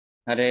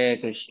हरे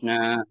कृष्णा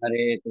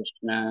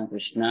कृष्णा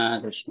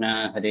कृष्णा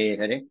हरे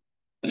हरे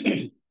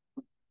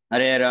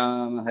हरे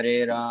राम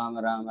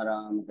राम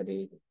राम हरे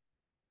हरे।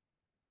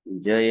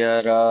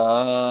 जय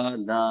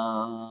राधा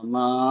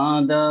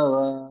माधव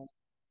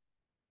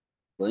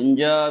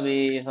कुंज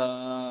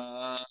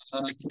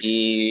विहारी।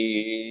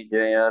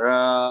 जय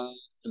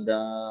राधा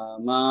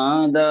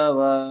माधव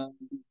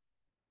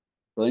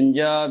कुंज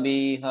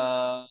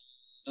बिहारी।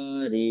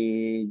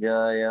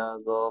 जय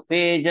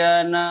गोपी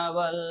जन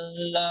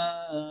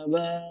वल्लभ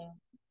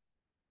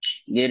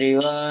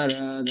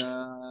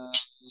गिरिवरधारी।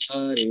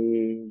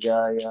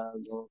 जय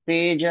गोपी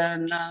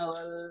जन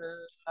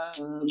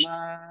वल्लभ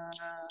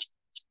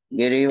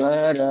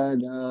गिरिवरधारी।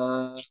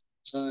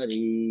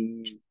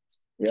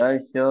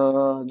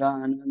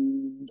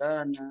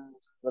 यशोदानंदन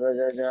व्रज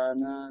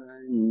जन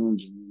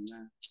रंजन।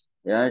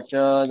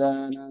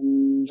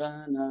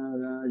 यशोदानंदन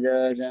व्रज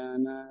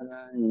जन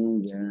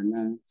रंजन।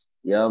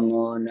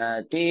 यमुना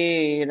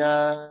तीरा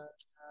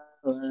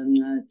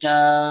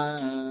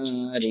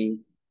वनचारी।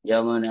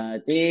 यमुना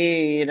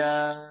तीरा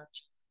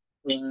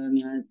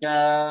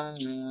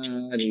वनचारी।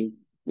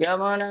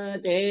 यमुना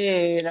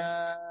तीरा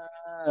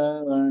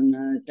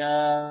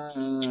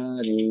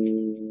वनचारी।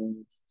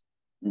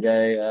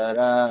 जय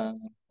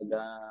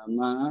राधा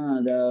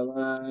माधव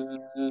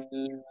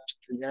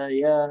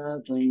जय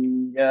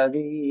कुंज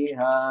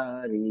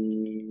बिहारी।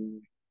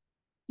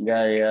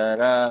 जय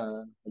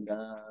राधा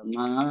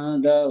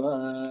माधव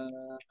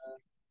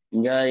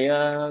जय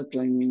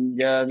कुंज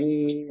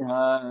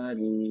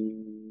बिहारी।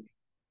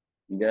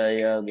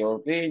 जय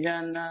गोपी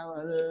जन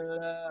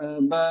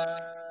वल्लभ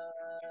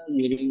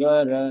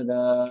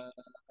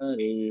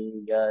गिरिवरधारी।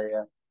 जय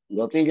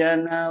गोपी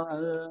जन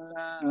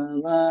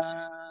वल्लभ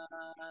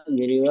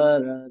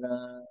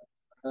गिरिवरधारी।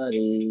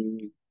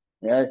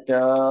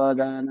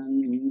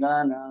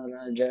 यशोदानंदन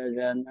व्रज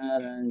जन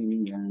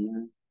रंजन।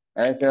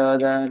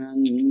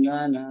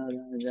 यशोदानंदन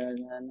व्रज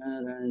जन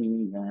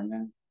रंजन।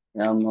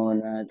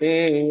 यमुना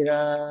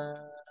तीरा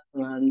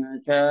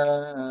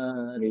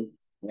वनचारी।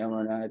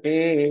 यमुना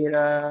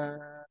तीरा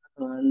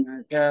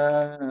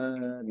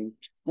वनचारी।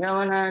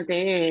 यमुना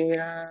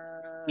तीरा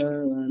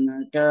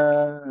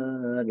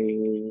वनचारी।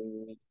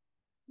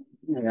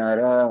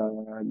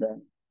 राधा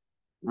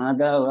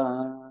माधव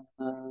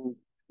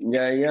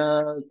जय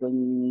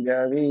कुंज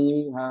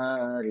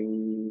विहारी।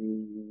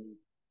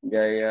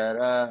 जय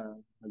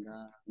राधा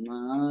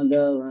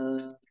माधव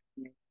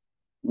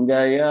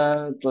जय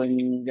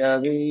कुंज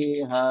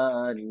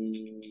विहारी।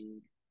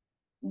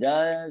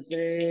 जय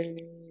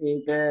श्री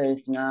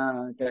कृष्ण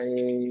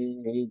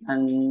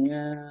चैतन्य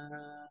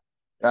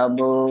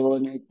प्रभु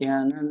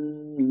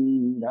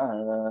नित्यानंद।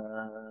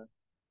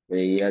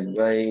 श्री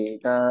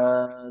अद्वैता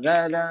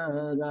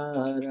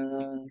गदाधर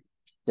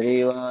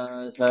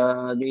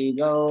श्रीवासादि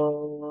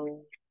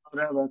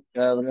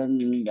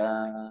गौरभक्तवृंदा।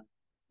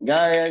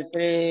 जय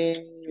श्री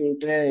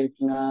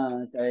कृष्ण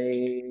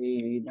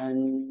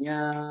चैतन्य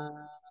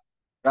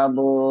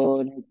प्रभु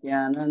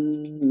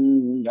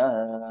नित्यानंद।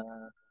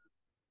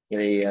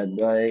 श्री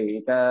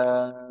अद्वैता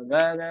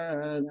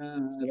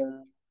गदाधर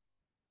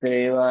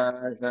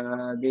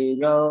श्रीवासादि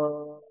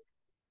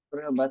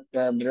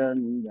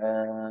गौरभक्तवृंद।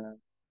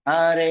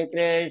 हरे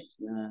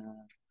कृष्णा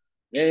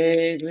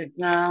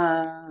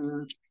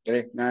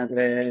कृष्ण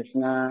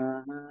कृष्ण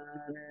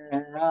हरे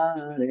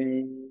हरे।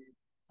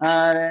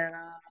 हरे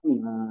राम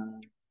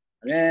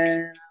हरे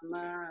राम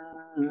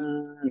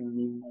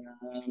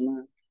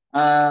राम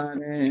राम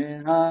हरे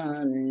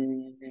हरे।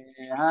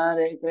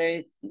 हरे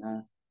कृष्णा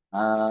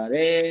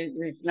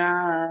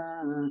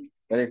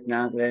कृष्ण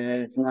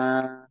कृष्ण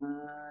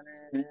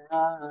हरे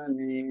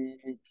हरे।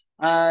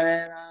 हरे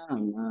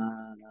राम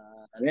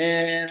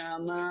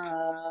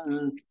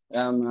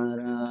राम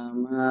राम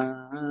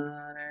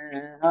हरे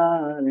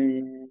हरे।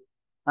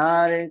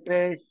 हरे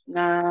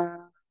कृष्णा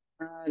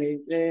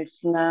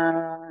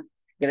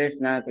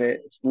कृष्ण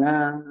कृष्ण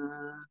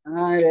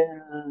हरे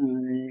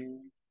हरे।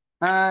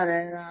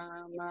 हरे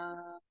राम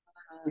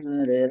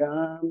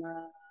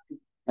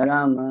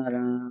राम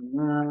राम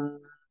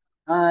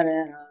हरे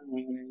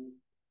हरे।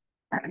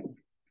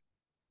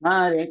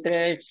 हरे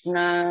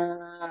कृष्णा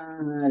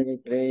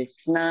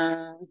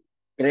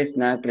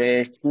कृष्ण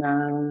कृष्ण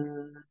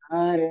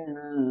हरे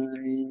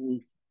हरे।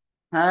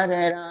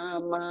 हरे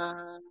राम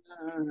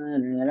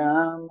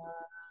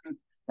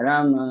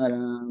राम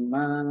राम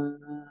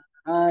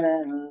हरे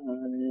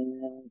हरे।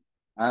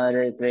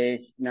 हरे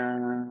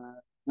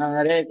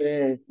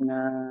कृष्णा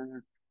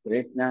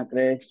कृष्ण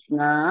कृष्ण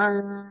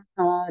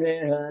हरे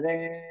हरे।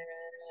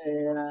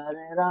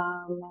 हरे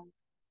राम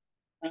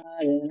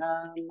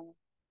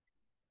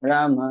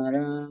राम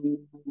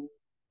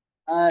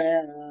हरे हरे।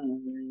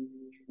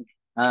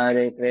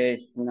 हरे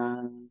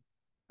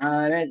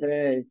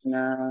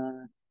कृष्णा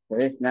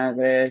कृष्ण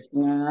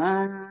कृष्ण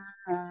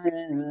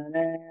हरे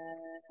हरे।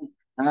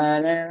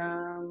 हरे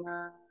राम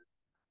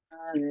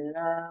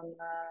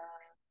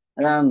राम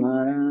राम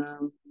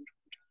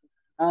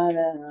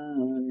हरे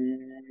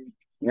हरे।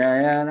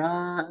 जय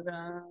राधा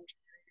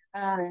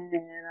हरे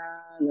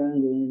राधा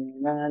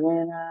हरे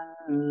राधा।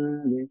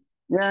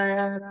 जय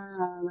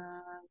राधा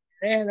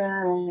रे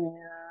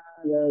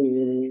राधे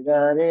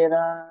गिरिधारी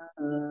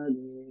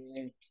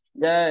राधे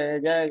जय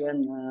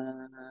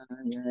जगन्नाथ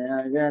जय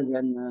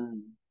जगन्नाथ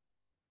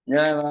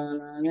जय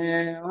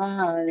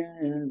बलदेवाय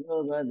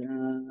सुभद्रा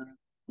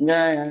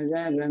जय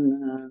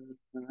जगन्नाथ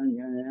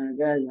जय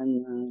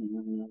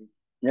जगन्नाथ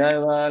जय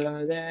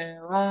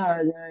बलदेवा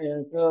जय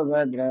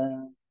सुभद्रा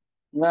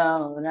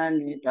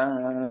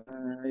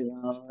गौरनिताय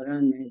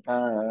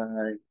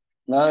गौरनिताय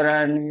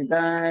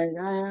गौरनिताय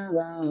जय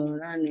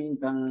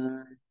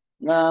गौरनिताय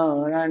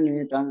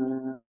गौरनिताय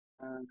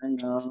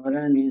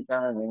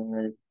गौरनिताय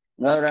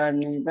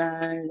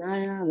गौरनिताय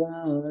जय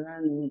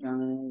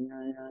गौरनिताय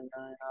जय जय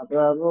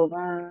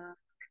प्रभुपाद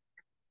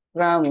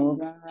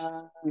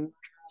प्रभुपाद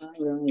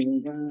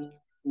प्रभुपाद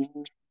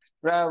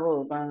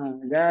प्रभुपाद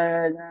जय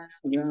जय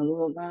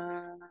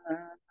प्रभुपाद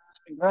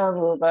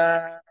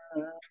प्रभुपाद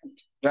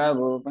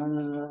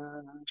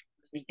प्रभुपाद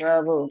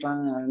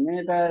प्रभुपाद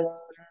निताय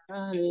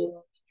हरि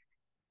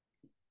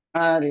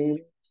हरि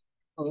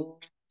बोल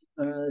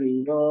हरि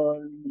बोल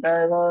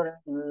निताय गौर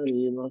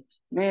हरि बोल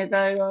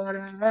निताय गौर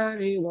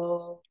हरि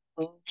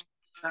बोल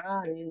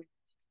हरि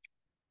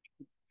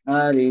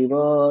हरि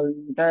बोल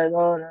निताय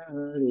गौर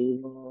हरि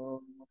बोल।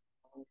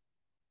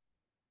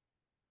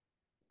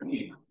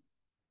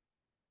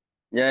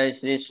 जय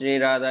श्री श्री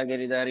राधा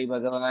गिरिधारी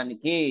भगवान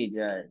की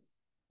जय।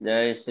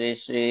 जय श्री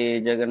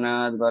श्री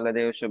जगन्नाथ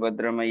बलदेव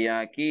सुभद्र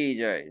मैया की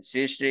जय।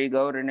 श्री श्री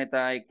गौर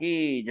निताय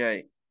की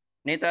जय।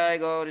 निताय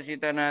गौर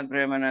सीतानाथ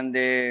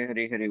प्रेमानंदे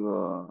हरि हरि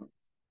बोल।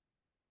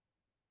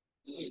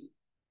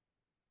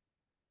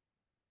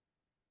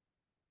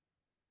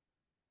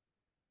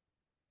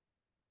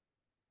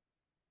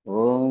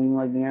 ॐ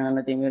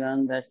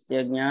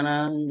अज्ञानतिमिरान्धस्य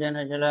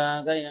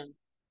ज्ञानाञ्जनशलाकया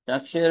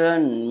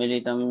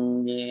चक्षुरुन्मिलितं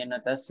येन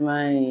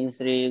तस्मै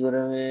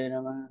श्रीगुरवे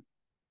नमः।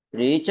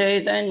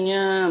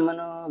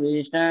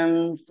 श्रीचैतन्यमनोभीष्टं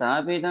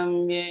स्थापितं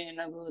येन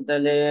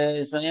भूतले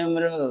स्वयं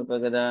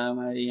रूपकदा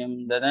मह्यं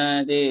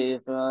ददाति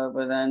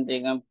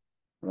स्वपदान्तिकं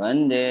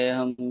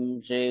वन्देऽहं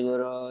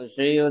श्रीगुरो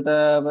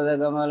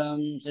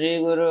श्रीयुतपदकमलं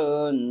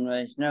श्रीगुरून्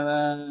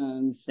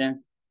वैष्णवांश्च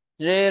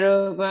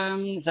श्रीरूपं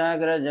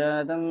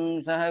साग्रजातं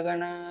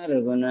सहगणा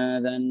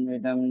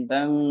रघुनाथान्वितं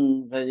तं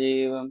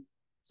सजीवं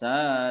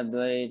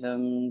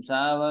साद्वैतं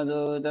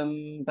सावधूतं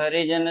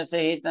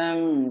परिजनसहितं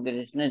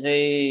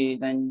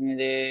कृष्णचैतन्यदेवं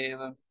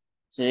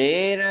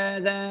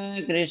श्रीराधा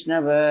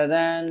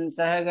कृष्णपदान्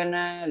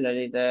सहगणा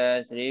ललिता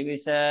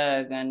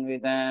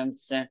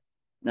श्रीविशाखान्वितांश्च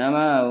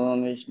नमो ॐ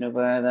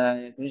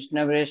विष्णुपादाय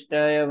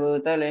कृष्णपृष्ठाय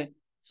भूतले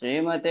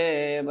श्रीमते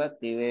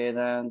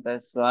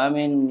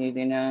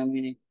भक्तिवेदान्तस्वामिन्निति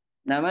नामिने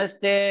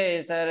नमस्ते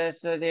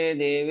सरस्वती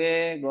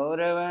देवे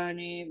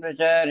गौरवाणी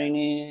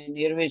प्रचारिणे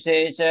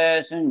निर्विशेष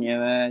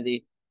शून्यवादी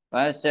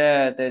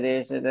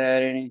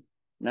पाश्चात्यदेशतारिणे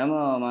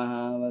नमो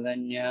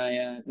महावदन्याय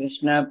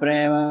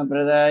कृष्णप्रेम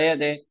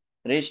प्रदायते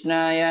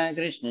कृष्णाय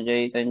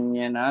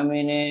कृष्णचैतन्य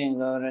नामिने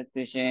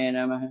गौरत्विषे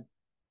नमः।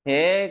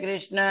 हे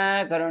कृष्ण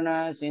करुणा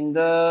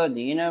सिंधु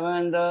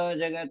दीनबंधो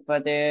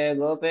जगत्पते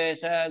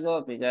गोपेश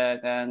गोपिका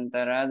कांत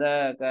राधा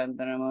कांत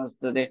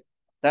नमोस्तुते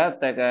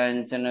तप्त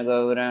कांचन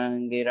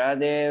गौरांगी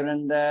राधे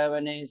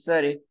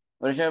वृंदावनेश्वरी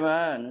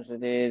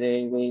वृषभानुसुते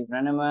देवी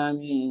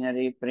प्रणमामि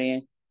हरिप्रिये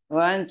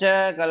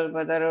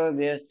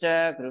वाञ्छाकल्पतरुभ्यश्च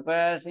कृपा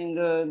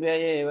सिन्धुभ्य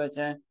एव च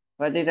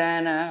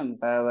पतितानां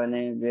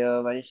पावनेभ्यो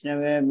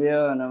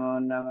वैष्णवेभ्यो नमो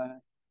नमः।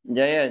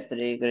 जय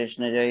श्री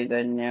कृष्ण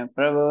चैतन्य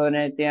प्रभु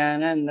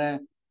नित्यानंद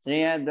श्री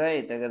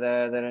अद्वैत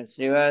गदाधर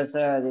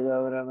श्रीवासादि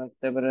गौर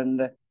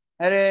भक्तवृंद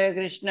हरे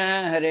कृष्णा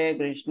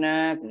कृष्णा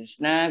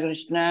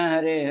कृष्णा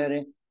हरे हरे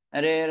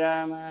हरे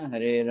राम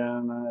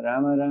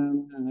राम राम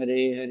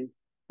हरे हरे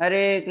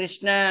हरे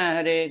कृष्णा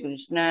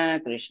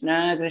कृष्णा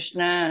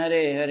कृष्णा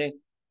हरे हरे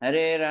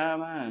हरे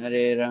राम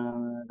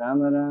राम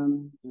राम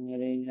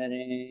हरे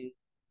हरे।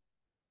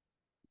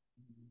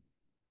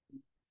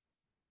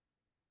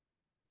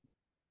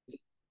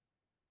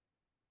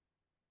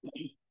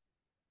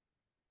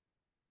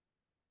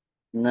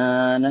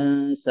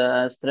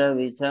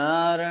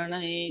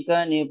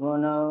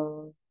 नानाशास्त्रविचारणैकनिपुणौ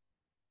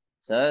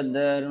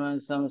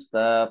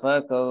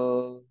सद्धर्मसंस्थापकौ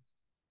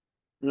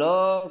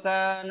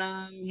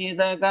लोकानां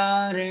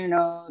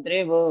हितकारिणो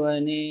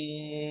त्रिभुवने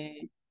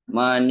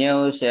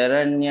मान्यौ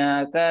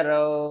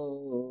शरण्याकरौ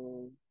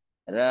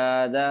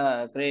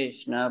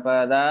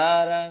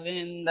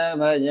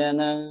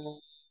राधाकृष्णपदारविन्दभजन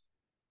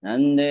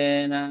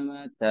नन्देन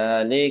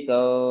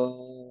मत्तलिकौ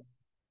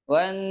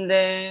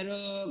वन्दे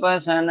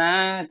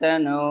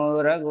रूपसनातनौ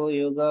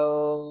रघुयुगौ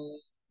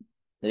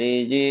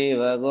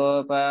श्रीजीवगोपालकौ।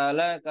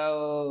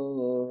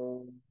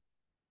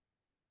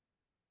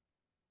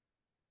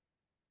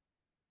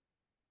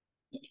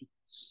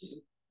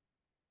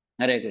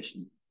 हरे कृष्ण।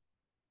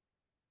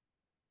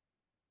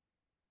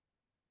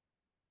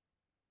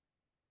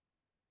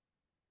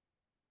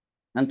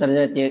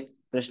 అంతర్జాతీయ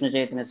కృష్ణ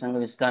చైతన్య సంఘ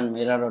ఇస్కాన్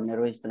మీరాలో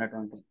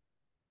నిర్వహిస్తున్నటువంటి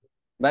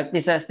భక్తి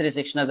శాస్త్రీయ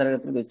శిక్షణ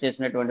తరగతులకు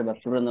ఇచ్చేసినటువంటి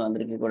భక్తి బృందం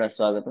అందరికీ కూడా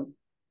స్వాగతం.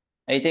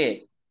 అయితే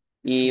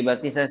ఈ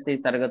భక్తి శాస్త్రీయ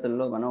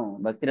తరగతుల్లో మనం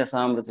భక్తి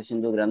రసామృత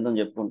సింధు గ్రంథం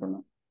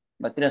చెప్పుకుంటున్నాం.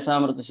 భక్తి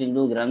రసామృత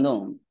సింధు గ్రంథం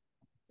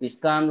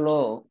ఇస్కాన్లో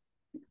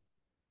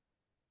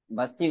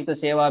భక్తియుక్త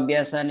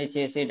సేవాభ్యాసాన్ని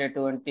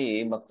చేసేటటువంటి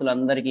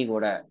భక్తులందరికీ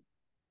కూడా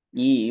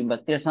ఈ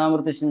భక్తి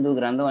రసామృత సింధు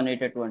గ్రంథం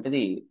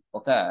అనేటటువంటిది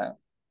ఒక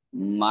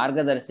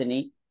మార్గదర్శిని,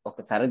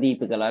 ఒక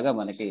కరదీపికలాగా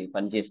మనకి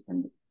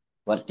పనిచేస్తుంది,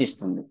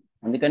 వర్తిస్తుంది.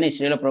 అందుకని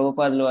శ్రీల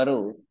ప్రభుపాదుల వారు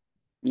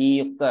ఈ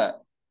యొక్క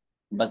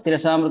భక్తి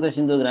రసామృత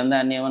సింధు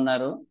గ్రంథాన్ని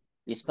ఏమన్నారు?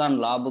 ఇస్కాన్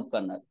లా బుక్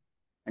అన్నారు.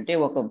 అంటే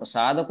ఒక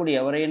సాధకుడు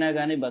ఎవరైనా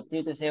కానీ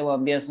భక్తియుత సేవ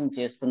అభ్యాసం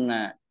చేస్తున్నా,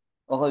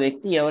 ఒక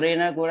వ్యక్తి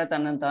ఎవరైనా కూడా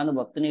తనను తాను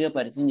భక్తునిగా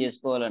పరిచయం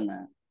చేసుకోవాలన్నా,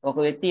 ఒక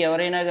వ్యక్తి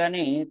ఎవరైనా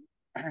కానీ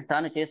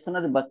తాను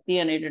చేస్తున్నది భక్తి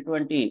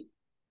అనేటటువంటి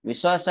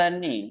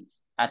విశ్వాసాన్ని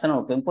అతను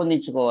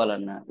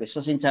పెంపొందించుకోవాలన్నా,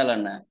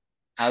 విశ్వసించాలన్నా,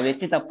 ఆ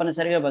వ్యక్తి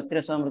తప్పనిసరిగా భక్తి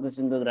రసామృత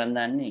సింధు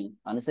గ్రంథాన్ని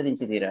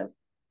అనుసరించి తీరాలి.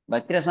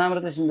 భక్తి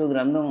రసామృత సింధు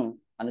గ్రంథం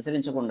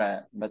అనుసరించకుండా,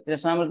 భక్తి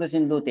రసామృత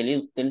సింధు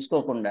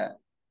తెలుసుకోకుండా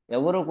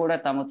ఎవరు కూడా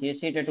తాము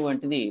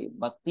చేసేటటువంటిది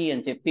భక్తి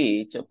అని చెప్పి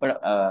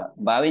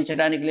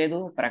భావించడానికి లేదు,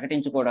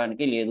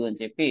 ప్రకటించుకోవడానికి లేదు అని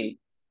చెప్పి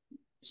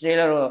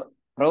శ్రీల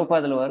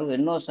ప్రభుపాదుల వారు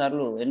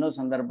ఎన్నోసార్లు ఎన్నో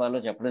సందర్భాల్లో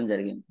చెప్పడం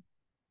జరిగింది.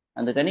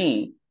 అందుకని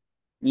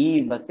ఈ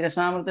భక్తి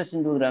రసామృత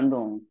సింధు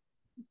గ్రంథం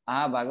ఆ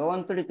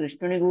భగవంతుడి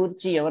కృష్ణుని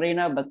గూర్చి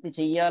ఎవరైనా భక్తి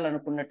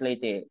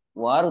చెయ్యాలనుకున్నట్లయితే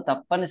వారు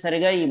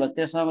తప్పనిసరిగా ఈ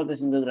భక్తి రసామృత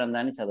సింధు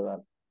గ్రంథాన్ని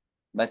చదవాలి.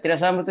 భక్తి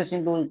రసామృత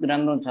సింధు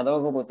గ్రంథం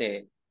చదవకపోతే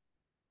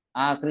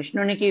ఆ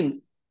కృష్ణునికి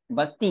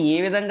భక్తి ఏ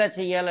విధంగా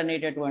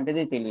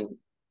చెయ్యాలనేటటువంటిది తెలియదు.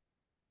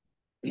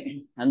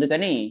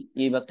 అందుకని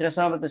ఈ భక్తి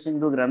రసామృత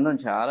సింధు గ్రంథం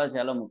చాలా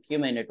చాలా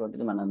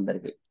ముఖ్యమైనటువంటిది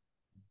మనందరికీ.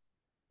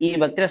 ఈ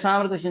భక్తి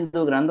రసామృత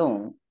సింధు గ్రంథం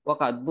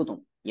ఒక అద్భుతం.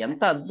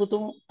 ఎంత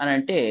అద్భుతం అని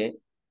అంటే,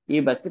 ఈ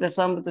భక్తి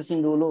రసామృత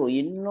సింధువులో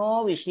ఎన్నో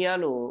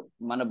విషయాలు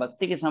మన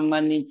భక్తికి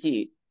సంబంధించి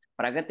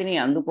ప్రగతిని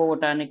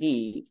అందుకోవటానికి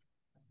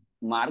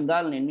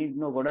మార్గాలను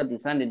ఎన్నింటినో కూడా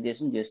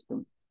దిశానిర్దేశం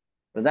చేస్తుంది.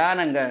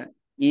 ప్రధానంగా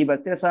ఈ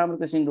భక్తి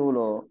రసామృత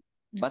సింధువులో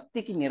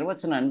భక్తికి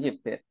నిర్వచనాన్ని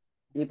చెప్పారు.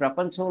 ఈ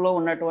ప్రపంచంలో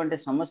ఉన్నటువంటి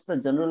సమస్త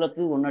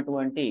జనులకు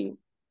ఉన్నటువంటి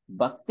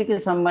భక్తికి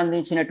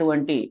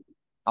సంబంధించినటువంటి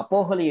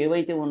అపోహలు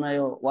ఏవైతే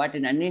ఉన్నాయో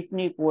వాటిని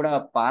అన్నింటినీ కూడా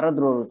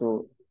పారద్రోలుతూ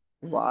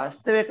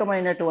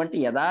వాస్తవికమైనటువంటి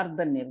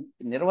యథార్థ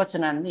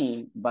నిర్వచనాన్ని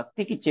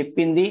భక్తికి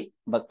చెప్పింది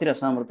భక్తి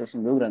రసామృత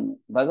సింధు గ్రంథం.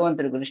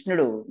 భగవంతుడు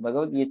కృష్ణుడు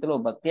భగవద్గీతలో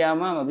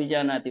భక్త్యామాం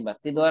అభిజానాతి,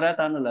 భక్తి ద్వారా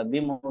తాను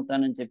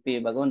లభ్యమవుతానని చెప్పి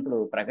భగవంతుడు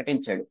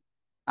ప్రకటించాడు.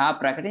 ఆ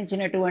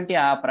ప్రకటించినటువంటి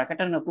ఆ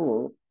ప్రకటనకు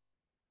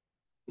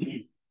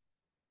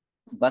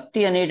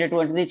భక్తి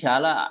అనేటటువంటిది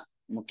చాలా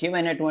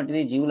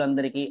ముఖ్యమైనటువంటిది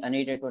జీవులందరికీ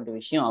అనేటటువంటి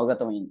విషయం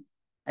అవగతమైంది.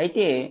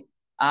 అయితే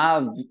ఆ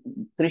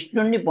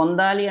కృష్ణుణ్ణి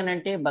పొందాలి అని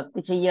అంటే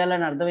భక్తి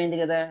చెయ్యాలని అర్థమైంది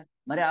కదా.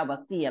 మరి ఆ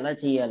భక్తి ఎలా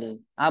చేయాలి,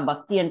 ఆ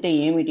భక్తి అంటే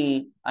ఏమిటి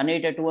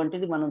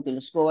అనేటటువంటిది మనం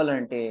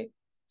తెలుసుకోవాలంటే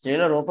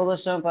శ్రీల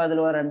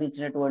రూపగోస్వామిపాదుల వారు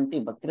అందించినటువంటి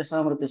భక్తి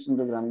రసామృత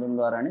సింధు గ్రంథం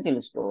ద్వారానే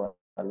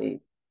తెలుసుకోవాలి.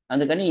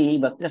 అందుకని ఈ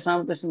భక్తి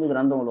రసామృత సింధు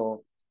గ్రంథంలో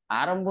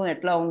ఆరంభం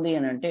ఎట్లా ఉంది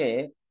అని అంటే,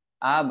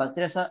 ఆ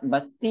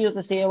భక్తి యొక్క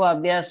సేవ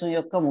అభ్యాసం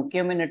యొక్క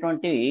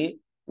ముఖ్యమైనటువంటి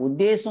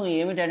ఉద్దేశం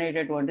ఏమిటి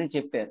అనేటటువంటిది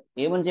చెప్పారు.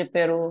 ఏమని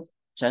చెప్పారు?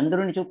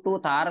 చంద్రుని చుట్టూ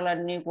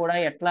తారలన్నీ కూడా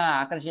ఎట్లా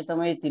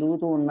ఆకర్షితమై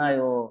తిరుగుతూ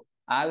ఉన్నాయో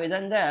ఆ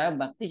విధంగా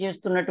భక్తి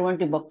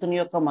చేస్తున్నటువంటి భక్తుని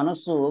యొక్క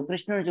మనస్సు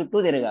కృష్ణుని చుట్టూ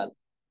తిరగాలి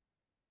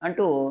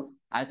అంటూ,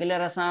 అఖిల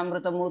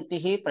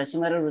రసామృతమూర్తి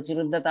ప్రసిమర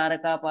రుచిరుద్ధ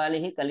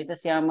తారకాపాలి కలిత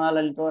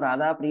శ్యామాలతో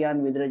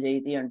రాధాప్రియాన్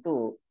విదురజయితి అంటూ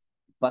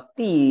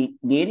భక్తి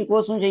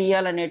దేనికోసం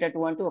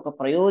చెయ్యాలనేటటువంటి ఒక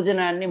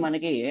ప్రయోజనాన్ని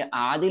మనకి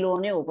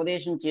ఆదిలోనే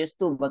ఉపదేశం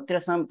చేస్తూ భక్తి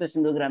రసామృత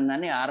సింధు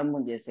గ్రంథాన్ని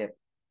ఆరంభం చేశారు.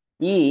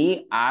 ఈ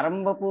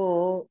ఆరంభపు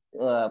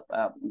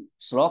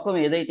శ్లోకం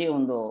ఏదైతే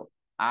ఉందో,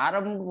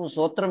 ఆరంభపు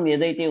సూత్రం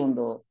ఏదైతే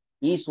ఉందో,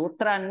 ఈ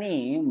సూత్రాన్ని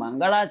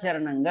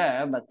మంగళాచరణంగా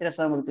భక్తి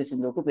రసామృత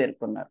సింధుకు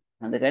పేర్కొన్నారు.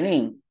 అందుకని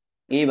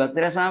ఈ భక్తి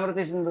రసామృత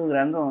సింధు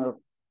గ్రంథం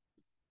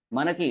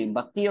మనకి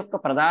భక్తి యొక్క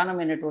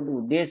ప్రధానమైనటువంటి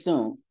ఉద్దేశం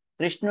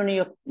కృష్ణుని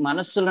యొక్క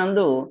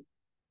మనస్సునందు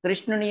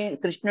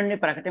కృష్ణుణ్ణి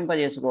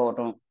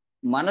ప్రకటింపజేసుకోవటం.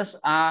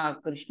 ఆ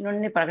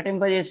కృష్ణుణ్ణి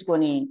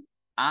ప్రకటింపజేసుకొని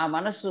ఆ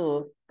మనస్సు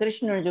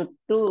కృష్ణుని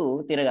చుట్టూ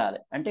తిరగాలి.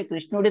 అంటే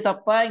కృష్ణుడి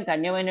తప్ప ఇంకా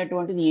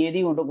అన్యమైనటువంటిది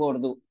ఏది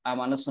ఉండకూడదు ఆ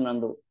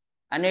మనస్సునందు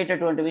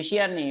అనేటటువంటి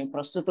విషయాన్ని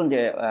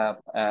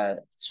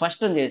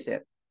స్పష్టం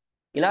చేశారు.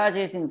 ఇలా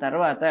చేసిన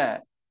తర్వాత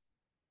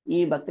ఈ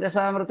భక్తి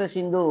రసామృత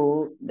సింధు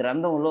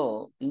గ్రంథంలో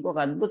ఇంకొక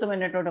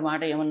అద్భుతమైనటువంటి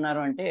మాట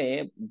ఏమన్నారు అంటే,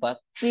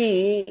 భక్తి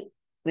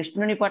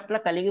కృష్ణుని పట్ల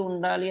కలిగి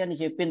ఉండాలి అని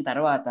చెప్పిన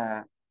తర్వాత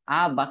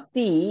ఆ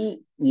భక్తి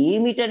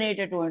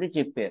ఏమిటనేటటువంటి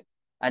చెప్పారు.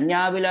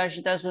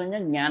 అన్యాభిలాషిత శూన్య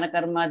జ్ఞాన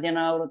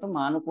కర్మాధ్యనావృతం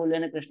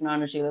ఆనుకూల్యన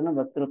కృష్ణానుశీలన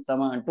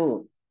భక్తృత్తమ అంటూ,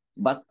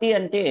 భక్తి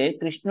అంటే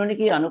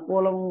కృష్ణునికి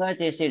అనుకూలంగా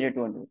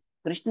చేసేటటువంటిది,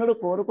 కృష్ణుడు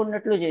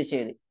కోరుకున్నట్లు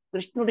చేసేది,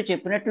 కృష్ణుడు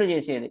చెప్పినట్లు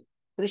చేసేది,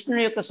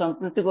 కృష్ణుడి యొక్క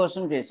సంతృప్తి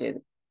కోసం చేసేది.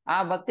 ఆ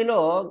భక్తిలో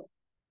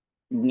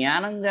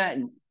జ్ఞానంగా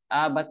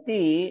ఆ భక్తి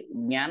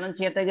జ్ఞానం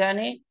చేత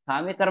గాని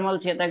కామ్యకర్మల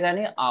చేత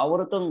గాని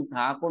ఆవృతం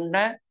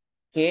కాకుండా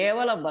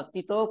కేవల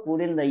భక్తితో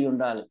కూడింది అయి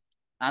ఉండాలి.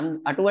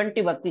 అటువంటి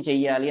భక్తి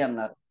చెయ్యాలి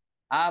అన్నారు.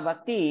 ఆ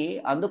భక్తి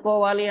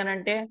అందుకోవాలి అని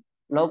అంటే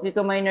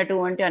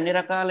లౌకికమైనటువంటి అన్ని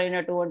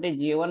రకాలైనటువంటి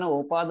జీవన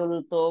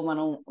ఉపాధులతో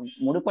మనం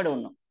ముడిపడి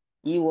ఉన్నాం.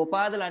 ఈ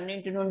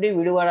ఉపాధులన్నింటి నుండి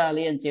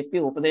విడిపడాలి అని చెప్పి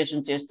ఉపదేశం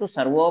చేస్తూ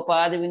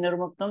సర్వోపాధి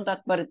వినిర్ముక్తం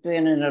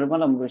తత్పరిత్వేన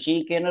నిర్మలం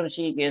ఋషికేన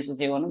ఋషికేశ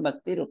సేవనం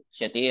భక్తి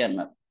రుక్షతి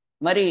అన్నారు.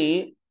 మరి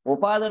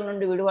ఉపాధుల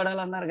నుండి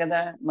విడిపడాలన్నారు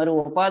కదా, మరి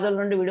ఉపాధుల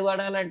నుండి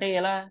విడిపడాలంటే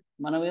ఎలా?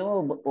 మనమేమో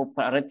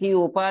ప్రతి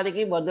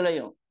ఉపాధికి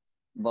బద్దులయ్యాం.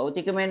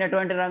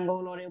 భౌతికమైనటువంటి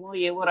రంగంలోనేమో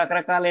ఏవో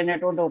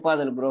రకరకాలైనటువంటి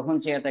ఉపాధులు, గృహం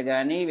చేత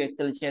గాని,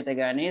 వ్యక్తుల చేత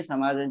గాని,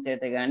 సమాజం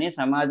చేత గాని,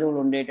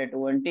 సమాజంలో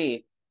ఉండేటటువంటి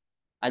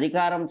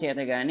అధికారం చేత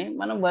గాని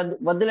మనం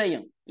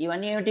బద్దులయ్యాం.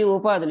 ఇవన్నీ ఏమిటి?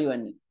 ఉపాధులు.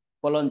 ఇవన్నీ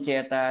కులం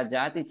చేత,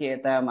 జాతి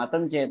చేత,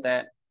 మతం చేత,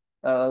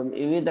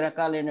 వివిధ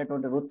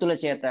రకాలైనటువంటి వృత్తుల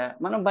చేత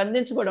మనం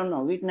బంధించబడి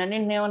ఉన్నాం. వీటిని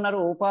అన్నింటిని ఏమన్నారు?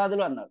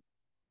 ఉపాధులు అన్నారు.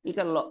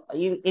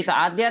 ఇక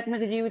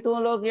ఆధ్యాత్మిక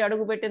జీవితంలోకి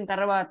అడుగు పెట్టిన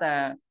తర్వాత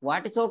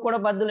వాటితో కూడా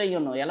బద్దులయ్యి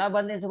ఉన్నాం. ఎలా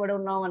బంధించబడి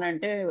ఉన్నాం అని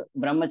అంటే,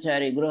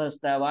 బ్రహ్మచారి,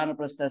 గృహస్థ,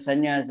 వానప్రస్థ,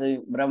 సన్యాసి,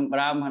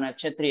 బ్రాహ్మణ,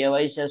 క్షత్రియ,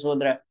 వైశ్య,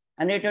 శూద్ర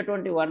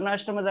అనేటటువంటి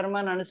వర్ణాశ్రమ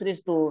ధర్మాన్ని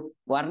అనుసరిస్తూ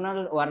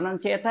వర్ణం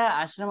చేత,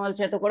 ఆశ్రమాల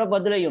చేత కూడా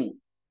బద్దులయ్యి ఉన్నాం.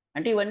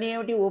 అంటే ఇవన్నీ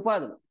ఏమిటి?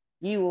 ఉపాధులు.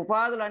 ఈ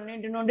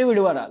ఉపాధులన్నింటి నుండి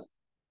విడిపడాలి.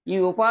 ఈ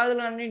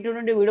ఉపాధులన్నింటి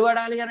నుండి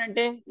విడిపడాలి అని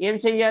అంటే ఏం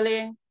చెయ్యాలి?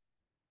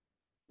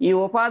 ఈ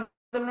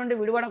ఉపాధుల నుండి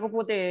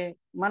విడిపడకపోతే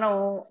మనం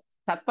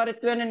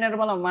తత్పరిత్వేన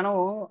నిర్మలం,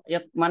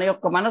 మన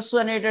యొక్క మనస్సు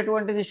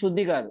అనేటటువంటిది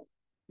శుద్ధి కాదు.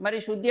 మరి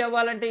శుద్ధి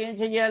అవ్వాలంటే ఏం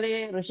చెయ్యాలి?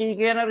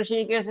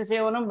 ఋషికేశ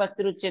సేవనం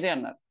భక్తి రుచ్యతే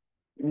అన్నారు.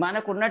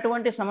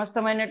 మనకున్నటువంటి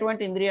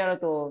సమస్తమైనటువంటి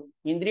ఇంద్రియాలతో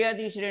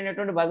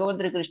ఇంద్రియాధీశుడైనటువంటి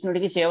భగవంతుడి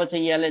కృష్ణుడికి సేవ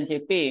చెయ్యాలి అని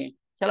చెప్పి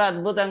చాలా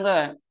అద్భుతంగా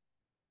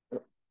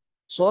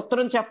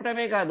సూత్రం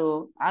చెప్పడమే కాదు,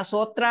 ఆ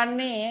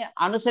సూత్రాన్ని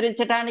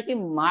అనుసరించడానికి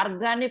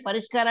మార్గాన్ని,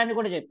 పరిష్కారాన్ని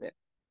కూడా చెప్పారు.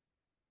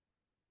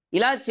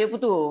 ఇలా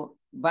చెబుతూ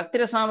భక్తి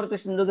రసామృత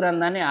సింధు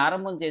గ్రంథాన్ని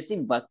ఆరంభం చేసి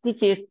భక్తి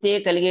చేస్తే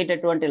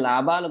కలిగేటటువంటి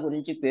లాభాల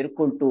గురించి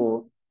పేర్కొంటూ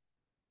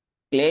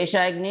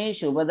క్లేశాగ్ని,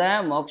 శుభద,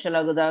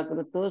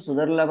 మోక్షలగుదాకృత్తు,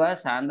 సుదుర్లభ,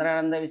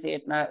 సాంద్రానంద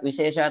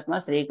విశేషాత్మ,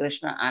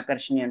 శ్రీకృష్ణ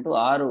ఆకర్షణి అంటూ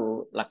 6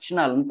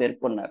 లక్షణాలను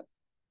పేర్కొన్నారు.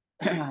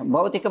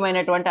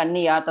 భౌతికమైనటువంటి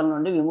అన్ని యాతల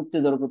నుండి విముక్తి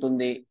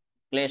దొరుకుతుంది.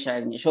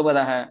 క్లేశాగ్ని. శుభద,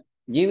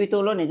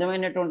 జీవితంలో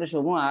నిజమైనటువంటి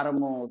శుభం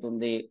ఆరంభం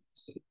అవుతుంది.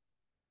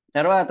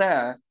 తర్వాత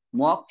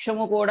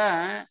మోక్షము కూడా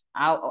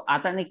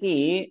అతనికి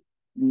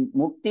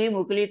ముక్తి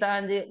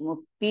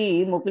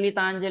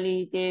ముకులితాంజలి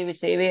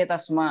సేవే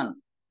తస్మాన్.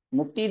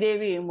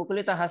 ముక్తిదేవి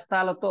ముకులిత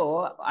హస్తాలతో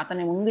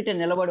అతని ముంగిట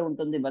నిలబడి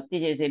ఉంటుంది భక్తి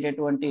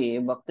చేసేటటువంటి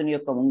భక్తుని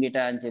యొక్క ముంగిట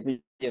అని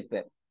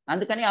చెప్పారు.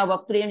 అందుకని ఆ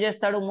భక్తుడు ఏం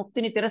చేస్తాడు?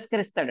 ముక్తిని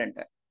తిరస్కరిస్తాడంట.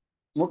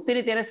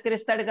 ముక్తిని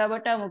తిరస్కరిస్తాడు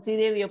కాబట్టి ఆ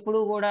ముక్తిదేవి ఎప్పుడూ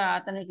కూడా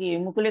అతనికి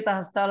ముకులిత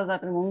హస్తాలతో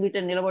అతని ముంగిట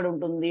నిలబడి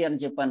ఉంటుంది అని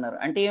చెప్పన్నారు.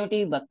 అంటే ఏమిటి?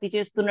 భక్తి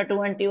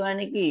చేస్తున్నటువంటి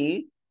వానికి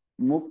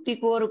ముక్తి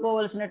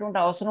కోరుకోవలసినటువంటి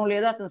అవసరం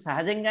లేదు, అతను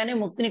సహజంగానే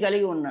ముక్తిని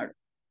కలిగి ఉన్నాడు.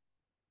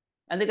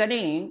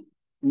 అందుకని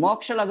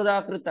మోక్ష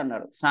లఘుదాకృత్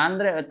అన్నారు.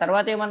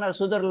 తర్వాత ఏమన్నారు?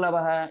 సుదుర్లభ.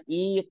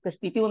 ఈ యొక్క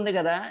స్థితి ఉంది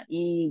కదా,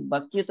 ఈ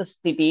భక్తియుత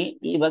స్థితి,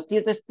 ఈ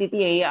భక్తియుత స్థితి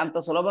అంత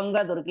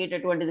సులభంగా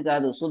దొరికేటటువంటిది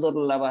కాదు.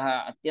 సుదుర్లభ,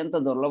 అత్యంత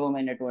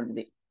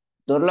దుర్లభమైనటువంటిది.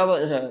 దుర్లభ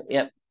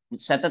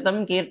సతతం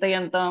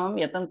కీర్తయంతం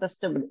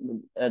యతంతశ్చ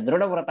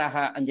దృఢవ్రత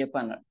అని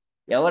చెప్పన్నారు.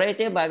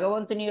 ఎవరైతే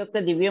భగవంతుని యొక్క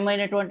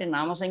దివ్యమైనటువంటి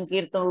నామ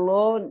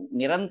సంకీర్తనలో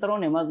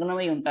నిరంతరం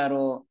నిమగ్నమై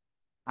ఉంటారో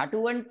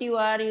అటువంటి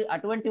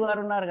వారు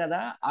ఉన్నారు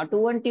కదా,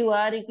 అటువంటి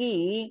వారికి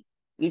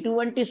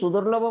ఇటువంటి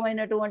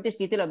సుదుర్లభమైనటువంటి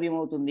స్థితి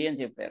లభ్యమవుతుంది అని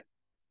చెప్పారు.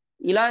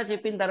 ఇలా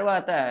చెప్పిన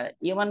తర్వాత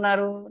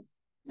ఏమన్నారు?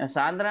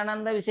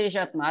 సాంద్రానంద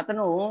విశేషాత్మ.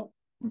 అతను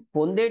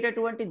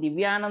పొందేటటువంటి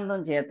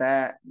దివ్యానందం చేత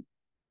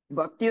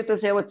భక్తియుత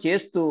సేవ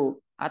చేస్తూ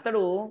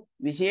అతడు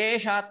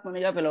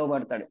విశేషాత్మనిగా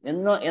పిలువబడతాడు.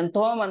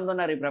 ఎంతో మంది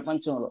ఉన్నారు ఈ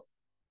ప్రపంచంలో.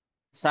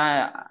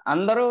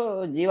 అందరూ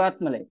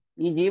జీవాత్మలే.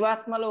 ఈ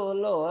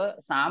జీవాత్మలలో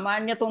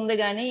సామాన్యత ఉంది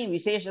కానీ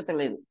విశేషత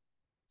లేదు.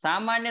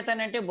 సామాన్యత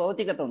అంటే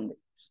భౌతికత ఉంది.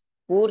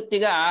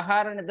 పూర్తిగా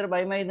ఆహార నిద్ర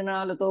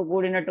భయమైదనాలతో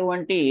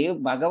కూడినటువంటి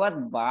భగవద్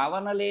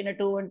భావన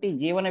లేనటువంటి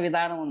జీవన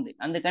విధానం ఉంది.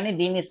 అందుకని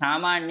దీన్ని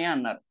సామాన్య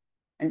అన్నారు.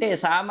 అంటే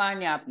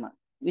సామాన్య ఆత్మ.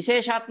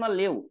 విశేషాత్మలు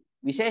లేవు.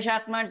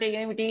 విశేషాత్మ అంటే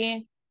ఏమిటి?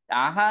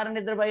 ఆహార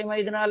నిద్ర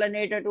భయమైదనాలు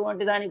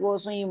అనేటటువంటి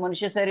దానికోసం ఈ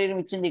మనుష్య శరీరం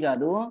ఇచ్చింది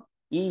కాదు.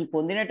 ఈ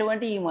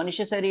పొందినటువంటి ఈ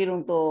మనుష్య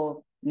శరీరంతో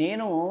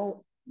నేను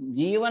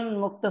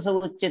జీవన్ముక్త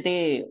సముచ్యతే,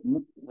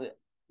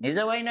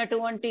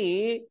 నిజమైనటువంటి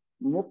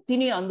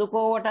ముక్తిని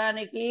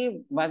అందుకోవటానికి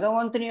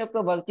భగవంతుని యొక్క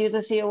భక్తియుత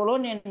సేవలో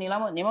నేను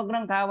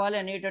నిమగ్నం కావాలి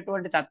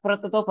అనేటటువంటి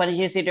తత్పరతతో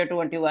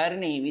పనిచేసేటటువంటి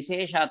వారిని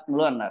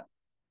విశేషాత్ములు అన్నారు.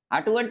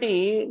 అటువంటి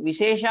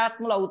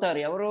విశేషాత్ములు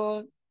అవుతారు ఎవరు?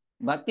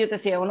 భక్తియుత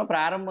సేవను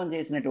ప్రారంభం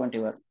చేసినటువంటి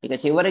వారు. ఇక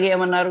చివరికి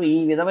ఏమన్నారు? ఈ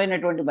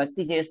విధమైనటువంటి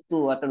భక్తి చేస్తూ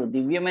అతడు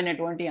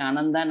దివ్యమైనటువంటి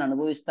ఆనందాన్ని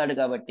అనుభవిస్తాడు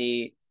కాబట్టి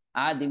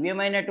ఆ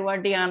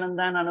దివ్యమైనటువంటి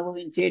ఆనందాన్ని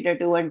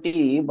అనుభవించేటటువంటి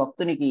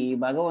భక్తునికి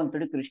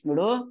భగవంతుడు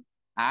కృష్ణుడు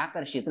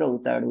ఆకర్షితుడు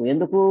అవుతాడు.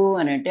 ఎందుకు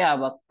అని అంటే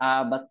ఆ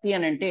భక్తి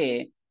అని అంటే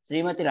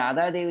శ్రీమతి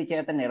రాధాదేవి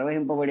చేత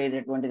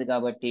నిర్వహింపబడేటటువంటిది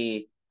కాబట్టి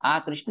ఆ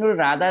కృష్ణుడు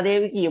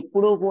రాధాదేవికి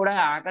ఎప్పుడూ కూడా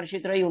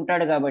ఆకర్షితుడై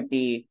ఉంటాడు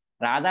కాబట్టి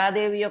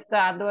రాధాదేవి యొక్క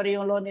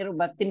ఆధ్వర్యంలో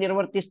భక్తి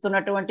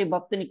నిర్వర్తిస్తున్నటువంటి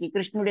భక్తునికి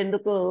కృష్ణుడు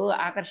ఎందుకు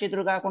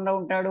ఆకర్షితుడు కాకుండా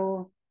ఉంటాడు?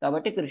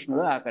 కాబట్టి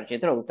కృష్ణుడు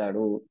ఆకర్షితుడు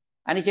అవుతాడు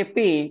అని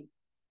చెప్పి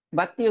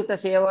భక్తియుత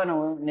సేవను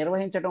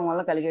నిర్వహించడం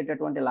వల్ల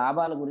కలిగేటటువంటి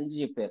లాభాల గురించి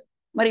చెప్పారు.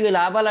 మరి ఈ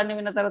లాభాలన్నీ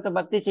విన్న తర్వాత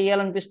భక్తి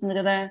చేయాలనిపిస్తుంది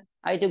కదా.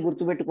 అయితే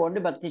గుర్తుపెట్టుకోండి,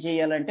 భక్తి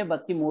చేయాలంటే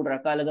భక్తి 3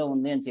 రకాలుగా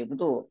ఉంది అని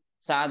చెబుతూ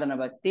సాధన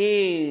భక్తి,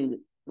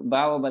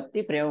 భావభక్తి,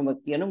 ప్రేమ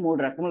భక్తి అని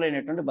 3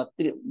 రకములైనటువంటి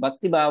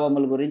భక్తి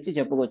భావముల గురించి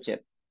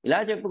చెప్పుకొచ్చారు. ఇలా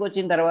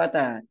చెప్పుకొచ్చిన తర్వాత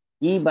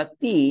ఈ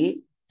భక్తి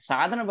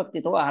సాధన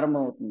భక్తితో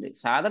ఆరంభమవుతుంది.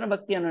 సాధన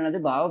భక్తి అన్నది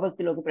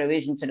భావభక్తిలోకి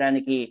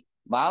ప్రవేశించడానికి,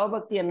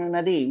 భావభక్తి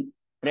అన్నది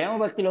ప్రేమ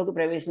భక్తిలోకి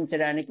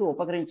ప్రవేశించడానికి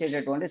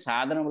ఉపకరించేటటువంటి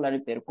సాధనములని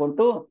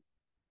పేర్కొంటూ,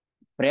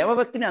 ప్రేమ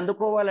భక్తిని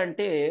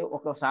అందుకోవాలంటే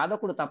ఒక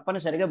సాధకుడు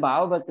తప్పనిసరిగా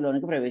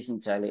భావభక్తిలోనికి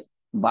ప్రవేశించాలి.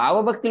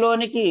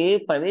 భావభక్తిలోనికి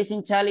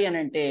ప్రవేశించాలి అని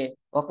అంటే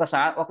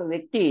ఒక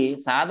వ్యక్తి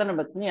సాధన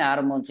భక్తిని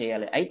ఆరంభం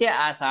చేయాలి. అయితే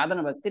ఆ సాధన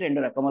భక్తి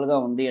 2 రకములుగా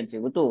ఉంది అని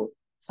చెబుతూ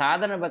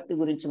సాధన భక్తి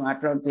గురించి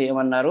మాట్లాడుతూ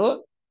ఏమన్నారు?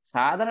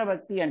 సాధన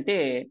భక్తి అంటే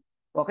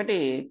ఒకటి,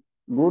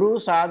 గురు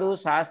సాధు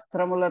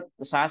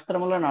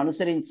శాస్త్రములను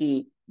అనుసరించి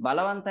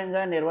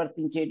బలవంతంగా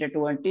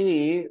నిర్వర్తించేటటువంటి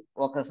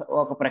ఒక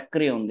ఒక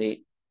ప్రక్రియ ఉంది.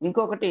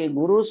 ఇంకొకటి,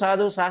 గురు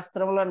సాధు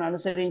శాస్త్రములను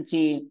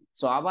అనుసరించి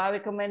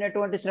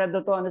స్వాభావికమైనటువంటి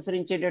శ్రద్ధతో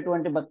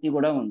అనుసరించేటటువంటి భక్తి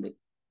కూడా ఉంది.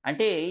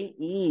 అంటే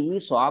ఈ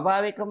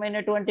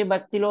స్వాభావికమైనటువంటి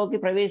భక్తిలోకి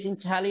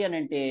ప్రవేశించాలి అని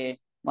అంటే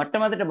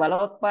మొట్టమొదటి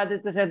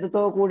బలోత్పాదిత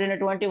శ్రద్ధతో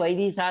కూడినటువంటి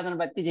వైదీ సాధన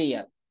భక్తి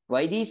చేయాలి.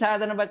 వైదీ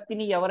సాధన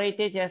భక్తిని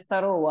ఎవరైతే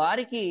చేస్తారో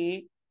వారికి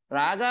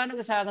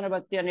రాగానుగ సాధన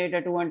భక్తి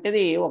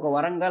అనేటటువంటిది ఒక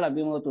వరంగా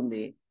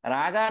లభ్యమవుతుంది.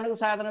 రాగానుగ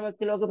సాధన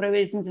భక్తిలోకి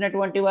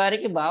ప్రవేశించినటువంటి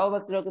వారికి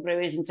భావభక్తిలోకి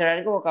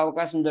ప్రవేశించడానికి ఒక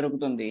అవకాశం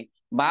దొరుకుతుంది.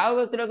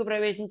 భావభక్తిలోకి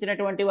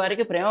ప్రవేశించినటువంటి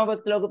వారికి ప్రేమ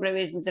భక్తిలోకి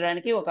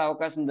ప్రవేశించడానికి ఒక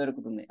అవకాశం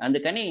దొరుకుతుంది.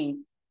 అందుకని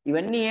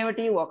ఇవన్నీ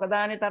ఏమిటి?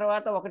 ఒకదాని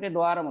తర్వాత ఒకటి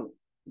ద్వారములు.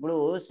 ఇప్పుడు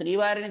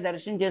శ్రీవారిని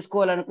దర్శనం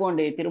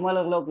చేసుకోవాలనుకోండి,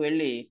 తిరుమలలోకి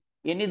వెళ్ళి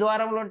ఎన్ని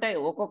ద్వారములు ఉంటాయి?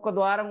 ఒక్కొక్క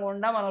ద్వారం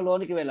గుండా మనం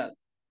లోనికి వెళ్ళాలి.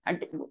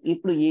 అంటే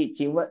ఇప్పుడు ఈ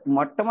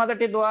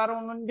మొట్టమొదటి ద్వారం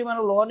నుండి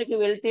మనం లోనికి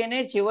వెళ్తేనే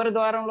చివరి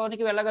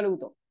ద్వారంలోనికి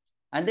వెళ్ళగలుగుతాం.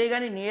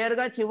 అంతేగాని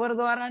నేరుగా చివరి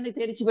ద్వారాన్ని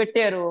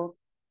తెరిచిపెట్టారు,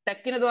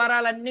 తక్కిన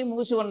ద్వారాలన్నీ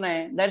మూసి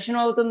ఉన్నాయి, దర్శనం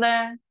అవుతుందా?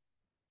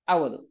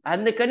 అవ్వదు.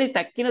 అందుకని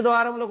తక్కిన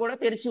ద్వారములు కూడా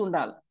తెరిచి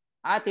ఉండాలి.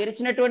 ఆ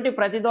తెరిచినటువంటి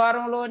ప్రతి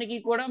ద్వారంలోనికి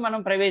కూడా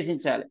మనం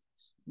ప్రవేశించాలి.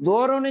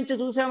 దూరం నుంచి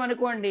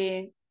చూసామనుకోండి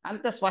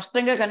అంత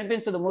స్పష్టంగా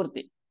కనిపించదు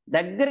మూర్తి,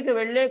 దగ్గరికి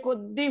వెళ్లే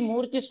కొద్దీ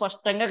మూర్తి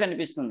స్పష్టంగా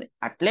కనిపిస్తుంది.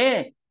 అట్లే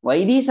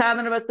వైదీ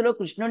సాధన భక్తిలో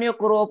కృష్ణుని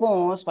యొక్క రూపం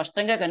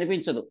స్పష్టంగా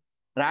కనిపించదు.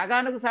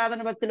 రాగానుగ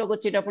సాధన భక్తిలోకి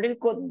వచ్చేటప్పటికి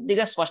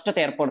కొద్దిగా స్పష్టత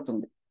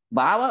ఏర్పడుతుంది.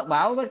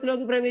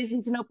 భావభక్తిలోకి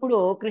ప్రవేశించినప్పుడు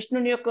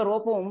కృష్ణుని యొక్క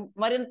రూపం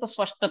మరింత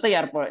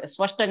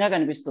స్పష్టంగా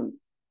కనిపిస్తుంది.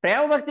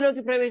 ప్రేమ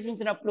భక్తిలోకి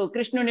ప్రవేశించినప్పుడు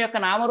కృష్ణుని యొక్క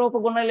నామరూప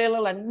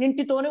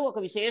గుణలీలలన్నింటితోనే ఒక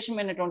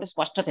విశేషమైనటువంటి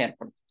స్పష్టత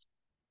ఏర్పడుతుంది.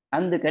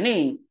 అందుకని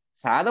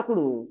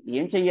సాధకుడు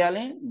ఏం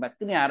చెయ్యాలి?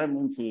 భక్తిని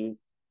ఆరంభించి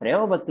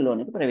ప్రేమ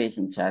భక్తిలోనికి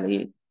ప్రవేశించాలి.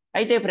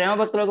 అయితే ప్రేమ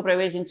భక్తిలోకి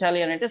ప్రవేశించాలి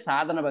అని అంటే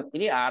సాధన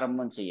భక్తిని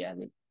ఆరంభం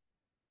చేయాలి.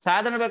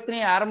 సాధన భక్తిని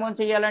ఆరంభం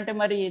చేయాలంటే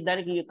మరి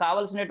దానికి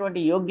కావలసినటువంటి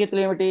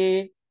యోగ్యతలు ఏమిటి?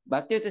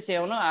 భక్తియుత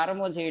సేవను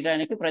ఆరంభం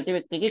చేయడానికి ప్రతి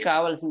వ్యక్తికి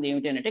కావాల్సింది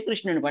ఏమిటి అంటే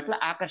కృష్ణుని పట్ల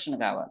ఆకర్షణ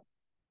కావాలి.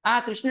 ఆ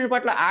కృష్ణుని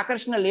పట్ల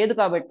ఆకర్షణ లేదు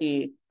కాబట్టి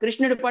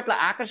కృష్ణుడి పట్ల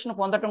ఆకర్షణ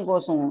పొందటం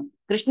కోసం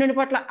కృష్ణుని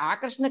పట్ల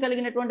ఆకర్షణ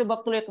కలిగినటువంటి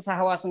భక్తుల యొక్క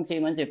సహవాసం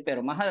చేయమని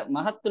చెప్పారు.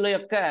 మహత్తుల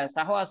యొక్క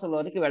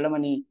సహవాసంలోనికి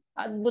వెళ్ళమని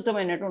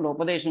అద్భుతమైనటువంటి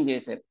ఉపదేశం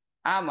చేశారు.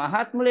 ఆ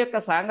మహాత్ముల యొక్క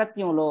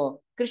సాంగత్యంలో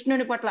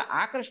కృష్ణుని పట్ల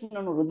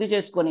ఆకర్షణను వృద్ధి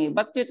చేసుకొని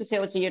భక్తియుత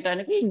సేవ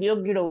చేయటానికి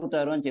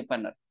యోగ్యుడవుతారు అని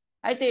చెప్పన్నారు.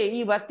 అయితే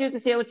ఈ భక్తియుత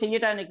సేవ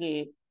చేయటానికి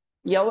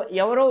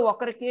ఎవరో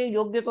ఒకరికి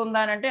యోగ్యత ఉందా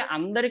అని అంటే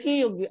అందరికీ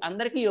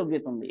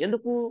యోగ్యత ఉంది.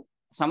 ఎందుకు?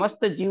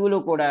 సమస్త జీవులు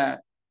కూడా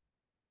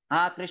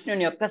ఆ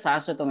కృష్ణుని యొక్క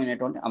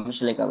శాశ్వతమైనటువంటి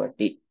అంశాలే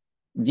కాబట్టి.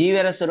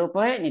 జీవేర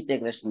స్వరూపమే నిత్య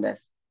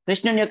కృష్ణదాస్.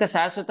 కృష్ణుని యొక్క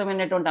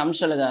శాశ్వతమైనటువంటి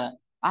అంశాలుగా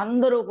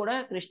అందరూ కూడా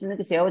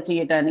కృష్ణునికి సేవ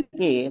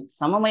చేయటానికి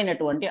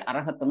సమమైనటువంటి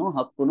అర్హతను,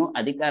 హక్కును,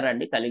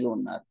 అధికారాన్ని కలిగి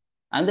ఉన్నారు.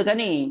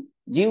 అందుకని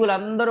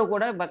జీవులందరూ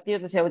కూడా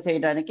భక్తియుత సేవ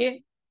చేయడానికి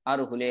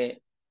అర్హులే.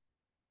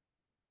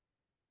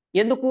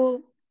 ఎందుకు?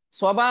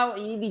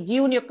 ఇది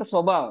జీవుని యొక్క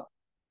స్వభావం.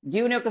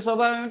 జీవుని యొక్క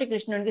స్వభావం ఏమిటి?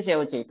 కృష్ణునికి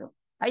సేవ చేయటం.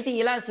 అయితే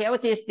ఇలా సేవ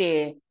చేస్తే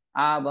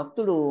ఆ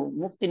భక్తుడు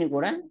ముక్తిని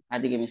కూడా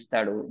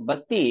అధిగమిస్తాడు.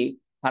 భక్తి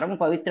పరమ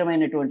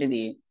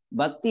పవిత్రమైనటువంటిది.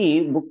 భక్తి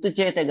ముక్తి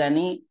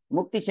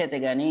చేత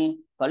గాని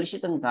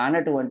కలుషితం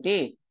కానటువంటి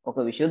ఒక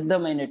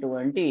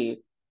విశుద్ధమైనటువంటి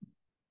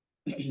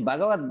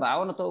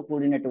భగవద్భావనతో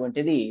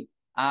కూడినటువంటిది.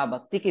 ఆ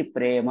భక్తికి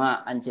ప్రేమ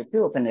అని చెప్పి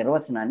ఒక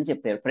నిర్వచనాన్ని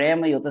చెప్పారు.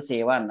 ప్రేమయుత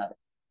సేవ అన్నారు.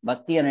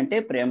 భక్తి అనంటే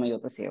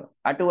ప్రేమయుత సేవ.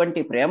 అటువంటి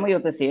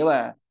ప్రేమయుత సేవ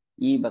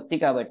ఈ భక్తి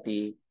కాబట్టి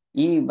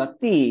ఈ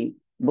భక్తి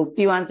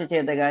భుక్తివాంఛ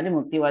చేత గాని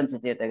ముక్తివాంఛ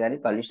చేత గాని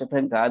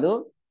కలుషితం కాదు.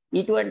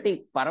 ఇటువంటి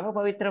పరమ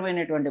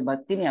పవిత్రమైనటువంటి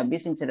భక్తిని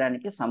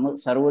అభ్యసించడానికి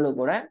సర్వులు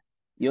కూడా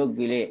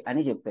యోగ్యులే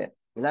అని చెప్పారు.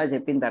 ఇలా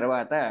చెప్పిన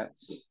తర్వాత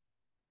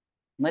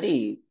మరి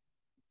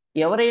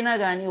ఎవరైనా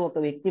కానీ ఒక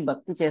వ్యక్తి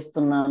భక్తి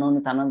చేస్తున్నాను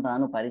అని తనను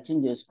తాను పరిచయం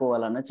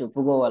చేసుకోవాలన్నా,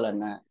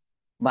 చెప్పుకోవాలన్నా,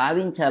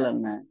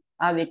 భావించాలన్నా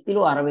ఆ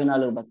వ్యక్తిలో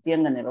 64 భక్తి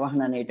అంగ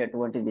నిర్వహణ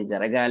అనేటటువంటిది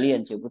జరగాలి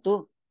అని చెబుతూ,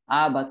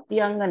 ఆ భక్తి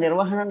అంగ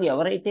నిర్వహణను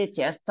ఎవరైతే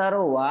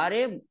చేస్తారో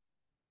వారే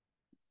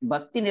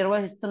భక్తి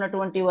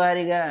నిర్వహిస్తున్నటువంటి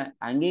వారిగా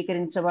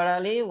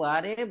అంగీకరించబడాలి.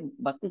 వారే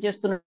భక్తి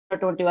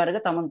చేస్తున్నటువంటి వారిగా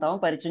తమను తాము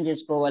పరిచయం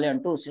చేసుకోవాలి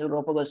అంటూ శ్రీ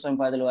రూప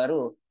గోస్వామిపాదుల వారు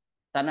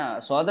తన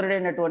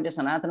సోదరుడైనటువంటి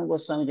సనాతన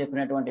గోస్వామి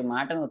చెప్పినటువంటి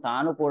మాటను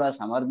తాను కూడా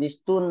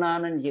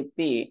సమర్థిస్తున్నానని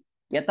చెప్పి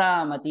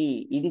యథామతి.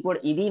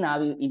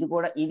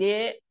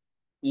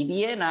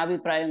 ఇదియే నా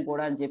అభిప్రాయం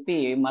కూడా అని చెప్పి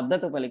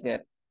మద్దతు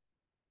పలికారు.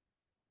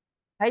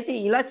 అయితే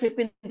ఇలా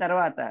చెప్పిన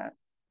తర్వాత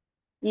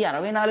ఈ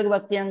 64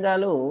 భక్తి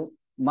అంగాలు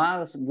మా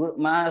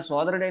మా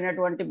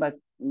సోదరుడైనటువంటి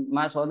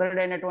మా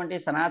సోదరుడైనటువంటి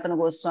సనాతన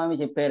గోస్వామి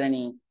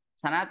చెప్పారని,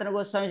 సనాతన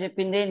గోస్వామి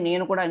చెప్పిందే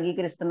నేను కూడా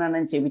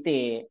అంగీకరిస్తున్నానని చెబితే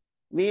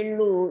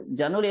వీళ్ళు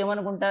జనులు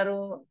ఏమనుకుంటారు?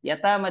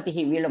 యథామతి,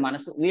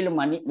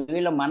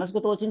 వీళ్ళ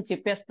మనసుకు తోచింది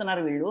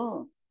చెప్పేస్తున్నారు వీళ్ళు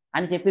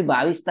అని చెప్పి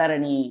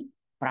భావిస్తారని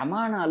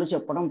ప్రమాణాలు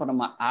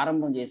చెప్పడం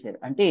ఆరంభం చేశారు.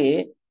 అంటే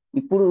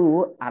ఇప్పుడు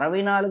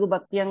 64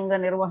 భక్తి అంగ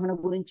నిర్వహణ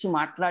గురించి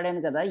మాట్లాడాను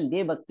కదా,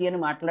 ఇదే భక్తి అని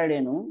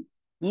మాట్లాడాను.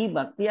 ఈ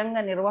భక్తి అంగ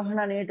నిర్వహణ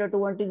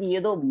అనేటటువంటిది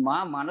ఏదో మా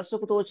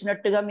మనసుకు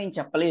తోచినట్టుగా మేము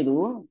చెప్పలేదు.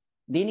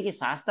 దీనికి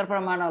శాస్త్ర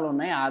ప్రమాణాలు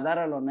ఉన్నాయి,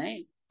 ఆధారాలు ఉన్నాయి.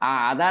 ఆ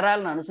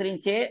ఆధారాలను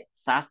అనుసరించే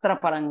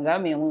శాస్త్రపరంగా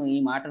మేము ఈ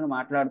మాటను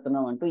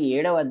మాట్లాడుతున్నాం అంటూ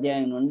 7వ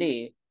అధ్యాయం నుండి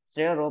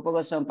శ్రీ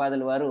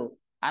రూపగోస్వామిపాదుల వారు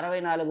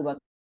 64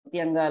 భక్తి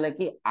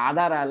అంగాలకి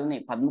ఆధారాలని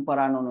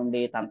పద్మపురాణం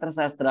నుండి,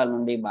 తంత్రశాస్త్రాల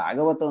నుండి,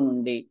 భాగవతం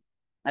నుండి,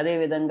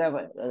 అదేవిధంగా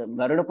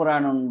గరుడ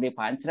పురాణం నుండి,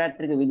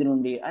 పాంచరాత్రిక విధి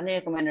నుండి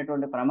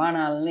అనేకమైనటువంటి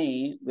ప్రమాణాలని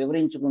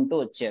వివరించుకుంటూ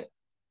వచ్చారు.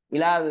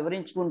 ఇలా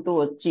వివరించుకుంటూ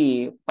వచ్చి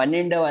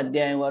 12వ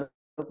అధ్యాయం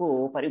వరకు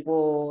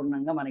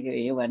పరిపూర్ణంగా మనకి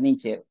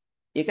వర్ణించారు.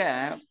 ఇక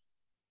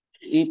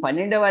ఈ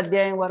 12వ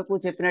అధ్యాయం వరకు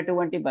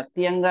చెప్పినటువంటి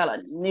భక్తి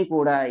అంగాలన్నీ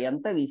కూడా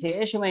ఎంత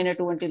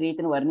విశేషమైనటువంటి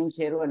రీతిని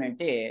వర్ణించారు అని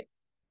అంటే,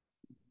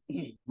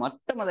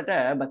 మొట్టమొదట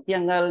భక్తి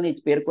అంగాలని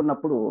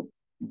పేర్కొన్నప్పుడు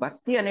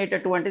భక్తి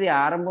అనేటటువంటిది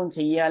ఆరంభం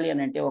చెయ్యాలి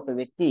అని అంటే ఒక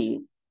వ్యక్తి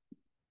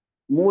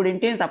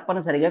మూడింటిని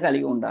తప్పనిసరిగా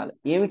కలిగి ఉండాలి.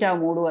 ఏమిటి ఆ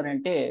మూడు అని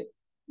అంటే,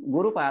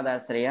 గురు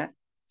పాదాశ్రయ,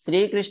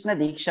 శ్రీకృష్ణ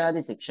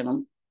దీక్షాది శిక్షణం,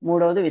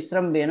 మూడవది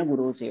విశ్రంభేన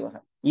గురువు సేవ.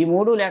 ఈ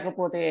మూడు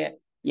లేకపోతే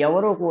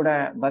ఎవరూ కూడా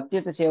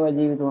భక్తియుత సేవ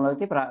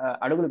జీవితంలోకి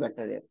అడుగులు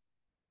పెట్టలేరు.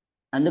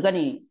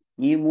 అందుకని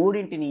ఈ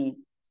మూడింటిని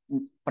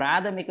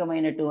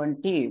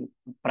ప్రాథమికమైనటువంటి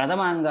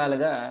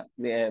ప్రథమాంగాలుగా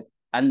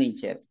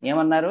అందించారు.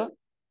 ఏమన్నారు?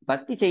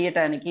 భక్తి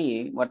చెయ్యటానికి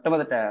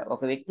మొట్టమొదట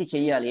ఒక వ్యక్తి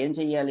చెయ్యాలి. ఏం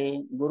చెయ్యాలి?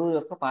 గురువు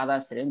యొక్క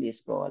పాదాశ్రయం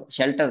తీసుకోవాలి,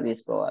 షెల్టర్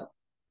తీసుకోవాలి.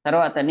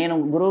 తర్వాత నేను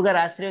గురువు గారి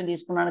ఆశ్రయం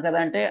తీసుకున్నాను కదా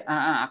అంటే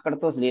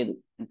అక్కడతో లేదు,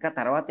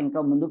 ఇంకా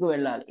ముందుకు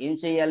వెళ్ళాలి. ఏం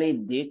చెయ్యాలి?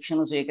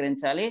 దీక్షను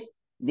స్వీకరించాలి.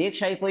 దీక్ష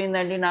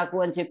అయిపోయిందండి నాకు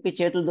అని చెప్పి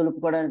చేతులు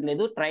దులుపుకోవడానికి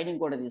లేదు,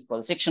 ట్రైనింగ్ కూడా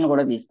తీసుకోవాలి, శిక్షణ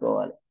కూడా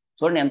తీసుకోవాలి.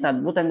 చూడండి ఎంత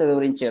అద్భుతంగా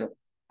వివరించారు.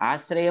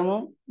 ఆశ్రయము,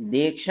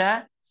 దీక్ష,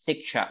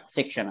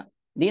 శిక్షణ.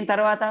 దీని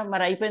తర్వాత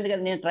మరి అయిపోయింది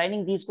కదా, నేను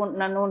ట్రైనింగ్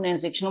తీసుకుంటున్నాను, నేను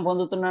శిక్షణ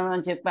పొందుతున్నాను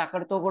అని చెప్పి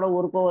అక్కడితో కూడా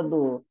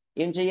ఊరుకోవద్దు.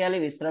 ఏం చెయ్యాలి?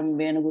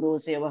 విశ్రంభేన గురువు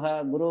సేవ,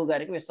 గురువు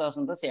గారికి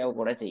విశ్వాసంతో సేవ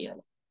కూడా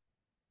చేయాలి.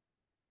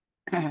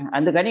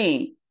 అందుకని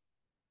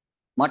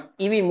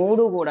ఇవి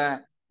మూడు కూడా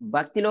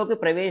భక్తిలోకి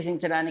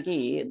ప్రవేశించడానికి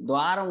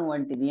ద్వారం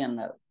వంటిది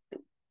అన్నారు.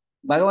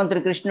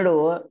 భగవంతుడు కృష్ణుడు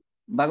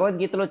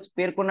భగవద్గీతలో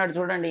పేర్కొన్నాడు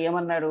చూడండి,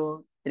 ఏమన్నారు?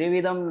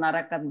 త్రివిధం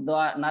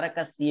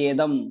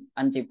నరకస్యేదం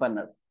అని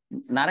చెప్పన్నారు.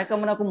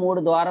 నరకమునకు 3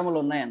 ద్వారములు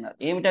ఉన్నాయన్నారు.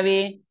 ఏమిటవి?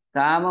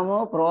 కామము,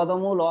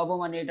 క్రోధము,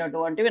 లోభం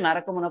అనేటటువంటివి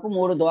నరకమునకు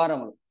 3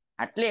 ద్వారములు.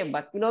 అట్లే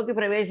భక్తిలోకి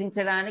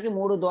ప్రవేశించడానికి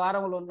 3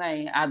 ద్వారములు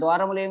ఉన్నాయి. ఆ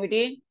ద్వారములు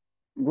ఏమిటి?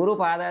 గురు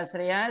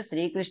పాదాశ్రయ,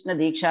 శ్రీకృష్ణ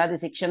దీక్షాది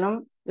శిక్షణం,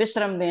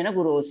 విశ్రంభేన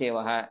గురువు సేవ.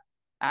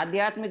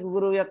 ఆధ్యాత్మిక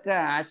గురువు యొక్క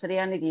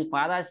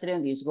పాదాశ్రయం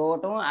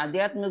తీసుకోవటం,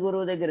 ఆధ్యాత్మిక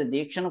గురువు దగ్గర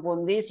దీక్షను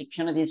పొంది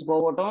శిక్షణ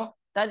తీసుకోవటం,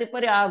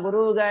 తదుపరి ఆ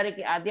గురువు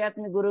గారికి,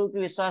 ఆధ్యాత్మిక గురువుకి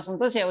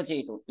విశ్వాసంతో సేవ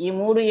చేయటం. ఈ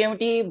 3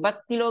 ఏమిటి?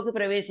 భక్తిలోకి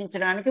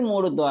ప్రవేశించడానికి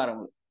 3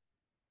 ద్వారములు.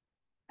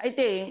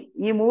 అయితే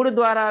ఈ 3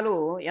 ద్వారాలు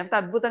ఎంత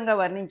అద్భుతంగా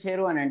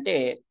వర్ణించారు అని అంటే,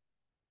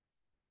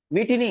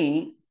 వీటిని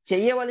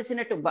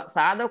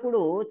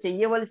సాధకుడు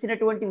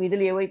చెయ్యవలసినటువంటి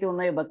విధులు ఏవైతే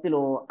ఉన్నాయో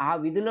భక్తిలో, ఆ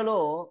విధులలో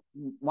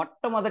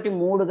మొట్టమొదటి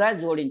 3గా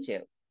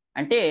జోడించారు.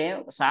 అంటే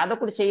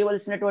సాధకుడు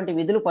చేయవలసినటువంటి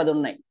విధులు 10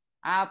 ఉన్నాయి.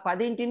 ఆ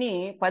 10ంటిని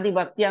 10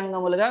 భక్తి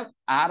అంగములుగా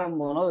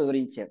ఆరంభంలో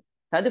వివరించారు.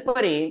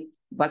 తదుపరి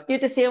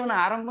భక్తియుత సేవను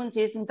ఆరంభం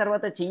చేసిన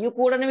తర్వాత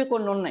చెయ్యకూడనివి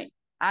కొన్ని ఉన్నాయి.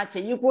 ఆ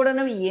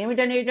చెయ్యకూడనివి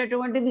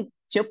ఏమిటనేటటువంటిది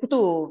చెప్తూ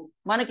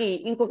మనకి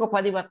ఇంకొక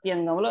 10 భక్తి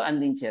అంగములు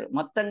అందించారు.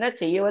 మొత్తంగా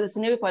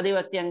చెయ్యవలసినవి 10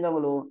 భక్తి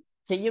అంగములు,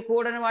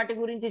 చెయ్యకూడని వాటి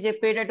గురించి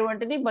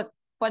చెప్పేటటువంటిది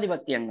 10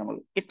 భక్తి అంగములు.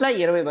 ఇట్లా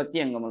 20 భక్తి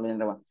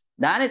అంగములు.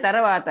 దాని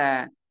తర్వాత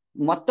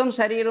మొత్తం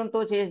శరీరంతో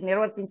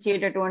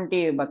నిర్వర్తించేటటువంటి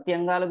భక్తి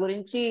అంగాల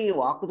గురించి,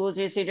 వాక్కుతో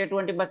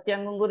చేసేటటువంటి భక్తి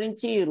అంగం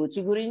గురించి,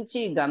 రుచి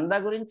గురించి, గంధ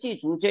గురించి,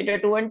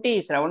 చూచేటటువంటి,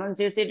 శ్రవణం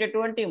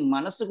చేసేటటువంటి,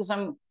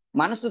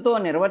 మనస్సుతో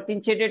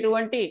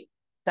నిర్వర్తించేటటువంటి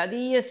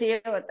తదీయ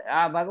సేవ,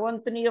 ఆ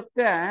భగవంతుని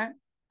యొక్క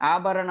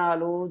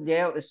ఆభరణాలు,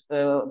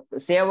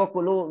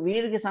 సేవకులు,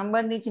 వీరికి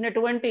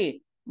సంబంధించినటువంటి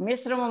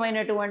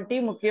మిశ్రమమైనటువంటి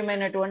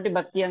ముఖ్యమైనటువంటి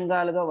భక్తి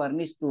అంగాలుగా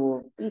వర్ణిస్తూ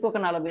ఇంకొక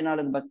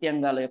 44 భక్తి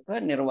అంగాల యొక్క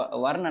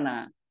వర్ణన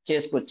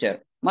చేసుకొచ్చారు.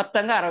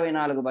 మొత్తంగా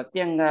 64 భక్తి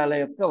అంగాల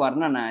యొక్క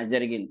వర్ణన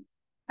జరిగింది.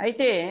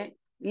 అయితే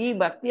ఈ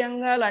భక్తి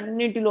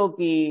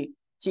అంగాలన్నింటిలోకి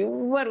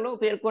చివరిలో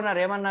పేర్కొన్నారు.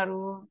 ఏమన్నారు?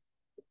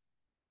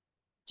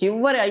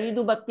 చివరి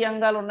 5 భక్తి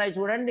అంగాలు ఉన్నాయి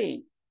చూడండి,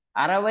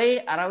 60,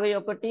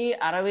 61,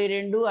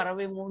 62,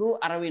 63,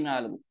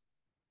 64.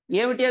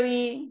 ఏమిటి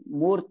అవి?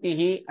 మూర్తి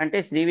అంటే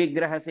శ్రీ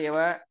విగ్రహ సేవ,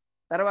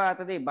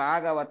 తర్వాతది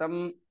భాగవతం,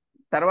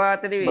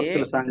 తర్వాతది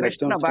భక్తుల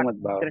సాంగత్యం,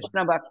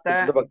 కృష్ణ భక్త,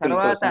 శుద్ధ భక్తులతో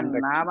తర్వాత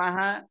సాంగత్యం. నామః,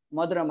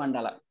 మధుర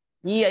మండల.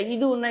 ఈ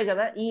 5 ఉన్నాయి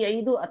కదా, ఈ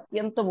 5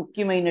 అత్యంత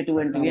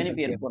ముఖ్యమైనటువంటివి నామ అని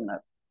సంకీర్తన.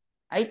 పేర్కొన్నారు.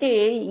 అయితే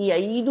ఈ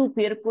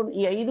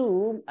ఐదు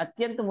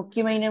అత్యంత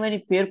ముఖ్యమైనవని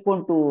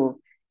పేర్కొంటూ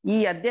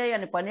ఈ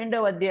అధ్యాయాన్ని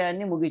 12వ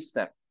అధ్యాయాన్ని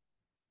ముగిస్తారు.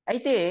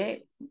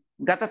 అయితే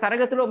గత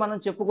తరగతిలో మనం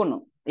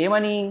చెప్పుకున్నాం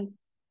ఏమని,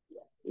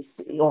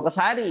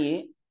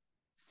 ఒకసారి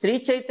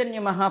శ్రీ చైతన్య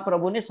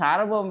మహాప్రభుని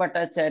సార్వభౌమ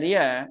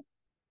భట్టాచార్య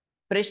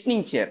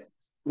ప్రశ్నించారు.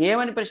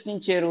 ఏమని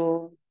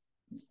ప్రశ్నించారు?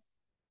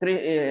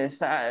 కృ-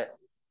 సా-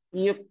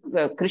 ఈ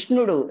యొక్క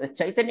కృష్ణుడు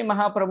చైతన్య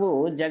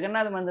మహాప్రభు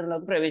జగన్నాథ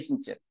మందిరంలోకి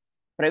ప్రవేశించారు.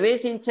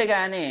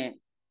 ప్రవేశించగానే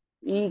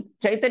ఈ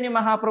చైతన్య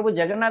మహాప్రభు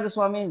జగన్నాథ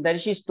స్వామిని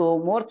దర్శిస్తూ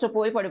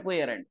మూర్ఛపోయి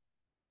పడిపోయారండి.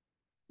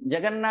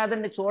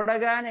 జగన్నాథుని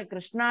చూడగానే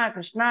కృష్ణ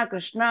కృష్ణ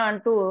కృష్ణ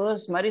అంటూ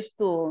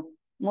స్మరిస్తూ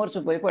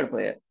మూర్ఛపోయి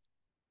పడిపోయారు.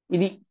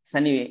 ఇది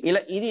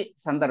ఇది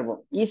సందర్భం.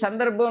 ఈ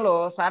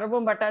సందర్భంలో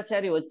సార్వభౌమ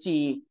భట్టాచారి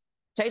వచ్చి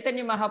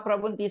చైతన్య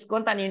మహాప్రభుని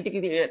తీసుకొని తన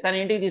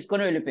ఇంటికి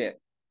తీసుకొని వెళ్ళిపోయారు.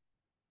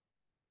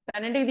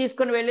 తన ఇంటికి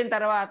తీసుకొని వెళ్ళిన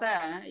తర్వాత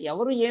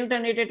ఎవరు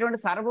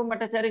ఏమిటనేటటువంటి సార్వభౌమ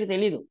భట్టాచారికి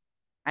తెలియదు.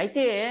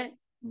 అయితే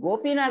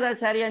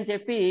గోపీనాథాచార్య అని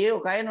చెప్పి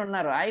ఒక ఆయన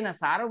ఉన్నారు. ఆయన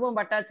సార్వభౌమ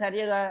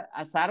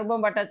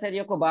భట్టాచార్య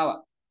యొక్క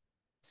బావ.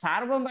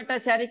 సార్వభౌమ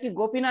భట్టాచారికి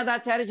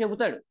గోపీనాథాచార్య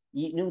చెబుతాడు,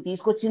 నువ్వు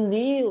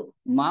తీసుకొచ్చింది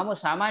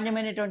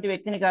సామాన్యమైనటువంటి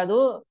వ్యక్తిని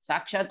కాదు,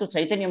 సాక్షాత్తు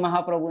చైతన్య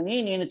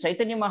మహాప్రభుని. నేను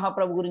చైతన్య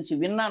మహాప్రభు గురించి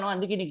విన్నాను,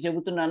 అందుకే నీకు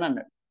చెబుతున్నాను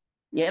అన్నాడు.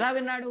 ఎలా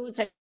విన్నాడు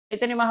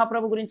చైతన్య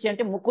మహాప్రభు గురించి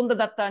అంటే, ముకుంద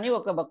దత్త అని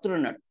ఒక భక్తుడు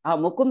ఉన్నాడు. ఆ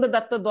ముకుంద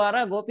దత్త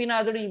ద్వారా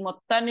గోపీనాథుడు ఈ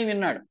మొత్తాన్ని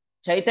విన్నాడు.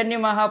 చైతన్య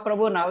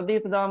మహాప్రభు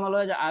నవదీప ధామలో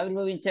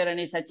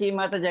ఆవిర్భవించారని,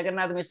 సచీమాత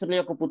జగన్నాథ మిశ్రుల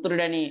యొక్క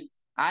పుత్రుడని,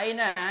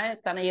 ఆయన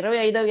తన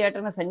 25వ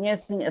ఏటన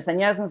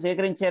సన్యాసం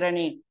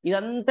స్వీకరించారని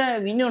ఇదంతా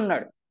విని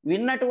ఉన్నాడు.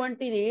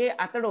 విన్నటువంటిది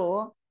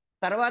అతడు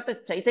తర్వాత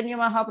చైతన్య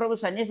మహాప్రభు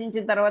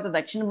సన్యసించిన తర్వాత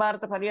దక్షిణ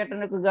భారత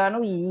పర్యటనకు గాను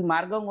ఈ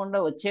మార్గం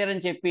గుండా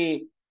వచ్చారని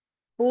చెప్పి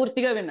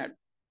పూర్తిగా విన్నాడు.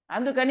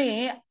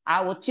 అందుకని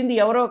ఆ వచ్చింది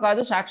ఎవరో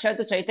కాదు,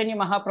 సాక్షాత్తు చైతన్య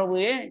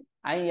మహాప్రభుయే.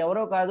 ఆయన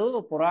ఎవరో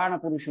కాదు, పురాణ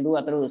పురుషుడు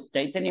అతడు.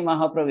 చైతన్య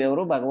మహాప్రభు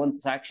ఎవరు?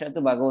 సాక్షాత్తు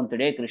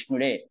భగవంతుడే,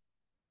 కృష్ణుడే.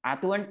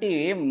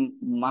 అటువంటి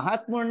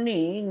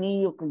మహాత్ముడిని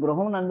నీ యొక్క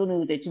గృహం నందు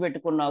నువ్వు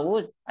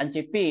తెచ్చిపెట్టుకున్నావు అని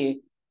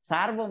చెప్పి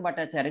సార్వభౌమ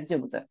భట్టాచార్యకి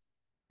చెబుతారు.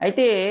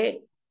 అయితే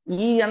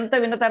ఈ అంతా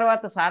విన్న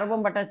తర్వాత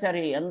సార్వభౌమ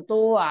భట్టాచారి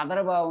ఎంతో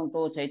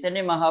ఆదరభావంతో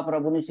చైతన్య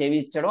మహాప్రభుని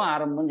సేవించడం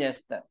ఆరంభం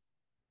చేస్తారు.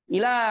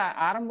 ఇలా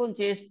ఆరంభం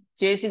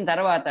చేసిన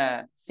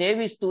తర్వాత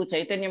సేవిస్తూ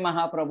చైతన్య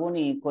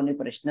మహాప్రభుని కొన్ని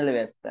ప్రశ్నలు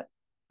వేస్తారు.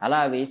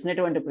 అలా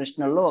వేసినటువంటి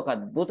ప్రశ్నల్లో ఒక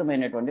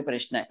అద్భుతమైనటువంటి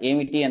ప్రశ్న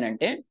ఏమిటి అని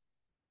అంటే,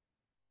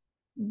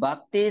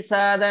 భక్తి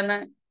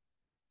సాధన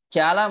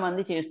చాలా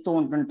మంది చేస్తూ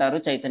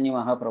ఉంటుంటారు చైతన్య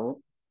మహాప్రభు.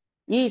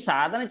 ఈ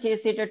సాధన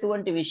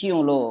చేసేటటువంటి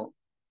విషయంలో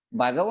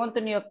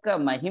భగవంతుని యొక్క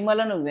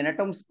మహిమలను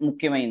వినటం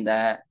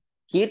ముఖ్యమైందా,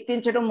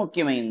 కీర్తించడం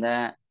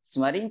ముఖ్యమైందా,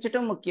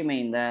 స్మరించటం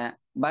ముఖ్యమైందా,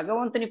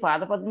 భగవంతుని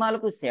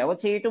పాదపద్మాలకు సేవ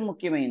చేయటం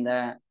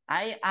ముఖ్యమైందా,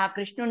 ఆ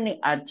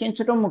కృష్ణుణ్ణి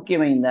అర్చించటం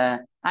ముఖ్యమైందా,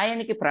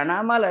 ఆయనకి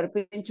ప్రణామాలు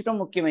అర్పించటం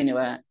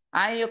ముఖ్యమైనవా,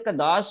 ఆయన యొక్క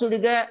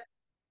దాసుడిగా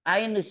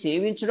ఆయన్ను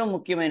సేవించడం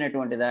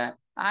ముఖ్యమైనటువంటిదా,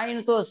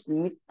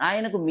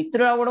 ఆయనకు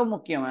మిత్రుడు అవ్వడం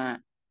ముఖ్యమా,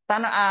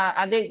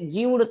 అదే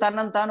జీవుడు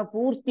తనను తాను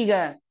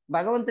పూర్తిగా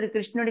భగవంతుడి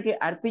కృష్ణుడికి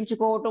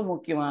అర్పించుకోవటం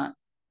ముఖ్యమా,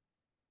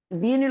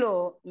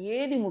 దీనిలో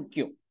ఏది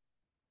ముఖ్యం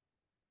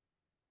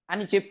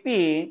అని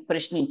చెప్పి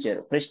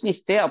ప్రశ్నించారు.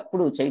 ప్రశ్నిస్తే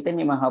అప్పుడు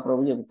చైతన్య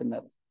మహాప్రభు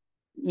చెబుతున్నారు,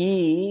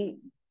 ఈ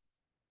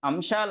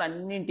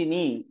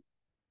అంశాలన్నింటినీ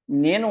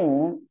నేను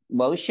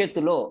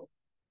భవిష్యత్తులో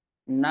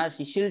నా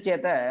శిష్యుల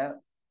చేత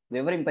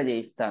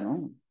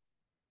వివరింపజేయిస్తాను.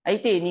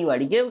 అయితే నీవు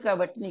అడిగేవు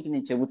కాబట్టి నీకు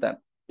నేను చెబుతాను.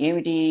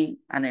 ఏమిటి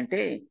అని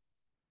అంటే,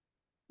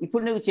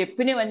 ఇప్పుడు నువ్వు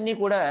చెప్పినవన్నీ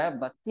కూడా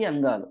భక్తి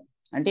అంగాలు.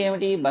 అంటే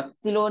ఏమిటి?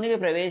 భక్తిలోనికి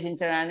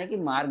ప్రవేశించడానికి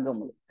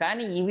మార్గములు.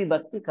 కానీ ఇవి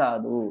భక్తి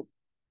కాదు.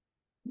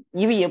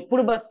 ఇవి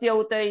ఎప్పుడు భక్తి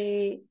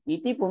అవుతాయి?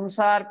 ఇది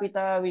పుంసార్పిత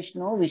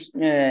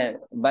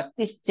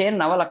భక్తిశ్చే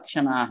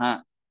నవలక్షణాహ.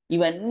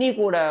 ఇవన్నీ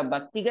కూడా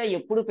భక్తిగా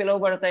ఎప్పుడు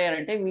పిలువబడతాయి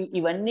అంటే,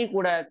 ఇవన్నీ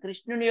కూడా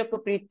కృష్ణుని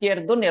యొక్క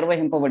ప్రీత్యర్థం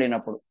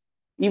నిర్వహింపబడినప్పుడు,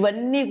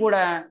 ఇవన్నీ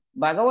కూడా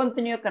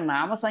భగవంతుని యొక్క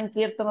నామ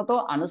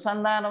సంకీర్తనతో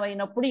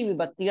అనుసంధానమైనప్పుడు ఇవి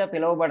భక్తిగా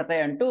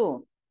పిలువబడతాయి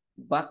అంటూ,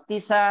 భక్తి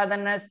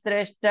సాధన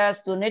శ్రేష్ట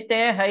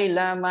సునితే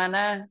హైల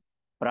మన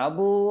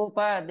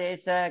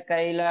ప్రభుపదేశ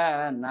కైల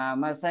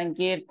నామ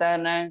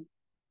సంకీర్తన.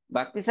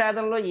 భక్తి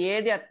సాధనలో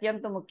ఏది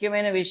అత్యంత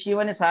ముఖ్యమైన విషయం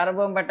అని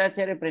సార్వభౌమ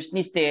భట్టాచార్య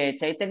ప్రశ్నిస్తే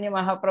చైతన్య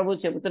మహాప్రభు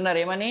చెబుతున్నారు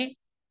ఏమని?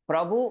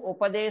 ప్రభు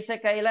ఉపదేశ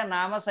కైల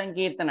నామ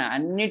సంకీర్తన.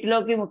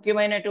 అన్నిటిలోకి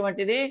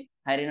ముఖ్యమైనటువంటిది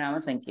హరినామ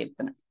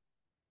సంకీర్తన.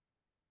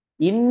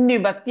 ఇన్ని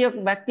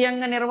భక్తి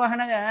అంగ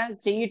నిర్వహణ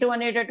చెయ్యటం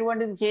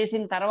అనేటటువంటిది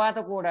చేసిన తర్వాత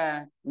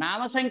కూడా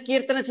నామ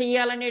సంకీర్తన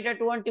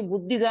చెయ్యాలనేటటువంటి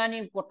బుద్ధి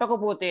కానీ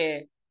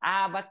పుట్టకపోతే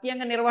ఆ భక్తి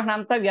అంగ నిర్వహణ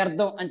అంతా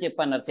వ్యర్థం అని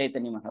చెప్పన్నారు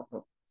చైతన్య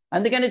మహాప్రభు.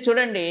 అందుకని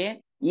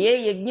చూడండి, ఏ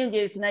యజ్ఞం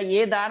చేసినా,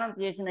 ఏ దానం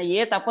చేసినా,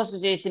 ఏ తపస్సు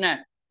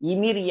చేసినా,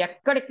 మీరు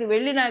ఎక్కడికి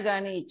వెళ్ళినా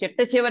కానీ చిట్ట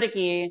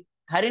చివరికి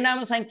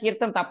హరినామ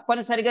సంకీర్తన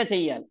తప్పనిసరిగా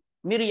చెయ్యాలి.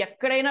 మీరు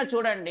ఎక్కడైనా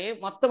చూడండి,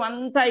 మొత్తం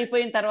అంతా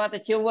అయిపోయిన తర్వాత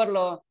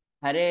చివరిలో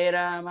హరే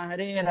రామ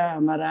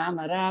రామ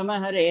రామ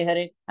హరే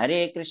హరే, హరే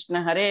కృష్ణ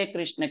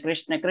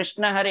కృష్ణ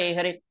కృష్ణ హరే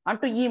హరే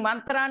అంటూ ఈ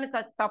మంత్రాన్ని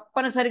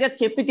తప్పనిసరిగా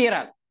చెప్పి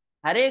తీరాలి.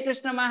 హరే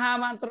కృష్ణ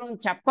మహామంత్రం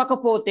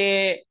చెప్పకపోతే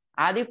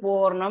అది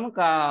పూర్ణం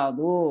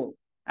కాదు.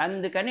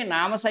 అందుకని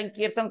నామ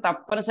సంకీర్తన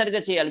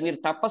తప్పనిసరిగా చేయాలి. మీరు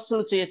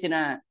తపస్సులు చేసిన,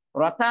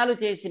 వ్రతాలు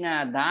చేసిన,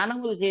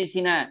 దానములు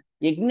చేసిన,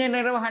 యజ్ఞ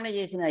నిర్వహణ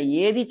చేసిన,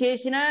 ఏది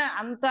చేసినా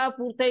అంతా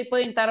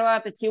పూర్తయిపోయిన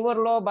తర్వాత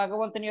చివరిలో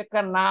భగవంతుని యొక్క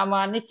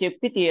నామాన్ని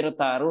చెప్పి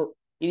తీరుతారు.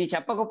 ఇది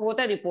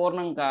చెప్పకపోతే అది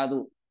పూర్ణం కాదు.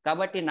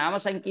 కాబట్టి నామ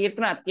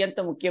సంకీర్తన అత్యంత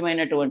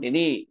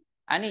ముఖ్యమైనటువంటిది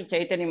అని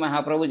చైతన్య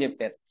మహాప్రభు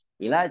చెప్పారు.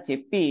 ఇలా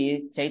చెప్పి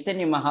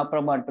చైతన్య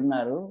మహాప్రభు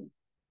అంటున్నారు,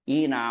 ఈ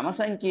నామ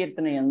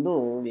సంకీర్తన యందు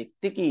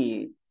వ్యక్తికి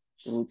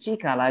రుచి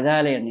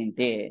కలగాలి అని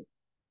అంటే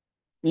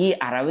ఈ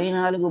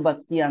 64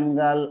 భక్తి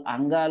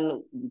అంగాలు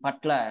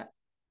పట్ల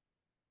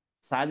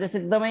సహజ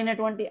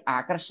సిద్ధమైనటువంటి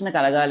ఆకర్షణ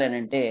కలగాలి అని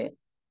అంటే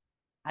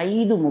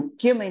 5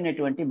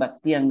 ముఖ్యమైనటువంటి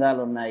భక్తి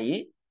అంగాలు ఉన్నాయి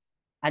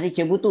అని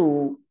చెబుతూ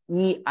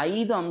ఈ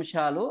 5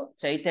 అంశాలు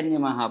చైతన్య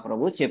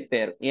మహాప్రభు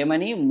చెప్పారు.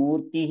 ఏమని?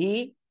 మూర్తి,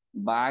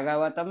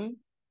 భాగవతం,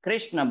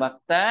 కృష్ణ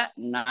భక్త,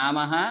 నామ,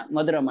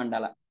 మధుర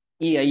మండల.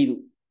 ఈ 5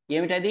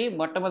 ఏమిటది?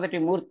 మొట్టమొదటి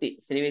మూర్తి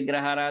శ్రీ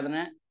విగ్రహారాధన,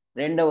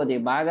 రెండవది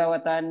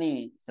భాగవతాన్ని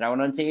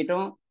శ్రవణం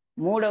చేయటం,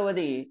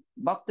 మూడవది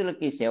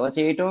భక్తులకి సేవ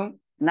చేయటం,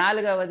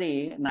 నాలుగవది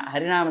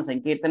హరినామ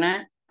సంకీర్తన,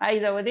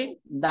 ఐదవది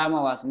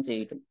ధామవాసం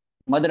చేయటం,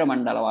 మధుర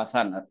మండల వాస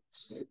అన్నారు.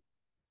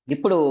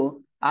 ఇప్పుడు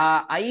ఆ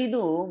 5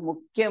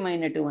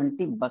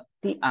 ముఖ్యమైనటువంటి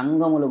భక్తి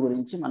అంగముల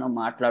గురించి మనం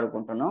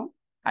మాట్లాడుకుంటున్నాం.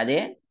 అదే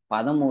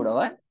 13వ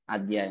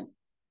అధ్యాయం.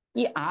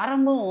 ఈ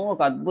ఆరంభం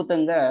ఒక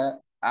అద్భుతంగా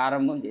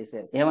ఆరంభం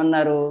చేశారు.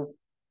 ఏమన్నారు?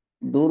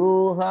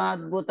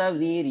 దురూహాద్భుత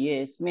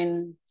వీర్యేస్మిన్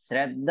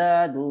శ్రద్ధ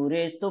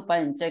దూరేస్తు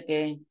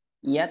పంచకే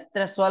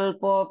యత్ర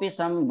స్వల్పోపి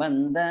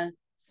సంబంధ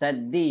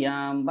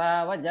సద్దియాం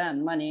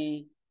భావజాన్మని.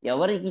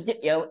 ఎవరికి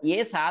ఏ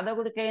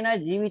సాధకుడికైనా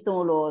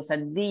జీవితంలో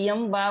సద్దియం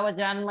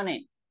భావజాన్మనే,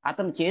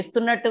 అతను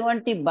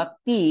చేస్తున్నటువంటి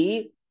భక్తి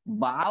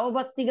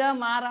భావభక్తిగా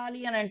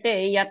మారాలి అని అంటే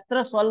యత్ర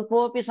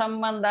స్వల్పోపి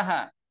సంబంధ,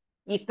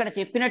 ఇక్కడ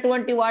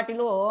చెప్పినటువంటి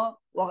వాటిలో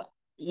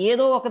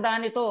ఏదో ఒక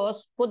దానితో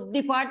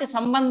కొద్దిపాటి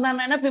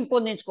సంబంధాన్నైనా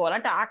పెంపొందించుకోవాలి,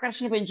 అంటే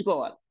ఆకర్షణ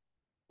పెంచుకోవాలి.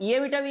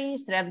 ఏమిటవి?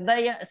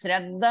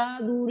 శ్రద్ధ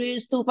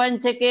దూరేస్తూ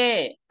పంచకే.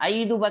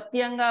 5 భక్తి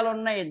అంగాలు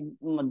ఉన్నాయి.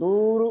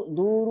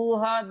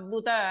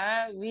 దూరుహాద్భుత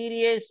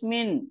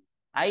వీర్యేస్మిన్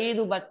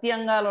 5 భక్తి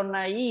అంగాలు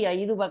ఉన్నాయి. ఈ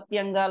 5 భక్తి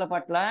అంగాల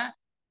పట్ల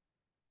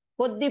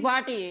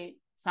కొద్దిపాటి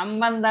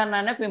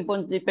సంబంధాన్ని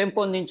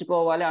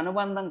పెంపొందించుకోవాలి,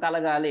 అనుబంధం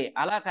కలగాలి.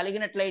 అలా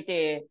కలిగినట్లయితే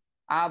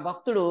ఆ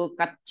భక్తుడు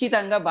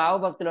ఖచ్చితంగా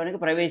భావభక్తిలోనికి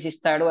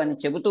ప్రవేశిస్తాడు అని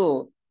చెబుతూ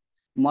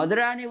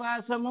మధురా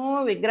నివాసము,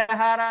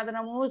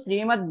 విగ్రహారాధనము,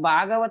 శ్రీమద్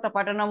భాగవత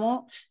పఠనము,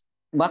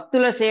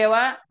 భక్తుల సేవ,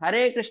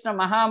 హరే కృష్ణ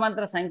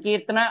మహామంత్ర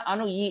సంకీర్తన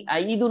అను ఈ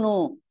 5ను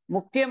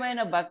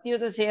ముఖ్యమైన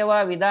భక్తియుత సేవా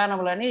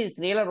విధానములని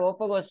శ్రీల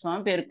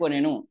రూపగోస్వామి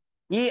పేర్కొనెను.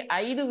 ఈ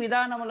 5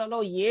 విధానములలో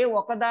ఏ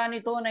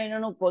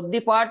ఒకదానితోనైనను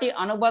కొద్దిపాటి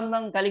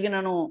అనుబంధం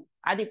కలిగినను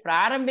అది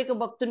ప్రారంభిక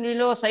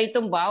భక్తునిలో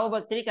సైతం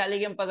భావభక్తిని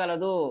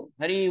కలిగింపగలదు.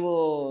 హరి ఓ.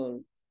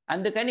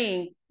 అందుకని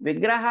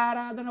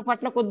విగ్రహారాధన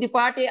పట్ల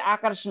కొద్దిపాటి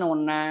ఆకర్షణ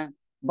ఉన్నా,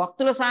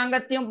 భక్తుల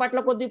సాంగత్యం పట్ల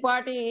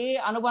కొద్దిపాటి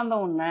అనుబంధం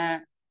ఉన్నా,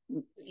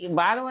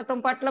 భాగవతం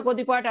పట్ల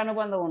కొద్దిపాటి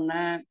అనుబంధం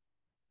ఉన్నా,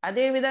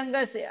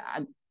 అదేవిధంగా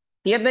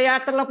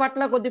తీర్థయాత్రల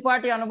పట్ల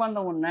కొద్దిపాటి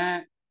అనుబంధం ఉన్నా,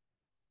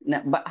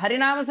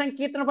 హరినామ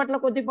సంకీర్తన పట్ల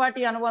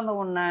కొద్దిపాటి అనుబంధం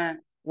ఉన్నా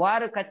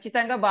వారు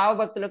ఖచ్చితంగా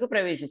భావభక్తులకు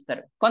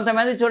ప్రవేశిస్తారు.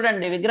 కొంతమంది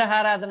చూడండి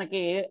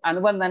విగ్రహారాధనకి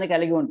అనుబంధాన్ని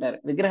కలిగి ఉంటారు,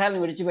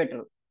 విగ్రహాలను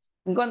విడిచిపెట్టరు.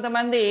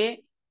 ఇంకొంతమంది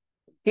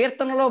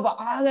కీర్తనలో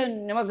బాగా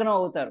నిమగ్నం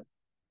అవుతారు.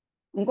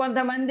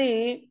 ఇంకొంతమంది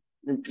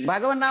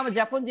భగవన్నామ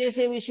జపం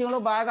చేసే విషయంలో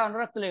బాగా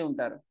అనురక్తులై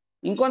ఉంటారు.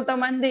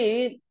 ఇంకొంతమంది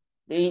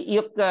ఈ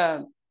యొక్క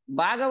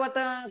భాగవత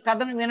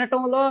కథను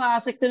వినటంలో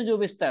ఆసక్తిని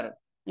చూపిస్తారు.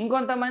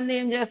 ఇంకొంతమంది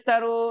ఏం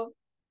చేస్తారు?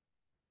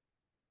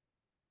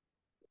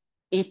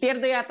 ఈ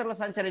తీర్థయాత్రలు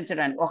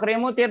సంచరించడానికి.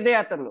 ఒకరేమో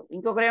తీర్థయాత్రలు,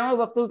 ఇంకొకరేమో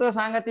భక్తులతో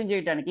సాంగత్యం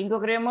చేయడానికి,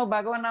 ఇంకొకరేమో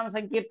భగవన్నామ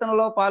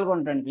సంకీర్తనలో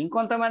పాల్గొనడానికి,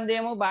 ఇంకొంతమంది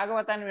ఏమో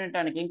భాగవతాన్ని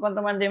వినటానికి,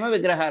 ఇంకొంతమంది ఏమో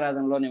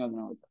విగ్రహారాధనలో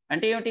నిమగ్నం అవుతారు.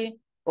 అంటే ఏమిటి?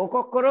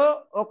 ఒక్కొక్కరు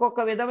ఒక్కొక్క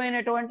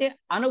విధమైనటువంటి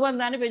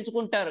అనుబంధాన్ని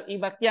పెంచుకుంటారు ఈ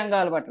భక్తి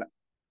అంగాల పట్ల.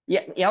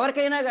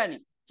 ఎవరికైనా కానీ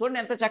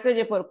చూడండి ఎంత చక్కగా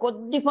చెప్పారు.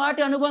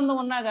 కొద్దిపాటి అనుబంధం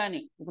ఉన్నా కానీ,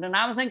 ఇప్పుడు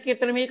నామ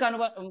సంకీర్తన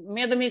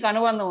మీద మీకు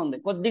అనుబంధం ఉంది,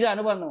 కొద్దిగా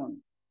అనుబంధం ఉంది,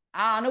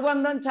 ఆ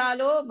అనుబంధం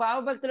చాలు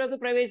భావభక్తిలోకి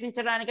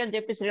ప్రవేశించడానికి అని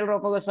చెప్పి శ్రీల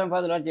రూపగోస్వామి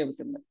పాదులు వారు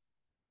చెబుతున్నారు.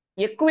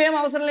 ఎక్కువేం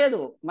అవసరం లేదు.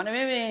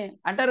 మనమేమి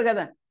అంటారు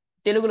కదా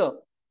తెలుగులో,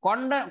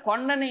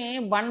 కొండని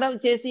బండలు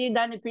చేసి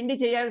దాన్ని పిండి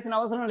చేయాల్సిన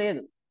అవసరం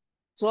లేదు.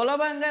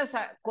 సులభంగా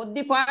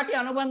కొద్దిపాటి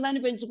అనుబంధాన్ని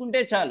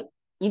పెంచుకుంటే చాలు.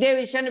 ఇదే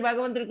విషయాన్ని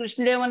భగవంతుడు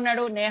కృష్ణుడు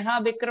ఏమన్నాడు? నేహా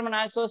విక్రమ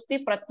నాశోస్తి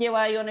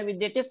ప్రత్యవాయోన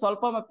విద్యతే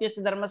స్వల్పం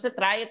అప్యస్య ధర్మస్య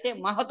త్రాయతే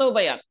మహతో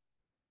భయాత్.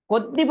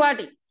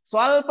 కొద్దిపాటి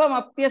స్వల్పం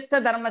అప్యస్య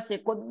ధర్మస్య,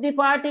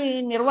 కొద్దిపాటి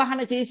నిర్వహణ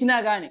చేసినా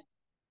గాని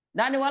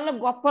దానివల్ల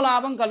గొప్ప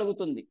లాభం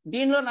కలుగుతుంది,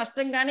 దీనిలో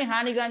నష్టం కానీ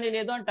హాని కానీ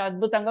లేదు అంటే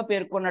అద్భుతంగా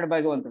పేర్కొన్నాడు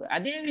భగవంతుడు.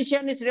 అదే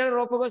విషయాన్ని శ్రీల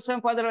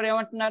రూపగోస్వామి పాదులు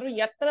ఏమంటున్నారు?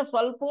 ఎత్ర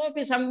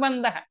స్వల్పోపి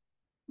సంబంధ,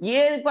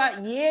 ఏ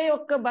ఏ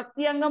యొక్క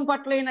భక్తి అంగం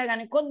పట్లైనా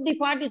కానీ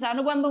కొద్దిపాటి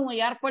అనుబంధం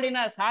ఏర్పడిన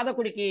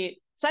సాధకుడికి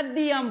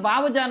సద్దియం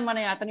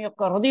భావజాన్మనే అతని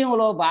యొక్క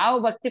హృదయంలో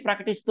భావభక్తి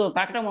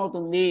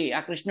ప్రకటమవుతుంది ఆ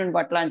కృష్ణుని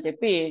పట్ల అని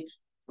చెప్పి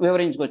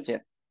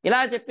వివరించుకొచ్చారు. ఇలా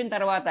చెప్పిన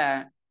తర్వాత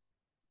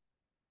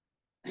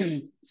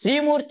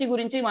శ్రీమూర్తి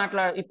గురించి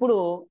ఇప్పుడు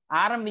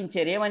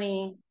ఆరంభించారు. ఏమని?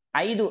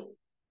 ఐదు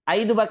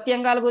ఐదు భక్తి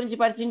అంగాల గురించి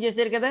పరిచయం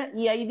చేశారు కదా.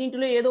 ఈ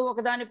ఐదింటిలో ఏదో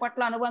ఒక దాని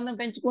పట్ల అనుబంధం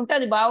పెంచుకుంటే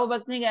అది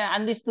భావభక్తిని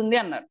అందిస్తుంది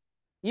అన్నారు.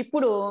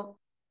 ఇప్పుడు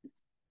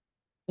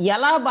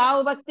ఎలా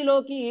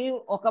భావభక్తిలోకి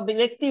ఒక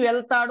వ్యక్తి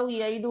వెళ్తాడు ఈ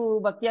ఐదు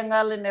భక్తి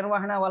అంగాల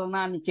నిర్వహణ వలన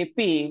అని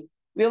చెప్పి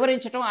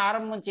వివరించడం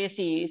ఆరంభం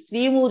చేసి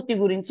శ్రీమూర్తి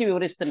గురించి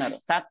వివరిస్తున్నారు.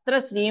 తత్ర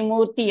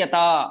శ్రీమూర్తి యథ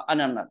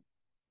అని అన్నారు.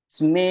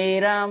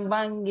 స్మేరాం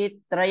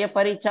భంగిత్రయ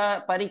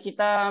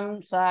పరిచితాం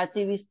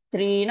సాచి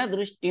విస్త్రీణ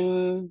దృష్టిం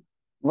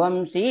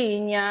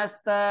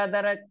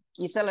వంశీన్యాస్తాదర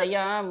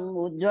కిసలయాం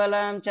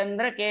ఉజ్వలాం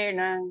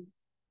చంద్రకేణ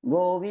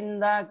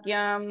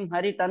గోవిందాఖ్యాం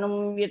హరితనుం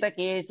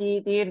వితకేశీ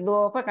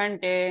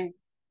తీర్థోపకంఠే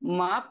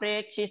మా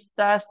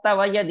ప్రేక్షిస్తాస్తవ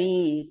యది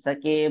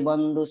సఖే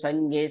బంధు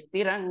సంగే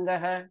స్థిరంగ.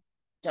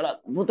 చాలా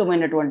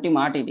అద్భుతమైనటువంటి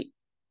మాట ఇది.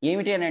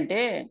 ఏమిటి అని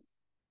అంటే,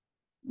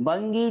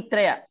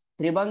 భంగీత్రయ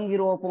త్రిభంగి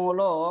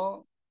రూపంలో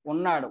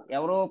ఉన్నాడు.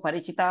 ఎవరో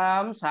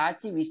పరిచితాం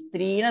సాచి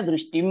విస్త్రీణ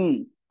దృష్టిం.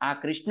 ఆ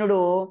కృష్ణుడు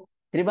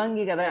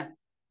త్రిభంగి కదా,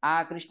 ఆ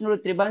కృష్ణుడు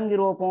త్రిభంగి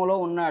రూపంలో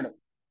ఉన్నాడు.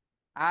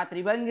 ఆ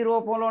త్రిభంగి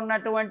రూపంలో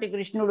ఉన్నటువంటి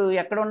కృష్ణుడు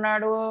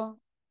ఎక్కడున్నాడు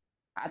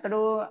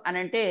అతడు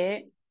అనంటే,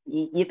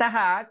 ఇతహ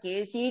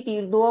కేసీ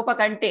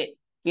తీర్థోపకంటే,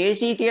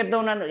 కేసీ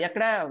తీర్థం నందు,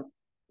 ఎక్కడ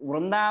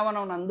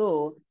బృందావనం నందు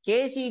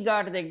కేసీ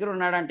ఘాట్ దగ్గర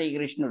ఉన్నాడంటే ఈ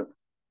కృష్ణుడు.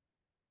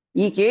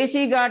 ఈ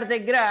కేసీ ఘాట్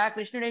దగ్గర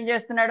కృష్ణుడు ఏం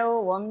చేస్తున్నాడు?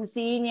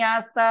 వంశీ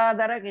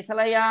న్యాస్తాధర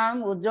కిసలయాం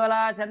ఉజ్వల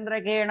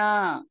చంద్రకేణ.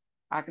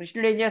 ఆ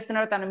కృష్ణుడు ఏం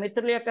చేస్తున్నాడు? తన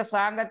మిత్రుల యొక్క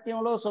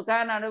సాంగత్యంలో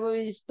సుఖాన్ని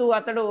అనుభవిస్తూ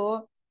అతడు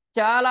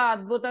చాలా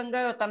అద్భుతంగా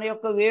తన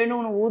యొక్క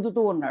వేణువును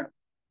ఊదుతూ ఉన్నాడు.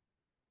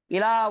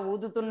 ఇలా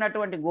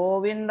ఊదుతున్నటువంటి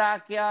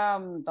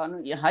గోవిందాఖ్యాం తను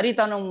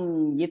హరితను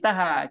ఇతహ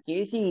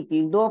కేసి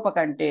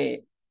తీర్థోపకంటే,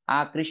 ఆ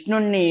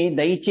కృష్ణుణ్ణి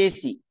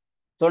దయచేసి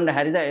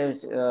చూడండి,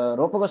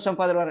 రూపగోస్వామి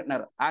వారు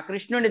అంటున్నారు, ఆ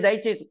కృష్ణుణ్ణి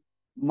దయచేసి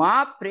మా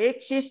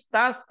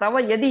ప్రేక్షిస్తాస్తవ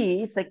యది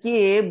సఖే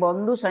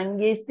బంధు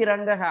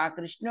సంగేస్తిరంగ. ఆ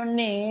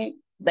కృష్ణుణ్ణి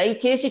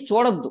దయచేసి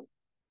చూడొద్దు.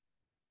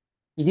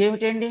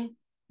 ఇదేమిటండి?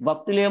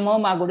 భక్తులేమో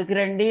మా గుడికి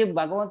రండి,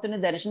 భగవంతుని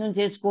దర్శనం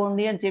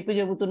చేసుకోండి అని చెప్పి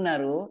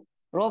చెబుతున్నారు.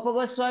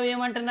 రూపగోస్వామి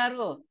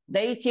ఏమంటున్నారు?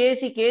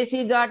 దయచేసి కేసీ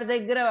ఘాట్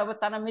దగ్గర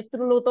తన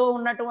మిత్రులతో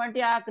ఉన్నటువంటి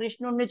ఆ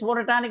కృష్ణుణ్ణి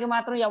చూడటానికి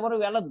మాత్రం ఎవరు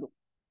వెళ్ళొద్దు.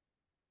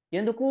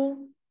 ఎందుకు?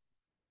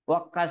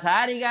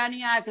 ఒక్కసారి గాని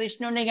ఆ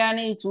కృష్ణుణ్ణి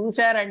గాని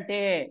చూశారంటే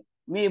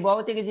మీ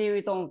భౌతిక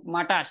జీవితం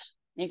మటాష్,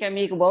 ఇంకా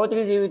మీకు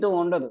భౌతిక జీవితం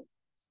ఉండదు.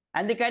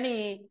 అందుకని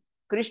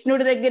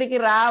కృష్ణుడి దగ్గరికి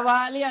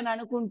రావాలి అని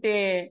అనుకుంటే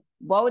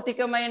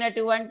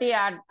భౌతికమైనటువంటి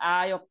ఆ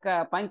యొక్క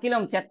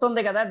పంకిలం చెత్త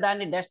ఉంది కదా,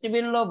 దాన్ని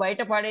డస్ట్బిన్ లో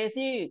బయట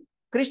పడేసి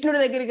కృష్ణుడి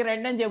దగ్గరికి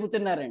రండి అని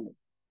చెబుతున్నారండి.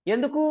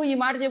 ఎందుకు ఈ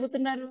మాట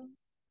చెబుతున్నారు?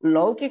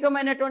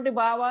 లౌకికమైనటువంటి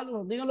భావాలు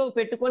హృదయంలో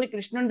పెట్టుకొని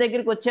కృష్ణుడి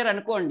దగ్గరికి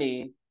వచ్చారనుకోండి,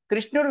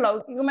 కృష్ణుడు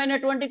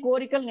లౌకికమైనటువంటి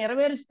కోరికలు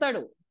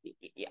నెరవేరుస్తాడు,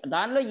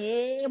 దానిలో ఏ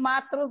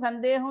మాత్రం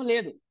సందేహం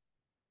లేదు.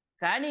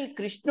 కానీ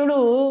కృష్ణుడు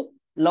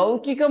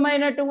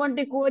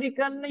లౌకికమైనటువంటి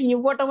కోరికల్ని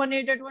ఇవ్వటం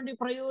అనేటటువంటి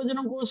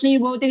ప్రయోజనం కోసం ఈ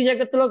భౌతిక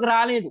జగత్తులోకి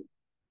రాలేదు.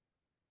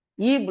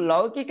 ఈ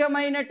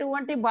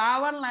లౌకికమైనటువంటి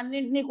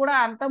భావనలన్నింటినీ కూడా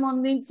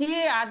అంతమొందించి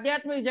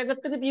ఆధ్యాత్మిక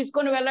జగత్తుకు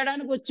తీసుకొని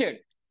వెళ్ళడానికి వచ్చాడు.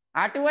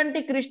 అటువంటి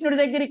కృష్ణుడి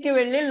దగ్గరికి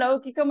వెళ్ళి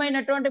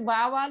లౌకికమైనటువంటి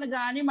భావాలు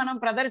కానీ మనం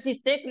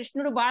ప్రదర్శిస్తే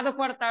కృష్ణుడు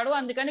బాధపడతాడు.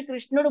 అందుకని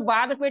కృష్ణుడు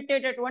బాధ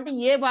పెట్టేటటువంటి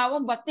ఏ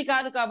భావం భక్తి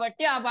కాదు,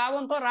 కాబట్టి ఆ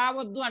భావంతో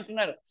రావద్దు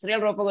అంటున్నారు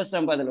శ్రీల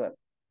రూపగోస్వామి వారు.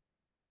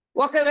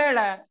 ఒకవేళ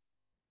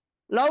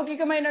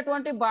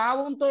లౌకికమైనటువంటి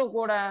భావంతో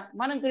కూడా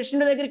మనం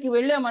కృష్ణుడి దగ్గరికి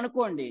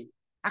వెళ్ళామనుకోండి,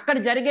 అక్కడ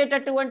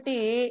జరిగేటటువంటి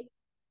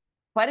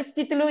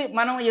పరిస్థితులు,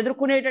 మనం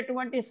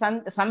ఎదుర్కొనేటటువంటి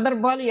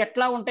సందర్భాలు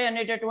ఎట్లా ఉంటాయి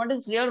అనేటటువంటి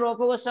శ్రీల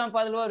రూపగోస్వామి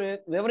వారు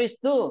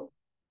వివరిస్తూ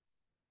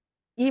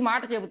ఈ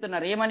మాట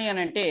చెబుతున్నారు. ఏమని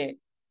అని అంటే,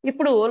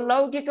 ఇప్పుడు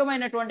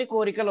లౌకికమైనటువంటి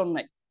కోరికలు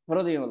ఉన్నాయి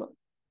హృదయంలో,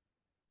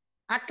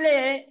 అట్లే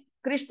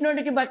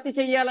కృష్ణుడికి భక్తి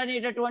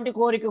చెయ్యాలనేటటువంటి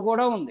కోరిక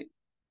కూడా ఉంది.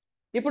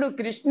 ఇప్పుడు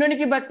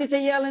కృష్ణునికి భక్తి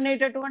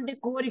చెయ్యాలనేటటువంటి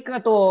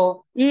కోరికతో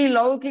ఈ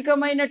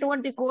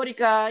లౌకికమైనటువంటి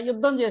కోరిక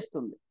యుద్ధం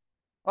చేస్తుంది,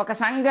 ఒక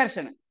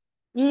సంఘర్షణ.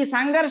 ఈ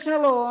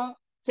సంఘర్షణలో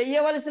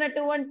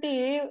చెయ్యవలసినటువంటి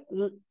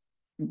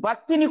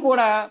భక్తిని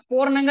కూడా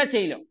పూర్ణంగా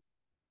చేయలేం.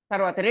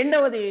 తర్వాత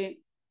రెండవది,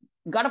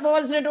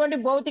 గడపవలసినటువంటి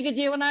భౌతిక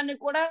జీవనాన్ని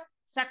కూడా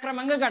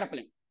సక్రమంగా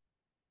గడపలేం.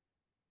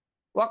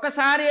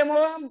 ఒకసారి ఏమో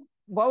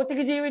భౌతిక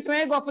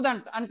జీవితమే గొప్పది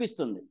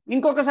అనిపిస్తుంది,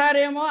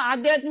 ఇంకొకసారి ఏమో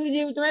ఆధ్యాత్మిక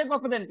జీవితమే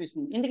గొప్పది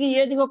అనిపిస్తుంది. ఇందుకు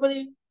ఏది గొప్పది?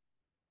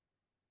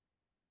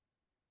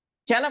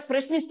 చాలా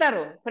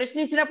ప్రశ్నిస్తారు.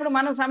 ప్రశ్నించినప్పుడు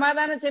మనం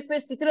సమాధానం చెప్పే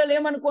స్థితిలో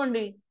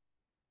లేమనుకోండి,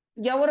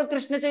 ఎవరు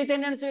కృష్ణ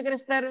చైతన్యాన్ని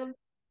స్వీకరిస్తారు?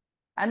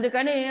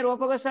 అందుకని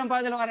రూపగోస్వామి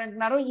వారు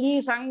అంటున్నారు, ఈ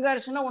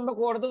సంఘర్షణ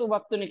ఉండకూడదు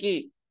భక్తునికి.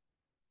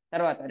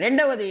 తర్వాత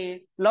రెండవది,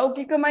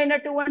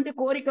 లౌకికమైనటువంటి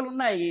కోరికలు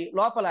ఉన్నాయి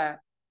లోపల,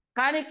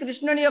 కానీ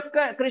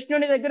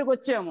కృష్ణుని దగ్గరికి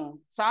వచ్చాము,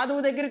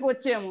 సాధువు దగ్గరికి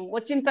వచ్చాము,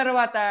 వచ్చిన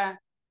తర్వాత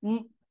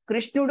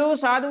కృష్ణుడు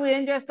సాధువు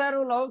ఏం చేస్తారు?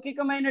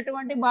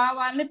 లౌకికమైనటువంటి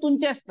భావాల్ని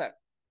తుంచేస్తారు.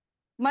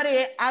 మరి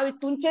అవి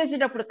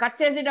తుంచేసేటప్పుడు, కట్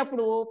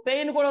చేసేటప్పుడు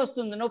పెయిన్ కూడా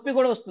వస్తుంది, నొప్పి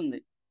కూడా వస్తుంది.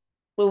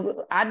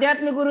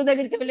 ఆధ్యాత్మిక గురువు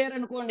దగ్గరికి వెళ్ళారు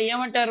అనుకోండి,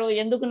 ఏమంటారు?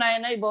 ఎందుకు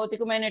నాయన ఈ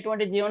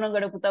భౌతికమైనటువంటి జీవనం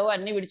గడుపుతావు,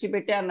 అన్ని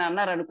విడిచిపెట్టి అని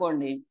అన్నారు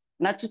అనుకోండి,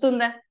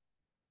 నచ్చుతుందా?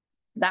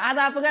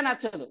 దాదాపుగా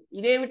నచ్చదు.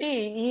 ఇదేమిటి,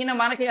 ఈయన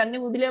మనకి అన్ని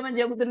వదిలేమని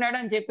చెబుతున్నాడు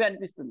అని చెప్పి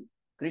అనిపిస్తుంది.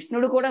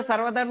 కృష్ణుడు కూడా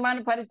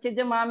సర్వధర్మాన్ని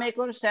పరిత్యజ్య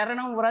మామేకం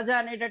శరణం వ్రజ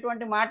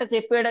అనేటటువంటి మాట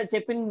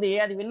చెప్పింది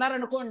అది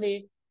విన్నారనుకోండి,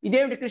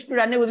 ఇదేమిటి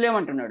కృష్ణుడు అన్ని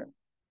వదిలేయమంటున్నాడు?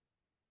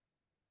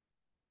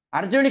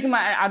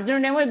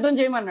 అర్జునుడేమో యుద్ధం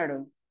చేయమన్నాడు,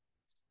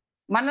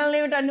 మనల్ని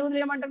ఏమిటి అన్ని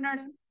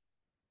వదిలేయమంటున్నాడు?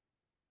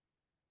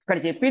 ఇక్కడ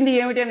చెప్పింది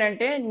ఏమిటి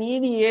అంటే,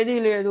 నీది ఏదీ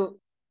లేదు,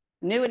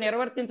 నీవు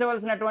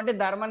నిర్వర్తించవలసినటువంటి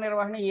ధర్మ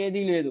నిర్వహణ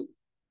ఏదీ లేదు,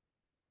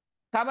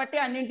 కాబట్టి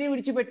అన్నింటినీ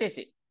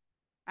విడిచిపెట్టేసి.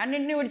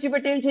 అన్నింటినీ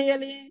విడిచిపెట్టి ఏం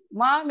చేయాలి?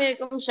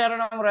 మామేకం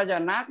శరణం రజ,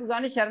 నాకు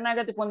కానీ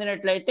శరణాగతి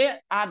పొందినట్లయితే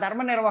ఆ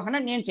ధర్మ నిర్వహణ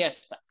నేను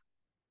చేస్తా.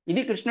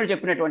 ఇది కృష్ణుడు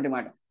చెప్పినటువంటి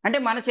మాట. అంటే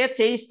మన చేత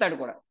చేయిస్తాడు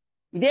కూడా.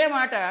 ఇదే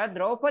మాట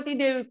ద్రౌపదీ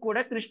దేవికి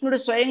కూడా కృష్ణుడు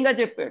స్వయంగా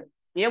చెప్పాడు.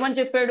 ఏమని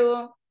చెప్పాడు?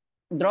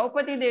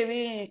 ద్రౌపదీ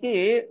దేవికి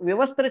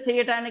వివస్త్ర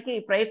చేయటానికి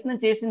ప్రయత్నం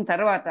చేసిన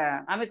తర్వాత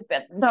ఆమెకు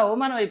పెద్ద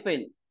అవమానం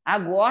అయిపోయింది. ఆ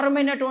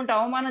ఘోరమైనటువంటి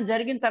అవమానం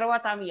జరిగిన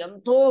తర్వాత ఆమె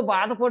ఎంతో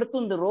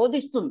బాధపడుతుంది,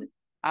 రోధిస్తుంది.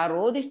 ఆ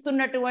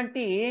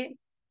రోధిస్తున్నటువంటి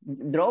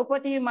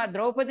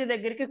ద్రౌపది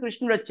దగ్గరికి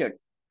కృష్ణుడు వచ్చాడు.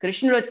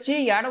 కృష్ణుడు వచ్చి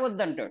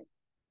ఏడవద్దంటాడు.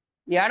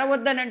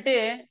 ఏడవద్దనంటే,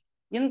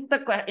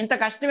 ఇంత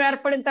కష్టం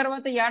ఏర్పడిన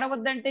తర్వాత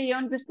ఏడవద్దంటే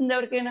ఏమనిపిస్తుంది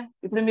ఎవరికైనా?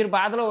 ఇప్పుడు మీరు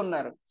బాధలో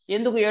ఉన్నారు,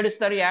 ఎందుకు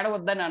ఏడుస్తారు,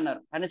 ఏడవద్దని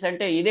అన్నారు అనేసి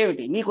అంటే,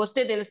 ఇదేమిటి నీకు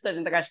వస్తే తెలుస్తుంది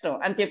ఇంత కష్టం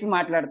అని చెప్పి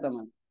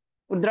మాట్లాడుతామని.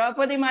 ఇప్పుడు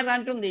ద్రౌపది మాట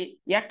అంటుంది,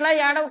 ఎట్లా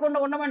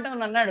ఏడవకుండా ఉండమంటావు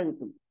నన్ను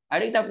అడుగుతుంది.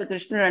 అడిగితే అప్పుడు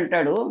కృష్ణుడు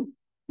అంటాడు,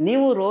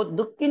 నీవు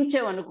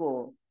దుఃఖించేవనుకో,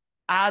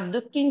 ఆ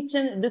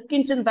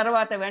దుఃఖించిన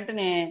తర్వాత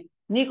వెంటనే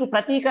నీకు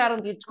ప్రతీకారం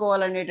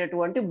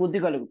తీర్చుకోవాలనేటటువంటి బుద్ధి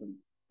కలుగుతుంది.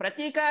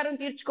 ప్రతీకారం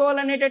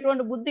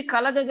తీర్చుకోవాలనేటటువంటి బుద్ధి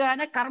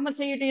కలగగానే కర్మ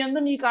చేయటం యందు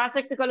నీకు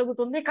ఆసక్తి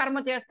కలుగుతుంది, కర్మ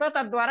చేస్తావు,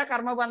 తద్వారా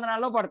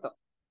కర్మబంధనాల్లో పడతావు.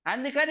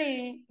 అందుకని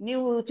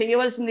నీవు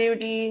చేయవలసింది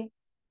ఏమిటి?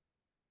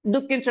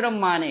 దుఃఖించడం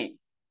మానే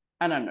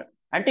అని అన్నాడు.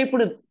 అంటే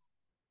ఇప్పుడు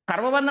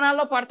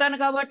కర్మబంధనాల్లో పడతాను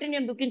కాబట్టి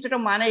నేను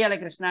దుఃఖించడం మానేయాలి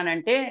కృష్ణ అని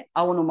అంటే,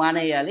 అవును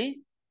మానేయాలి.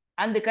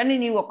 అందుకని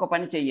నీవు ఒక్క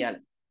పని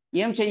చెయ్యాలి.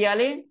 ఏం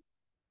చెయ్యాలి?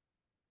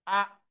 ఆ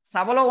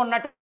సభలో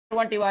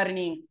ఉన్నటువంటి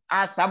వారిని, ఆ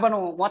సభను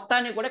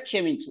మొత్తాన్ని కూడా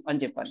క్షమించు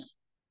అని చెప్పాను.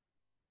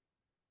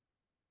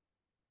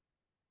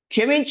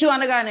 క్షమించు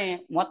అనగానే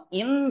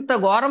ఇంత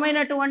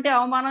ఘోరమైనటువంటి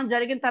అవమానం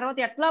జరిగిన తర్వాత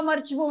ఎట్లా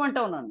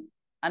మర్చిపోమంటావు నన్ను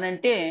అని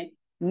అంటే,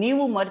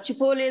 నీవు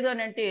మర్చిపోలేదు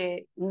అని అంటే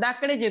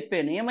ఇందాకడే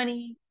చెప్పాను ఏమని,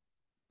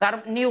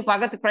 నీవు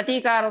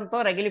ప్రతీకారంతో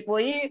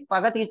రగిలిపోయి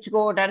పగ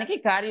తీర్చుకోవడానికి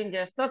కార్యం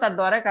చేస్తావు,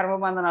 తద్వారా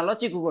కర్మబంధనాల్లో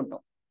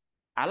చిక్కుకుంటావు.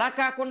 అలా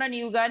కాకుండా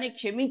నీవు కానీ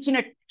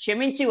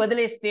క్షమించి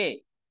వదిలేస్తే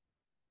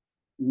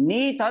నీ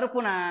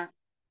తరపున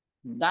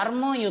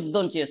ధర్మం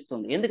యుద్ధం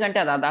చేస్తుంది. ఎందుకంటే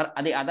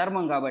అది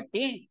అధర్మం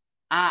కాబట్టి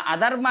ఆ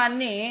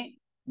అధర్మాన్ని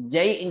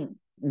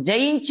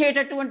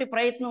జయించేటటువంటి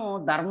ప్రయత్నం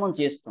ధర్మం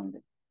చేస్తుంది.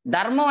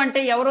 ధర్మం అంటే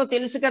ఎవరో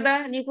తెలుసు కదా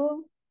నీకు?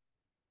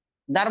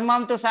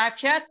 ధర్మంతో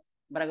సాక్షాత్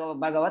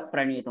భగవత్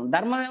ప్రణీతం.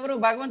 ధర్మం ఎవరు?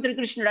 భగవంతుడి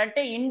కృష్ణుడు.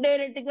 అంటే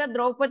ఇండైరెక్ట్ గా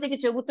ద్రౌపదికి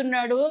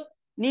చెబుతున్నాడు,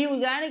 నీవు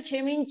గాని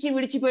క్షమించి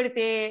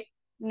విడిచిపెడితే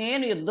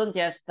నేను యుద్ధం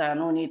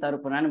చేస్తాను నీ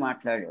తరపున అని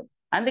మాట్లాడాడు.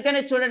 అందుకనే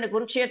చూడండి,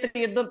 కురుక్షేత్ర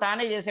యుద్ధం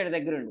తానే చేశాడు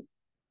దగ్గరుండి.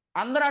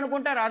 అందరూ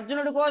అనుకుంటారు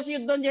అర్జునుడి కోసం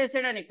యుద్ధం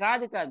చేశాడని.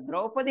 కాదు కాదు,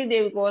 ద్రౌపదీ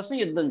దేవి కోసం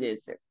యుద్ధం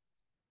చేశాడు.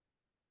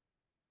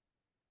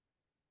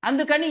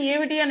 అందుకని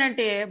ఏమిటి అని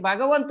అంటే,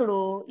 భగవంతుడు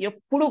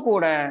ఎప్పుడు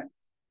కూడా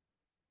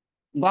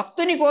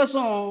భక్తుని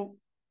కోసం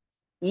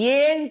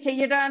ఏం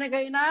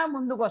చెయ్యడానికైనా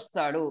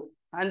ముందుకొస్తాడు.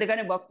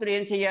 అందుకని భక్తుడు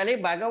ఏం చెయ్యాలి?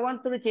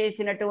 భగవంతుడు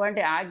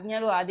చేసినటువంటి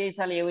ఆజ్ఞలు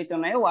ఆదేశాలు ఏవైతే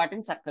ఉన్నాయో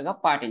వాటిని చక్కగా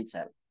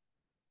పాటించాలి.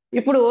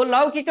 ఇప్పుడు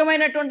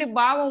లౌకికమైనటువంటి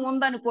భావం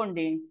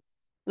ఉందనుకోండి,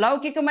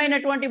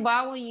 లౌకికమైనటువంటి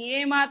భావం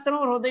ఏమాత్రం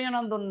హృదయం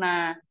నందున్నా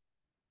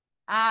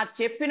ఆ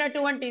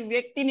చెప్పినటువంటి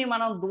వ్యక్తిని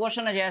మనం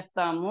దూషణ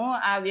చేస్తాము,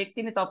 ఆ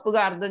వ్యక్తిని తప్పుగా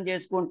అర్థం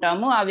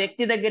చేసుకుంటాము, ఆ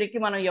వ్యక్తి దగ్గరికి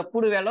మనం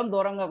ఎప్పుడు వెళ్ళం,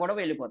 దూరంగా కూడా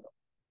వెళ్ళిపోతాం.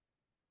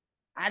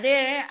 అదే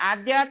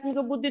ఆధ్యాత్మిక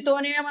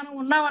బుద్ధితోనే మనం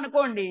ఉన్నాం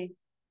అనుకోండి,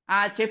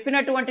 ఆ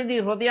చెప్పినటువంటిది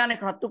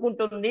హృదయానికి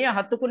హత్తుకుంటుంది,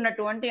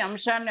 హత్తుకున్నటువంటి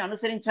అంశాన్ని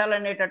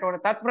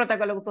అనుసరించాలనేటటువంటి తత్పరత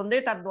కలుగుతుంది.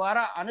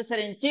 తద్వారా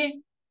అనుసరించి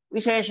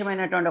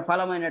విశేషమైనటువంటి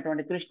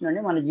ఫలమైనటువంటి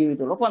కృష్ణుని మన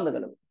జీవితంలో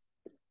పొందగలుగుతాం.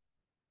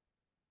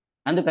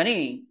 అందుకని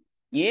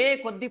ఏ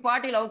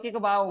కొద్దిపాటి లౌకిక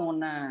భావం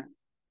ఉన్నా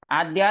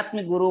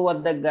ఆధ్యాత్మిక గురువు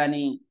వద్దకు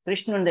కానీ,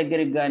 కృష్ణుని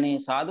దగ్గరికి కానీ,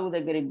 సాధువు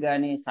దగ్గరికి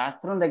కానీ,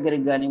 శాస్త్రం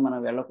దగ్గరికి కానీ మనం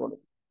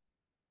వెళ్ళకూడదు.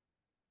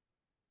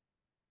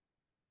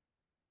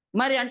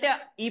 మరి అంటే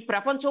ఈ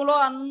ప్రపంచంలో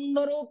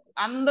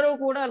అందరూ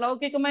కూడా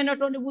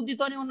లౌకికమైనటువంటి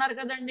బుద్ధితోనే ఉన్నారు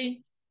కదండి.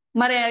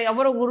 మరి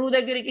ఎవరు గురువు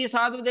దగ్గరికి,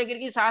 సాధువు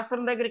దగ్గరికి,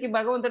 శాస్త్రం దగ్గరికి,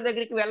 భగవంతుడి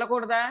దగ్గరికి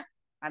వెళ్ళకూడదా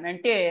అని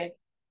అంటే,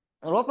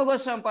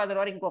 రూపగోస్వామి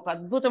వారు ఇంకొక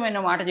అద్భుతమైన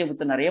మాట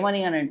చెబుతున్నారు.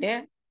 ఏమని అని అంటే,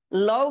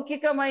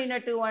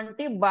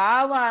 లౌకికమైనటువంటి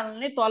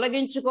భావాలని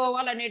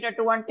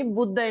తొలగించుకోవాలనేటటువంటి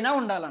బుద్ధి అయినా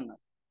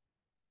ఉండాలన్నారు.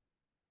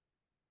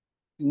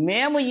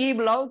 మేము ఈ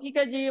లౌకిక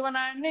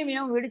జీవనాన్ని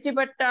మేము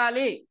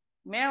విడిచిపెట్టాలి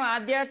మేము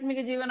ఆధ్యాత్మిక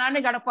జీవనాన్ని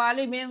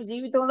గడపాలి, మేము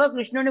జీవితంలో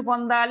కృష్ణుని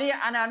పొందాలి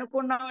అని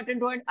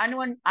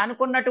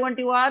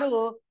అనుకున్నటువంటి వారు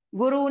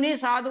గురువుని,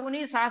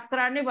 సాధువుని,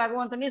 శాస్త్రాన్ని,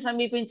 భగవంతుని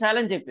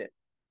సమీపించాలని చెప్పారు.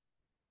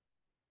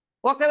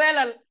 ఒకవేళ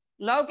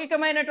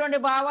లౌకికమైనటువంటి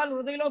భావాలు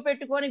హృదయంలో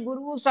పెట్టుకొని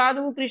గురువు,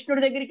 సాధువు,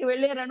 కృష్ణుడి దగ్గరికి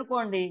వెళ్ళారు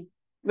అనుకోండి,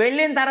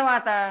 వెళ్ళిన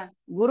తర్వాత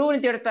గురువుని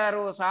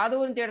తిడతారు,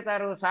 సాధువుని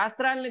తిడతారు,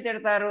 శాస్త్రాలని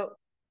తిడతారు,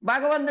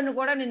 భగవంతుని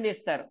కూడా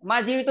నిందిస్తారు. మా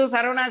జీవితం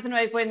సర్వనాశనం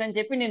అయిపోయిందని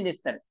చెప్పి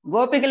నిందిస్తారు.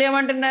 గోపికలు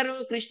ఏమంటున్నారు?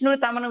 కృష్ణుడు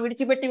తమను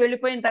విడిచిపెట్టి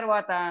వెళ్ళిపోయిన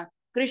తర్వాత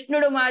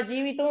కృష్ణుడు మా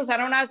జీవితం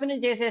సర్వనాశనం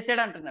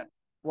చేసేసాడు అంటున్నారు.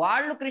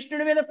 వాళ్ళు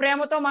కృష్ణుడి మీద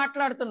ప్రేమతో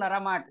మాట్లాడుతున్నారు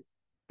ఆ మాట.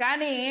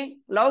 కానీ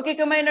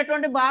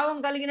లౌకికమైనటువంటి భావం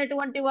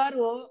కలిగినటువంటి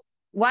వారు,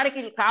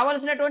 వారికి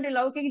కావలసినటువంటి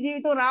లౌకిక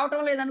జీవితం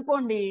రావటం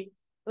లేదనుకోండి,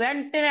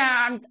 వెంటనే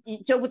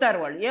చెబుతారు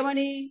వాళ్ళు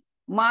ఏమని,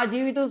 మా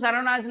జీవితం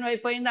సర్వనాశనం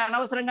అయిపోయింది,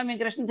 అనవసరంగా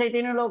మేము కృష్ణ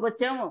చైతన్యంలోకి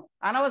వచ్చాము,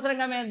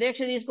 అనవసరంగా మేము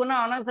దీక్ష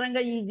తీసుకున్నాం,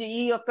 అనవసరంగా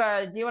ఈ యొక్క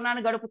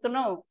జీవనాన్ని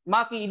గడుపుతున్నాం,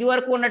 మాకు ఇది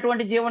వరకు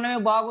ఉన్నటువంటి జీవనమే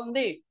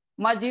బాగుంది,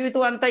 మా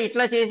జీవితం అంతా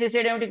ఇట్లా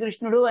చేసేసాడేమిటి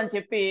కృష్ణుడు అని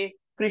చెప్పి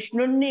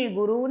కృష్ణుణ్ణి,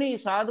 గురువుని,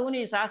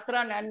 సాధువుని,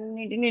 శాస్త్రాన్ని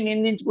అన్నింటినీ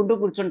నిందించుకుంటూ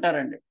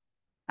కూర్చుంటారండి.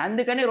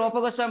 అందుకని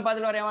రూపగోస్వామి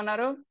వారు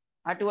ఏమన్నారు?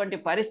 అటువంటి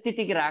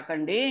పరిస్థితికి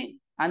రాకండి.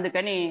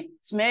 అందుకని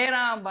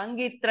స్మేరా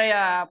భంగిత్రయ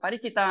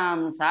పరిచితాం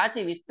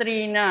సాచి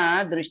విస్త్రీణ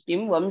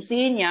దృష్టిం వంశీ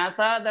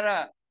న్యాసాదర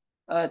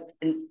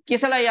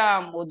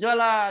కిసలయాం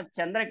ఉజ్వల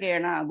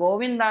చంద్రకేణ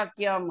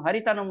గోవిందాఖ్యం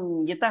హరితనం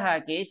ఇత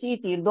కేశీ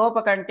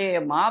తీర్థోపకంటే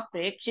మా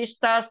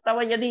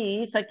ప్రేక్షిస్తాస్తవ యది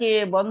సఖే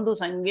బంధు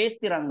సంగే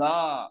స్థిరంగా.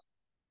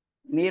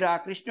 మీరు ఆ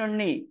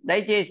కృష్ణుణ్ణి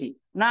దయచేసి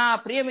నా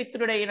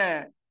ప్రియమిత్రుడైన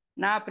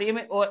నా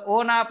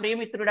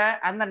ప్రియమిత్రుడా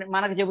అందరిని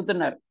మనకు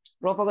చెబుతున్నారు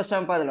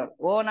రూపగోస్వామి.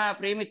 ఓ నా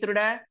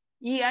ప్రియమిత్రుడా,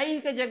 ఈ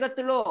ఐహిక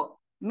జగత్తులో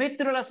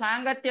మిత్రుల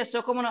సాంగత్య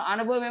సుఖమును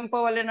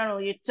అనుభవింపవలెనను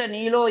ఇచ్చ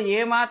నీలో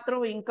ఏమాత్రం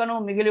ఇంకనూ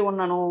మిగిలి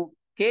ఉన్నను.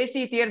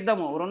 కేసీ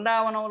తీర్థము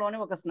వృందావనంలోని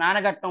ఒక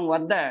స్నానఘట్టం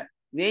వద్ద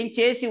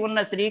వేంచేసి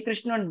ఉన్న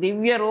శ్రీకృష్ణుని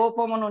దివ్య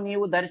రూపమును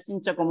నీవు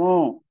దర్శించకము.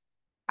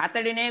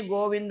 అతడినే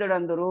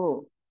గోవిందుడందురు.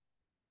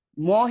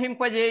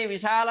 మోహింపజేయి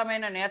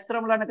విశాలమైన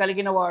నేత్రములను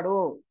కలిగిన వాడు,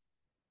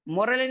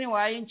 మురళిని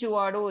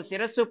వాయించువాడు,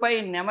 శిరస్సుపై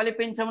నెమలి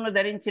పింఛమును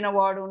ధరించిన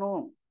వాడును.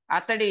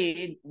 అతడి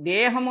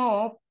దేహము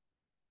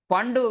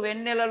పండు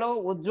వెన్నెలలో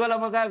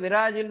ఉజ్వలముగా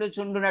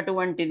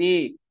విరాజిల్లుచుండునటువంటిది.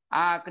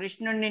 ఆ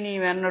కృష్ణుణ్ణి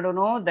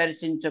నీవెన్నడునూ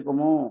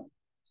దర్శించకుము.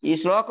 ఈ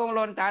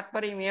శ్లోకంలోని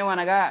తాత్పర్యం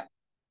ఏమనగా,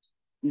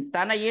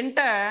 తన ఇంట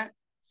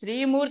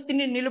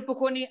శ్రీమూర్తిని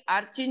నిలుపుకొని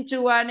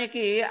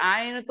అర్చించువానికి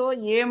ఆయనతో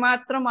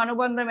ఏమాత్రం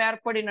అనుబంధం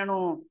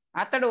ఏర్పడినను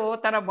అతడు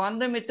తన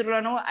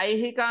బంధుమిత్రులను,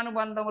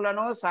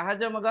 ఐహికానుబంధములను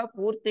సహజముగా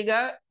పూర్తిగా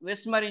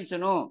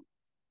విస్మరించును.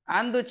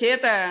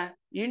 అందుచేత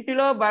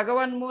ఇంటిలో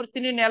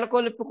భగవన్మూర్తిని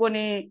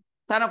నెలకొల్పుకొని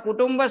తన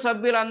కుటుంబ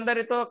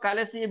సభ్యులందరితో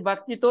కలిసి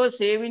భక్తితో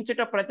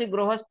సేవించుట ప్రతి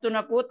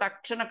గృహస్థునకు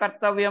తక్షణ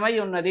కర్తవ్యమై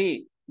ఉన్నది.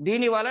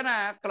 దీని వలన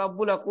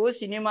క్లబ్బులకు,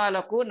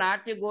 సినిమాలకు,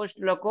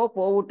 నాట్యగోష్ఠులకు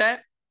పోవుట,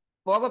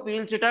 పొగ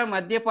పీల్చుట,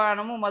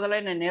 మద్యపానము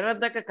మొదలైన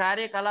నిరర్ధక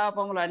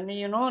కార్యకలాపములు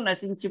అన్నీను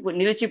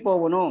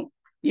నిలిచిపోవును.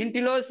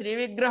 ఇంటిలో శ్రీ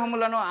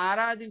విగ్రహములను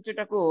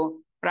ఆరాధించుటకు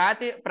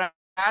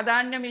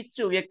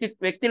ప్రాధాన్యమిచ్చు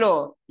వ్యక్తిలో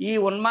ఈ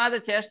ఉన్మాద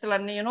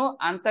చేష్టలన్నీను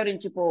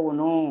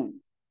అంతరించిపోవును.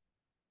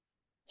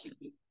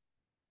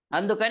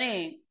 అందుకని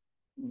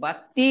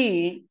భక్తి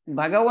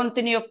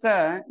భగవంతుని యొక్క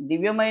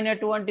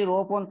దివ్యమైనటువంటి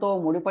రూపంతో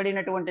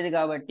ముడిపడినటువంటిది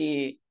కాబట్టి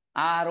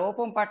ఆ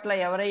రూపం పట్ల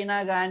ఎవరైనా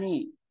కానీ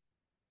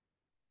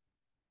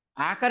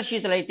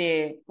ఆకర్షితులైతే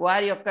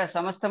వారి యొక్క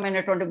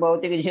సమస్తమైనటువంటి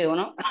భౌతిక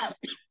జీవనం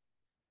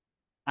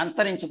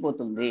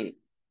అంతరించిపోతుంది.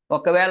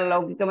 ఒకవేళ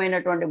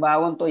లౌకికమైనటువంటి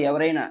భావంతో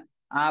ఎవరైనా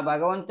ఆ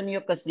భగవంతుని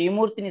యొక్క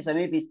శ్రీమూర్తిని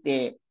సమీపిస్తే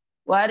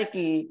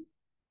వారికి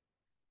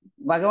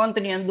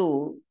భగవంతుని యందు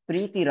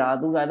ప్రీతి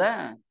రాదు కదా,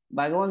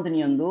 భగవంతుని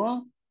యందు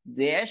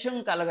ద్వేషం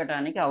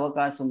కలగటానికి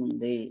అవకాశం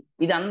ఉంది.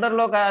 ఇది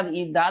అందరిలో కాదు,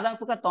 ఈ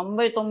దాదాపుగా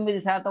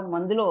 99%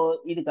 మందిలో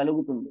ఇది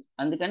కలుగుతుంది.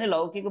 అందుకని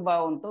లౌకిక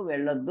భావంతో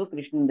వెళ్ళొద్దు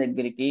కృష్ణుని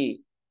దగ్గరికి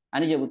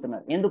అని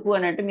చెబుతున్నారు. ఎందుకు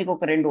అని అంటే మీకు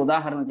ఒక 2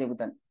 ఉదాహరణలు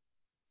చెబుతాను.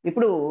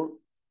 ఇప్పుడు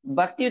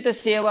భక్తియుత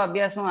సేవ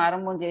అభ్యాసం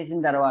ఆరంభం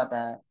చేసిన తర్వాత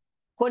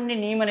కొన్ని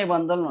నియమ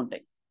నిబంధనలు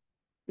ఉంటాయి.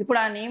 ఇప్పుడు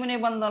ఆ నియమ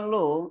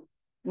నిబంధనలు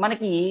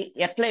మనకి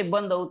ఎట్లా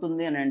ఇబ్బంది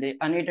అవుతుంది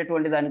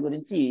అనేటటువంటి దాని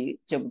గురించి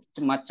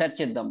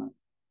చర్చిద్దాం మనం.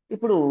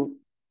 ఇప్పుడు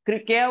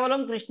కేవలం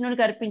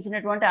కృష్ణునికి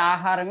అర్పించినటువంటి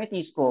ఆహారమే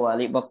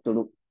తీసుకోవాలి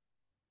భక్తుడు.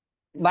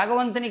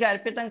 భగవంతునికి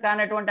అర్పితం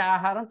కానటువంటి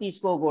ఆహారం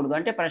తీసుకోకూడదు,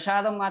 అంటే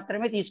ప్రసాదం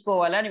మాత్రమే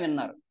తీసుకోవాలి అని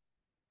విన్నారు.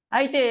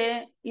 అయితే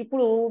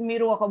ఇప్పుడు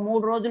మీరు ఒక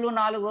 3 రోజులు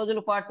 4 రోజుల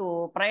పాటు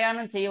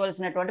ప్రయాణం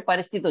చేయవలసినటువంటి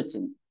పరిస్థితి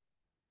వచ్చింది.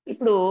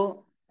 ఇప్పుడు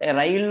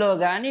రైల్లో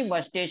కానీ,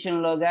 బస్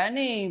స్టేషన్లో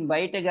కానీ,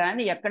 బయట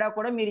కానీ ఎక్కడా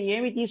కూడా మీరు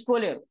ఏమి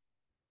తీసుకోలేరు.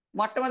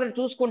 మొట్టమొదటి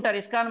చూసుకుంటారు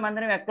ఇస్కాన్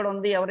మందిరం ఎక్కడ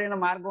ఉంది, ఎవరైనా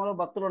మార్గంలో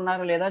భక్తులు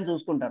ఉన్నారో లేదా అని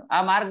చూసుకుంటారు. ఆ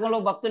మార్గంలో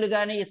భక్తులు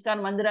కానీ,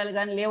 ఇస్కాన్ మందిరాలు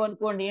కానీ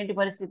లేవనుకోండి, ఏంటి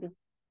పరిస్థితి?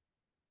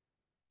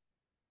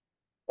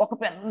 ఒక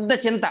పెద్ద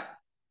చింత,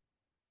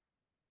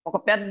 ఒక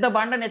పెద్ద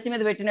బండ నెత్తి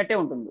మీద పెట్టినట్టే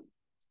ఉంటుంది.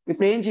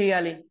 ఇప్పుడు ఏం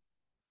చేయాలి?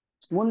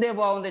 ముందే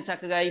బాగుంది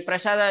చక్కగా, ఈ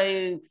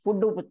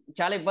ఫుడ్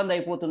చాలా ఇబ్బంది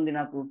అయిపోతుంది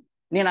నాకు,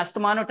 నేను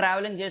అస్తమానం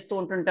ట్రావెలింగ్ చేస్తూ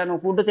ఉంటుంటాను,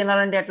 ఫుడ్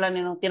తినాలంటే ఎట్లా,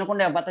 నేను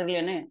తినకుండా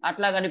బ్రతకలేనే,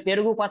 అట్లాగని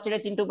పెరుగు పచ్చడే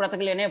తింటూ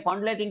బ్రతకలేనే,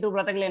 పండ్లే తింటూ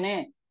బ్రతకలేనే.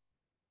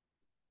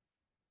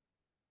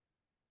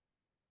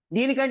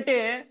 దీనికంటే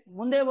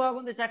ముందే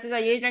బాగుంది, చక్కగా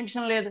ఏ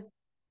టెన్షన్ లేదు.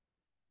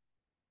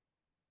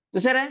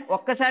 చూసారా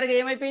ఒక్కసారిగా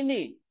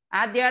ఏమైపోయింది,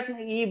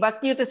 ఈ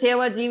భక్తియుత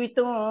సేవా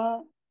జీవితం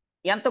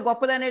ఎంత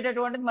గొప్పది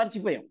అనేటటువంటిది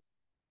మర్చిపోయాం.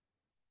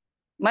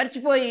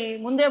 మర్చిపోయి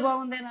ముందే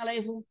బాగుంది నా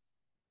లైఫ్,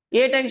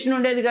 ఏ టెన్షన్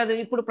ఉండేది కాదు,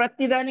 ఇప్పుడు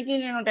ప్రతి దానికి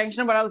నేను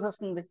టెన్షన్ పడాల్సి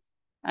వస్తుంది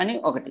అని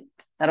ఒకటి.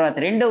 తర్వాత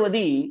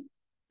రెండవది,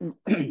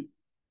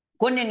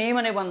 కొన్ని నియమ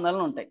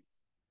నిబంధనలు ఉంటాయి.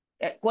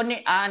 కొన్ని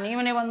ఆ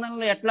నియమ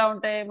నిబంధనలు ఎట్లా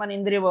ఉంటాయి, మన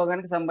ఇంద్రియ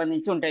భోగానికి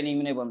సంబంధించి ఉంటాయి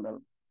నియమ నిబంధనలు.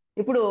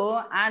 ఇప్పుడు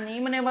ఆ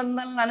నియమ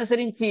నిబంధనలను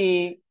అనుసరించి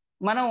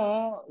మనం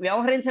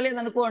వ్యవహరించలేదు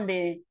అనుకోండి,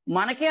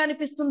 మనకే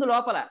అనిపిస్తుంది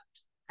లోపల,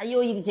 అయ్యో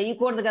ఇది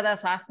చెయ్యకూడదు కదా,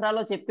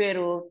 శాస్త్రాల్లో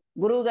చెప్పారు,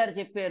 గురువు గారు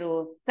చెప్పారు,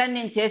 కానీ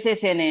నేను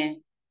చేసేసేనే.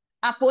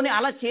 ఆ పోనీ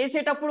అలా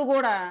చేసేటప్పుడు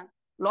కూడా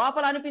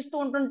లోపల అనిపిస్తూ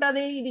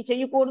ఉంటుంటది, ఇది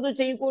చెయ్యకూడదు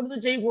చెయ్యకూడదు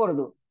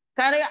చెయ్యకూడదు.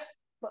 కానీ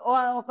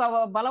ఒక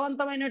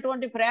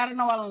బలవంతమైనటువంటి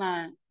ప్రేరణ వలన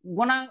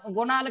గుణ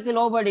గుణాలకి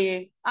లోబడి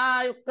ఆ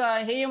యొక్క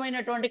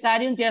హేయమైనటువంటి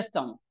కార్యం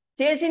చేస్తాం.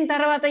 చేసిన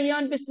తర్వాత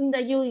ఏమనిపిస్తుంది,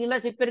 అయ్యో ఇలా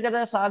చెప్పారు కదా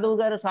సాధువు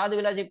గారు,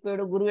 సాధువు ఇలా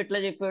చెప్పాడు, గురువు ఇట్లా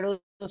చెప్పాడు,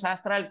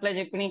 శాస్త్రాలు ఇట్లా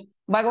చెప్పినాయి,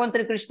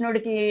 భగవంతుడి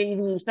కృష్ణుడికి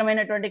ఇది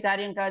ఇష్టమైనటువంటి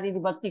కార్యం కాదు, ఇది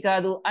భక్తి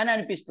కాదు అని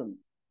అనిపిస్తుంది.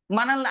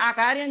 మనల్ని ఆ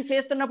కార్యం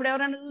చేస్తున్నప్పుడు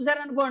ఎవరైనా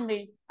చూసారనుకోండి,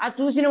 ఆ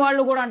చూసిన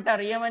వాళ్ళు కూడా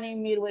అంటారు ఏమని,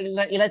 మీరు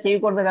ఇలా ఇలా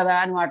చేయకూడదు కదా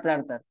అని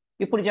మాట్లాడతారు.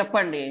 ఇప్పుడు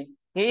చెప్పండి,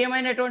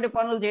 హేయమైనటువంటి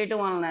పనులు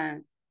చేయటం వలన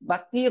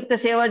భక్తియుక్త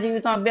సేవా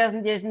జీవితం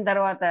అభ్యాసం చేసిన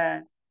తర్వాత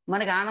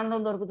మనకి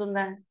ఆనందం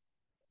దొరుకుతుందా?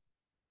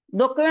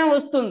 దుఃఖమే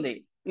వస్తుంది,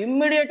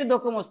 ఇమ్మీడియట్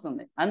దుఃఖం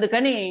వస్తుంది.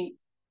 అందుకని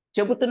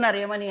చెబుతున్నారు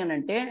ఏమని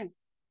అనంటే,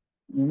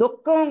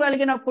 దుఃఖం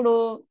కలిగినప్పుడు,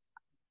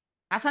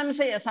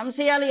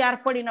 సంశయాలు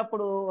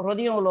ఏర్పడినప్పుడు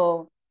హృదయంలో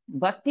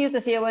భక్తియుత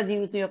సేవా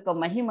జీవితం యొక్క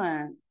మహిమ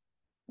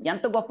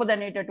ఎంత గొప్పది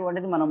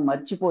అనేటటువంటిది మనం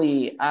మర్చిపోయి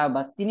ఆ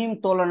భక్తిని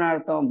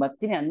తోలనాడతాం,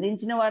 భక్తిని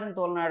అందించిన వారిని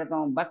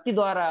తోలనాడతాం, భక్తి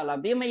ద్వారా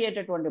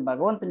లభ్యమయ్యేటటువంటి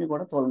భగవంతుని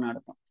కూడా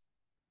తోలనాడతాం.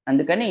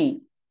 అందుకని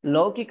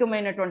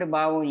లౌకికమైనటువంటి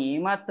భావం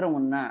ఏమాత్రం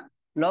ఉన్నా,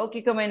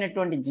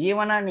 లౌకికమైనటువంటి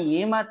జీవనాన్ని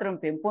ఏమాత్రం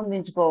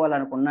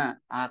పెంపొందించుకోవాలనుకున్నా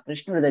ఆ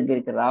కృష్ణుడి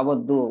దగ్గరికి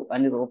రావద్దు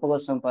అని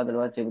రూపగోస్వామిపాదులు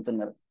వారు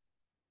చెబుతున్నారు.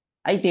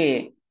 అయితే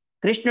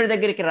కృష్ణుడి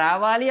దగ్గరికి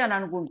రావాలి అని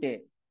అనుకుంటే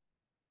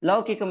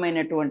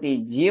లౌకికమైనటువంటి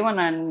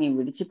జీవనాన్ని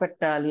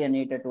విడిచిపెట్టాలి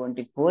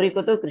అనేటటువంటి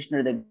కోరికతో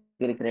కృష్ణుడి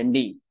దగ్గరికి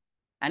రండి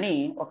అని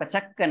ఒక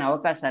చక్కని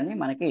అవకాశాన్ని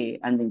మనకి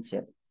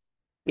అందించారు.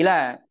 ఇలా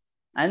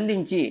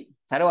అందించి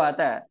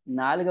తర్వాత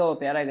 4వ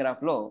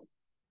పారాగ్రాఫ్ లో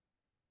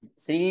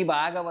శ్రీ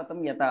భాగవతం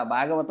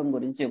భాగవతం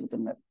గురించి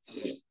చెబుతున్నారు.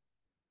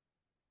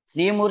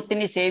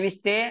 శ్రీమూర్తిని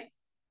సేవిస్తే,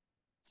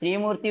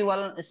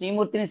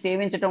 శ్రీమూర్తిని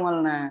సేవించటం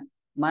వలన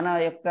మన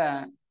యొక్క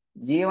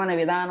జీవన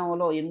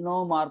విధానంలో ఎన్నో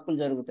మార్పులు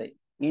జరుగుతాయి.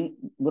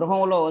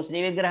 గృహంలో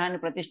శ్రీ విగ్రహాన్ని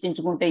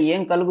ప్రతిష్ఠించుకుంటే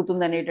ఏం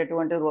కలుగుతుంది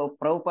అనేటటువంటి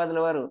ప్రభుపాదుల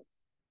వారు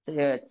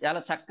చాలా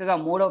చక్కగా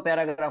 3వ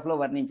పారాగ్రాఫ్ లో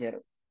వర్ణించారు.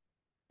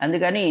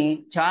 అందుకని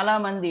చాలా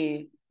మంది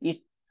ఈ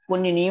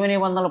కొన్ని నియమ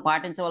నిబంధనలు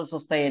పాటించవలసి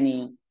వస్తాయని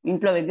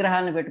ఇంట్లో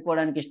విగ్రహాలను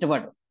పెట్టుకోవడానికి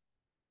ఇష్టపడరు.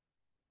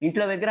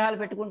 ఇంట్లో విగ్రహాలు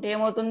పెట్టుకుంటే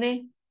ఏమవుతుంది,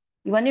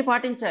 ఇవన్నీ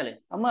పాటించాలి,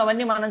 అమ్మ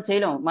అవన్నీ మనం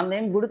చేయలేం,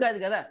 మనదేం గుడి కాదు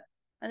కదా,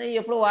 అదే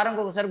ఎప్పుడో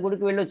వారంకి ఒకసారి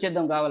గుడికి వెళ్ళి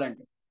వచ్చేద్దాం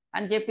కావాలంటే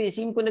అని చెప్పి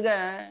సింపుల్ గా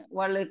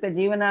వాళ్ళ యొక్క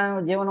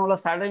జీవనంలో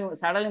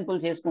సడలింపులు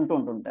చేసుకుంటూ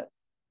ఉంటుంటారు.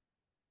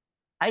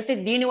 అయితే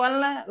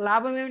దీనివల్ల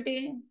లాభం ఏమిటి,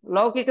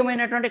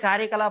 లౌకికమైనటువంటి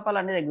కార్యకలాపాలు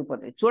అన్ని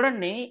తగ్గిపోతాయి.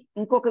 చూడండి,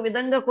 ఇంకొక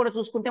విధంగా కూడా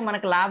చూసుకుంటే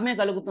మనకు లాభమే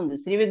కలుగుతుంది.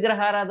 శ్రీ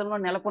విగ్రహారాధనలో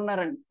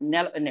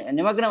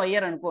నిమగ్నం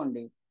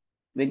అయ్యారనుకోండి,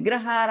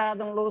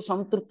 విగ్రహారాధనలో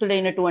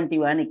సంతృప్తుడైనటువంటి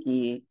వానికి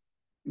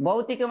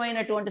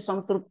భౌతికమైనటువంటి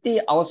సంతృప్తి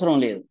అవసరం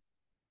లేదు.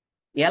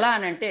 ఎలా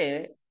అనంటే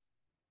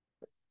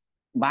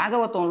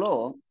భాగవతంలో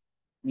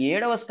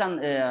 7వ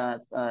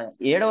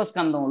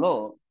స్కందంలో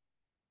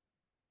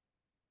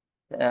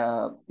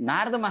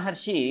నారద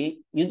మహర్షి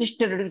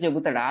యుధిష్ఠిరుడికి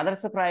చెబుతాడు,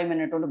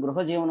 ఆదర్శప్రాయమైనటువంటి గృహ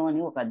జీవనం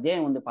అని ఒక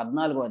అధ్యాయం ఉంది,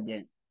 14వ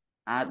అధ్యాయం.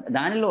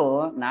 దానిలో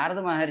నారద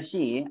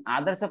మహర్షి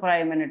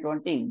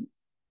ఆదర్శప్రాయమైనటువంటి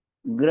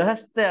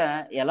గృహస్థ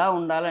ఎలా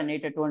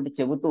ఉండాలనేటటువంటి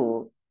చెబుతూ,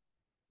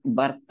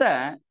 భర్త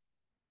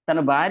తన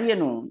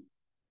భార్యను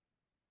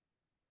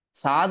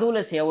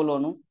సాధువుల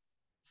సేవలోను,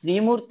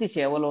 శ్రీమూర్తి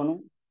సేవలోను,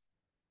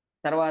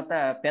 తర్వాత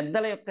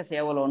పెద్దల యొక్క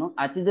సేవలోను,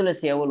 అతిథుల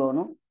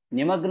సేవలోను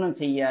నిమగ్నం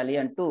చెయ్యాలి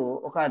అంటూ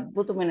ఒక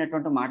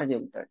అద్భుతమైనటువంటి మాట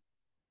చెబుతాడు.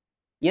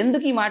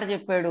 ఎందుకు ఈ మాట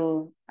చెప్పాడు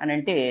అని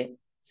అంటే,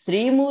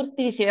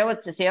 శ్రీమూర్తి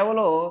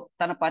సేవలో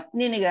తన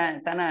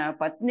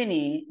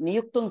పత్నిని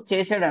నియుక్తం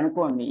చేశాడు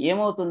అనుకోండి,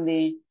 ఏమవుతుంది,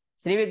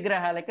 శ్రీ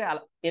విగ్రహాలకి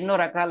ఎన్నో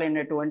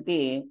రకాలైనటువంటి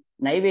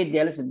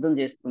నైవేద్యాలు సిద్ధం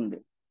చేస్తుంది.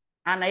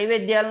 ఆ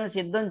నైవేద్యాలను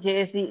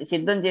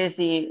సిద్ధం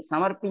చేసి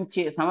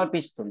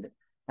సమర్పిస్తుంది.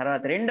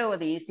 తర్వాత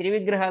రెండవది, శ్రీ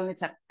విగ్రహాలని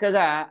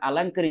చక్కగా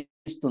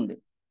అలంకరిస్తుంది.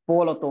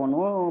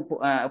 పూలతోనూ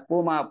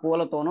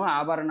పూలతోనూ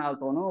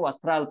ఆభరణాలతోనూ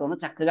వస్త్రాలతోనూ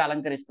చక్కగా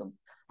అలంకరిస్తుంది.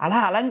 అలా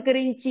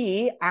అలంకరించి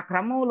ఆ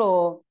క్రమంలో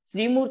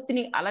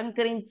శ్రీమూర్తిని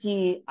అలంకరించి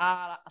ఆ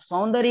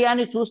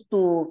సౌందర్యాన్ని చూస్తూ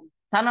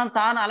తనను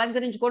తాను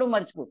అలంకరించుకోవడం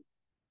మర్చిపోతుంది.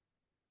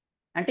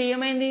 అంటే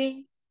ఏమైంది,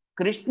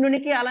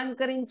 కృష్ణునికి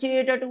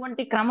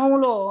అలంకరించేటటువంటి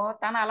క్రమంలో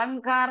తన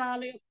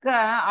అలంకారాల యొక్క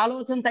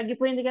ఆలోచన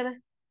తగ్గిపోయింది కదా.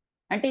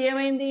 అంటే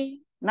ఏమైంది?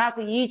 నాకు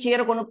ఈ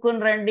చీర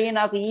కొనుక్కొని రండి,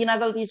 నాకు ఈ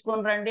నగలు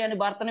తీసుకొని రండి అని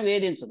భర్తను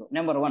వేధించదు,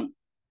 నెంబర్ వన్.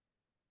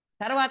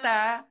 తర్వాత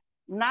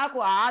నాకు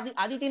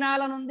అది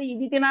తినాలనుంది,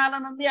 ఇది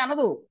తినాలనుంది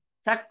అనదు.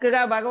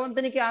 చక్కగా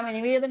భగవంతునికి ఆమె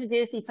నివేదన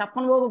చేసి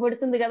చప్పన భోగ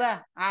పెడుతుంది కదా.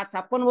 ఆ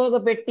చప్పన భోగ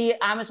పెట్టి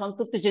ఆమె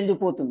సంతృప్తి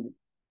చెందిపోతుంది.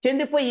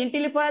 చెందిపోయి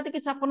ఇంటిలిపాతికి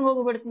చప్పన భోగ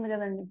పెడుతుంది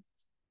కదండి.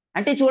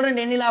 అంటే చూడండి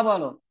ఎన్ని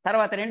లాభాలు.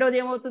 తర్వాత రెండోది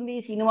ఏమవుతుంది?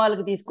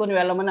 సినిమాలకు తీసుకొని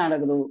వెళ్ళమని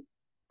అడగదు.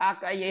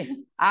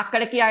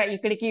 అక్కడికి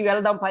ఇక్కడికి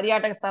వెళ్దాం,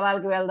 పర్యాటక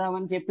స్థలాలకు వెళ్దాం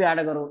అని చెప్పి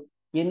అడగరు.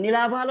 ఎన్ని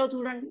లాభాలో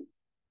చూడండి.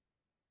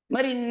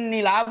 మరి ఇన్ని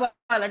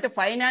లాభాలు అంటే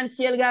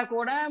ఫైనాన్షియల్ గా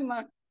కూడా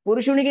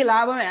పురుషునికి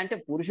లాభమే. అంటే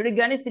పురుషుడికి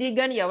కానీ స్త్రీకి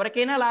కానీ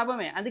ఎవరికైనా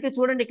లాభమే. అందుకే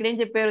చూడండి ఇక్కడ ఏం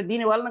చెప్పారు,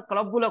 దీని వలన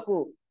క్లబ్బులకు,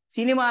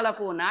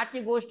 సినిమాలకు, నాట్య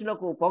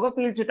గోష్ఠులకు, పొగ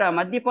పీల్చుట,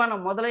 మద్యపానం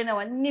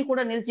మొదలైనవన్నీ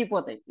కూడా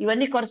నిలిచిపోతాయి.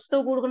 ఇవన్నీ ఖర్చుతో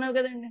కూడుకున్నవి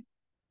కదండి.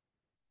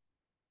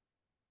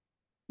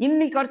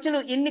 ఇన్ని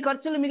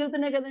ఖర్చులు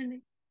మిగులుతున్నాయి కదండి.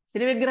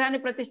 శ్రీ విగ్రహాన్ని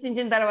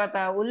ప్రతిష్ఠించిన తర్వాత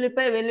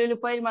ఉల్లిపాయ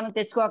వెల్లుల్లిపాయ మనం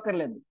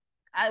తెచ్చుకోక్కర్లేదు.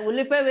 ఆ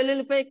ఉల్లిపాయ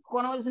వెల్లుల్లిపాయ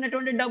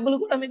కొనవలసినటువంటి డబ్బులు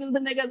కూడా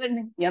మిగులుతున్నాయి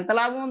కదండి. ఎంత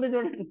లాభం ఉంది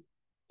చూడండి.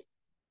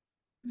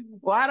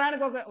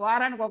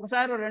 వారానికి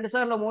ఒకసారి, 2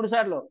 సార్లు, 3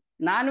 సార్లు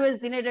నాన్ వెజ్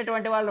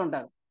తినేటటువంటి వాళ్ళు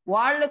ఉంటారు.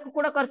 వాళ్ళకు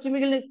కూడా ఖర్చు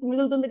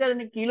మిగులుతుంది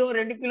కదండి. కిలో,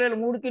 2 కిలోలు,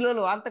 3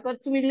 కిలోలు అంత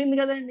ఖర్చు మిగిలింది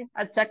కదండి.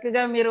 అది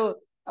చక్కగా మీరు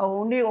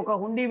ఒక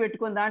హుండీ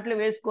పెట్టుకొని దాంట్లో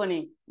వేసుకొని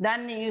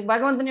దాన్ని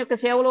భగవంతుని యొక్క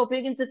సేవలో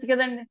ఉపయోగించవచ్చు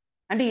కదండి.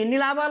 అంటే ఎన్ని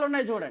లాభాలు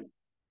ఉన్నాయి చూడండి.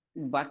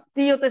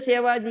 భక్తియుత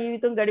సేవా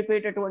జీవితం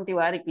గడిపేటటువంటి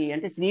వారికి,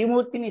 అంటే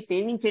శ్రీమూర్తిని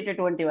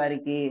సేవించేటటువంటి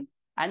వారికి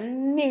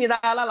అన్ని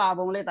విధాల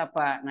లాభములే తప్ప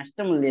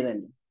నష్టం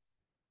లేదండి.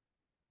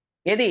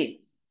 ఏది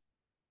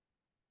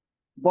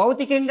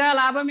భౌతికంగా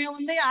లాభమే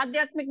ఉంది,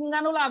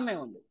 ఆధ్యాత్మికంగానూ లాభమే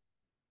ఉంది.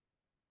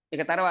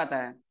 ఇక తర్వాత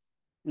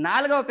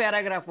 4వ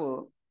పారాగ్రాఫ్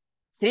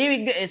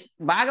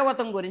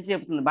భాగవతం గురించి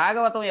చెప్తుంది.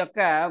 భాగవతం యొక్క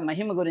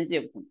మహిమ గురించి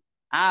చెప్తుంది.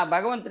 ఆ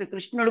భగవంతుడి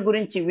కృష్ణుడి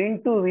గురించి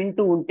వింటూ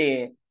వింటూ ఉంటే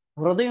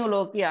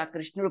హృదయంలోకి ఆ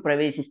కృష్ణుడు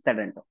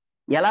ప్రవేశిస్తాడంట.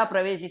 ఎలా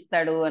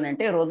ప్రవేశిస్తాడు అని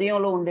అంటే,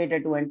 హృదయంలో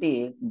ఉండేటటువంటి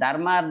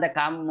ధర్మార్థ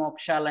కామ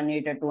మోక్షాలు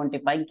అనేటటువంటి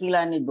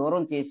పంకీలాన్ని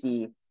దూరం చేసి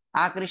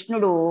ఆ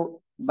కృష్ణుడు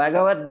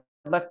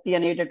భగవద్భక్తి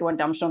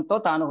అనేటటువంటి అంశంతో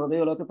తాను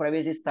హృదయంలోకి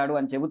ప్రవేశిస్తాడు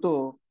అని చెబుతూ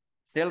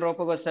శ్రీల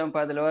రూప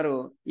గోస్వామిపాదుల వారు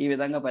ఈ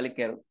విధంగా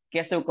పలికారు.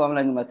 కేశవ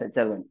కోమలంగి మత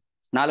చదవండి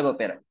 4వ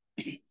పేర.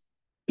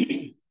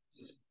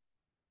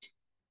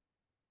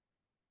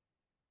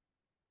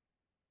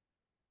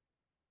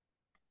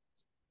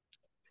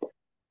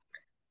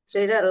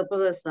 శ్రీల రూప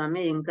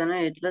గోస్వామి ఇంకను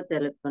ఇట్లు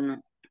తెలుపును.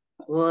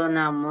 ఓ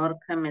నా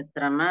మూర్ఖ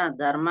మిత్రమా,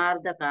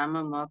 ధర్మార్థ కామ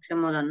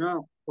మోక్షములను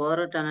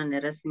కోరుటను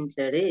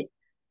నిరసించడి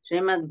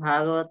శ్రీమద్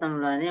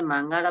భాగవతంలోని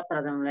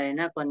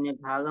మంగళప్రదములైన కొన్ని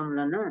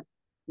భాగములను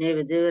నీ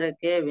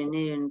విధివరకే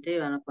వినియుంటి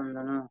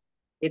అనుకుందును.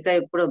 ఇక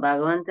ఇప్పుడు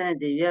భగవంతుని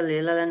దివ్య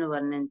లీలలను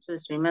వర్ణించు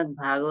శ్రీమద్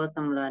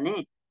భాగవతంలోని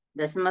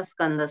 10వ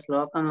స్కంద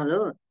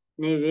శ్లోకములు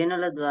నీ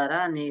వీణుల ద్వారా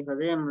నీ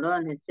హృదయంలో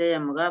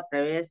నిశ్చయముగా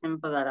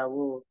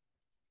ప్రవేశింపగలవు.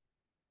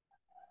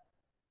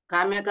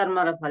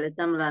 కామ్యకర్మల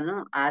ఫలితములను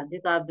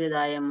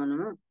ఆర్థికాభ్యుదాయమును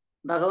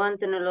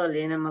భగవంతునిలో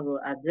లీనమగు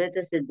అద్వైత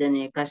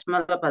సిద్ధిని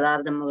కష్మల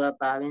పదార్థముగా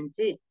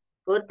భావించి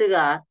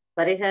పూర్తిగా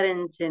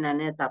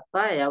పరిహరించిననే తప్ప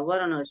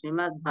ఎవ్వరును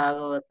శ్రీమద్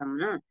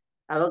భాగవతమును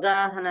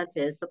అవగాహన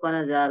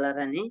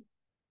చేసుకొనజాలరని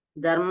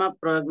ధర్మ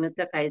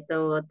ప్రోజ్ఞిత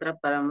కైతవోత్ర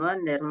పరమ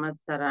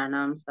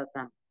నిర్మత్సరాణం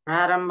సతం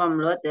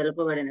ప్రారంభంలో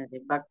తెలుపబడినది.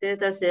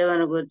 భక్తియుత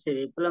సేవను గురించి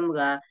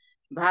విపులముగా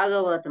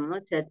భాగవతము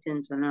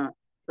చర్చించును.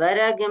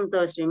 వైరాగ్యంతో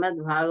శ్రీమద్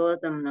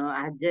భాగవతంను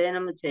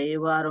అధ్యయనము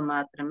చేయువారు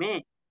మాత్రమే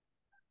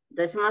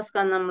 10వ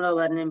స్కందంలో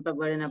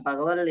వర్ణింపబడిన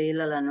భగవద్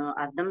లీలలను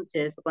అర్థం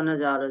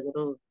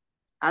చేసుకొనజాలుదురు.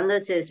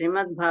 అందుచే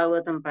శ్రీమద్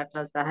భాగవతం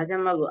పట్ల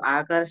సహజమగు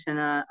ఆకర్షణ,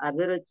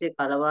 అభిరుచి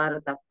కలవారు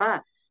తప్ప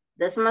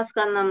 10వ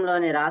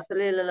స్కందంలోని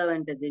రాసలీలల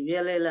వంటి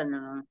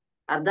దివ్యలీలను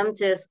అర్థం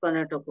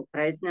చేసుకొనేటకు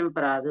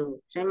ప్రయత్నింపరాదు.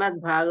 శ్రీమద్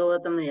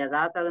భాగవతం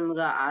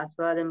యథాతథముగా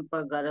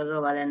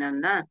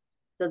ఆస్వాదింపగలగవలెనన్న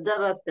శుద్ధ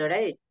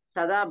భక్తుడై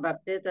సదా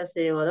భక్తియుత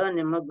సేవలో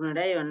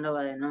నిమగ్నుడై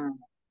ఉండవలెను.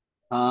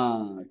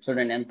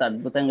 చూడండి ఎంత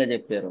అద్భుతంగా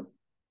చెప్పారు.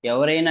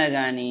 ఎవరైనా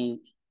కానీ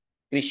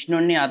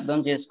కృష్ణుణ్ణి అర్థం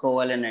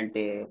చేసుకోవాలని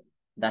అంటే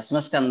దశమ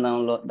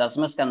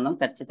స్కందం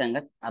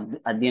ఖచ్చితంగా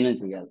అధ్యయనం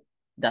చేయాలి.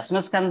 దశమ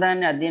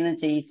స్కందాన్ని అధ్యయనం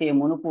చేసే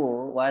మునుపు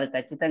వారు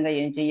ఖచ్చితంగా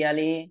ఏం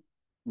చెయ్యాలి?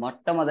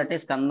 మొట్టమొదటి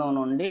స్కందం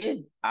నుండి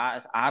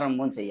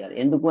ఆరంభం చేయాలి.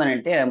 ఎందుకు అని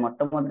అంటే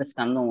మొట్టమొదటి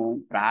స్కందం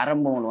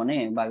ప్రారంభంలోనే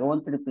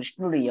భగవంతుడి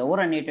కృష్ణుడు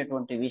ఎవరు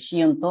అనేటటువంటి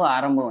విషయంతో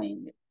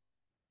ఆరంభమైంది.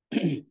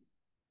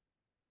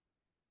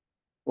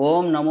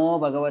 ఓం నమో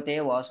భగవతే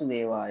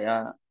వాసుదేవాయ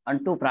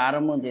అంటూ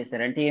ప్రారంభం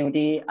చేశారు. అంటే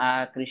ఏమిటి? ఆ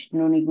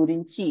కృష్ణుని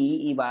గురించి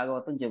ఈ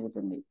భాగవతం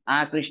చెబుతుంది. ఆ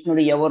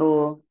కృష్ణుడు ఎవరు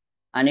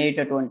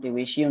అనేటటువంటి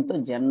విషయంతో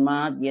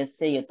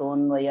జన్మాద్యస్య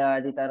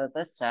యతోన్వయాది తరత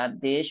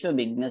చార్దేశ్వ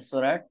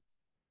విఘ్నేశ్వర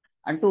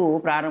అంటూ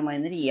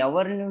ప్రారంభమైంది.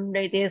 ఎవరి నుండి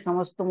అయితే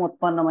సమస్తం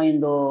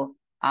ఉత్పన్నమైందో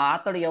ఆ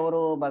అతడు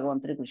ఎవరు?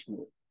 భగవంతుడి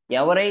కృష్ణుడు.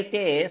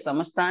 ఎవరైతే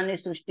సమస్తాన్ని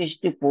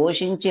సృష్టించి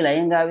పోషించి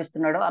లయం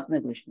గావిస్తున్నాడో అతని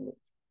కృష్ణుడు.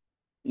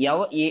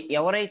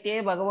 ఎవరైతే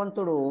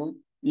భగవంతుడు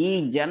ఈ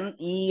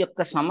ఈ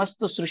యొక్క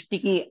సమస్త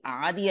సృష్టికి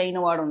ఆది అయిన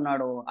వాడు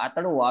ఉన్నాడు,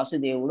 అతడు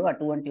వాసుదేవుడు.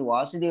 అటువంటి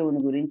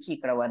వాసుదేవుని గురించి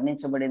ఇక్కడ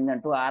వర్ణించబడింది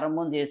అంటూ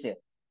ఆరంభం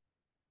చేశారు.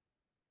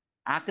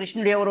 ఆ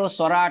కృష్ణుడు ఎవరో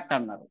స్వరాట్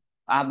అన్నారు.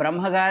 ఆ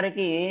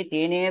బ్రహ్మగారికి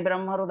తేనే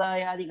బ్రహ్మ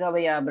హృదయాది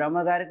కవయ, ఆ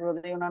బ్రహ్మగారికి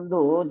హృదయం నందు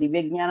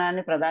దివ్య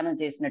జ్ఞానాన్ని ప్రదానం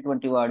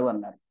చేసినటువంటి వాడు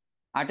అన్నారు.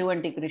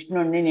 అటువంటి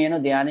కృష్ణుణ్ణి నేను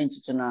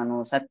ధ్యానించుచున్నాను.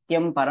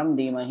 సత్యం పరం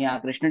ధీమహి, ఆ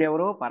కృష్ణుడు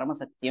ఎవరు? పరమ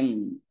సత్యం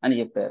అని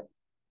చెప్పారు.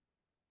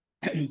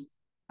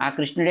 ఆ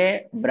కృష్ణుడే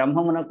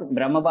బ్రహ్మమునకు,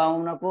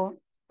 బ్రహ్మభావమునకు,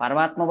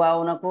 పరమాత్మ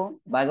భావనకు,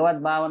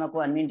 భగవద్భావనకు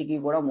అన్నింటికీ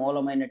కూడా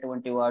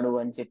మూలమైనటువంటి వాడు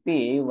అని చెప్పి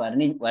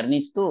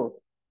వర్ణిస్తూ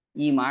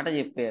ఈ మాట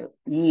చెప్పారు.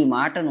 ఈ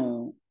మాటను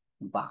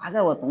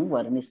భాగవతం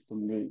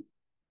వర్ణిస్తుంది.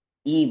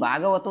 ఈ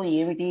భాగవతం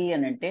ఏమిటి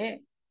అని అంటే,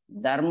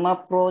 ధర్మ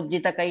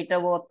ప్రోజ్జిత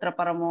కైటవోత్ర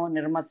పరమో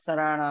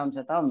నిర్మత్సరాణం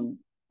శతం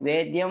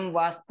వేద్యం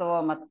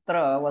వాస్తవమత్ర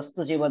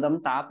వస్తు శివదం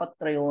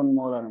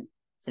తాపత్రయోన్మూలనం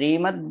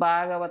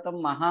శ్రీమద్భాగవతం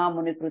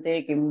మహాముని కృతే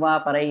కింవా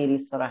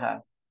పరైరీశ్వర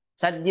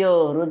సద్యో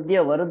హృదయ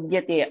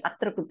వరుద్యతే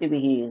అత్ర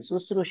కృతిభిః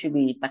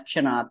శుశ్రూషిభిః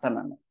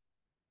తక్షణాతనను.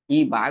 ఈ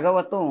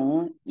భాగవతం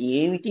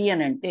ఏమిటి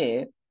అని అంటే,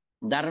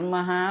 ధర్మ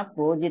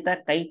ప్రోజిత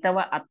కైతవ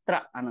అత్ర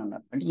అని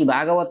అన్నారు. అంటే ఈ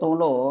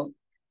భాగవతంలో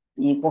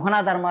ఈ కుహన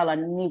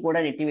ధర్మాలన్నీ కూడా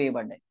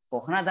నెట్టివేయబడ్డాయి.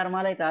 కుహన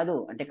ధర్మాలే కాదు,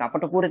 అంటే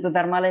కపటపూరిత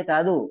ధర్మాలే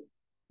కాదు,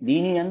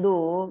 దీని యందు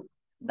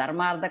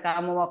ధర్మార్థ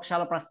కామ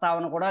మోక్షాల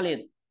ప్రస్తావన కూడా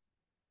లేదు.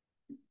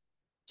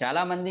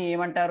 చాలా మంది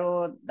ఏమంటారు,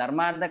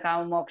 ధర్మార్థ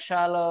కామ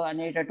మోక్షాలు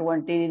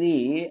అనేటటువంటిది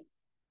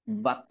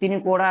భక్తిని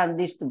కూడా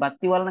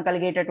భక్తి వలన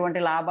కలిగేటటువంటి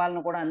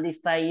లాభాలను కూడా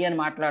అందిస్తాయి అని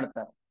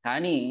మాట్లాడతారు.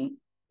 కానీ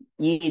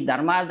ఈ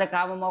ధర్మార్థ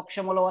కామ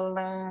మోక్షముల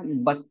వలన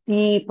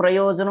భక్తి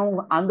ప్రయోజనం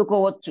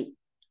అందుకోవచ్చు,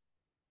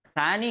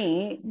 కానీ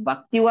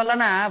భక్తి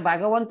వలన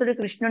భగవంతుడి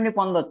కృష్ణుణ్ణి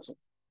పొందొచ్చు.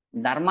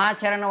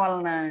 ధర్మాచరణ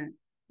వలన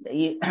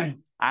ఈ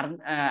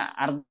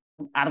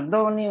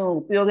అర్థాన్ని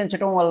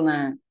ఉపయోగించటం వలన,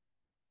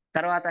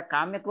 తర్వాత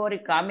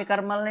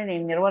కామ్యకర్మల్ని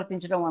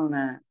నిర్వర్తించడం వలన,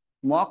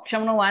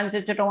 మోక్షమును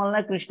వాంఛించటం వలన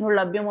కృష్ణుడు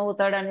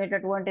లభ్యమవుతాడు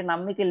అనేటటువంటి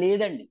నమ్మిక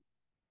లేదండి.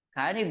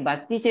 కానీ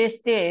భక్తి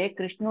చేస్తే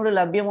కృష్ణుడు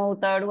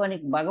లభ్యమవుతాడు అని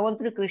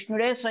భగవంతుడు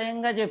కృష్ణుడే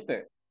స్వయంగా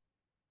చెప్పాడు.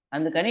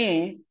 అందుకని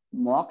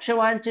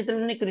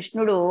మోక్షవాంఛితుల్ని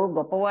కృష్ణుడు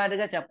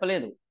గొప్పవారిగా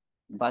చెప్పలేదు,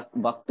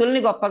 భక్తుల్ని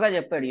గొప్పగా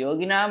చెప్పాడు.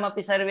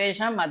 యోగినామపి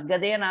సర్వేషాం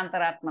మద్గదే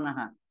నాంతరాత్మన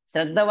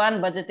శ్రద్ధవాన్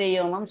భజతే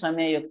యోమం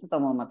సమయయుక్త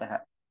తమోమత.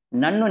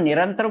 నన్ను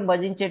నిరంతరం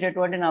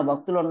భజించేటటువంటి నా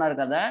భక్తులు ఉన్నారు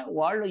కదా,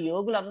 వాళ్ళు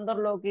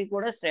యోగులందరిలోకి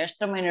కూడా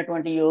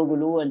శ్రేష్టమైనటువంటి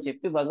యోగులు అని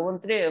చెప్పి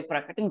భగవంతుడే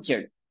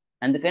ప్రకటించాడు.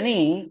 అందుకని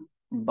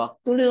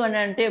భక్తుడు అని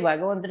అంటే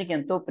భగవంతునికి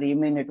ఎంతో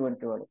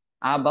ప్రియమైనటువంటి వాడు.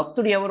 ఆ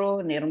భక్తుడు ఎవరో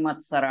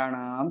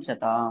నిర్మత్సరాణం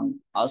శతాం,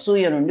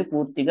 అసూయ నుండి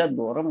పూర్తిగా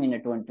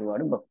దూరమైనటువంటి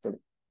వాడు భక్తుడు.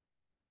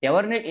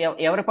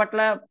 ఎవరి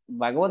పట్ల?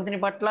 భగవంతుని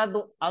పట్ల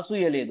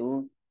అసూయ లేదు,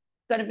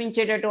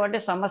 కనిపించేటటువంటి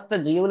సమస్త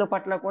జీవుల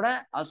పట్ల కూడా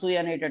అసూయ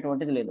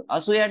అనేటటువంటిది లేదు.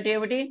 అసూయ అంటే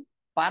ఏమిటి?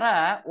 పర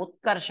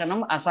ఉత్కర్షణం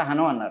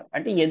అసహనం అన్నారు.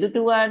 అంటే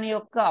ఎదుటివాని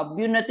యొక్క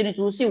అభ్యున్నతిని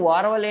చూసి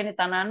ఓర్వలేని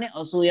తనాన్ని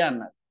అసూయ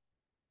అన్నారు.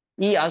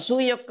 ఈ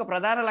అసూయ యొక్క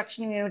ప్రధాన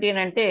లక్షణం ఏమిటి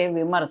అని అంటే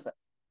విమర్శ.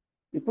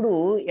 ఇప్పుడు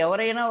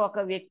ఎవరైనా ఒక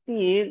వ్యక్తి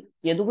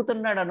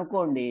ఎదుగుతున్నాడు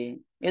అనుకోండి,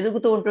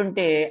 ఎదుగుతూ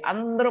ఉంటుంటే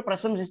అందరూ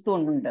ప్రశంసిస్తూ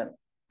ఉంటుంటారు.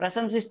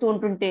 ప్రశంసిస్తూ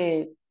ఉంటుంటే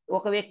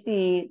ఒక వ్యక్తి,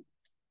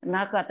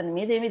 నాకు అతని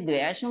మీద ఏమీ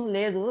ద్వేషం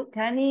లేదు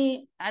కానీ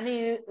అని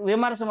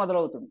విమర్శ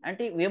మొదలవుతుంది.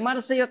 అంటే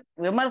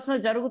విమర్శ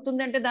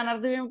జరుగుతుంది అంటే దాని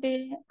అర్థం ఏమిటి?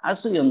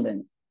 అసూయ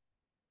ఉందని.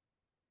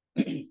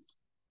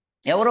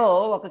 ఎవరో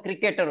ఒక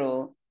క్రికెటరు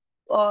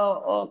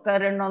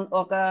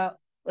ఒక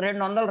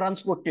 200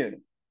 రన్స్ కొట్టాడు.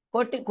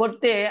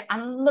 కొడితే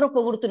అందరూ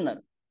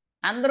పొగుడుతున్నారు.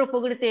 అందరూ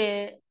పొగిడితే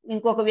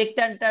ఇంకొక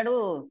వ్యక్తి అంటాడు,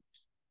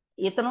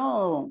 ఇతను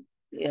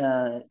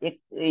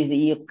ఈ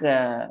యొక్క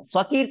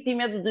స్వకీర్తి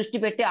మీద దృష్టి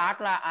పెట్టి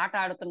ఆట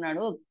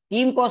ఆడుతున్నాడు,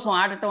 టీం కోసం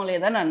ఆడటం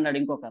లేదని అన్నాడు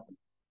ఇంకొక అతను.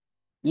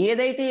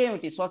 ఏదైతే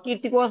ఏమిటి,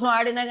 స్వకీర్తి కోసం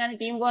ఆడినా కానీ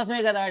టీం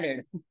కోసమే కదా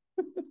ఆడాడు.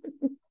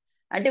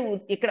 అంటే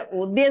ఇక్కడ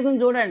ఉద్దేశం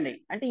చూడండి,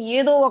 అంటే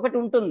ఏదో ఒకటి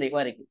ఉంటుంది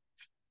వారికి.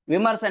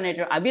 విమర్శ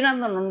అనేటువంటి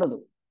అభినందన ఉండదు.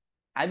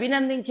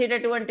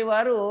 అభినందించేటటువంటి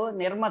వారు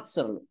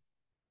నిర్మత్సరులు,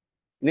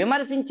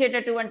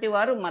 విమర్శించేటటువంటి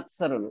వారు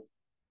మత్సరులు.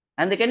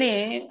 అందుకని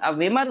ఆ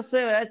విమర్శ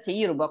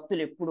చెయ్యరు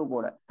భక్తులు, ఎప్పుడు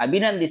కూడా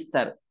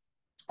అభినందిస్తారు.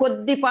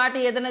 కొద్దిపాటి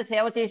ఏదైనా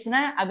సేవ చేసినా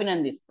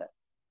అభినందిస్తారు.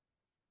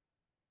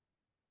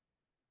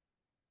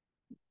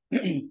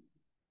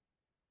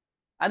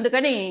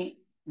 అందుకని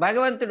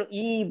భగవంతుడు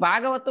ఈ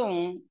భాగవతం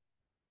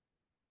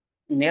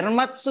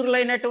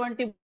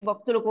నిర్మత్సురులైనటువంటి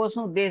భక్తుల కోసం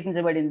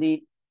ఉద్దేశించబడింది.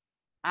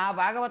 ఆ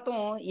భాగవతం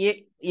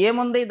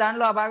ఏముంది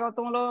దానిలో? ఆ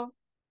భాగవతంలో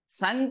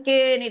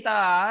సంకేనిత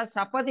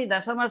సపతి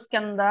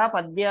దశమస్కంద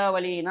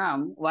పద్యావలీనాం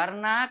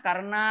వర్ణ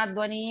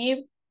కర్ణాధ్వని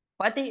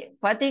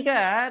పతిక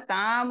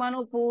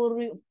తామను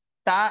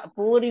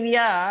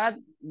పూర్వ్యా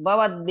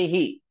భవద్భిః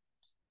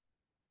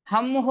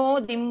హంహో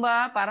దింబ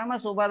పరమ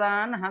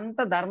సుభదాన్ హంత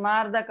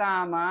ధర్మార్థ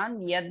కామాన్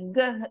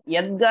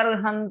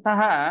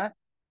యద్గర్హంతః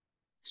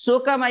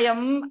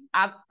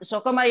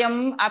సుఖమయం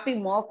అపి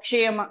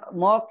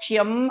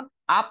మోక్ష్యం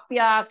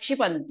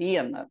ఆప్యాక్షిపంతి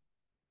అన్నారు.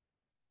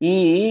 ఈ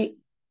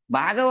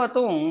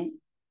భాగవతం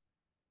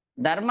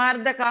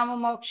ధర్మార్థ కామ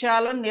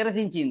మోక్షాలను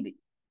నిరసించింది.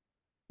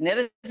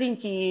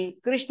 నిరసించి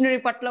కృష్ణుడి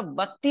పట్ల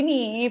భక్తిని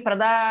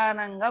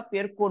ప్రధానంగా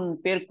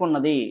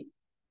పేర్కొన్నది.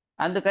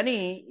 అందుకని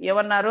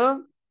ఏమన్నారు?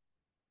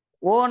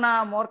 ఓ నా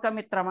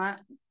మూర్ఖమిత్రమా.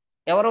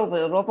 ఎవరు?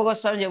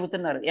 రూపగోస్వామి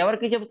చెబుతున్నారు.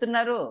 ఎవరికి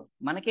చెబుతున్నారు?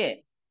 మనకే.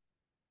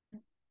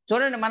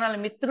 చూడండి, మనల్ని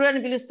మిత్రుడు అని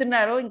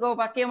పిలుస్తున్నారు, ఇంకో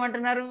పక్క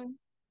ఏమంటున్నారు?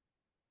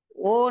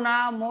 ఓ నా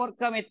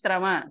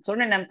మూర్ఖమిత్రమా.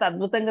 చూడండి ఎంత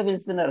అద్భుతంగా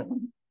పిలుస్తున్నారు.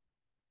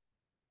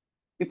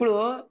 ఇప్పుడు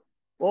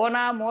ఓ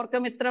నా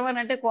మూర్ఖమిత్రం అని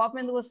అంటే కోపం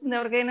ఎందుకు వస్తుంది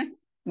ఎవరికైనా?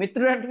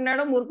 మిత్రుడు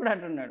అంటున్నాడో మూర్ఖుడు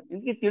అంటున్నాడు?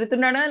 ఇంక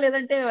తిడుతున్నాడా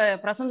లేదంటే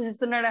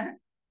ప్రశంసిస్తున్నాడా?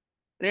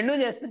 రెండూ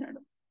చేస్తున్నాడు.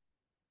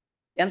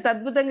 ఎంత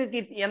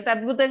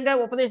అద్భుతంగా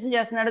ఉపదేశం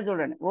చేస్తున్నాడో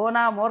చూడండి. ఓ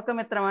నా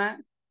మూర్ఖమిత్రమా,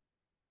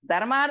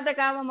 ధర్మార్థ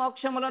కామ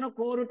మోక్షములను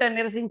కోరుట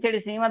నిరసించడి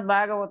శ్రీమద్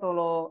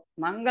భాగవతంలో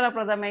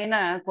మంగళప్రదమైన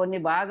కొన్ని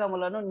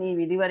భాగములను నీ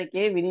విధి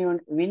వరకే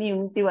విని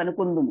ఉంటివి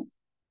అనుకుందుము.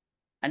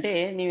 అంటే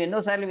నీవు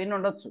ఎన్నోసార్లు విని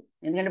ఉండొచ్చు.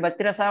 ఎందుకంటే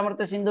భక్తి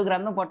రసామృత సింధు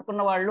గ్రంథం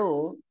పట్టుకున్న వాళ్ళు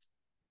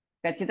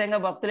ఖచ్చితంగా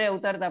భక్తులే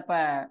అవుతారు తప్ప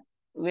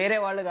వేరే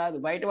వాళ్ళు కాదు.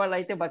 బయట వాళ్ళు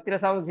అయితే భక్తి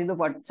రసామృత సింధు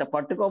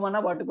పట్టుకోమన్నా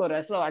పట్టుకోరు.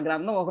 అసలు ఆ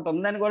గ్రంథం ఒకటి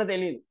ఉందని కూడా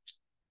తెలియదు.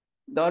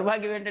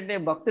 దౌర్భాగ్యం ఏంటంటే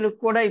భక్తులకు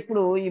కూడా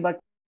ఇప్పుడు ఈ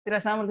భక్తి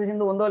రసామృత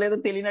సింధు ఉందో లేదో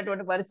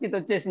తెలియనటువంటి పరిస్థితి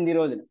వచ్చేసింది ఈ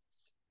రోజున.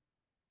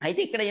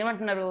 అయితే ఇక్కడ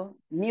ఏమంటున్నారు?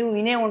 నీవు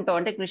వినే ఉంటావు,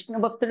 అంటే కృష్ణ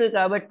భక్తుడు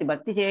కాబట్టి,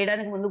 భక్తి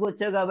చేయడానికి ముందుకు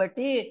వచ్చావు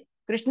కాబట్టి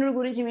కృష్ణుడి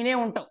గురించి వినే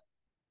ఉంటావు.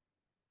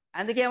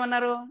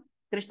 అందుకేమన్నారు?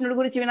 కృష్ణుడి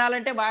గురించి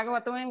వినాలంటే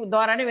భాగవతం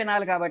ద్వారానే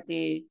వినాలి. కాబట్టి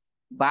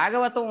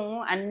భాగవతం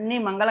అన్ని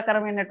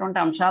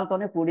మంగళకరమైనటువంటి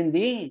అంశాలతోనే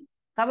కూడింది.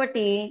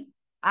 కాబట్టి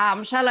ఆ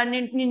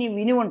అంశాలన్నింటినీ నీవు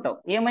విని ఉంటావు.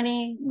 ఏమని?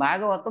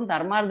 భాగవతం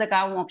ధర్మార్థ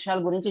కామ మోక్షాల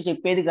గురించి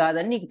చెప్పేది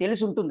కాదని నీకు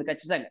తెలిసి ఉంటుంది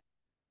ఖచ్చితంగా.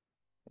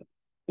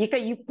 ఇక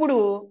ఇప్పుడు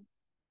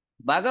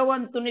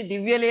భగవంతుని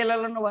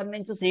దివ్యలీలలను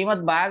వర్ణించు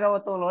శ్రీమద్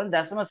భాగవతంలోని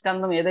దశమ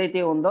స్కందం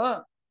ఏదైతే ఉందో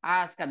ఆ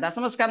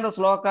దశమ స్కంద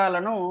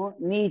శ్లోకాలను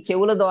నీ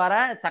చెవుల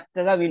ద్వారా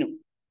చక్కగా విను.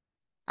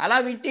 అలా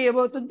వింటే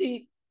ఏమవుతుంది?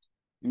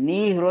 నీ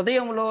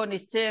హృదయంలో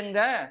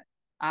నిశ్చయంగా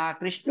ఆ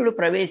కృష్ణుడు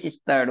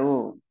ప్రవేశిస్తాడు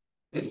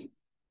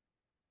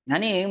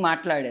అని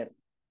మాట్లాడారు.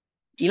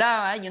 ఇలా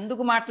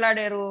ఎందుకు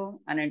మాట్లాడారు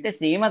అని అంటే,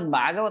 శ్రీమద్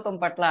భాగవతం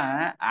పట్ల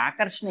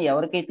ఆకర్షణ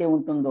ఎవరికైతే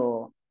ఉంటుందో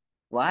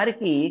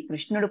వారికి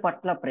కృష్ణుడి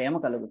పట్ల ప్రేమ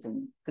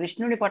కలుగుతుంది,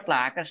 కృష్ణుడి పట్ల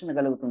ఆకర్షణ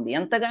కలుగుతుంది.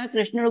 ఎంతగా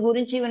కృష్ణుడి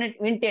గురించి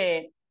వింటే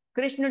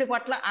కృష్ణుడి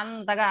పట్ల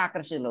అంతగా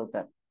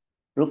ఆకర్షితులవుతారు.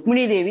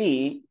 రుక్మిణీదేవి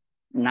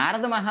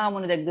నారద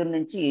మహాముని దగ్గర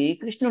నుంచి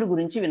కృష్ణుడి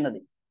గురించి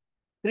విన్నది.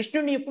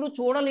 కృష్ణుడిని ఎప్పుడూ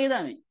చూడలేదు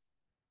ఆమె.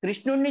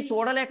 కృష్ణుడిని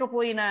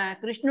చూడలేకపోయినా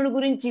కృష్ణుడి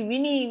గురించి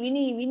విని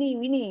విని విని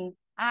విని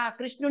ఆ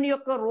కృష్ణుని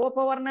యొక్క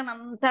రూపవర్ణన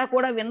అంతా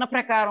కూడా విన్న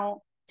ప్రకారం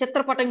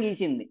చిత్రపటం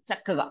గీసింది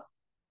చక్కగా.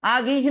 ఆ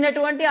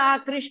గీసినటువంటి ఆ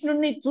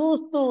కృష్ణుడిని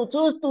చూస్తూ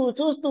చూస్తూ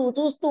చూస్తూ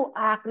చూస్తూ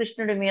ఆ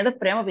కృష్ణుడి మీద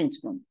ప్రేమ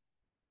పెంచుకుంది.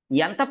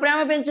 ఎంత ప్రేమ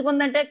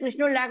పెంచుకుందంటే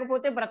కృష్ణుడు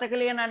లేకపోతే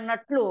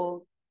బ్రతకలేనన్నట్లు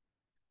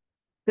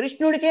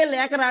కృష్ణుడికే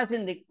లేఖ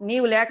రాసింది.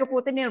 నీవు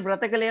లేకపోతే నేను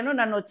బ్రతకలేను,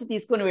 నన్ను వచ్చి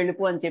తీసుకొని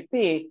వెళ్ళిపో అని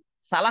చెప్పి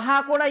సలహా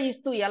కూడా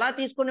ఇస్తూ ఎలా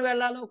తీసుకుని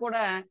వెళ్ళాలో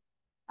కూడా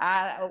ఆ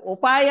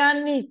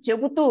ఉపాయాన్ని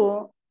చెబుతూ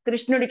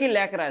కృష్ణుడికి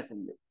లేఖ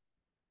రాసింది.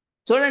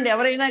 చూడండి,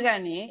 ఎవరైనా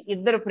కానీ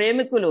ఇద్దరు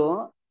ప్రేమికులు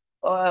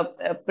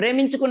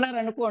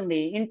ప్రేమించుకున్నారనుకోండి,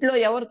 ఇంట్లో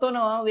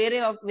ఎవరితోనో వేరే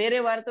వేరే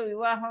వారితో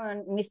వివాహం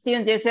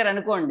నిశ్చయం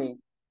చేశారనుకోండి,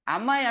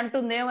 అమ్మాయి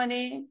అంటుంది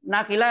ఏమని?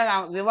 నాకు ఇలా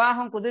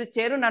వివాహం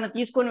కుదిరిచేరు, నన్ను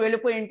తీసుకొని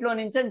వెళ్ళిపోయి ఇంట్లో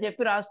నుంచి అని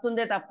చెప్పి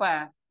రాస్తుందే తప్ప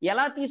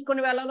ఎలా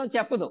తీసుకొని వెళ్ళాలో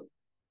చెప్పదు.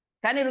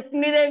 కానీ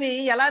రుక్మిణీదేవి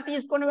ఎలా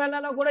తీసుకొని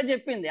వెళ్ళాలో కూడా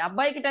చెప్పింది.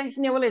 అబ్బాయికి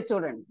టెన్షన్ ఇవ్వలేదు.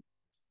 చూడండి,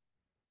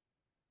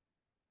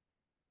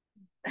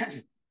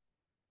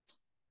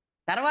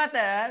 తర్వాత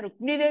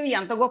రుక్మిణీదేవి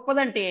ఎంత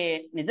గొప్పదంటే,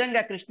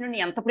 నిజంగా కృష్ణుడిని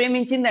ఎంత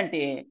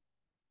ప్రేమించిందంటే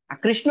ఆ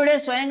కృష్ణుడే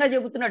స్వయంగా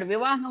చెబుతున్నాడు.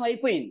 వివాహం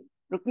అయిపోయింది,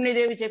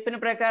 రుక్మిణీదేవి చెప్పిన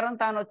ప్రకారం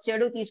తాను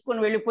వచ్చాడు, తీసుకొని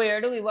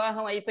వెళ్ళిపోయాడు.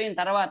 వివాహం అయిపోయిన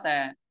తర్వాత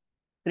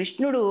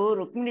కృష్ణుడు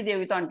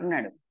రుక్మిణీదేవితో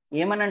అంటున్నాడు.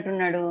 ఏమని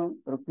అంటున్నాడు?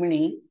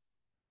 Rukmini,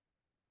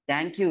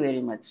 thank you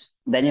very much,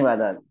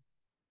 ధన్యవాదాలు.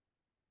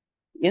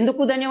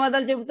 ఎందుకు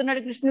ధన్యవాదాలు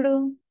చెబుతున్నాడు కృష్ణుడు?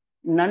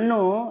 నన్ను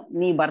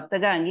నీ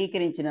భర్తగా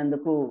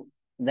అంగీకరించినందుకు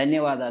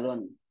ధన్యవాదాలు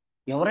అని.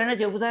 ఎవరైనా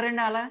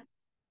చెబుతారండి అలా?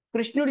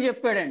 కృష్ణుడు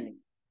చెప్పాడండి.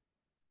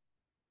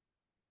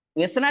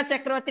 విశ్వనాథ్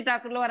చక్రవర్తి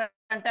ఠాకూర్ల వారు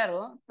అంటారు,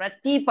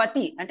 ప్రతి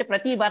పతి అంటే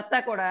ప్రతి భర్త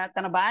కూడా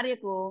తన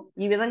భార్యకు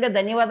ఈ విధంగా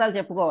ధన్యవాదాలు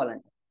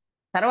చెప్పుకోవాలంట.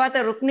 తర్వాత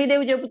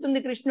రుక్మిణీదేవి చెబుతుంది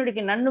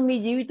కృష్ణుడికి, నన్ను మీ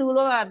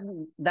జీవితంలో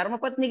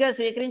ధర్మపత్నిగా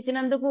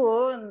స్వీకరించినందుకు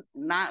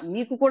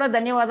మీకు కూడా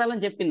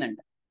ధన్యవాదాలని చెప్పిందంట.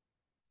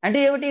 అంటే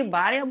ఏమిటి?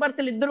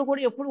 భార్యాభర్తలు ఇద్దరు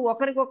కూడా ఎప్పుడు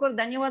ఒకరికొకరు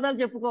ధన్యవాదాలు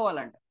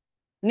చెప్పుకోవాలంట.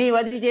 నీవు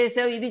అది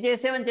చేసావు, ఇది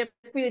చేసావు అని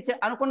చెప్పి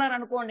అనుకున్నారు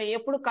అనుకోండి,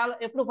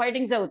 ఎప్పుడు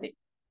ఫైటింగ్స్ అవుతాయి.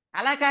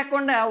 అలా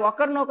కాకుండా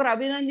ఒకరినొకరు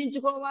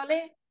అభినందించుకోవాలి,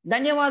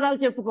 ధన్యవాదాలు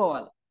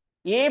చెప్పుకోవాలి.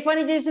 ఏ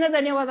పని చేసినా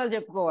ధన్యవాదాలు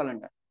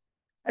చెప్పుకోవాలంట.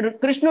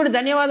 కృష్ణుడు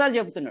ధన్యవాదాలు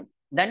చెబుతున్నాడు.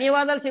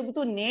 ధన్యవాదాలు చెబుతూ,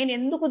 నేను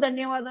ఎందుకు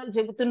ధన్యవాదాలు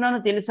చెబుతున్నానో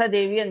తెలుసా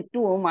దేవి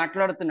అంటూ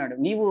మాట్లాడుతున్నాడు.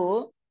 నీవు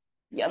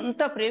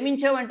ఎంత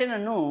ప్రేమించావంటే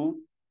నన్ను,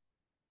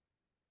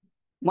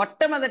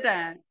 మొట్టమొదట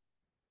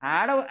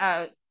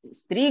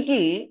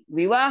స్త్రీకి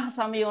వివాహ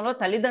సమయంలో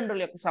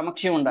తల్లిదండ్రుల యొక్క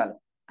సమక్షం ఉండాలి.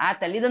 ఆ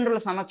తల్లిదండ్రుల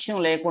సమక్షం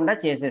లేకుండా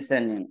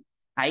చేసేసాను నేను.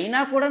 అయినా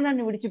కూడా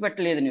నన్ను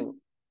విడిచిపెట్టలేదు నువ్వు.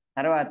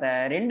 తర్వాత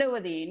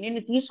రెండవది,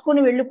 నిన్ను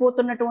తీసుకుని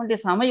వెళ్ళిపోతున్నటువంటి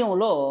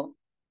సమయంలో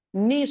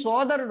నీ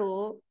సోదరుడు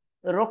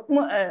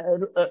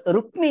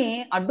రుక్మి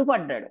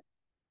అడ్డుపడ్డాడు.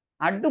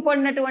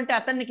 అడ్డుపడినటువంటి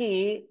అతనికి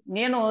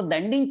నేను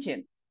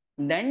దండించాను.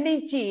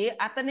 దండించి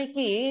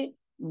అతనికి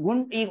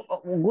ఈ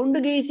గుండు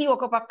గీసి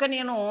ఒక పక్క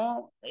నేను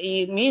ఈ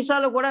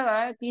మీసాలు కూడా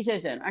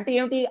తీసేశాను. అంటే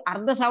ఏమిటి,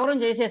 అర్ధ సవరం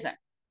చేసేసాను.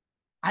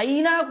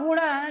 అయినా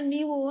కూడా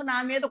నీవు నా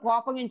మీద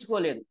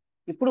కోపగించుకోలేదు.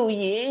 ఇప్పుడు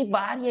ఏ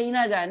భార్య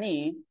అయినా గాని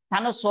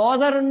తన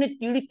సోదరుణ్ణి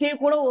తిడితే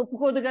కూడా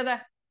ఒప్పుకోదు కదా.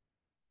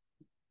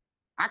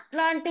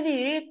 అట్లాంటిది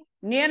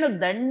నేను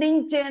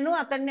దండించాను,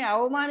 అతన్ని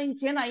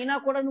అవమానించాను, అయినా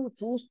కూడా నువ్వు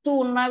చూస్తూ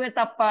ఉన్నావే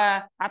తప్ప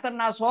అతను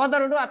నా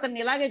సోదరుడు, అతన్ని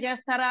ఇలాగే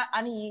చేస్తారా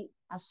అని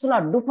అస్సలు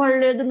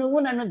అడ్డుపడలేదు, నువ్వు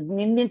నన్ను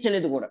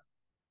నిందించలేదు కూడా.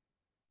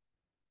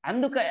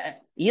 అందుక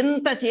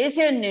ఇంత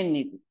చేశాను నేను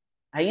నీకు,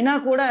 అయినా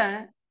కూడా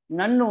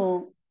నన్ను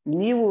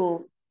నీవు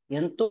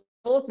ఎంతో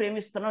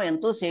ప్రేమిస్తున్నావు,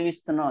 ఎంతో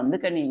సేవిస్తున్నావు,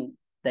 అందుకని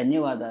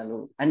ధన్యవాదాలు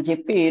అని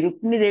చెప్పి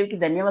రుక్మిణీదేవికి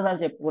ధన్యవాదాలు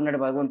చెప్పుకున్నాడు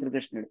భగవంతుడు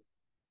కృష్ణుడు.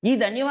 ఈ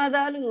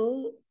ధన్యవాదాలు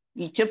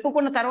ఈ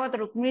చెప్పుకున్న తర్వాత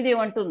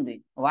రుక్మిణీదేవి అంటుంది,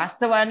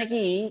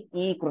 వాస్తవానికి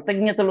ఈ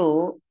కృతజ్ఞతలు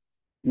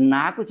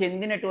నాకు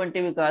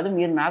చెందినటువంటివి కాదు,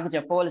 మీరు నాకు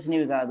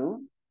చెప్పవలసినవి కాదు,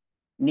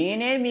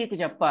 నేనే మీకు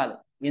చెప్పాలి.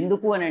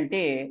 ఎందుకు అని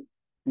అంటే,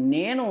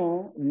 నేను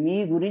మీ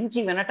గురించి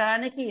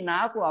వినటానికి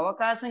నాకు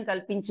అవకాశం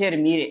కల్పించారు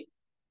మీరే.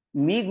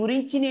 మీ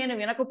గురించి నేను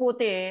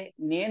వినకపోతే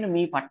నేను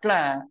మీ పట్ల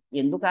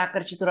ఎందుకు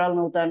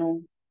ఆకర్షితురాలనవుతాను?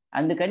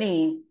 అందుకని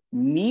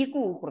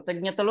మీకు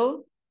కృతజ్ఞతలు,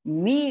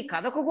 మీ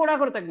కథకు కూడా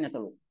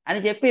కృతజ్ఞతలు అని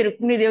చెప్పి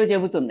రుక్మిణీదేవి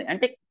చెబుతుంది.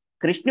 అంటే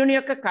కృష్ణుని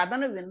యొక్క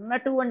కథను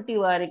విన్నటువంటి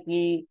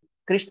వారికి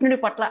కృష్ణుని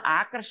పట్ల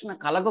ఆకర్షణ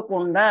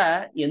కలగకుండా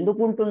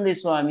ఎందుకుంటుంది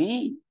స్వామి?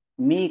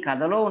 మీ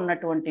కథలో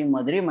ఉన్నటువంటి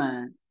మధురిమ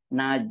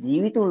నా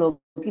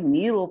జీవితంలోకి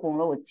మీ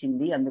రూపంలో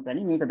వచ్చింది,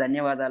 అందుకని మీకు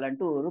ధన్యవాదాలు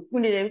అంటూ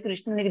రుక్మిణీదేవి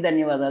కృష్ణునికి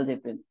ధన్యవాదాలు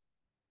చెప్పింది.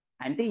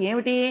 అంటే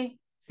ఏమిటి?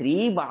 శ్రీ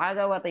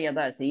భాగవత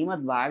యథ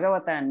శ్రీమద్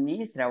భాగవతాన్ని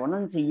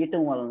శ్రవణం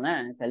చెయ్యటం వలన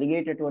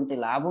కలిగేటటువంటి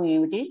లాభం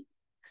ఏమిటి?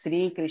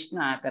 శ్రీకృష్ణ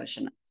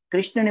ఆకర్షణ.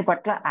 కృష్ణుని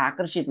పట్ల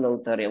ఆకర్షితులు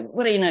అవుతారు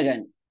ఎవరైనా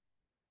కానీ.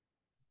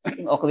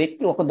 ఒక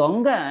వ్యక్తి, ఒక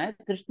దొంగ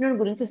కృష్ణుని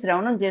గురించి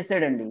శ్రవణం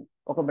చేశాడండి.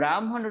 ఒక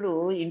బ్రాహ్మణుడు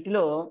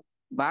ఇంటిలో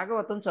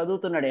భాగవతం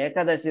చదువుతున్నాడు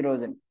ఏకాదశి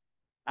రోజుని.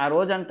 ఆ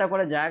రోజంతా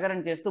కూడా జాగరణ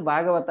చేస్తూ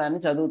భాగవతాన్ని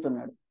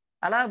చదువుతున్నాడు.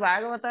 అలా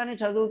భాగవతాన్ని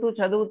చదువుతూ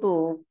చదువుతూ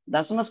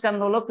దశమ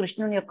స్కంధంలో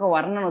కృష్ణుని యొక్క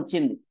వర్ణన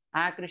వచ్చింది.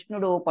 ఆ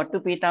కృష్ణుడు పట్టు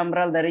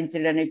పీతాంబరాలు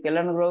ధరించాడని,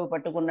 పిల్లను గ్రోవు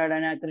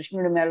పట్టుకున్నాడని, ఆ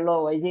కృష్ణుడి మెడలో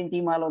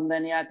వైజయంతిమాల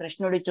ఉందని, ఆ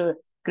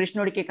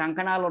కృష్ణుడికి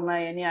కంకణాలు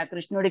ఉన్నాయని, ఆ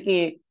కృష్ణుడికి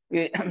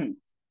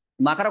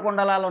మకర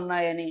కుండలాలు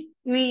ఉన్నాయని,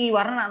 ఈ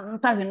వర్ణన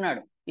అంతా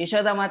విన్నాడు.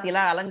 యశోదామాత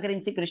ఇలా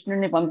అలంకరించి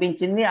కృష్ణుడిని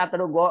పంపించింది.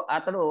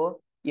 అతడు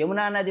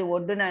యమునా నది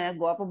ఒడ్డున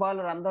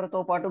గోపబాలురు అందరితో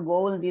పాటు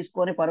గోవులు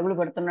తీసుకొని పరుగులు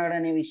పెడుతున్నాడు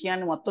అనే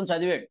విషయాన్ని మొత్తం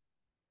చదివాడు.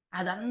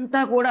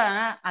 అదంతా కూడా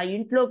ఆ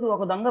ఇంట్లోకి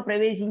ఒక దొంగ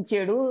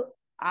ప్రవేశించాడు.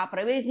 ఆ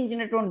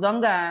ప్రవేశించినటువంటి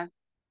దొంగ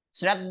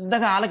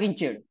శ్రద్ధగా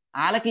ఆలకించాడు.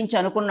 ఆలకించి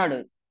అనుకున్నాడు,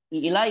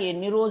 ఇలా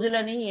ఎన్ని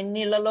రోజులని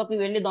ఎన్ని ఇళ్లలోకి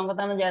వెళ్ళి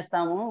దొంగతనం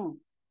చేస్తాము,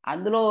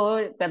 అందులో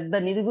పెద్ద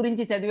నిధి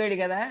గురించి చదివాడు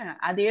కదా,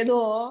 అదేదో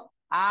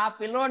ఆ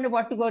పిల్లోడిని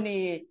పట్టుకొని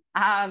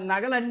ఆ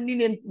నగలన్నీ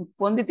నేను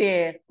పొందితే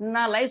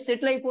నా లైఫ్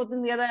సెటిల్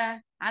అయిపోతుంది కదా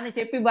అని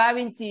చెప్పి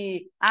భావించి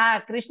ఆ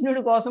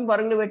కృష్ణుడి కోసం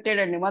పరుగులు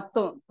పెట్టాడండి.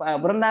 మొత్తం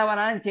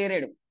బృందావనానికి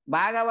చేరాడు.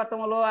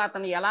 భాగవతంలో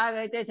అతను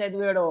ఎలాగైతే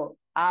చదివాడో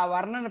ఆ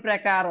వర్ణన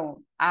ప్రకారం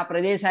ఆ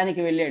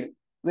ప్రదేశానికి వెళ్ళాడు.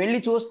 వెళ్ళి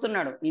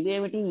చూస్తున్నాడు,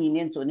 ఇదేమిటి,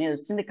 నేను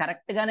వచ్చింది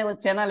కరెక్ట్ గానే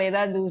వచ్చానా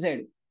లేదా అని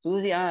చూశాడు.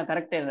 చూసి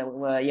కరెక్టే,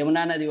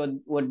 యమునా నది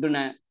ఒడ్డున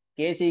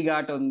కేసీ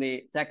ఘాట్ ఉంది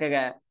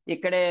చక్కగా,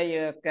 ఇక్కడే ఈ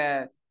యొక్క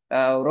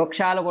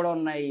వృక్షాలు కూడా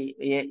ఉన్నాయి.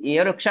 ఏ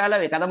వృక్షాలు?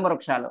 అవి కదంబ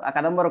వృక్షాలు. ఆ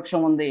కదంబ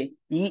వృక్షం ఉంది.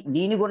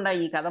 దీని గుండా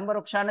ఈ కదంబ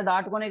వృక్షాన్ని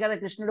దాటుకునే కదా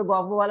కృష్ణుడు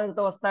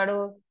గోపబాలులతో వస్తాడు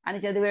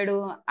అని చదివాడు.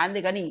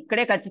 అందుకని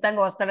ఇక్కడే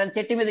ఖచ్చితంగా వస్తాడని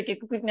చెట్టు మీదకి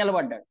ఎక్కువ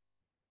నిలబడ్డాడు,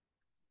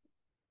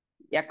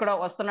 ఎక్కడో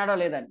వస్తున్నాడో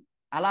లేదని.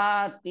 అలా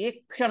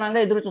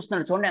తీక్షణంగా ఎదురు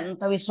చూస్తున్నాడు. చూడండి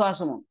ఎంత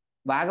విశ్వాసము.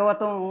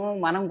 భాగవతం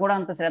మనం కూడా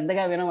అంత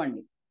శ్రద్ధగా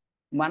వినవండి.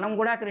 మనం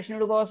కూడా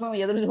కృష్ణుడి కోసం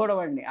ఎదురు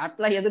చూడవండి.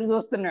 అట్లా ఎదురు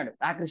చూస్తున్నాడు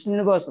ఆ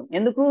కృష్ణుని కోసం.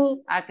 ఎందుకు?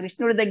 ఆ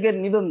కృష్ణుడి దగ్గర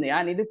నిధి ఉంది,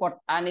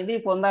 ఆ నిధి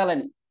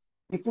పొందాలని.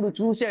 ఇప్పుడు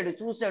చూశాడు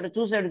చూశాడు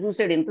చూశాడు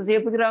చూశాడు,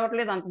 ఇంతసేపుకి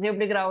రావట్లేదు,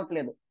 అంతసేపటికి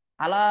రావట్లేదు.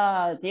 అలా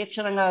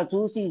తీక్షణంగా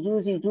చూసి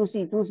చూసి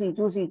చూసి చూసి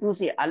చూసి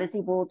చూసి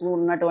అలసిపోతూ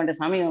ఉన్నటువంటి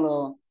సమయంలో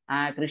ఆ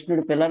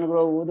కృష్ణుడు పిల్లను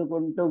కూడా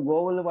ఊదుకుంటూ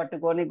గోవులు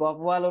పట్టుకొని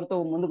గోపబాలులతో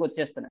ముందుకు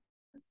వచ్చేస్తుంటాడు.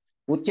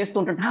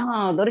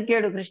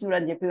 దొరికాడు కృష్ణుడు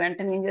అని చెప్పి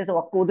వెంటనే ఏం చేసి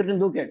ఒక్క ఉదుటిని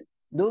దూకాడు.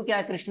 దూకి ఆ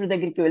కృష్ణుడి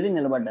దగ్గరికి వెళ్ళి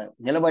నిలబడ్డాడు.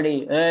 నిలబడి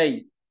ఏయ్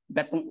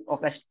బెత్తం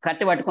ఒక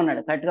కట్టి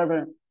పట్టుకున్నాడు. కట్టి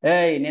కట్టుకున్నాడు.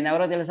 ఏయ్ నేను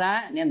ఎవరో తెలుసా,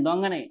 నేను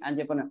దొంగని అని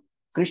చెప్పాను.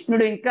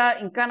 కృష్ణుడు ఇంకా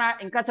ఇంకా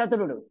ఇంకా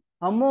చతురుడు.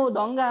 అమ్మో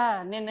దొంగ,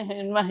 నేను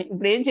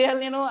ఇప్పుడు ఏం చేయాలి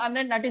నేను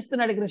అన్నట్టు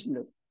నటిస్తున్నాడు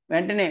కృష్ణుడు.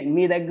 వెంటనే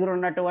మీ దగ్గర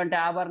ఉన్నటువంటి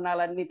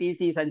ఆభరణాలన్నీ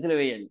తీసి సంచిలో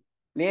వేయండి,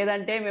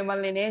 లేదంటే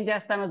మిమ్మల్ని నేనేం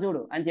చేస్తానో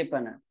చూడు అని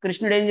చెప్పాను.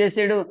 కృష్ణుడు ఏం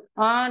చేశాడు,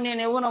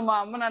 నేను ఇవ్వను, మా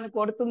అమ్మ నన్ను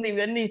కొడుతుంది,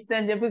 ఇవన్నీ ఇస్తే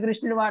అని చెప్పి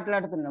కృష్ణుడు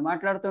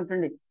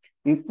మాట్లాడుతుంటుండి.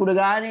 ఇప్పుడు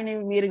కానీ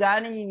మీరు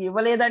కానీ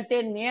ఇవ్వలేదంటే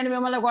నేను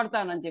మిమ్మల్ని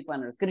కొడతాను అని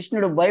చెప్పాను.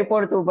 కృష్ణుడు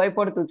భయపడుతూ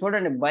భయపడుతూ,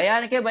 చూడండి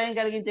భయానికే భయం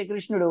కలిగించే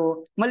కృష్ణుడు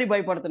మళ్ళీ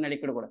భయపడుతున్నాడు.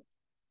 ఇక్కడ కూడా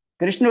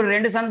కృష్ణుడు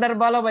రెండు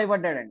సందర్భాల్లో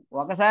భయపడ్డాడండి.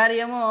 ఒకసారి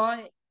ఏమో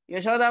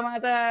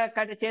యశోదామాత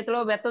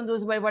చేతిలో బెత్తం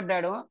చూసి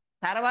భయపడ్డాడు.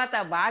 తర్వాత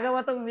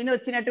భాగవతం విని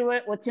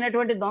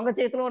వచ్చినటువంటి దొంగ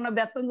చేతిలో ఉన్న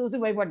బెత్తం చూసి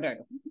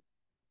భయపడ్డాడు.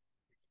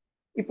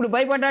 ఇప్పుడు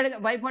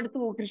భయపడుతూ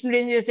కృష్ణుడు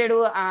ఏం చేశాడు,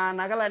 ఆ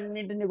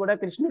నగలన్నింటినీ కూడా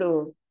కృష్ణుడు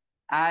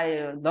ఆ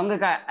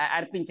దొంగకి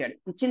అర్పించాడు.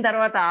 ఇచ్చిన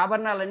తర్వాత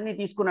ఆభరణాలన్నీ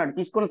తీసుకున్నాడు.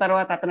 తీసుకున్న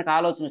తర్వాత అతనికి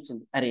ఆలోచన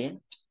వచ్చింది, అరే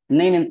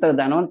నేను ఇంత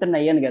ధనవంతుడిని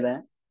అయ్యాను కదా,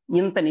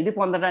 ఇంత నిధి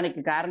పొందడానికి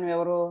కారణం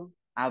ఎవరు,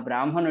 ఆ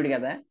బ్రాహ్మణుడు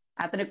కదా,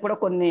 అతనికి కూడా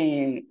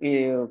ఈ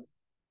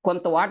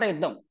కొంత వాట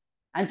ఇద్దాం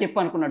అని చెప్పి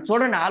అనుకున్నాడు.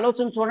 చూడండి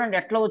ఆలోచన చూడండి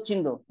ఎట్లా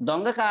వచ్చిందో.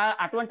 దొంగకు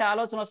అటువంటి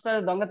ఆలోచన వస్తుంది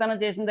దొంగతనం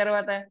చేసిన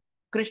తర్వాత.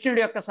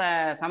 కృష్ణుడి యొక్క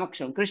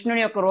సమక్షం,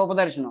 కృష్ణుడి యొక్క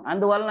రూపదర్శనం,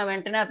 అందువలన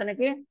వెంటనే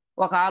అతనికి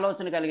ఒక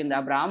ఆలోచన కలిగింది.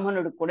 ఆ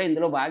బ్రాహ్మణుడికి కూడా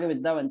ఇందులో భాగం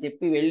ఇద్దామని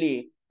చెప్పి వెళ్ళి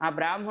ఆ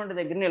బ్రాహ్మణుడి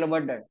దగ్గర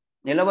నిలబడ్డాడు.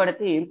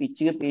 నిలబడితే ఏం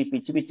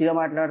పిచ్చి పిచ్చిగా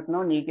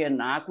మాట్లాడుతున్నావు, నీకే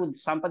నాకు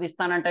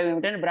సంపదిస్తానంటావు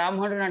ఏమిటని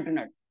బ్రాహ్మణుడు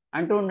అంటున్నాడు.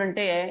 అంటూ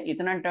ఉంటుంటే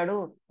ఇతను అంటాడు,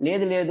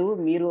 లేదు లేదు,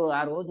 మీరు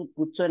ఆ రోజు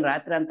కూర్చొని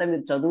రాత్రి అంతా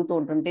మీరు చదువుతూ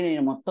ఉంటుంటే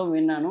నేను మొత్తం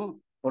విన్నాను.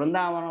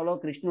 బృందావనంలో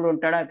కృష్ణుడు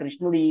ఉంటాడు, ఆ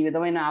కృష్ణుడు ఈ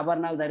విధమైన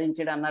ఆభరణాలు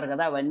ధరించాడు అన్నారు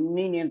కదా,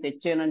 అవన్నీ నేను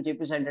తెచ్చాను అని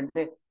చెప్పేసి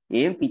అంటే,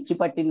 ఏం పిచ్చి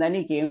పట్టిందా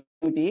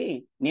నీకేమిటి,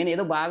 నేను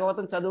ఏదో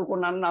భాగవతం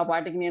చదువుకున్నాను నా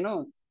పాటికి, నేను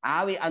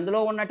అందులో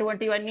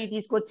ఉన్నటువంటివన్నీ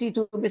తీసుకొచ్చి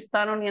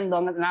చూపిస్తాను, నేను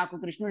నాకు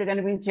కృష్ణుడు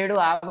కనిపించాడు,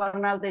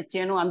 ఆభరణాలు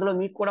తెచ్చాను, అందులో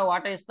మీకు కూడా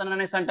వాటా ఇస్తాను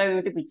అనేసి అంటావు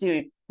ఏమిటి, పిచ్చి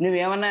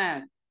నువ్వేమన్నా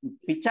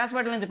పిచ్చి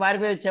హాస్పిటల్ నుంచి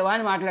పారిపోయి వచ్చావా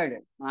అని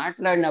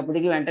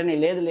మాట్లాడినప్పటికీ వెంటనే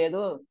లేదు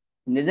లేదు,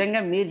 నిజంగా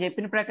మీరు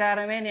చెప్పిన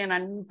ప్రకారమే నేను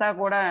అంతా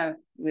కూడా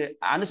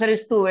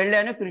అనుసరిస్తూ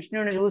వెళ్ళాను,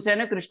 కృష్ణుడిని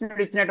చూశాను,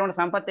 కృష్ణుడు ఇచ్చినటువంటి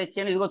సంపత్తి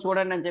తెచ్చాను, ఇదిగో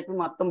చూడండి అని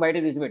చెప్పి మొత్తం బయట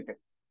తీసిపెట్టాడు.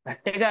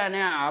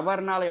 గట్టిగానే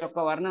ఆభరణాల యొక్క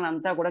వర్ణన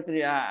అంతా కూడా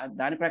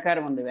దాని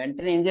ప్రకారం ఉంది.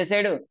 వెంటనే ఏం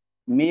చేశాడు,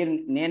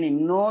 నేను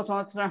ఎన్నో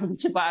సంవత్సరాల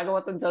నుంచి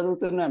భాగవతం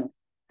చదువుతున్నాను,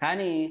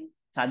 కానీ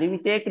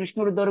చదివితే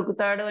కృష్ణుడు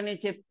దొరుకుతాడు అని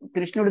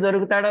కృష్ణుడు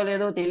దొరుకుతాడో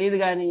లేదో తెలియదు,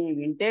 కానీ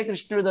వింటే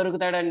కృష్ణుడు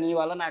దొరుకుతాడని నీ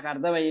వల్ల నాకు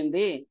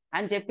అర్థమయ్యింది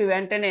అని చెప్పి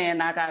వెంటనే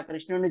నాకు ఆ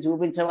కృష్ణుడిని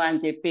చూపించవా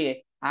అని చెప్పి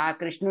ఆ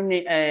కృష్ణుడిని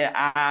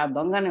ఆ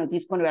దొంగను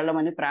తీసుకొని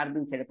వెళ్ళమని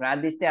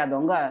ప్రార్థిస్తే ఆ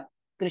దొంగ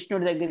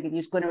కృష్ణుడి దగ్గరికి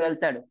తీసుకొని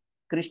వెళ్తాడు.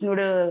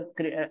 కృష్ణుడు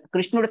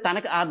కృష్ణుడు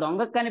తనకు ఆ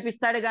దొంగకు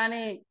కనిపిస్తాడు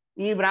కానీ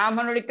ఈ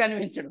బ్రాహ్మణుడికి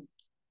కనిపించడు.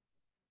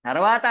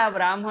 తర్వాత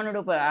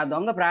ఆ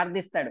దొంగ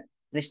ప్రార్థిస్తాడు,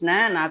 కృష్ణ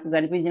నాకు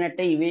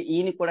కనిపించినట్టే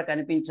ఈయనకి కూడా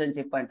కనిపించు అని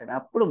చెప్పి అంటాడు.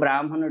 అప్పుడు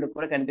బ్రాహ్మణుడు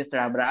కూడా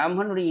కనిపిస్తాడు. ఆ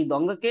బ్రాహ్మణుడు ఈ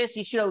దొంగకే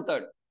శిష్యుడు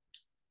అవుతాడు.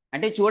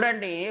 అంటే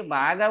చూడండి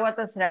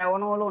భాగవత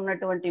శ్రవణంలో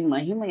ఉన్నటువంటి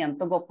మహిమ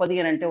ఎంత గొప్పది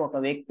అని అంటే, ఒక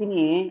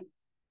వ్యక్తిని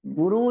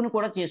గురువుని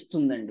కూడా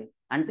చేస్తుందండి.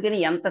 అందుకని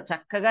ఎంత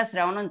చక్కగా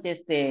శ్రవణం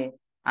చేస్తే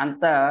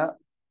అంత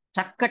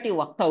చక్కటి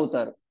వక్త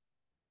అవుతారు.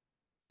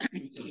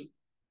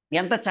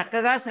 ఎంత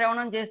చక్కగా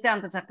శ్రవణం చేస్తే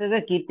అంత చక్కగా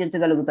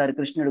కీర్తించగలుగుతారు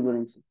కృష్ణుడి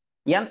గురించి.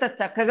 ఎంత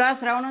చక్కగా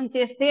శ్రవణం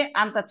చేస్తే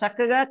అంత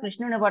చక్కగా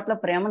కృష్ణుని పట్ల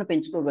ప్రేమను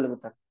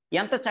పెంచుకోగలుగుతారు.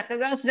 ఎంత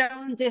చక్కగా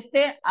శ్రవణం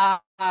చేస్తే ఆ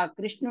ఆ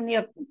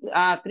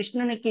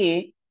కృష్ణునికి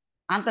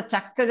అంత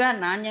చక్కగా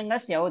నాణ్యంగా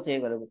సేవ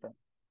చేయగలుగుతారు.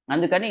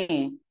 అందుకని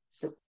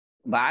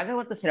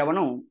భాగవత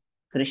శ్రవణం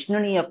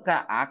కృష్ణుని యొక్క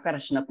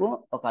ఆకర్షణకు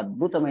ఒక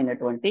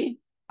అద్భుతమైనటువంటి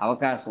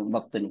అవకాశం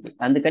భక్తునికి.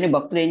 అందుకని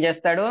భక్తుడు ఏం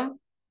చేస్తాడు,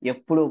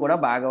 ఎప్పుడూ కూడా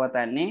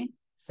భాగవతాన్ని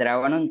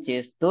శ్రవణం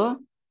చేస్తూ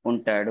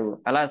ఉంటాడు.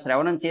 అలా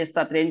శ్రవణం చేస్తూ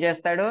అతను ఏం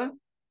చేస్తాడు,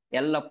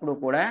 ఎల్లప్పుడూ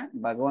కూడా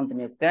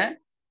భగవంతుని యొక్క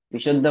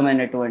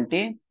విశుద్ధమైనటువంటి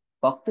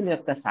భక్తుల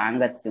యొక్క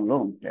సాంగత్యంలో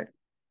ఉంటాడు.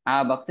 ఆ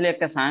భక్తుల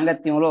యొక్క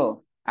సాంగత్యంలో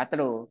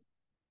అతడు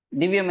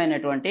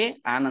దివ్యమైనటువంటి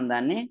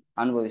ఆనందాన్ని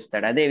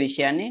అనుభవిస్తాడు. అదే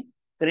విషయాన్ని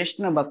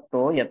కృష్ణ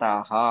భక్తో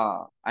యథాహ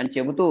అని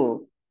చెబుతూ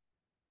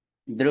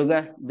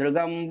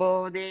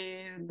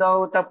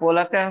దృగంబోధౌత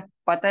పులక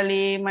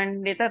పతలీ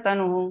మండిత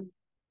తను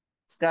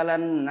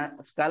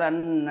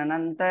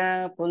స్కలన్నంత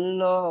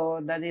పుల్లో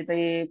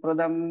దదితై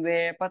పృదం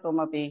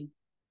వేపతుమపి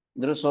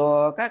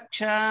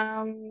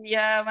దృశోకక్షాం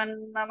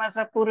యావన్నమస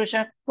పురుష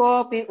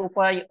కోపి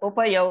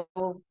ఉపయౌ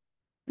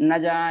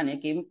నజానే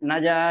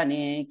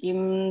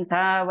కిం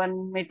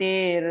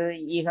తావన్మితిర్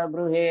ఇహ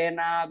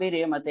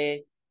గృహేనాభిరేమతే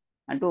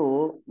అంటూ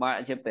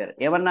చెప్పారు.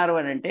 ఏమన్నారు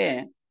అని అంటే,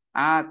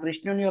 ఆ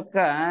కృష్ణుని యొక్క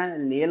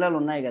లీలలు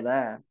ఉన్నాయి కదా,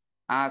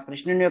 ఆ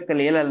కృష్ణుని యొక్క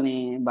లీలల్ని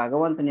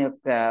భగవంతుని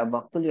యొక్క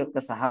భక్తుల యొక్క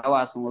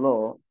సహవాసంలో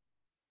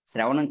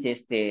శ్రవణం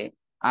చేస్తే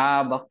ఆ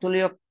భక్తుల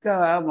యొక్క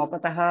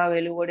ముఖతః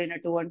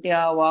వెలువడినటువంటి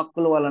ఆ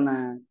వాక్కుల వలన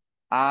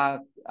ఆ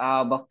ఆ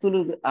భక్తులు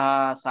ఆ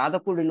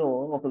సాధకుడిలో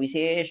ఒక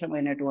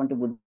విశేషమైనటువంటి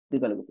బుద్ధి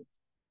కలుగుతుంది.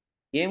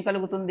 ఏం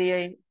కలుగుతుంది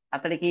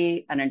అతడికి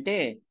అని అంటే,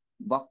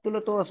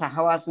 భక్తులతో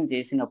సహవాసం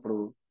చేసినప్పుడు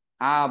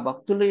ఆ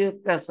భక్తుల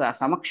యొక్క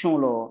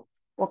సమక్షంలో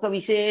ఒక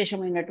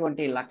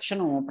విశేషమైనటువంటి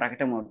లక్షణం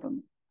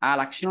ప్రకటమవుతుంది. ఆ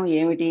లక్షణం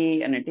ఏమిటి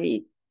అని అంటే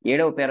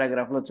 7వ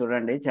పారాగ్రాఫ్ లో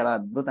చూడండి, చాలా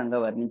అద్భుతంగా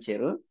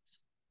వర్ణించారు.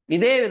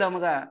 ఇదే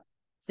విధముగా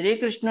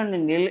శ్రీకృష్ణుని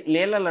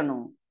లీలలను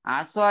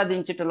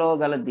ఆస్వాదించుటలో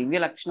గల దివ్య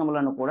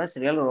లక్షణములను కూడా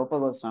శ్రీల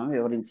రూపగోస్వామి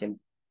వివరించింది.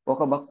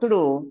 ఒక భక్తుడు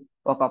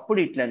ఒకప్పుడు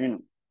ఇట్లనెను,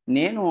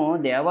 నేను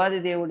దేవాది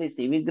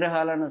దేవుడి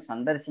విగ్రహాలను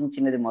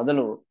సందర్శించినది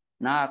మొదలు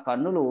నా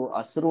కన్నులు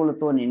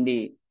అశ్రువులతో నిండి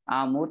ఆ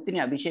మూర్తిని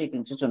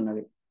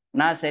అభిషేకించుచున్నది,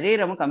 నా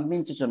శరీరము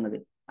కంపించుచున్నది,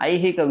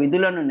 ఐహిక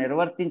విధులను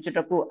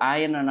నిర్వర్తించుటకు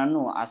ఆయన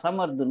నన్ను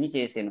అసమర్థుని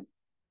చేసెను.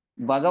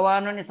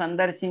 భగవానుని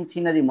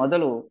సందర్శించినది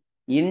మొదలు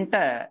ఇంట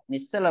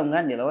నిశ్చలంగా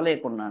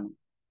నిలవలేకున్నాను.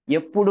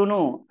 ఎప్పుడును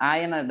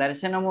ఆయన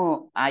దర్శనము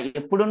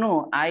ఎప్పుడును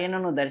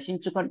ఆయనను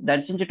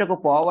దర్శించుటకు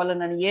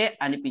పోవాలననియే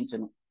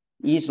అనిపించును.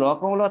 ఈ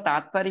శ్లోకంలో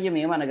తాత్పర్యం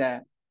ఏమనగా,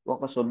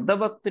 ఒక శుద్ధ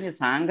భక్తుని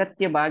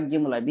సాంగత్య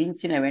భాగ్యము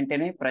లభించిన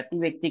వెంటనే ప్రతి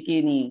వ్యక్తికి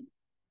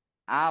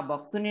ఆ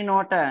భక్తుని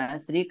నోట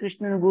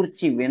శ్రీకృష్ణుని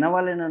గూర్చి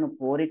వినవలెనను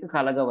కోరిక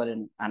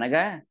కలగవలెను.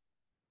 అనగా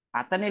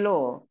అతనిలో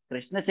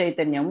కృష్ణ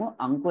చైతన్యము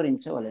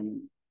అంకురించవలెను.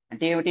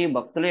 అంటే ఏమిటి?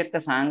 భక్తుల యొక్క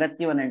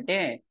సాంగత్యం అని అంటే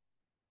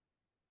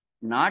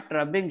నాట్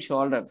రబ్బింగ్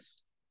షోల్డర్స్,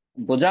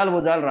 భుజాలు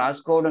భుజాలు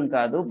రాసుకోవడం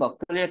కాదు.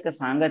 భక్తుల యొక్క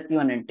సాంగత్యం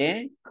అని అంటే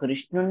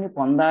కృష్ణుణ్ణి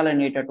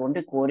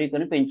పొందాలనేటటువంటి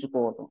కోరికను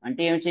పెంచుకోవటం.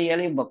 అంటే ఏం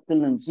చేయాలి? భక్తుల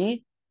నుంచి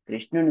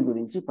కృష్ణుని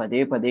గురించి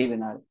పదే పదే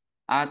వినాలి.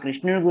 ఆ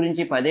కృష్ణుని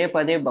గురించి పదే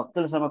పదే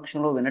భక్తుల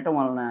సమక్షంలో వినటం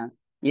వలన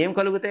ఏం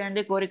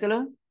కలుగుతాయండి కోరికలు?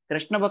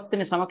 కృష్ణ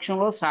భక్తుని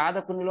సమక్షంలో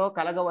సాధకునిలో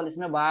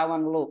కలగవలసిన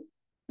భావనలు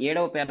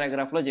 7వ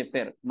పారాగ్రాఫ్ లో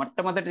చెప్పారు.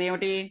 మొట్టమొదటిది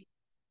ఏమిటి?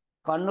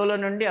 కన్నుల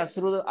నుండి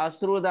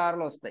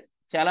అశ్రుదారులు వస్తాయి.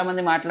 చాలా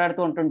మంది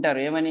మాట్లాడుతూ ఉంటుంటారు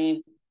ఏమని?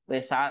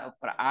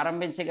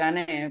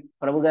 ఆరంభించగానే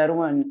ప్రభు గారు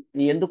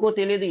ఎందుకో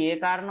తెలియదు, ఏ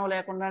కారణం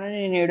లేకుండానే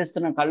నేను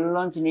ఏడుస్తున్నాను,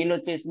 కళ్ళలోంచి నీళ్ళు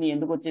వచ్చేసినాయి,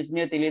 ఎందుకు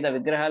వచ్చేసినాయో తెలియదు. ఆ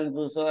విగ్రహాలను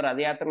చూసో,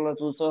 రథయాత్రలో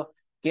చూసో,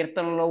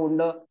 కీర్తనలో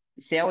ఉండో,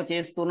 సేవ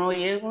చేస్తూనో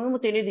ఏమో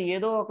తెలియదు,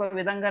 ఏదో ఒక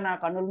విధంగా నా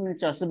కన్నుల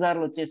నుంచి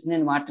అశ్రుదారులు వచ్చేసి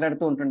నేను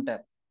మాట్లాడుతూ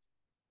ఉంటుంటారు.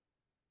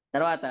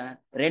 తర్వాత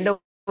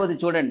రెండవది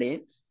చూడండి,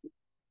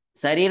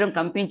 శరీరం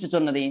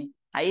కంపించుచున్నది,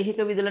 ఐహిక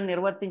విధులను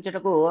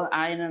నిర్వర్తించుటకు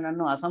ఆయన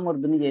నన్ను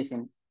అసమర్థుని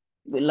చేసింది.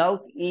 లౌ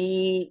ఈ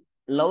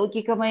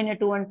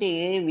లౌకికమైనటువంటి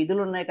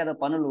విధులు ఉన్నాయి కదా,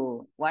 పనులు,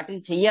 వాటిని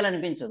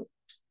చెయ్యాలనిపించదు.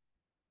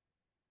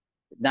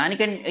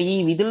 దానికంటే ఈ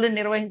విధులను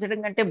నిర్వహించడం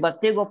కంటే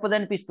భక్తే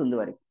గొప్పదనిపిస్తుంది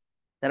వారికి.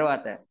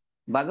 తర్వాత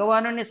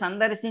భగవాను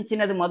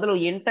సందర్శించినది మొదలు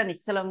ఇంట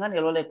నిశ్చలంగా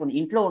నిలవలేకుండా,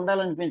 ఇంట్లో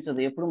ఉండాలనిపించదు.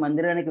 ఎప్పుడు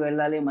మందిరానికి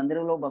వెళ్ళాలి,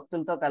 మందిరంలో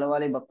భక్తులతో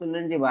కలవాలి, భక్తుల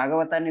నుంచి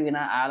భాగవతాన్ని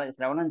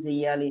శ్రవణం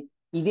చెయ్యాలి,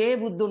 ఇదే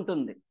బుద్ధి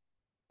ఉంటుంది.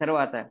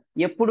 తర్వాత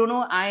ఎప్పుడునూ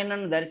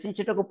ఆయనను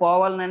దర్శించుటకు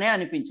పోవాలనే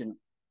అనిపించును.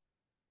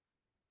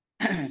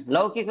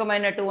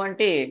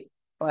 లౌకికమైనటువంటి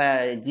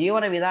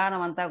జీవన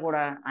విధానం అంతా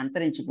కూడా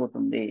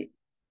అంతరించిపోతుంది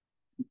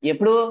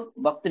ఎప్పుడు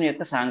భక్తుని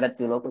యొక్క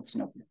సాంగత్యంలోకి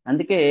వచ్చినప్పుడు.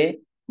 అందుకే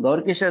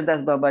గౌరకిషోర్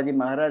దాస్ బాబాజీ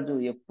మహారాజు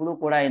ఎప్పుడు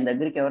కూడా ఆయన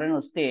దగ్గరికి ఎవరైనా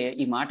వస్తే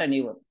ఈ మాట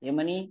అనేవారు.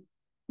 ఏమని?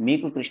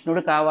 మీకు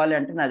కృష్ణుడు కావాలి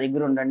అంటే నా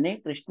దగ్గర ఉండండి,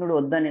 కృష్ణుడు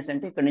వద్దనేసి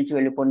అంటే ఇక్కడి నుంచి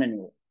వెళ్ళిపోండి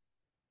అనేవారు.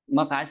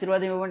 మాకు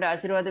ఆశీర్వాదం ఇవ్వండి,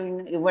 ఆశీర్వాదం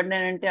ఇవ్వండి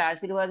అని అంటే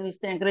ఆశీర్వాదం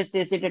ఇస్తే ఎంకరేజ్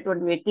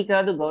చేసేటటువంటి వ్యక్తి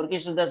కాదు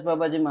గౌరకిషోర్ దాస్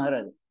బాబాజీ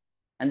మహారాజు.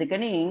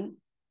 అందుకని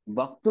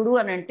భక్తుడు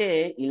అని అంటే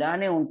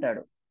ఇలానే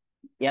ఉంటాడు.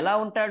 ఎలా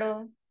ఉంటాడు?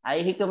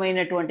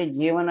 ఐహికమైనటువంటి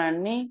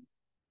జీవనాన్ని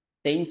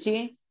తెంచి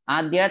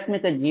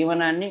ఆధ్యాత్మిక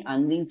జీవనాన్ని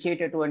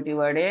అందించేటటువంటి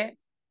వాడే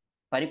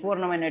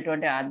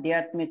పరిపూర్ణమైనటువంటి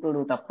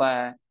ఆధ్యాత్మికుడు తప్ప,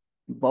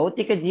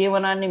 భౌతిక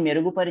జీవనాన్ని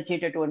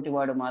మెరుగుపరిచేటటువంటి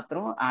వాడు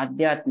మాత్రం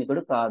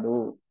ఆధ్యాత్మికుడు కాదు,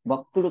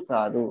 భక్తుడు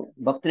కాదు.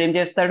 భక్తుడు ఏం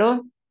చేస్తాడు?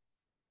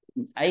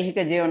 ఐహిక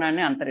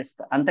జీవనాన్ని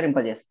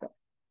అంతరింపజేస్తాడు.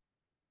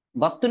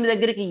 భక్తుని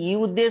దగ్గరికి ఈ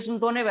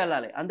ఉద్దేశంతోనే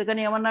వెళ్ళాలి. అందుకని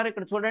ఏమన్నారు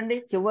ఇక్కడ చూడండి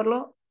చివరిలో,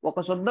 ఒక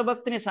శుద్ధ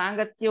భక్తుని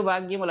సాంగత్య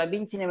భాగ్యము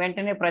లభించిన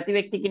వెంటనే ప్రతి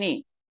వ్యక్తికి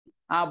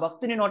ఆ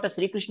భక్తుని నోట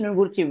శ్రీకృష్ణుని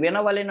గురించి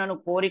వినవలెనను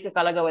కోరిక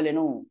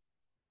కలగవలెను.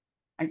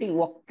 అంటే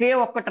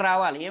ఒక్కటి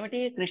రావాలి, ఏమిటి?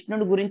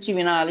 కృష్ణుడి గురించి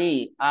వినాలి,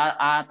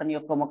 అతని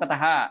యొక్క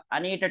ముఖతః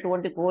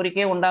అనేటటువంటి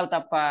కోరికే ఉండాలి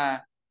తప్ప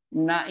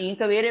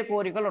ఇంకా వేరే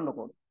కోరికలు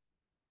ఉండకూడదు.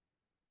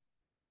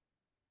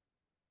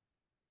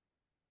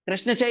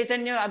 కృష్ణ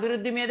చైతన్య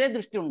అభివృద్ధి మీదే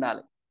దృష్టి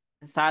ఉండాలి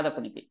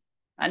సాధకునికి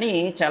అని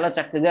చాలా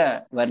చక్కగా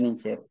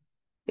వర్ణించారు.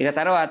 ఇక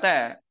తర్వాత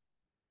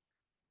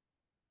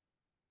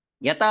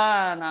యథా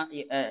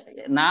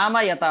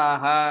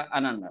నామయతాహ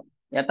అని అన్నారు.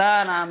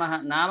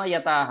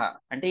 నామయతాహ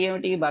అంటే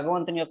ఏమిటి?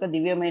 భగవంతుని యొక్క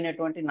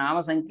దివ్యమైనటువంటి నామ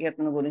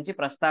సంకీర్తన గురించి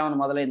ప్రస్తావన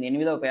మొదలైంది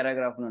 8వ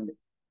పారాగ్రాఫ్ నుండి.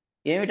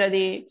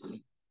 ఏమిటది?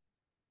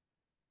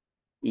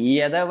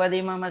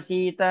 యదవది మమ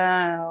సీత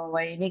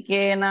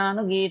వైనికే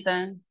నాను గీత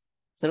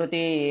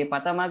శృతి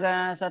పతమగ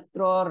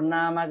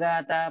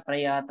శత్రోర్నామగాత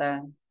ప్రయాత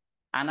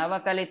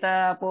అనవకలిత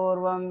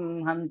పూర్వం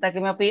హంత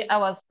కిమపి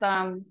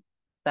అవస్థాం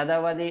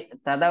తదవది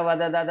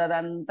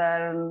తదవదదంతర్మాసనం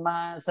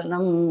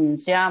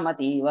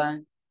శ్యామతీవ.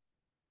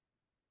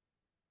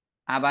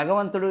 ఆ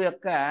భగవంతుడు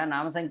యొక్క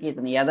నామ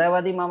సంకీర్తన,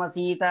 యదవది మమ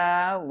సీత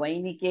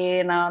వైనికే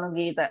నాను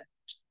గీత.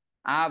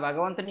 ఆ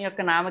భగవంతుని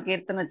యొక్క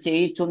నామకీర్తన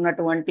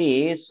చేయుచున్నటువంటి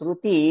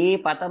శృతి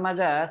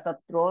పతమగ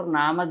శత్రోర్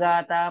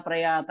నామగాత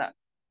ప్రయాత,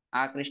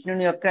 ఆ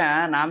కృష్ణుని యొక్క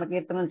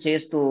నామకీర్తనం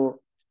చేస్తూ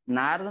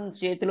నారదుని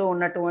చేతిలో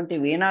ఉన్నటువంటి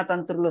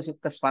వీణాతంత్రుల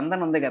యొక్క స్పందన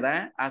ఉంది కదా,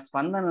 ఆ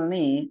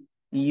స్పందనని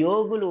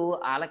యోగులు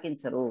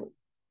ఆలకించరు.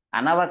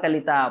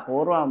 అనవకలిత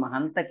పూర్వం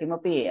హంత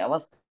కిమపి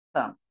అవస్థ,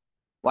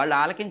 వాళ్ళు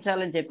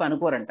ఆలకించాలని చెప్పి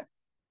అనుకోరంట.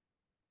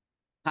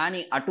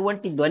 కానీ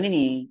అటువంటి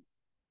ధ్వనిని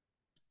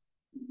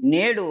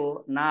నేడు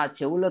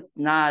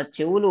నా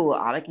చెవులు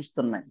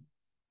ఆలకిస్తున్నాయి.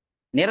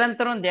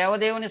 నిరంతరం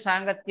దేవదేవుని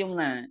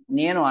సాంగత్యమును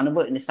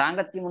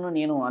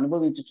నేను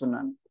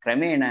అనుభవించుచున్నాను.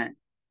 క్రమేణ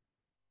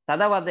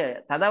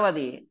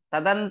తదవది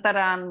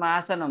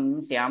తదంతరాన్మాసనం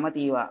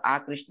శ్యామతీవ, ఆ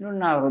కృష్ణుడు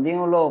నా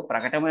హృదయంలో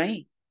ప్రకటమై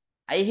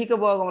ఐహిక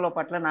భోగముల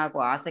పట్ల నాకు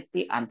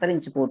ఆసక్తి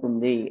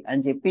అంతరించిపోతుంది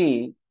అని చెప్పి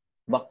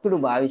భక్తుడు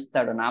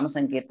భావిస్తాడు నామ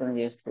సంకీర్తన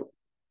చేస్తూ.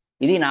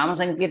 ఇది నామ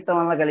సంకీర్తన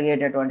వల్ల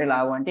కలిగేటటువంటి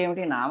లాభం. అంటే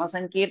ఏమిటి? నామ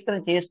సంకీర్తన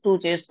చేస్తూ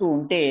చేస్తూ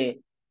ఉంటే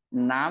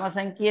నామ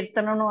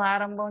సంకీర్తనను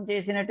ఆరంభం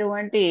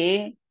చేసినటువంటి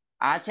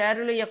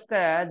ఆచార్యుల యొక్క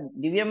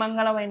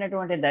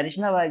దివ్యమంగళమైనటువంటి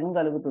దర్శన భాగ్యం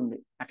కలుగుతుంది.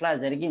 అట్లా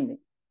జరిగింది.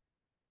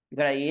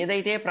 ఇక్కడ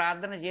ఏదైతే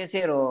ప్రార్థన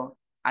చేశారో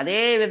అదే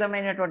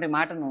విధమైనటువంటి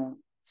మాటను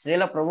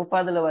శ్రీల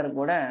ప్రభుపాదుల వారు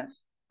కూడా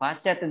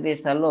పాశ్చాత్య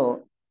దేశాల్లో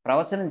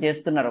ప్రవచనం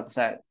చేస్తున్నారు.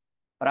 ఒకసారి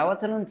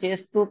ప్రవచనం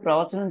చేస్తూ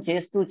ప్రవచనం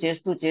చేస్తూ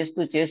చేస్తూ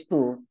చేస్తూ చేస్తూ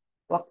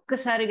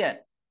ఒక్కసారిగా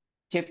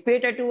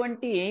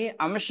చెప్పేటటువంటి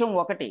అంశం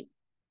ఒకటి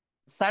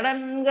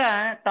సడన్ గా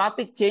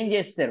టాపిక్ చేంజ్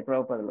చేస్తారు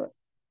ప్రభుపాదుల వారు.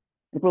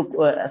 ఇప్పుడు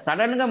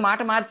సడన్ గా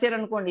మాట మార్చారు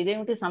అనుకోండి,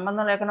 ఇదేమిటి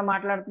సంబంధం లేకుండా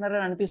మాట్లాడుతున్నారు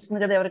అని అనిపిస్తుంది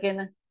కదా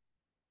ఎవరికైనా.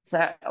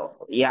 స-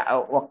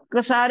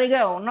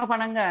 ఒక్కసారిగా ఉన్న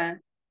పనంగా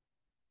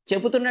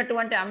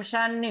చెబుతున్నటువంటి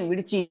అంశాన్ని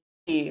విడిచి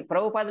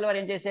ప్రభుపాదుల వారు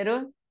ఏం చేశారు?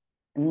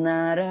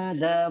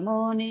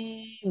 నారదముని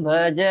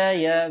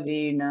భజయ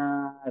వీణా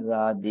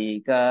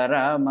రాధిక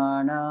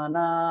రమణ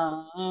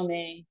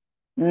నామే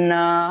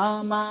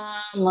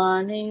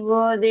నామని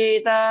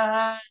ఉదిత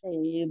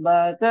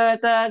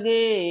భకత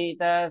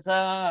గీత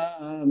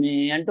సామి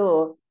అంటూ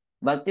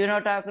భక్తి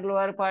వినోద్ ఠాకూర్ల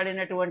వారు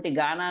పాడినటువంటి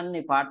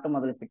గానాన్ని పాడటం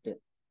మొదలుపెట్టారు.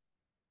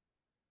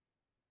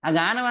 ఆ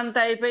గానం అంతా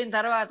అయిపోయిన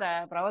తర్వాత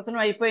ప్రవచనం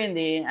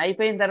అయిపోయింది.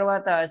 అయిపోయిన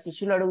తర్వాత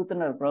శిష్యులు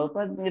అడుగుతున్నారు,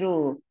 ప్రభుపాద్ మీరు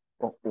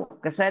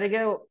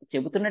ఒక్కసారిగా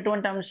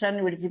చెబుతున్నటువంటి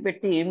అంశాన్ని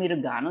విడిచిపెట్టి మీరు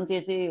గానం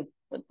చేసి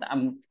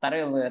తర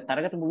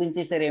తరగతి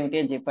ముగించేశారు ఏమిటి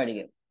అని చెప్పి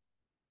అడిగారు.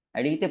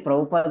 అడిగితే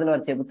ప్రభుపాదులు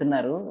వారు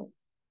చెబుతున్నారు,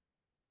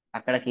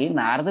 అక్కడికి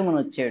నారదముని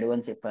వచ్చాడు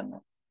అని చెప్పాను.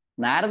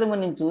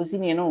 నారదముని చూసి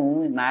నేను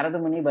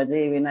నారదముని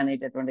భజేవిన్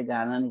అనేటటువంటి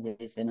గానాన్ని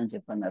చేశాను అని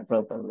చెప్పన్నారు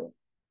ప్రభుపాదులు.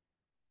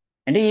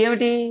 అంటే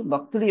ఏమిటి?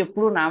 భక్తుడు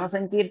ఎప్పుడు నామ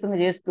సంకీర్తన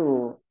చేస్తూ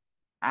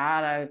ఆ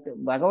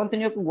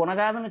భగవంతుని యొక్క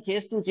గుణగాథను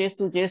చేస్తూ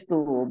చేస్తూ చేస్తూ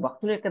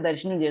భక్తుల యొక్క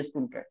దర్శనం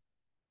చేసుకుంటాడు.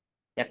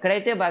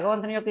 ఎక్కడైతే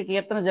భగవంతుని యొక్క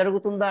కీర్తన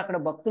జరుగుతుందో అక్కడ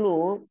భక్తులు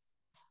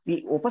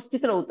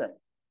ఉపస్థితులు అవుతారు.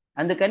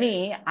 అందుకని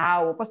ఆ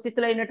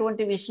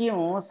ఉపస్థితులైనటువంటి విషయం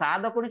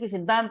సాధకునికి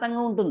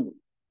సిద్ధాంతంగా ఉంటుంది,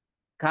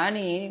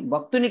 కానీ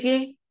భక్తునికి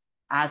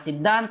ఆ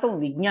సిద్ధాంతం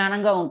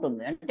విజ్ఞానంగా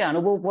ఉంటుంది. అంటే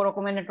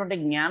అనుభవపూర్వకమైనటువంటి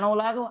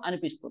జ్ఞానంలాగా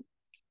అనిపిస్తుంది,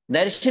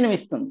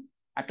 దర్శనమిస్తుంది.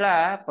 అట్లా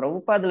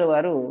ప్రభుపాదుల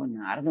వారు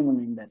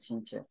నారదమునిని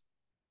దర్శించారు.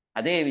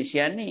 అదే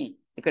విషయాన్ని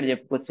ఇక్కడ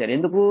చెప్పుకొచ్చారు.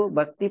 ఎందుకు?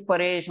 భక్తి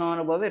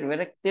పరేషానుభవి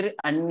విరక్తిర్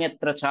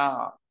అన్యత్రచ.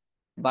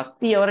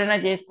 భక్తి ఎవరైనా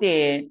చేస్తే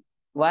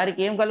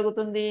వారికి ఏం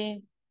కలుగుతుంది?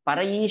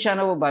 పరఈశ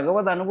అనుభవ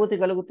భగవద్ అనుభూతి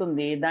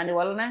కలుగుతుంది. దాని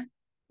వలన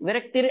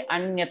విరక్తిర్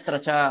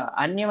అన్యత్రచ,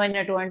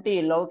 అన్యమైనటువంటి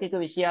లౌకిక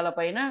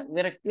విషయాలపైన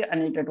విరక్తి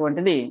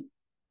అనేటటువంటిది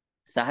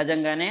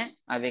సహజంగానే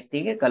ఆ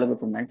వ్యక్తికి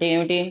కలుగుతుంది. అంటే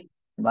ఏమిటి?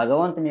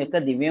 భగవంతుని యొక్క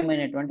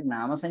దివ్యమైనటువంటి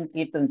నామ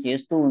సంకీర్తన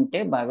చేస్తూ ఉంటే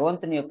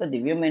భగవంతుని యొక్క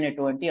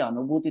దివ్యమైనటువంటి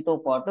అనుభూతితో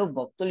పాటు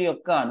భక్తుల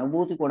యొక్క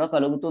అనుభూతి కూడా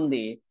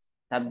కలుగుతుంది.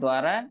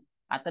 తద్వారా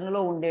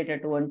అతనిలో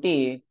ఉండేటటువంటి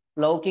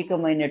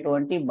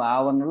లౌకికమైనటువంటి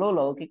భావనలు,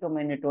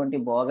 లౌకికమైనటువంటి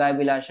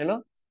భోగాభిలాషలు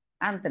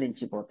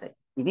అంతరించిపోతాయి.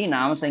 ఇది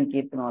నామ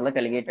సంకీర్తన వల్ల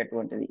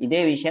కలిగేటటువంటిది. ఇదే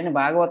విషయాన్ని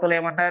భాగవతులు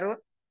ఏమంటారు?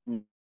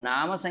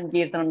 నామ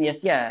సంకీర్తనం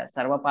యస్య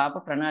సర్వపాప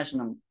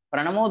ప్రణాశనం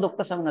ప్రణమో దుఃఖ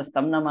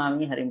సమనస్తం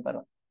నమామి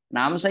హరింపరం.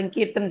 నామ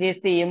సంకీర్తన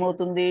చేస్తే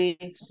ఏమవుతుంది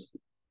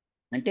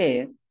అంటే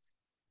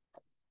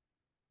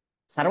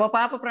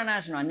సర్వపాప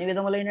ప్రణాశనం, అన్ని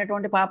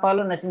విధములైనటువంటి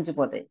పాపాలు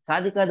నశించిపోతాయి.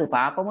 కాదు కాదు,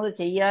 పాపములు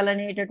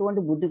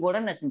చెయ్యాలనేటటువంటి బుద్ధి కూడా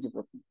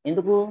నశించిపోతుంది.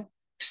 ఎందుకు?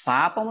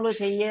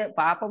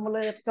 పాపముల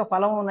యొక్క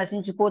ఫలం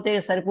నశించిపోతే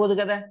సరిపోదు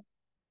కదా,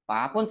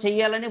 పాపం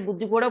చెయ్యాలనే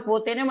బుద్ధి కూడా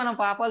పోతేనే మనం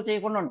పాపాలు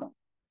చేయకుండా ఉంటాం.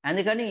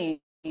 అందుకని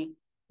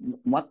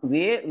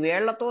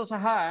వేళ్లతో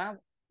సహా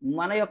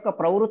మన యొక్క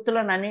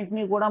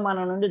ప్రవృత్తులన్నింటినీ కూడా మన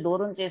నుండి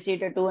దూరం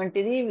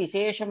చేసేటటువంటిది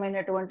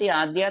విశేషమైనటువంటి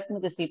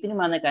ఆధ్యాత్మిక స్థితిని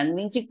మనకు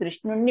అందించి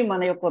కృష్ణుణ్ణి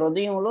మన యొక్క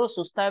హృదయంలో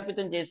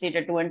సుస్థాపితం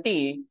చేసేటటువంటి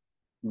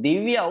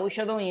దివ్య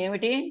ఔషధం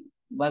ఏమిటి?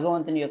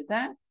 భగవంతుని యొక్క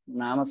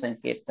నామ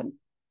సంకీర్తన.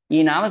 ఈ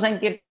నామ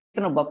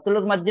సంకీర్తన భక్తుల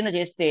మధ్యన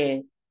చేస్తే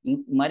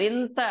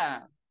మరింత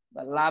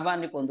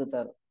లాభాన్ని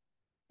పొందుతారు.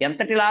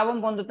 ఎంతటి లాభం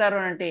పొందుతారు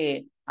అంటే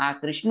ఆ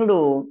కృష్ణుడు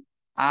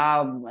ఆ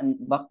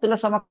భక్తుల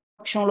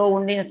సమక్షంలో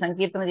ఉండి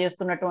సంకీర్తన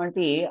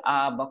చేస్తున్నటువంటి ఆ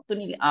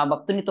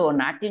భక్తునితో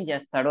నాట్యం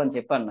చేస్తాడు అని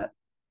చెప్పి అన్నారు.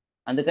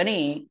 అందుకని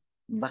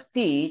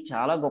భక్తి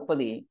చాలా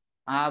గొప్పది.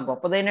 ఆ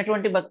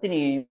గొప్పదైనటువంటి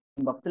భక్తిని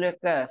భక్తుల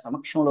యొక్క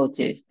సమక్షంలో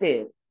చేస్తే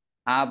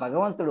ఆ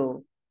భగవంతుడు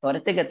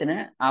త్వరితగతిన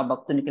ఆ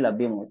భక్తునికి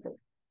లభ్యమవుతాడు.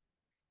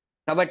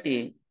 కాబట్టి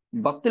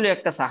భక్తుల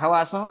యొక్క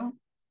సహవాసం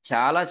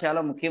చాలా చాలా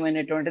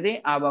ముఖ్యమైనటువంటిది.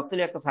 ఆ భక్తుల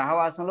యొక్క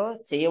సహవాసంలో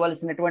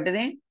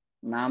చేయవలసినటువంటిది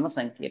నామ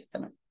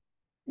సంకీర్తన.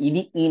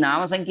 ఈ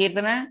నామ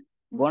సంకీర్తన,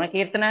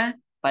 గుణకీర్తన,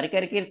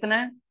 పరికర కీర్తన,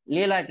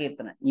 లీలా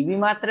కీర్తన ఇవి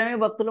మాత్రమే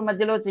భక్తుల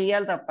మధ్యలో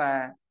చేయాలి తప్ప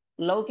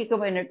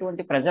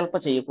లౌకికమైనటువంటి ప్రజల్ప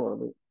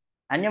చేయకూడదు.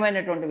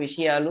 అన్యమైనటువంటి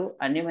విషయాలు,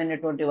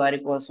 అన్యమైనటువంటి వారి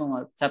కోసం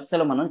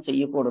చర్చలు మనం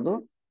చెయ్యకూడదు.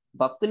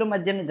 భక్తుల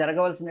మధ్యన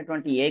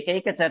జరగవలసినటువంటి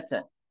ఏకైక చర్చ,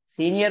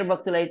 సీనియర్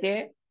భక్తులైతే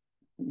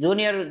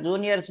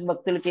జూనియర్స్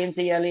భక్తులకి ఏం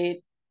చేయాలి?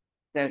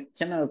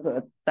 చిన్న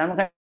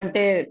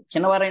తమకంటే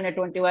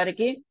చిన్నవారైనటువంటి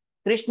వారికి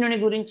కృష్ణుని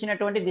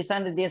గురించినటువంటి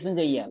దిశానిర్దేశం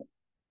చెయ్యాలి.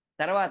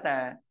 తర్వాత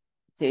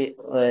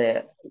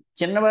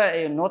చిన్న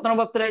నూతన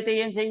భక్తులు అయితే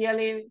ఏం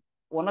చెయ్యాలి?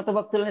 ఉన్నత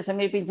భక్తుల్ని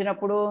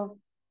సమీపించినప్పుడు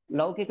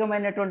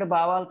లౌకికమైనటువంటి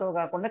భావాలతో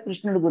కాకుండా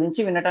కృష్ణుడి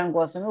గురించి వినటం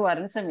కోసమే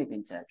వారిని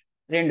సమీపించాలి.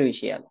 రెండు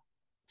విషయాలు.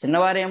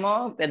 చిన్నవారేమో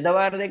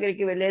పెద్దవారి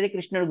దగ్గరికి వెళ్ళేది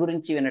కృష్ణుడి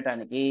గురించి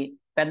వినటానికి,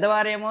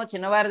 పెద్దవారేమో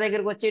చిన్నవారి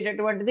దగ్గరికి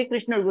వచ్చేటటువంటిది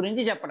కృష్ణుడి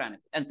గురించి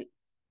చెప్పడానికి, అంతే.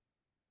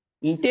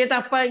 ఇంతే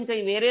తప్ప ఇంకా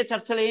వేరే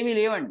చర్చలు ఏమీ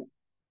లేవండి.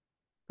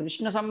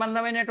 కృష్ణ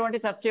సంబంధమైనటువంటి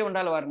చర్చే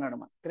ఉండాలి వారి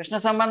నడుమ. కృష్ణ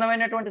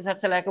సంబంధమైనటువంటి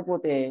చర్చ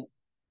లేకపోతే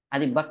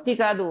అది భక్తి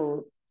కాదు,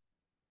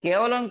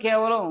 కేవలం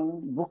కేవలం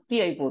భుక్తి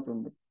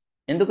అయిపోతుంది.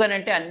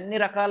 ఎందుకనంటే అన్ని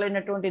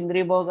రకాలైనటువంటి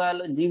ఇంద్రియ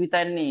భోగాలు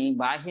జీవితాన్ని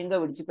బాహ్యంగా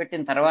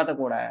విడిచిపెట్టిన తర్వాత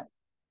కూడా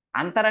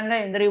అంతరంగా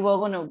ఇంద్రియ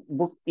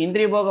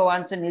భోగ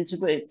వాంఛ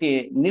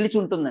నిలిచి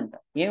ఉంటుందంట.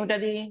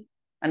 ఏమిటది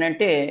అని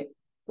అంటే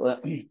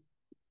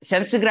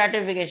సెన్స్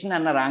గ్రాటిఫికేషన్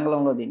అన్నారు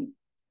ఆంగ్లంలో దీన్ని.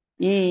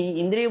 ఈ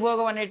ఇంద్రియ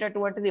భోగం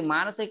అనేటటువంటిది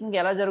మానసికంగా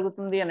ఎలా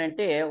జరుగుతుంది అని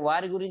అంటే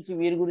వారి గురించి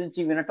వీరి గురించి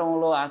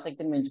వినటంలో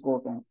ఆసక్తిని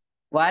పెంచుకోవటం,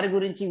 వారి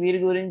గురించి వీరి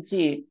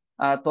గురించి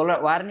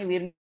వారిని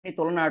వీరిని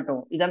తొలనాడటం,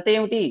 ఇదంతా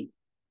ఏమిటి?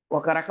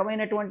 ఒక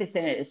రకమైనటువంటి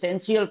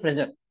సెన్సియల్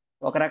ప్రెజర్,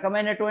 ఒక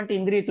రకమైనటువంటి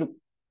ఇంద్రియ తృప్తి.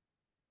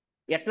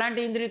 ఎట్లాంటి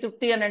ఇంద్రియ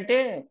తృప్తి అని అంటే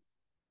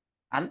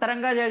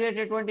అంతరంగా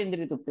జరిగేటటువంటి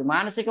ఇంద్రియ తృప్తి,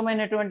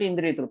 మానసికమైనటువంటి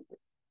ఇంద్రియ తృప్తి.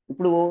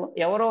 ఇప్పుడు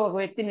ఎవరో ఒక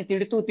వ్యక్తిని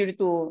తిడుతూ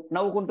తిడుతూ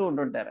నవ్వుకుంటూ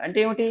ఉంటుంటారు అంటే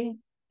ఏమిటి?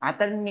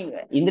 అతన్ని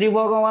ఇంద్రియ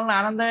భోగం వలన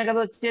ఆనందమే కదా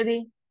వచ్చేది.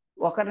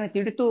 ఒకరిని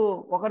తిడుతూ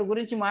ఒకరి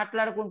గురించి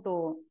మాట్లాడుకుంటూ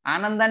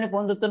ఆనందాన్ని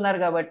పొందుతున్నారు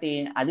కాబట్టి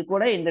అది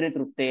కూడా ఇంద్రియ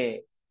తృప్తే.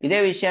 ఇదే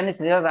విషయాన్ని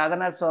శ్రీ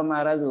రాధానాథ స్వామి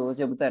మహారాజు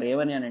చెబుతారు.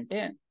 ఏమని అనంటే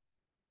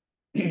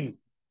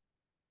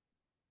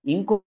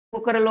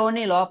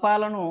ఇంకొకరిలోని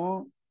లోపాలను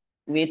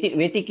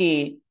వెతికి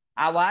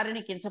ఆ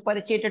వారిని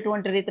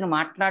కించపరిచేటటువంటి రీతిని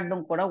మాట్లాడడం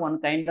కూడా one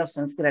kind of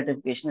sense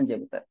gratification అని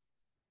చెబుతారు.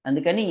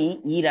 అందుకని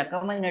ఈ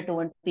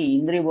రకమైనటువంటి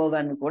ఇంద్రియ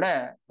భోగాన్ని కూడా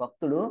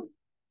భక్తుడు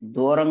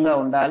దూరంగా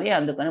ఉండాలి.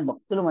 అందుకని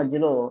భక్తుల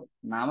మధ్యలో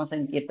నామ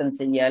సంకీర్తన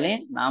చెయ్యాలి.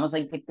 నామ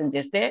సంకీర్తన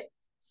చేస్తే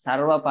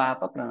సర్వ పాప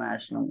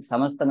ప్రణాశనం,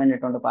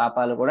 సమస్తమైనటువంటి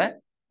పాపాలు కూడా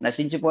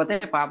నశించిపోతే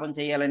పాపం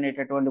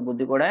చేయాలనేటటువంటి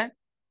బుద్ధి కూడా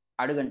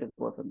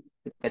అడుగంటుకుపోతుంది.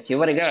 ఇక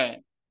చివరిగా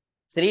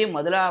శ్రీ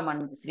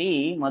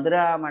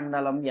మధురా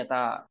మండలం యత.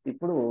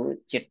 ఇప్పుడు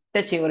చిట్ట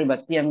చివరి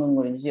భక్తి అంగం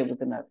గురించి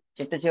చెబుతున్నారు.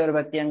 చిట్ట చివరి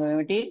భక్తి అంగం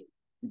ఏమిటి?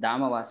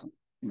 దామవాసం.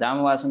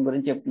 దామవాసం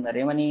గురించి చెప్తున్నారు.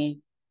 ఏమని?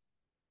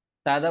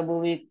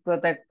 తదభువి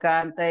కృత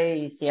కాంతై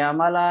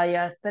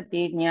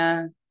శ్యామలాయాస్తీజ్ఞ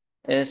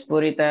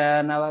స్ఫురిత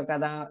నవ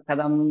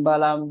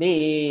కదంబలంబి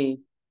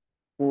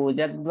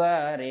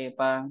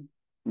పూజద్వారేప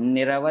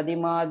నిరవధి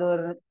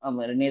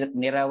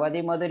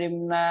మధురిం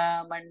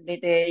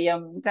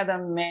మండితేయం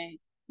కదం మే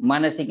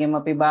మనసి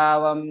కిమపి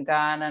భావం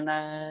కానన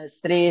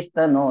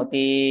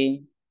శ్రీస్తనోతి.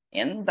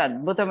 ఎంత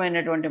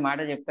అద్భుతమైనటువంటి మాట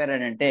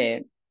చెప్పారనంటే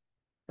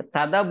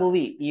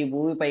తదభువి, ఈ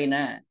భూమి పైన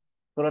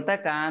కృత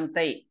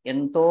కాంతై,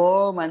 ఎంతో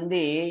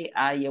మంది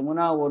ఆ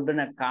యమునా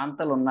ఒడ్డున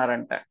కాంతలు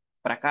ఉన్నారంట,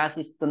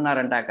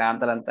 ప్రకాశిస్తున్నారంట. ఆ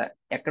కాంతలంతా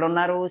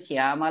ఎక్కడున్నారు?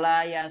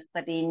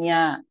 శ్యామలాయాస్తటీన్య,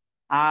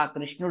 ఆ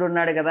కృష్ణుడు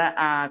ఉన్నాడు కదా,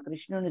 ఆ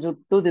కృష్ణుని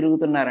చుట్టూ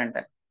తిరుగుతున్నారంట.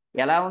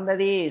 ఎలా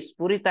ఉందది?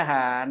 స్ఫురిత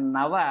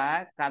నవ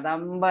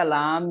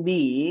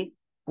కదంబలాంబి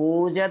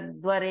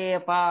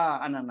పూజద్వరేప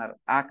అని అన్నారు.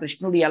 ఆ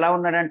కృష్ణుడు ఎలా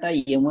ఉన్నాడంట?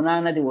 యమునా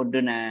నది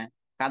ఒడ్డున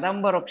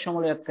కదంబ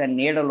వృక్షముల యొక్క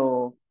నీడలో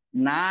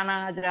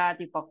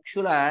నానాజాతి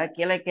పక్షుల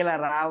కిలకిల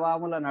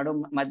రావాముల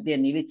మధ్య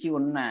నిలిచి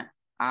ఉన్న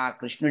ఆ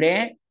కృష్ణుడే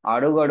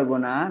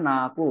అడుగడుగున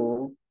నాకు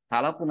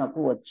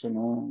తలపునకు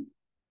వచ్చును.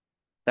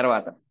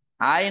 తర్వాత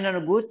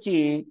ఆయనను గూర్చి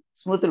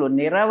స్మృతులు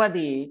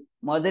నిరవధి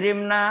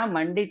మధురిమ్న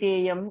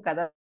మండితేయం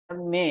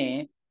కదమే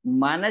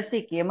మనసి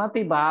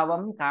కిమపి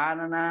భావం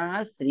కాననా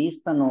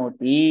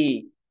శ్రీస్తనోతి.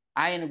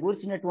 ఆయన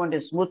గూర్చినటువంటి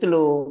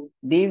స్మృతులు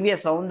దివ్య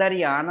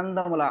సౌందర్య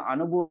ఆనందముల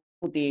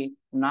అనుభూతి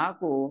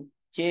నాకు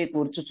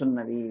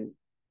చేకూర్చుచున్నవి.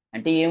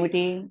 అంటే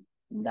ఏమిటి?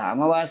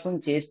 దామవాసం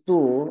చేస్తూ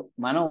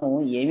మనం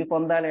ఏమి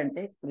పొందాలి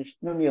అంటే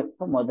కృష్ణుని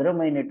యొక్క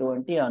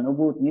మధురమైనటువంటి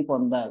అనుభూతిని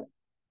పొందాలి.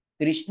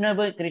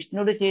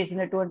 కృష్ణుడు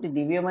చేసినటువంటి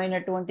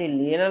దివ్యమైనటువంటి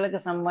లీలలకు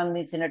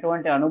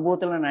సంబంధించినటువంటి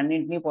అనుభూతులను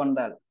అన్నింటినీ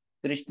పొందాలి.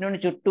 కృష్ణుని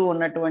చుట్టూ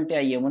ఉన్నటువంటి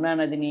ఆ యమునా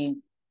నదిని,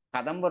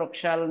 కదంబ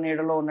వృక్షాల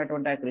నీడలో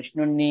ఉన్నటువంటి ఆ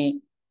కృష్ణుణ్ణి,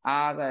 ఆ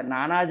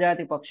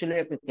నానాజాతి పక్షుల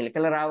యొక్క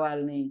కిలకిల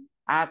రావాలని,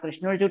 ఆ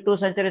కృష్ణుడి చుట్టూ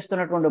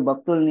సంచరిస్తున్నటువంటి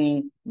భక్తుల్ని,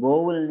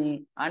 గోవుల్ని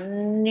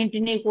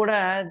అన్నింటినీ కూడా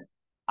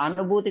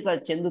అనుభూతిగా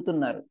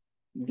చెందుతున్నారు.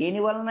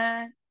 దీని వలన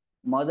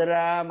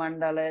మధురా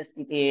మండల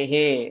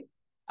స్థితేహే,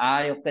 ఆ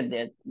యొక్క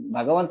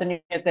భగవంతుని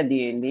యొక్క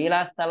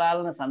లీలా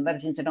స్థలాలను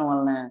సందర్శించడం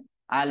వలన,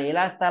 ఆ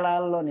లీలా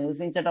స్థలాల్లో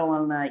నివసించడం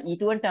వలన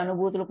ఇటువంటి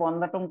అనుభూతులు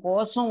పొందటం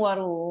కోసం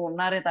వారు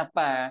ఉన్నారే తప్ప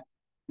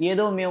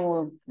ఏదో మేము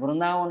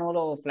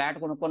బృందావనంలో ఫ్లాట్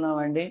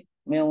కొనుక్కున్నామండి,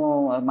 మేము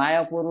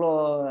మాయాపూర్లో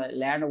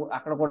ల్యాండ్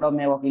అక్కడ కూడా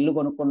మేము ఒక ఇల్లు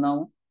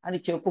కొనుక్కున్నాము అని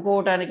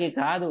చెప్పుకోవటానికి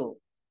కాదు.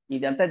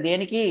 ఇదంతా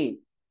దేనికి?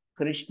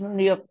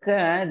 కృష్ణుని యొక్క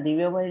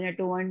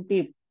దివ్యమైనటువంటి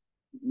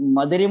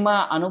మధురిమ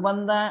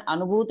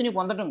అనుభూతిని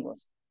పొందటం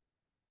కోసం,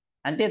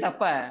 అంతే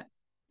తప్ప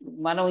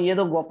మనం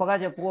ఏదో గొప్పగా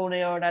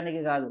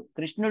చెప్పుకోవడానికి కాదు.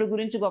 కృష్ణుడి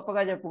గురించి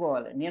గొప్పగా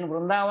చెప్పుకోవాలి. నేను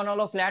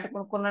బృందావనంలో ఫ్లాట్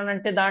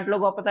కొనుక్కున్నానంటే దాంట్లో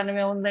గొప్పతనం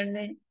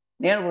ఏముందండి?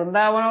 నేను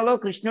బృందావనంలో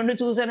కృష్ణుడిని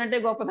చూశానంటే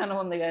గొప్పతనం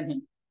ఉంది. కానీ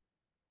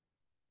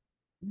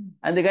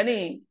అందుకని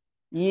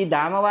ఈ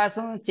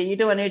దామవాసం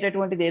చేయటం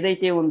అనేటటువంటిది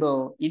ఏదైతే ఉందో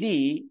ఇది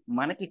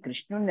మనకి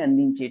కృష్ణుడిని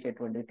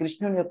అందించేటటువంటిది,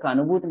 కృష్ణుని యొక్క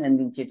అనుభూతిని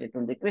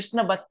అందించేటటువంటిది,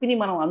 కృష్ణ భక్తిని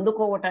మనం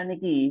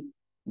అందుకోవటానికి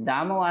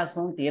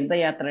దామవాసం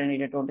తీర్థయాత్ర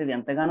అనేటటువంటిది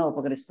ఎంతగానో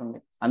ఉపకరిస్తుంది.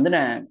 అందున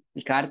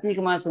ఈ కార్తీక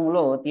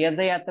మాసంలో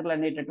తీర్థయాత్రలు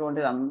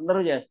అనేటటువంటిది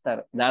అందరూ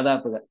చేస్తారు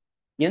దాదాపుగా.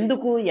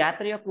 ఎందుకు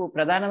యాత్ర యొక్క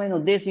ప్రధానమైన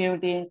ఉద్దేశం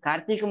ఏమిటి?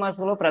 కార్తీక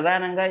మాసంలో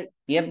ప్రధానంగా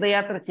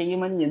తీర్థయాత్ర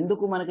చేయమని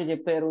ఎందుకు మనకు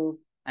చెప్పారు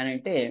అని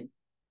అంటే,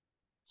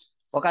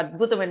 ఒక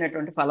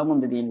అద్భుతమైనటువంటి ఫలం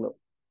ఉంది దీనిలో.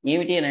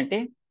 ఏమిటి అని అంటే,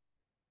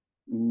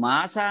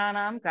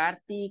 మాసానాం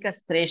కార్తీక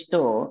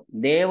శ్రేష్టో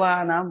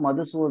దేవానాం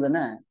మధుసూదన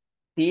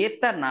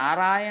తీర్థ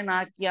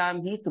నారాయణాఖ్యాం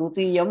హి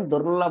తృతీయం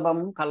దుర్లభం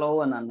కలో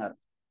అని అన్నారు.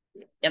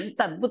 ఎంత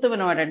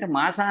అద్భుతమైన మాట అంటే,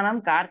 మాసానం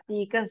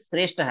కార్తీక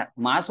శ్రేష్ఠ,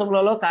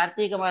 మాసములలో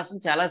కార్తీక మాసం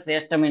చాలా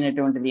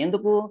శ్రేష్టమైనటువంటిది.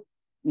 ఎందుకు?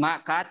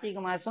 కార్తీక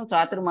మాసం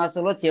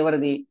చాతుర్మాసంలో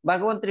చివరిది,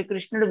 భగవంతుడి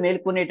కృష్ణుడు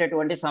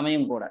మేల్కొనేటటువంటి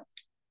సమయం కూడా.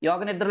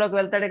 యోగ నిద్రలోకి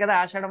వెళ్తాడు కదా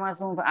ఆషాఢ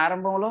మాసం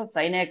ఆరంభంలో,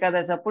 శయన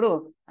ఏకాదశి అప్పుడు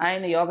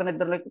ఆయన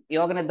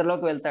యోగ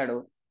నిద్రలోకి వెళ్తాడు.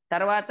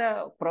 తర్వాత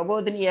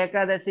ప్రబోధిని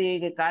ఏకాదశి,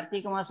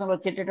 కార్తీక మాసంలో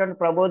వచ్చేటటువంటి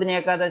ప్రబోధిని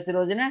ఏకాదశి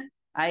రోజున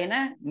ఆయన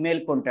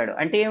మేల్కొంటాడు.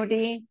 అంటే ఏమిటి?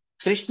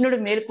 కృష్ణుడు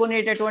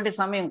మేల్కొనేటటువంటి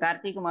సమయం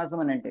కార్తీక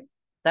మాసం అని అంటే.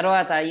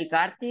 తర్వాత ఈ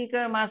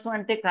కార్తీక మాసం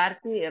అంటే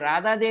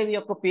రాధాదేవి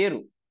యొక్క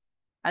పేరు,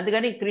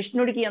 అందుకని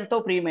కృష్ణుడికి ఎంతో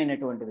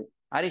ప్రియమైనటువంటిది.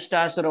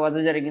 అరిష్టాసుర వధ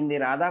జరిగింది,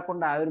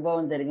 రాధాకుండ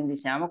ఆవిర్భావం జరిగింది,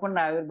 శ్యామకుండ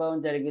ఆవిర్భావం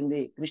జరిగింది,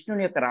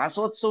 కృష్ణుని యొక్క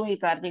రాసోత్సవం ఈ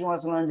కార్తీక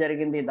మాసంలో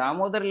జరిగింది,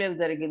 దామోదర లీల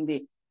జరిగింది,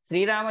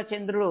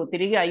 శ్రీరామచంద్రుడు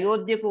తిరిగి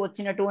అయోధ్యకు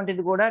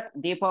వచ్చినటువంటిది కూడా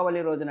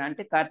దీపావళి రోజున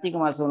అంటే కార్తీక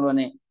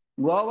మాసంలోనే,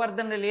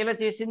 గోవర్ధన లీల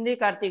చేసింది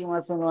కార్తీక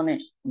మాసంలోనే,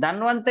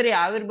 ధన్వంతరి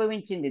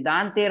ఆవిర్భవించింది,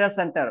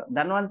 ధన్తేరస్ అంటారు,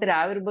 ధన్వంతరి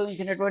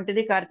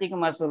ఆవిర్భవించినటువంటిది కార్తీక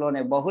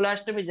మాసంలోనే,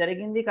 బహుళాష్టమి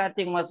జరిగింది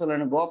కార్తీక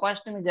మాసంలోనే,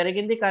 గోపాష్టమి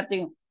జరిగింది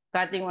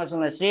కార్తీక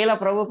మాసంలో, శ్రీల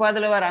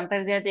ప్రభుపాదుల వారు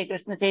అంతర్జాతీయ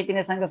కృష్ణ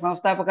చైతన్య సంఘ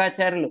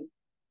సంస్థాపకాచార్యులు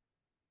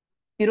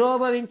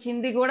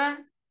తిరోభవించింది కూడా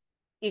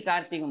ఈ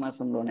కార్తీక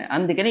మాసంలోనే.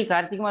 అందుకని ఈ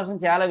కార్తీక మాసం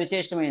చాలా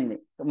విశేషమైంది.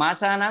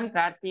 మాసానాం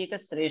కార్తీక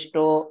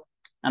శ్రేష్టో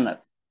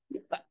అన్నారు.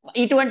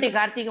 ఇటువంటి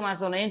కార్తీక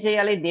మాసంలో ఏం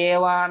చేయాలి?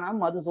 దేవానం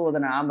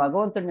మధుసూదన, ఆ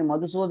భగవంతుడిని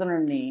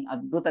మధుసూదనుడిని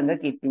అద్భుతంగా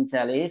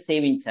కీర్తించాలి,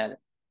 సేవించాలి.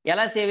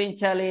 ఎలా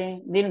సేవించాలి?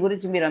 దీని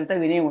గురించి మీరంతా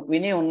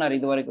వినే ఉన్నారు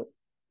ఇదివరకు.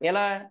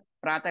 ఎలా?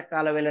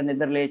 ప్రాతకాల వేళ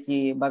నిద్రలేచి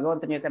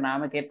భగవంతుని యొక్క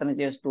నామకీర్తన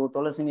చేస్తూ,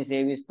 తులసిని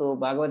సేవిస్తూ,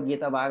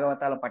 భగవద్గీత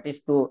భాగవతాలు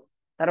పఠిస్తూ,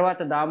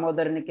 తర్వాత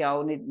దామోదరునికి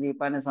ఆవునీతి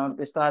దీపాన్ని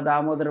సమర్పిస్తూ ఆ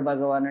దామోదర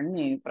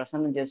భగవానుడిని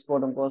ప్రసన్నం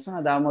చేసుకోవడం కోసం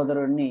ఆ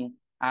దామోదరుడిని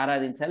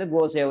ఆరాధించాలి,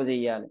 గోసేవ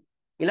చెయ్యాలి.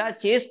 ఇలా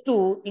చేస్తూ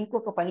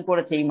ఇంకొక పని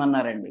కూడా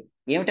చేయమన్నారండి.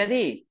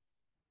 ఏమిటది?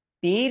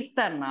 తీర్థ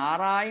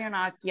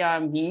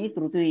నారాయణాఖ్యామి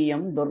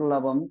తృతీయం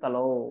దుర్లభం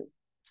కలో.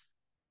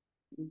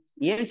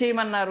 ఏం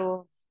చేయమన్నారు?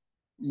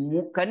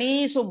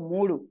 కనీసం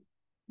మూడు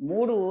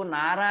మూడు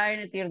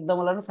నారాయణ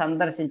తీర్థములను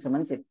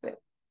సందర్శించమని చెప్పారు,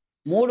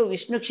 మూడు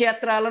విష్ణు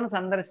క్షేత్రాలను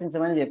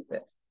సందర్శించమని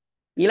చెప్పారు.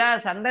 ఇలా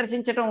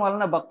సందర్శించటం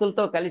వలన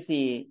భక్తులతో కలిసి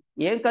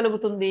ఏం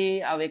కలుగుతుంది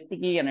ఆ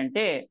వ్యక్తికి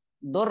అనంటే,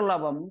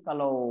 దుర్లభం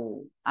కలో.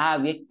 ఆ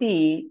వ్యక్తి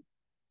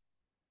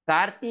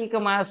కార్తీక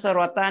మాస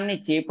వ్రతాన్ని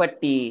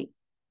చేపట్టి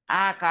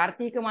ఆ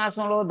కార్తీక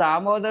మాసంలో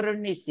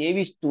దామోదరుణ్ణి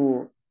సేవిస్తూ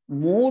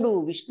మూడు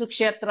విష్ణు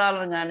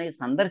క్షేత్రాలను కానీ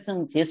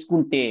సందర్శనం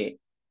చేసుకుంటే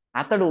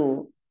అతడు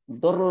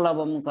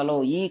దుర్లభం కలో,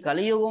 ఈ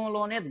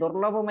కలియుగంలోనే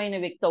దుర్లభమైన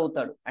వ్యక్తి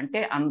అవుతాడు. అంటే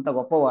అంత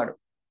గొప్పవాడు.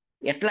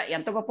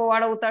 ఎంత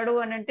గొప్పవాడు అవుతాడు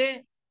అని అంటే,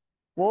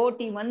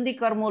 కోటి మంది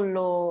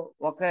కర్ముల్లో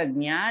ఒక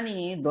జ్ఞాని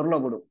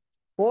దుర్లభుడు,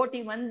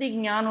 కోటి మంది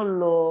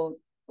జ్ఞానుల్లో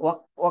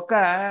ఒక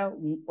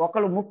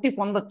ఒకరు ముక్తి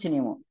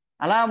పొందొచ్చునేమో,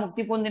 అలా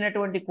ముక్తి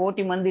పొందినటువంటి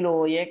కోటి మందిలో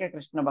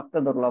ఏకకృష్ణ భక్త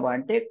దుర్లభ.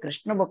 అంటే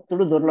కృష్ణ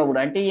భక్తుడు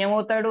దుర్లభుడు అంటే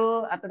ఏమవుతాడు?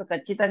 అతడు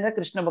ఖచ్చితంగా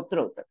కృష్ణ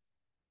భక్తుడు అవుతాడు.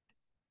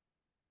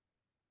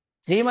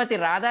 శ్రీమతి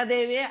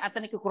రాధాదేవే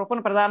అతనికి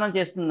కృపను ప్రదానం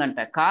చేస్తుందంట.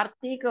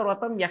 కార్తీక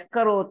వ్రతం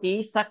ఎక్కరోతి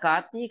స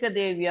కార్తీక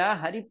దేవ్య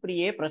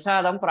హరిప్రియే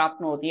ప్రసాదం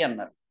ప్రాప్నోతి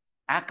అన్నారు.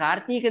 ఆ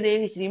కార్తీక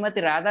దేవి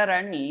శ్రీమతి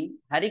రాధారాణి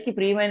హరికి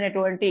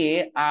ప్రియమైనటువంటి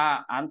ఆ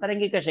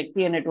ఆంతరంగిక శక్తి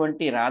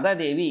అయినటువంటి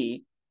రాధాదేవి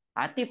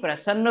అతి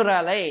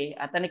ప్రసన్నురాలై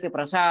అతనికి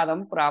ప్రసాదం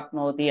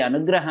ప్రాప్నోతి,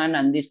 అనుగ్రహాన్ని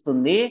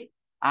అందిస్తుంది.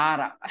 ఆ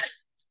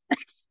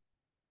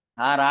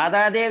ఆ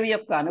రాధాదేవి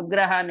యొక్క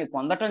అనుగ్రహాన్ని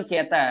పొందటం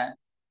చేత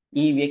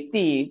ఈ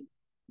వ్యక్తి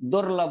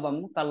దుర్లభం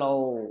కలో,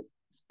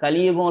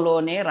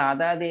 కలియుగంలోనే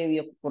రాధాదేవి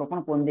యొక్క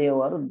కృపను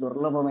పొందేవారు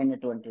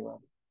దుర్లభమైనటువంటి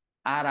వారు.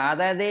 ఆ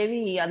రాధాదేవి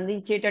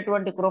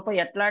అందించేటటువంటి కృప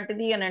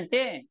ఎట్లాంటిది అని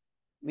అంటే,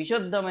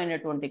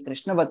 విశుద్ధమైనటువంటి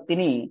కృష్ణ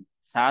భక్తిని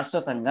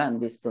శాశ్వతంగా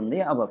అందిస్తుంది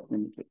ఆ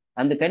భక్తునికి.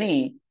 అందుకని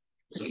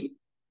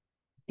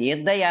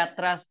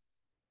తీర్థయాత్ర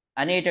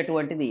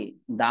అనేటటువంటిది,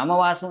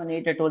 దామవాసం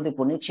అనేటటువంటి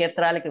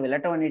పుణ్యక్షేత్రాలకి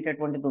వెళ్ళటం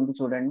అనేటటువంటిది ఉంది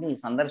చూడండి,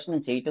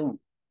 సందర్శనం చేయటం,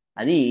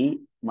 అది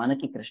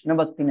మనకి కృష్ణ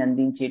భక్తిని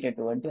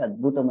అందించేటటువంటి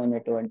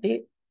అద్భుతమైనటువంటి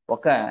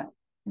ఒక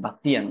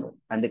భక్తి అంగు.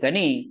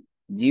 అందుకని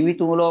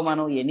జీవితంలో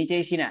మనం ఎన్ని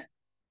చేసినా,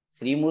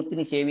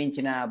 శ్రీమూర్తిని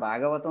సేవించిన,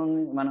 భాగవతం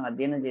మనం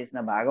అధ్యయనం చేసిన,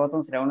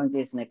 భాగవతం శ్రవణం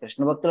చేసిన,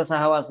 కృష్ణ భక్తుల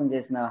సహవాసం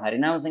చేసిన,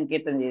 హరినామ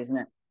సంకీర్తన చేసిన,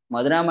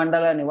 మధురా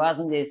మండల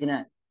నివాసం చేసిన,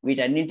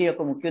 వీటన్నింటి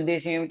యొక్క ముఖ్య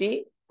ఉద్దేశం ఏమిటి?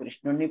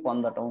 కృష్ణుణ్ణి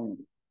పొందటం,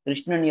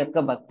 కృష్ణుని యొక్క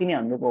భక్తిని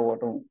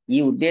అందుకోవటం. ఈ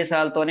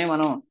ఉద్దేశాలతోనే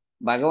మనం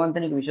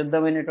భగవంతునికి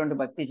విశుద్ధమైనటువంటి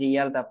భక్తి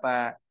చెయ్యాలి తప్ప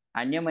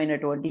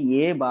అన్యమైనటువంటి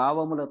ఏ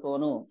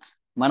భావములతోనూ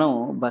మనం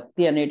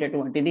భక్తి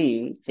అనేటటువంటిది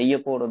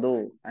చెయ్యకూడదు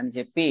అని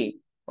చెప్పి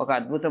ఒక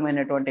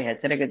అద్భుతమైనటువంటి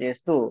హెచ్చరిక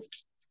చేస్తూ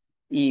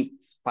ఈ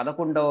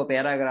 10వ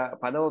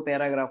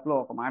పారాగ్రాఫ్ లో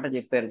ఒక మాట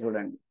చెప్పారు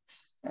చూడండి.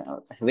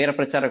 వీర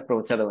ప్రచారక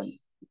ప్రభు చదవండి,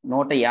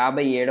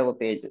 157వ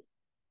పేజ్.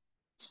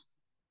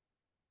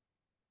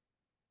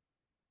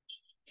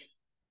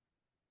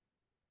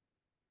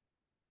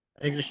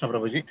 హరే కృష్ణ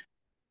ప్రభుజీ.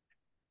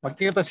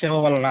 భక్తియుత సేవ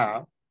వలన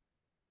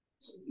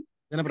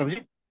ప్రభుజీ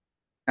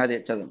అదే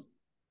చదవండి.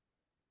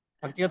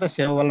 భక్తియుత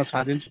సేవ వలన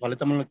సాధించు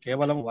ఫలితములను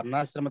కేవలం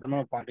వర్ణాశ్రమ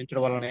ధర్మం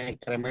పాటించడం వల్లనే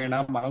క్రమేణా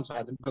మనం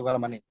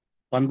సాధించగలమని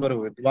కొందరు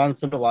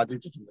విద్వాంసులు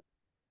వాదించుతుంది.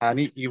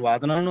 కానీ ఈ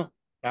వాదనను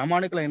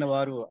ప్రామాణికులైన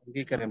వారు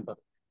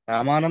అంగీకరింపరు.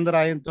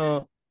 రామానందరాయంతో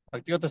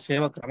భక్తియుత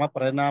సేవ క్రమ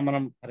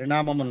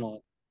పరిణామమును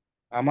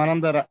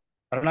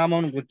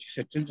పరిణామం గురించి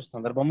చర్చించు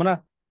సందర్భమున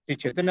శ్రీ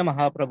చైతన్య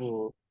మహాప్రభు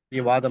ఈ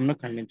వాదమును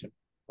ఖండించారు.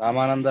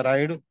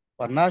 రామానందరాయుడు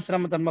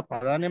వర్ణాశ్రమ ధర్మ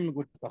ప్రాధాన్యం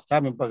గురించి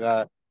ప్రస్తావింపగా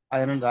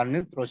ఆయన దానిని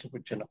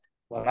త్రోసిపుచ్చెను.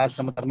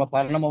 వర్ణాశ్రమ ధర్మ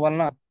పాలనము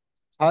వలన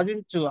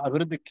సాధించు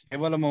అభివృద్ధి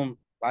కేవలము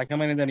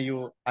బాహ్యమైనదనియు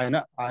ఆయన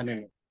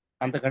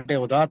అంతకంటే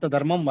ఉదాత్త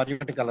ధర్మం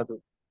మరొకటి కలదు.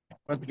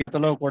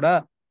 భగవద్గీతలో కూడా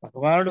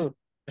భగవానుడు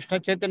కృష్ణ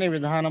చైతన్య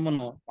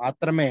విధానమును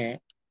మాత్రమే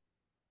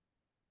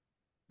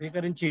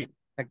స్వీకరించి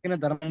తక్కిన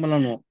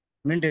ధర్మములను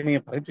అన్నింటినీ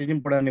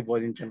పరిత్యజింపడాన్ని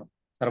బోధించను.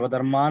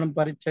 సర్వధర్మాన్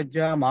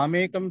పరిత్యజ్య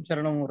మామేకం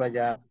శరణం రజ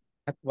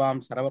తత్వాం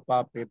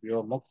సర్వపాపేభ్యో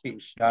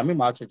మోక్షయిష్యామి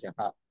మా శుచః.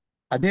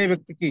 అదే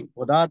వ్యక్తికి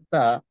ఉదాత్త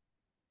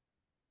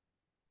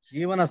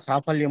జీవన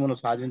సాఫల్యమును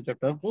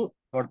సాధించుటకు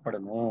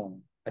తోడ్పడను.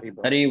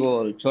 హరి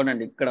బోల్.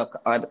 చూడండి, ఇక్కడ ఒక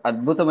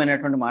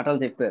అద్భుతమైనటువంటి మాటలు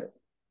చెప్పారు.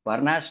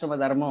 వర్ణాశ్రమ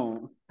ధర్మం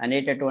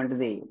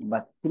అనేటటువంటిది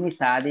భక్తిని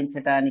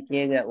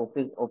సాధించటానికే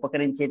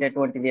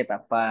ఉపకరించేటటువంటిదే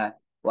తప్ప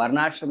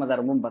వర్ణాశ్రమ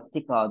ధర్మం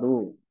భక్తి కాదు.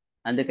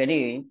 అందుకని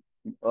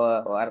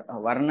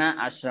వర్ణ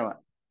ఆశ్రమ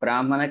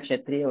బ్రాహ్మణ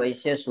క్షత్రియ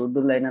వైశ్య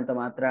శూద్రులు అయినంత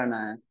మాత్రాన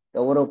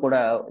ఎవరూ కూడా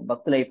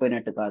భక్తులు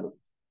అయిపోయినట్టు కాదు.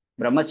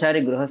 బ్రహ్మచారి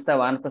గృహస్థ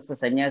వానప్రస్థ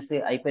సన్యాసి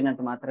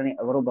అయిపోయినంత మాత్రాన్ని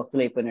ఎవరూ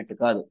భక్తులు అయిపోయినట్టు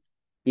కాదు.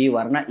 ఈ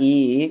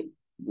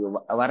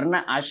వర్ణ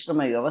ఆశ్రమ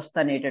వ్యవస్థ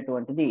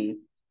అనేటటువంటిది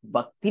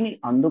భక్తిని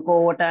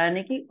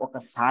అందుకోవటానికి ఒక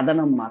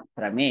సాధనం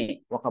మాత్రమే,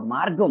 ఒక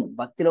మార్గం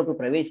భక్తిలోకి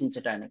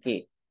ప్రవేశించటానికి.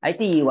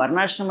 అయితే ఈ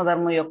వర్ణాశ్రమ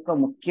ధర్మం యొక్క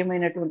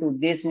ముఖ్యమైనటువంటి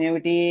ఉద్దేశం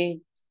ఏమిటి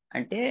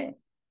అంటే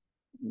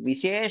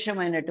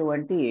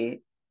విశేషమైనటువంటి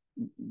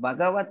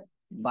భగవత్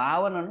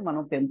భావనను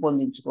మనం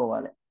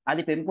పెంపొందించుకోవాలి.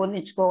 అది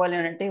పెంపొందించుకోవాలి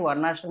అంటే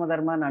వర్ణాశ్రమ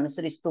ధర్మాన్ని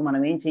అనుసరిస్తూ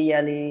మనం ఏం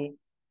చెయ్యాలి?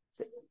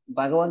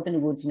 భగవంతుని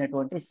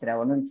గూర్చినటువంటి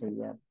శ్రవణం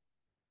చెయ్యాలి.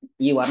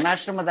 ఈ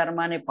వర్ణాశ్రమ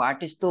ధర్మాన్ని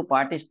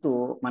పాటిస్తూ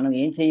మనం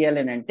ఏం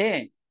చెయ్యాలి అంటే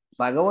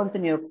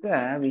భగవంతుని యొక్క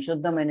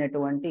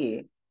విశుద్ధమైనటువంటి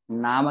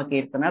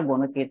నామకీర్తన,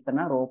 గుణకీర్తన,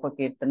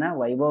 రూపకీర్తన,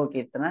 వైభవ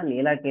కీర్తన,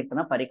 లీలా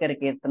కీర్తన, పరికర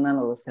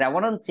కీర్తనలు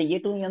శ్రవణం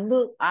చెయ్యటం యందు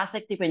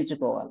ఆసక్తి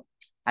పెంచుకోవాలి.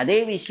 అదే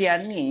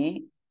విషయాన్ని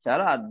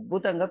చాలా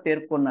అద్భుతంగా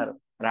పేర్కొన్నారు.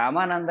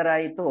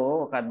 రామానందరాయితో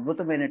ఒక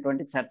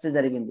అద్భుతమైనటువంటి చర్చ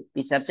జరిగింది.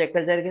 ఈ చర్చ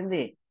ఎక్కడ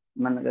జరిగింది?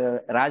 మన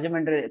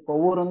రాజమండ్రి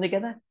కొవ్వూరు ఉంది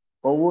కదా,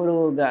 కొవ్వూరు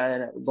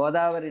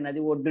గోదావరి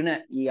నది ఒడ్డున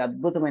ఈ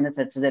అద్భుతమైన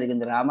చర్చ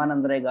జరిగింది.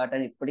 రామానందరాయ్ ఘాట్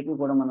అని ఇప్పటికీ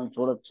కూడా మనం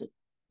చూడొచ్చు.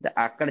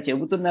 అక్కడ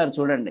చెబుతున్నారు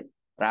చూడండి,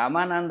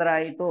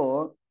 రామానందరాయితో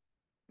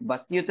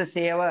భక్తియుత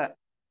సేవ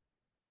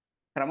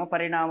క్రమ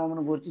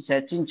పరిణామమును గురించి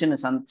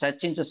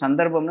చర్చించు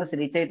సందర్భంలో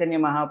శ్రీ చైతన్య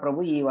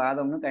మహాప్రభు ఈ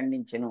వాదమును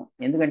ఖండించెను.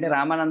 ఎందుకంటే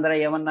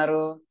రామానందరాయ్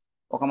ఏమన్నారు?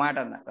 ఒక మాట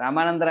అన్నారు.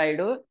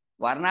 రామానందరాయుడు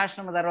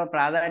వర్ణాశ్రమ ధర్మ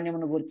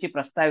ప్రాధాన్యమును గురించి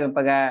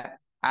ప్రస్తావింపగా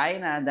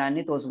ఆయన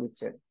దాన్ని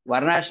తోసిపుచ్చాడు.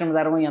 వర్ణాశ్రమ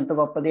ధర్మం ఎంత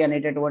గొప్పది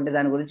అనేటటువంటి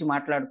దాని గురించి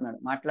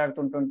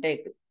మాట్లాడుతుంటుంటే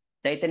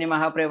చైతన్య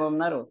మహాప్రభు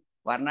అన్నారు,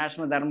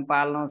 వర్ణాశ్రమ ధర్మ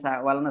పాలన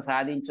వలన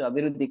సాధించు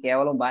అభివృద్ధి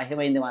కేవలం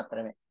బాహ్యమైంది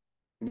మాత్రమే.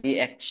 ఇది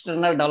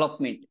ఎక్స్టర్నల్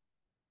డెవలప్మెంట్,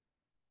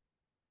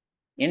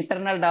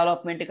 ఇంటర్నల్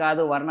డెవలప్మెంట్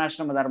కాదు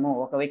వర్ణాశ్రమ ధర్మం.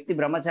 ఒక వ్యక్తి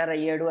బ్రహ్మచారి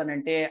అయ్యాడు అని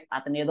అంటే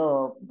అతను ఏదో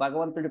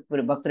భగవంతుడి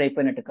భక్తుడు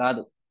అయిపోయినట్టు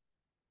కాదు.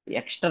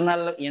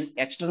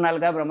 ఎక్స్టర్నల్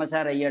గా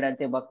బ్రహ్మచారి అయ్యాడు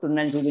అంతే,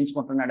 భక్తుడిని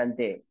చూపించుకుంటున్నాడు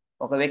అంతే.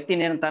 ఒక వ్యక్తి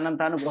నేను తనను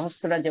తాను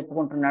గృహస్థుడు అని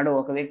చెప్పుకుంటున్నాడు,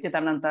 ఒక వ్యక్తి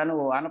తనను తాను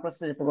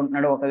వానప్రస్థ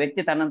చెప్పుకుంటున్నాడు, ఒక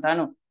వ్యక్తి తనను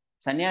తాను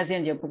సన్యాసి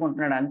అని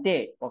చెప్పుకుంటున్నాడు అంతే.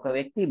 ఒక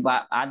వ్యక్తి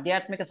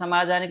ఆధ్యాత్మిక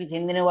సమాజానికి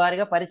చెందిన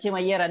వారిగా పరిచయం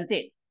అయ్యారు అంతే.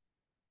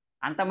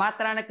 అంత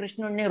మాత్రాన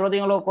కృష్ణుడిని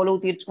హృదయంలో కొలువు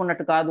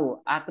తీర్చుకున్నట్టు కాదు,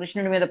 ఆ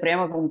కృష్ణుడి మీద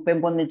ప్రేమ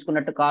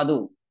పెంపొందించుకున్నట్టు కాదు.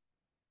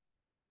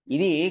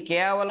 ఇది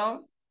కేవలం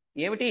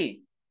ఏమిటి?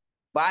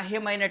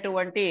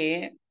 బాహ్యమైనటువంటి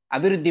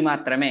అభివృద్ధి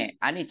మాత్రమే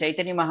అని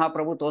చైతన్య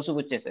మహాప్రభు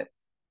తోసిపుచ్చేశారు.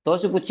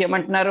 తోసిపుచ్చి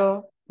ఏమంటున్నారు?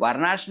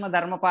 వర్ణాశ్రమ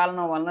ధర్మ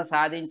పాలన వలన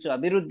సాధించు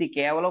అభివృద్ధి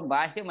కేవలం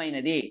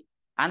బాహ్యమైనది,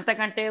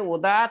 అంతకంటే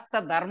ఉదాత్త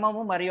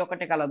ధర్మము మరి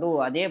ఒకటి కలదు,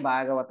 అదే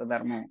భాగవత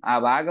ధర్మం. ఆ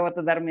భాగవత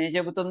ధర్మం ఏం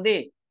చెబుతుంది?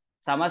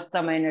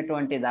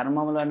 సమస్తమైనటువంటి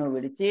ధర్మములను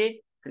విడిచి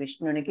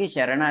కృష్ణునికి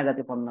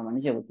శరణాగతి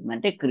పొందమని చెబుతుంది.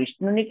 అంటే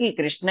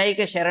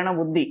కృష్ణైక శరణ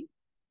బుద్ధి,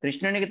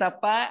 కృష్ణునికి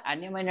తప్ప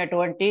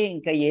అన్యమైనటువంటి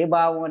ఇంకా ఏ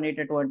భావం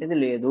అనేటటువంటిది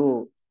లేదు.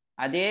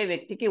 అదే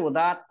వ్యక్తికి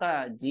ఉదాత్త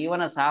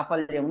జీవన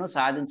సాఫల్యమును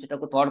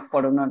సాధించుటకు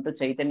తోడ్పడును అంటూ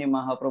చైతన్య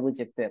మహాప్రభు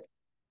చెప్పారు.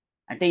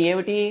 అంటే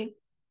ఏమిటి?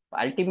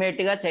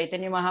 అల్టిమేట్ గా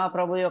చైతన్య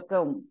మహాప్రభు యొక్క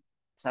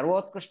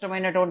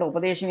సర్వోత్కృష్టమైనటువంటి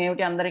ఉపదేశం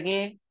ఏమిటి అందరికీ?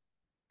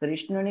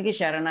 కృష్ణునికి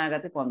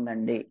శరణాగతి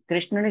పొందండి.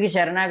 కృష్ణునికి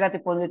శరణాగతి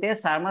పొందితే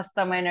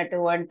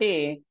సమస్తమైనటువంటి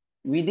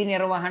విధి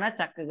నిర్వహణ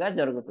చక్కగా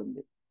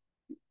జరుగుతుంది.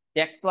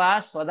 త్యక్వా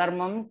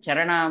స్వధర్మం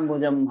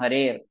చరణాంబుజం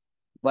హరేర్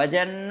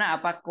భజన్న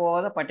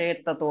అపక్వోద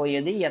పటేత్తతో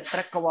యది ఎత్ర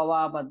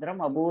కవవాభద్రం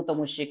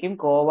అభూతముష్యకిం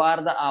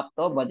కోవార్ధ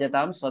ఆప్తో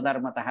భజతాం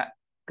స్వధర్మత.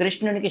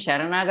 కృష్ణునికి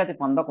శరణాగతి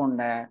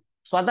పొందకుండా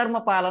స్వధర్మ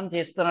పాలన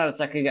చేస్తున్నారు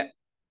చక్కగా.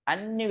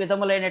 అన్ని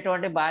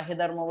విధములైనటువంటి బాహ్య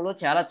ధర్మములు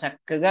చాలా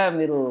చక్కగా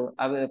మీరు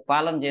అవి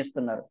పాలన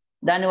చేస్తున్నారు.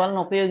 దాని వలన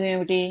ఉపయోగం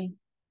ఏమిటి?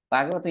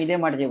 భాగవతం ఇదే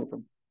మాట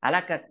చెబుతుంది. అలా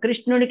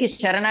కృష్ణునికి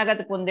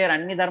శరణాగతి పొందారు,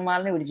 అన్ని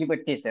ధర్మాలని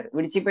విడిచిపెట్టేశారు.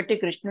 విడిచిపెట్టి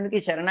కృష్ణునికి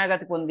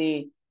శరణాగతి పొంది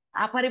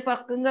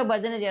అపరిపక్వంగా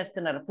భజన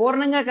చేస్తున్నారు.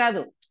 పూర్ణంగా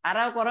కాదు,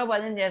 అరాకొర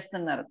భజన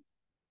చేస్తున్నారు.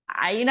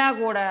 అయినా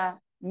కూడా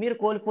మీరు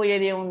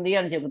కోల్పోయేది ఏముంది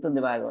అని చెబుతుంది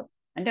భాగవతం.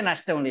 అంటే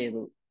నష్టం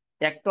లేదు.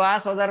 త్యక్వా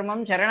స్వధర్మం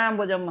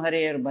చరణాంబుజం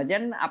హరేర్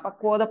భజన్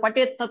అపక్వోద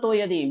పటేత్తతో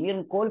యది. మీరు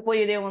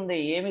కోల్పోయేది ఏముంది?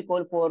 ఏమి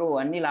కోల్పోరు,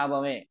 అన్ని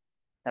లాభమే.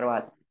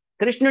 తర్వాత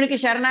కృష్ణునికి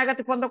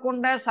శరణాగతి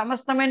పొందకుండా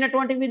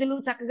సమస్తమైనటువంటి విధులు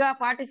చక్కగా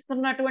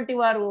పాటిస్తున్నటువంటి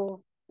వారు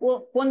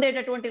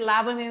పొందేటటువంటి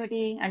లాభం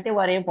ఏమిటి అంటే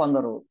వారు ఏం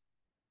పొందరు.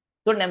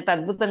 చూడండి ఎంత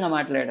అద్భుతంగా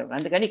మాట్లాడారు.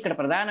 అందుకని ఇక్కడ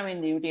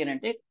ప్రధానమైనది ఏమిటి అని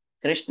అంటే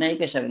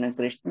కృష్ణైక శరణం,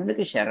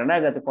 కృష్ణుడికి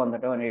శరణాగతి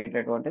పొందడం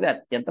అనేటటువంటిది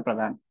అత్యంత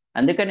ప్రధానం.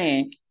 అందుకనే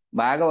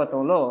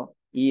భాగవతంలో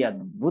ఈ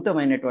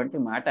అద్భుతమైనటువంటి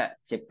మాట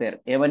చెప్పారు.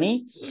 ఏమని?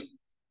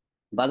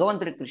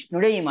 భగవంతుడి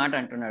కృష్ణుడే ఈ మాట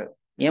అంటున్నాడు.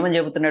 ఏమని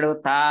చెబుతున్నాడు?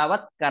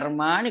 తావత్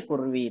కర్మాణి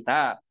కుర్వీత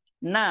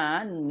నా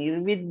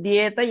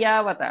నిర్విద్యేత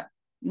యావత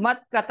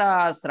మత్కథ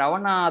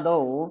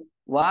శ్రవణాదౌ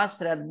వా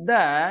శ్రద్ధ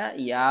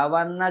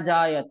యావన్న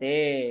జాయతే.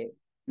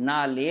 నా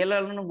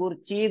లీలలను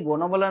గూర్చి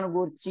గుణములను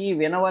గూర్చి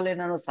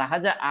వినవలెనను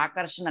సహజ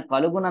ఆకర్షణ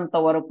కలుగునంత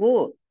వరకు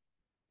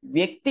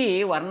వ్యక్తి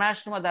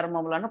వర్ణాశ్రమ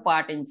ధర్మములను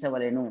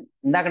పాటించవలెను.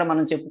 ఇందాక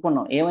మనం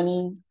చెప్పుకున్నాం ఏమని?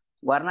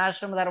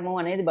 వర్ణాశ్రమ ధర్మం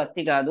అనేది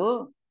భక్తి కాదు,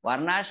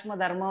 వర్ణాశ్రమ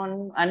ధర్మం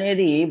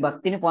అనేది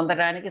భక్తిని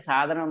పొందడానికి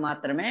సాధనం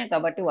మాత్రమే.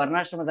 కాబట్టి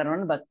వర్ణాశ్రమ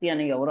ధర్మాన్ని భక్తి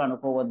అని ఎవరు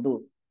అనుకోవద్దు.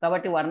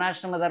 కాబట్టి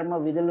వర్ణాశ్రమ ధర్మ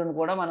విధులను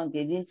కూడా మనం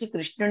త్యజించి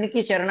కృష్ణునికి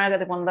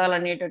శరణాగతి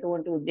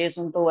పొందాలనేటటువంటి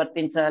ఉద్దేశంతో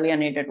వర్తించాలి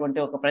అనేటటువంటి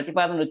ఒక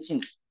ప్రతిపాదన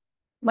వచ్చింది.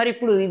 మరి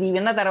ఇప్పుడు ఇది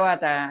విన్న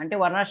తర్వాత అంటే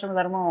వర్ణాశ్రమ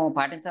ధర్మం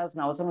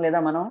పాటించాల్సిన అవసరం లేదా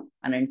మనం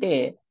అని అంటే,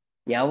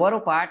 ఎవరు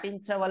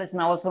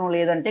పాటించవలసిన అవసరం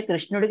లేదంటే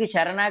కృష్ణుడికి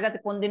శరణాగతి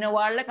పొందిన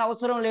వాళ్ళకి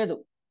అవసరం లేదు.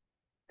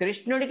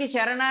 కృష్ణుడికి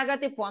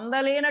శరణాగతి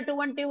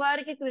పొందలేనటువంటి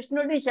వారికి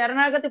కృష్ణుడిని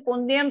శరణాగతి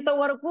పొందేంత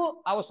వరకు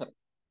అవసరం.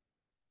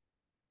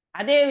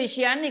 అదే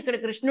విషయాన్ని ఇక్కడ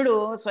కృష్ణుడు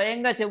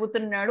స్వయంగా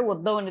చెబుతున్నాడు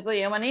ఉద్ధవునితో.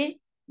 ఏమని?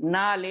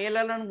 నా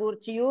లీలలను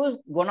గూర్చియు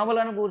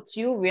గుణములను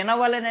గూర్చియు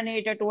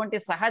వినవలననేటటువంటి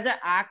సహజ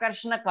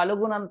ఆకర్షణ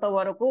కలుగునంత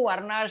వరకు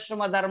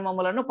వర్ణాశ్రమ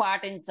ధర్మములను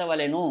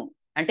పాటించవలెను.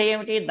 అంటే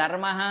ఏమిటి?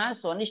 ధర్మ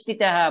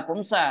స్వనిష్ఠిత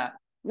పుంస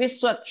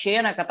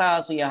విశ్వక్షేణ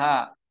కథాసుయ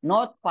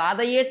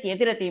నోత్పాదయేత్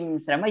యతిరతిం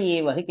శ్రమ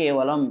ఏవహి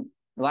కేవలం.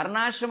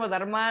 వర్ణాశ్రమ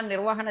ధర్మ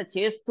నిర్వహణ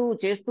చేస్తూ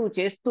చేస్తూ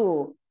చేస్తూ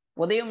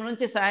ఉదయం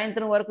నుంచి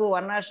సాయంత్రం వరకు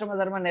వర్ణాశ్రమ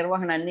ధర్మ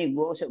నిర్వహణ అన్ని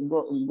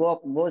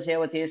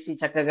గోసేవ చేసి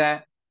చక్కగా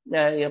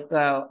యొక్క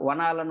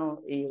వనాలను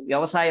ఈ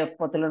వ్యవసాయ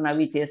ఉత్పత్తులను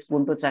అవి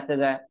చేసుకుంటూ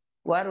చక్కగా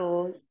వారు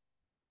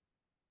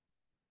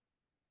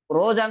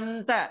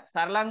రోజంతా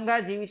సరళంగా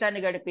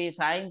జీవితాన్ని గడిపి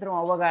సాయంత్రం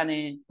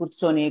అవ్వగానే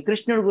కూర్చొని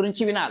కృష్ణుడి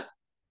గురించి వినాలి.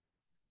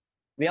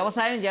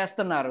 వ్యవసాయం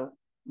చేస్తున్నారు,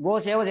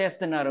 గోసేవ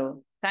చేస్తున్నారు,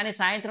 కానీ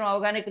సాయంత్రం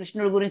అవగానే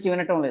కృష్ణుడి గురించి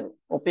వినటం లేదు,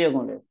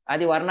 ఉపయోగం లేదు.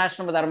 అది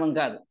వర్ణాశ్రమ ధర్మం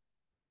కాదు.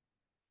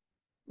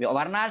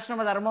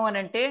 వర్ణాశ్రమ ధర్మం అని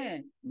అంటే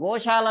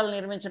గోశాలలు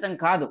నిర్మించడం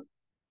కాదు.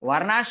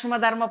 వర్ణాశ్రమ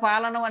ధర్మ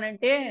పాలనం అని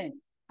అంటే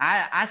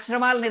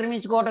ఆశ్రమాలు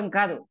నిర్మించుకోవటం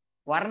కాదు.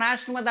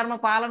 వర్ణాశ్రమ ధర్మ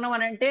పాలనం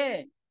అని అంటే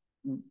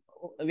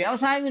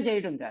వ్యవసాయం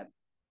చేయటం కాదు.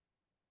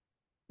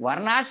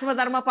 వర్ణాశ్రమ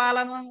ధర్మ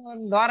పాలన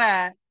ద్వారా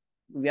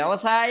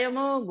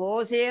వ్యవసాయము,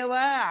 గోసేవ,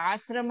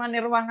 ఆశ్రమ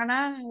నిర్వహణ,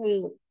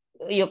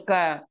 యొక్క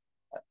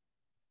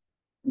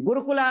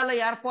గురుకులాల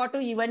ఏర్పాటు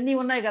ఇవన్నీ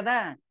ఉన్నాయి కదా.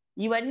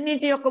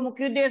 ఇవన్నిటి యొక్క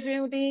ముఖ్య ఉద్దేశం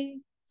ఏమిటి?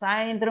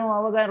 సాయంత్రం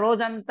అవగా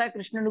రోజంతా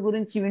కృష్ణుడి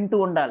గురించి వింటూ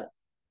ఉండాలి.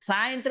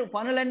 సాయంత్రం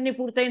పనులన్నీ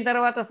పూర్తయిన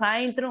తర్వాత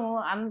సాయంత్రం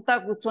అంతా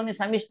కూర్చొని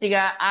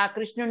సమిష్టిగా ఆ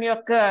కృష్ణుని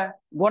యొక్క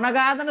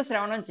గుణగాథను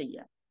శ్రవణం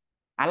చెయ్యాలి.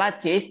 అలా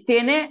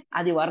చేస్తేనే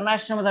అది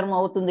వర్ణాశ్రమ ధర్మం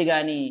అవుతుంది.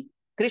 కానీ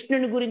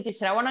కృష్ణుని గురించి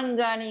శ్రవణం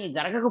కానీ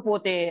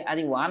జరగకపోతే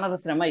అది వానర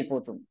శ్రమ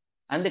అయిపోతుంది.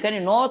 అందుకని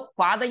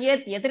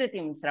నోత్పాదయేత్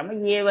యతిరతిం శ్రమ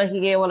ఏవహి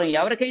కేవలం.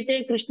 ఎవరికైతే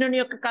కృష్ణుని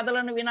యొక్క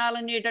కథలను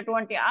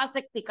వినాలనేటటువంటి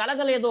ఆసక్తి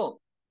కలగలేదో,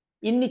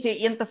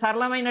 ఇంత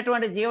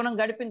సరళమైనటువంటి జీవనం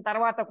గడిపిన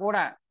తర్వాత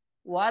కూడా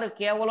వారు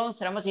కేవలం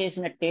శ్రమ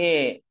చేసినట్టే.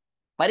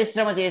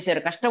 పరిశ్రమ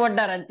చేశారు,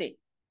 కష్టపడ్డారు, అంతే.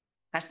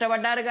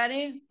 కష్టపడ్డారు కానీ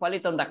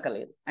ఫలితం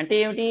దక్కలేదు. అంటే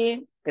ఏమిటి?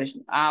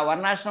 ఆ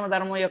వర్ణాశ్రమ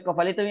ధర్మం యొక్క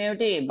ఫలితం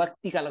ఏమిటి?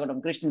 భక్తి కలగడం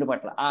కృష్ణుడి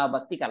పట్ల. ఆ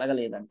భక్తి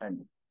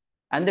కలగలేదంటండి.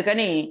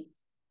 అందుకని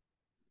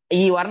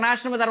ఈ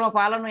వర్ణాశ్రమ ధర్మ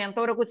పాలన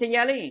ఎంతవరకు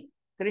చెయ్యాలి?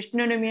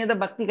 కృష్ణుని మీద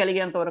భక్తి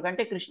కలిగేంత వరకు.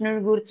 అంటే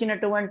కృష్ణుని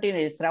గూర్చినటువంటి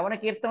శ్రవణ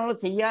కీర్తనలు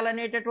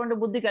చెయ్యాలనేటటువంటి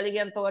బుద్ధి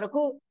కలిగేంత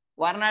వరకు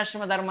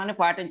వర్ణాశ్రమ ధర్మాన్ని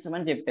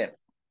పాటించమని చెప్పారు.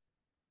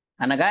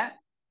 అనగా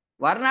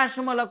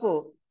వర్ణాశ్రములకు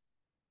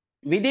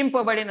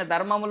విధింపబడిన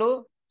ధర్మములు,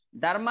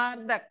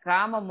 ధర్మార్థ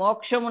కామ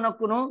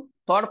మోక్షమునకును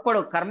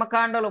తోడ్పడు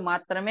కర్మకాండలు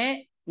మాత్రమే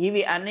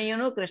ఇవి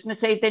అన్నియును కృష్ణ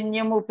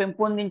చైతన్యము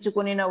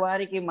పెంపొందించుకుని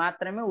వారికి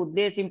మాత్రమే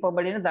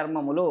ఉద్దేశింపబడిన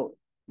ధర్మములు.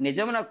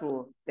 నిజమునకు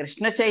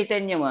కృష్ణ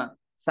చైతన్యము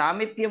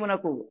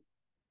సామీప్యమునకు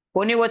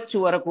కొనివచ్చు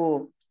వరకు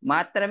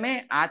మాత్రమే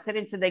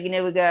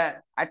ఆచరించదగినవిగా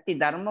అట్టి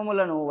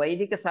ధర్మములను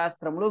వైదిక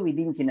శాస్త్రములు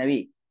విధించినవి.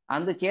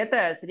 అందుచేత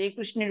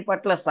శ్రీకృష్ణుడి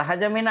పట్ల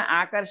సహజమైన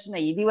ఆకర్షణ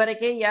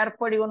ఇదివరకే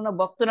ఏర్పడి ఉన్న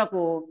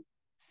భక్తునకు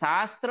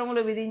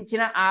శాస్త్రములు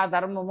విధించిన ఆ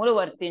ధర్మములు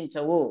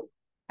వర్తించవు.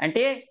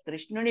 అంటే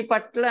కృష్ణుని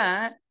పట్ల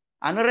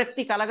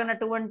అనురక్తి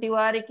కలగనటువంటి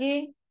వారికి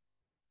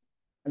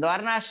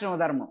వర్ణాశ్రమ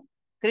ధర్మం,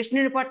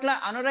 కృష్ణుని పట్ల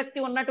అనురక్తి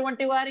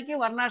ఉన్నటువంటి వారికి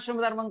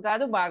వర్ణాశ్రమ ధర్మం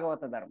కాదు,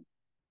 భాగవత ధర్మం.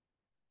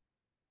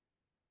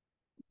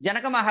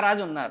 జనక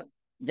మహారాజు ఉన్నారు.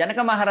 జనక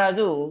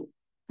మహారాజు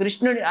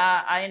కృష్ణుడి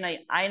ఆయన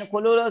ఆయన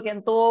కొలువులోకి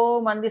ఎంతో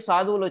మంది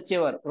సాధువులు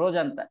వచ్చేవారు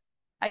రోజంతా.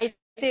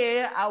 అయితే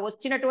ఆ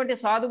వచ్చినటువంటి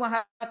సాధు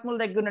మహాత్ముల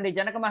దగ్గర నుండి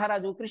జనక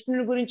మహారాజు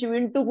కృష్ణుని గురించి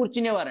వింటూ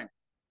కూర్చునేవారంట.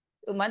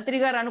 మంత్రి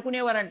గారు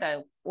అనుకునేవారంట,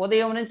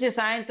 ఉదయం నుంచి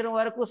సాయంత్రం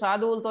వరకు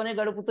సాధువులతోనే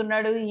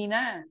గడుపుతున్నాడు ఈయన,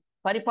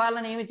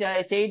 పరిపాలన ఏమి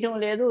చేయటం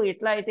లేదు,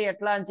 ఇట్లా అయితే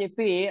ఎట్లా అని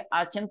చెప్పి ఆ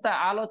చింత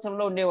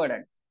ఆలోచనలో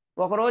ఉండేవాడంట.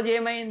 ఒకరోజు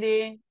ఏమైంది,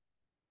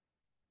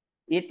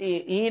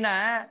 ఈయన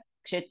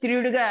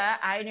క్షత్రియుడిగా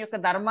ఆయన యొక్క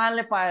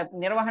ధర్మాలని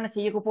నిర్వహణ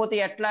చేయకపోతే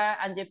ఎట్లా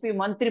అని చెప్పి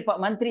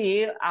మంత్రి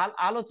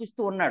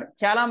ఆలోచిస్తూ ఉన్నాడు.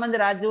 చాలా మంది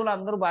రాజ్యంలో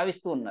అందరూ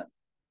భావిస్తూ ఉన్నారు.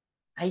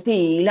 అయితే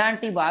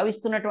ఇలాంటి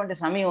భావిస్తున్నటువంటి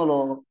సమయంలో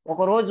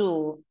ఒకరోజు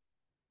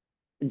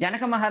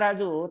జనక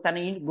మహారాజు తన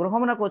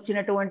గృహమునకు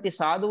వచ్చినటువంటి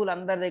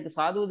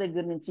సాధువు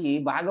దగ్గర నుంచి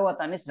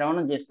భాగవతాన్ని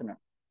శ్రవణం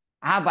చేస్తున్నాడు.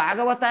 ఆ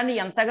భాగవతాన్ని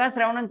ఎంతగా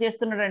శ్రవణం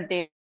చేస్తున్నాడంటే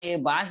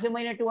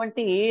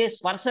బాహ్యమైనటువంటి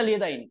స్పర్శ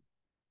లేదు ఆయన.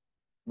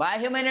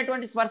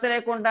 బాహ్యమైనటువంటి స్పర్శ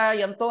లేకుండా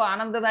ఎంతో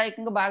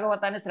ఆనందదాయకంగా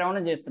భాగవతాన్ని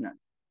శ్రవణం చేస్తున్నాడు.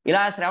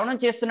 ఇలా శ్రవణం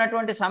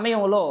చేస్తున్నటువంటి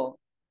సమయంలో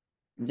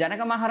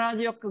జనక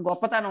మహారాజు యొక్క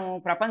గొప్పతనం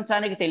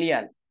ప్రపంచానికి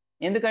తెలియాలి.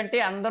 ఎందుకంటే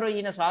అందరూ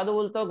ఈయన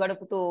సాధువులతో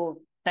గడుపుతూ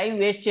టైం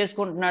వేస్ట్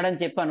చేసుకుంటున్నాడని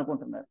చెప్పి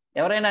అనుకుంటున్నారు.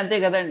 ఎవరైనా అంతే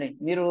కదండి.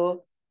 మీరు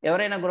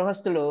ఎవరైనా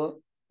గృహస్థులు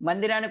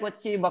మందిరానికి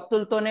వచ్చి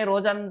భక్తులతోనే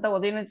రోజంతా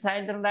ఉదయం నుంచి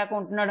సాయంత్రం దాకా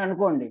ఉంటున్నాడు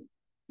అనుకోండి,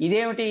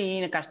 ఇదేమిటి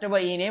ఈయన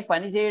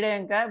పని చేయడం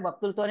ఇంకా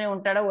భక్తులతోనే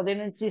ఉంటాడా, ఉదయం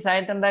నుంచి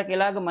సాయంత్రం దాకా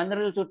ఇలాగ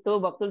మందిరాల చుట్టూ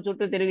భక్తుల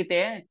చుట్టూ తిరిగితే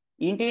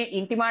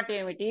ఇంటి మాట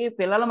ఏమిటి,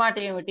 పిల్లల మాట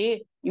ఏమిటి,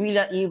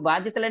 ఈ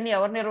బాధ్యతలన్నీ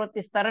ఎవరు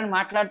నిర్వర్తిస్తారని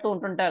మాట్లాడుతూ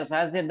ఉంటుంటారు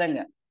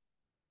సహజసిద్ధంగా.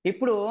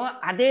 ఇప్పుడు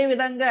అదే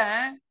విధంగా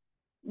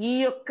ఈ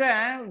యొక్క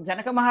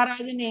జనక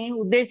మహారాజుని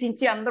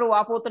ఉద్దేశించి అందరూ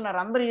వాపోతున్నారు,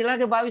 అందరూ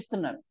ఇలాగే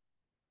భావిస్తున్నారు.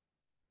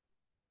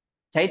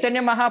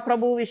 చైతన్య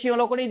మహాప్రభు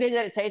విషయంలో కూడా ఇదే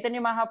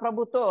చైతన్య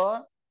మహాప్రభుతో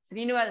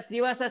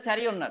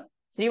శ్రీవాసాచారి ఉన్నారు.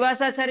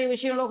 శ్రీవాసాచారి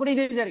విషయంలో కూడా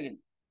ఇదే జరిగింది.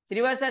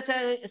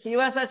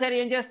 శ్రీవాసాచారి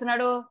ఏం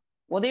చేస్తున్నాడు,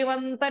 ఉదయం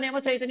అంతానేమో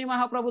చైతన్య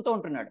మహాప్రభుతో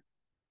ఉంటున్నాడు.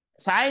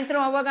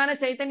 సాయంత్రం అవ్వగానే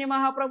చైతన్య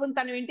మహాప్రభుని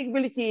తన ఇంటికి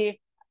పిలిచి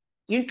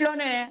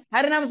ఇంట్లోనే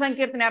హరినామ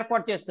సంకీర్తన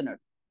ఏర్పాటు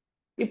చేస్తున్నాడు.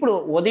 ఇప్పుడు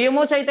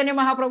ఉదయమో చైతన్య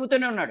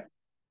మహాప్రభుతోనే ఉన్నాడు,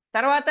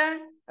 తర్వాత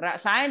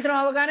సాయంత్రం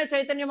అవగానే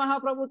చైతన్య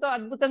మహాప్రభుతో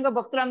అద్భుతంగా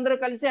భక్తులందరూ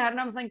కలిసి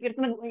హరినామ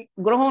సంకీర్తన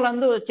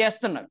గృహంలందు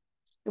చేస్తున్నారు.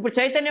 ఇప్పుడు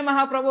చైతన్య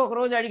మహాప్రభు ఒక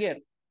రోజు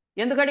అడిగారు.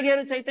 ఎందుకు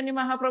అడిగారు చైతన్య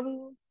మహాప్రభు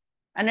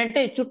అని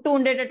అంటే, చుట్టూ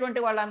ఉండేటటువంటి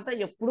వాళ్ళంతా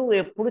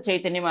ఎప్పుడు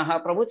చైతన్య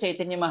మహాప్రభు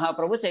చైతన్య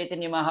మహాప్రభు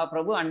చైతన్య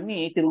మహాప్రభు అన్ని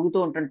తిరుగుతూ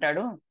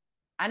ఉంటుంటాడు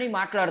అని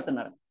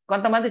మాట్లాడుతున్నారు.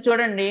 కొంతమంది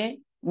చూడండి,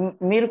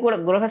 మీరు కూడా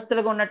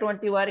గృహస్థులుగా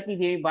ఉన్నటువంటి వారికి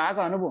ఇది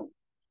బాగా అనుభవం.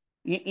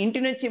 ఇంటి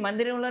నుంచి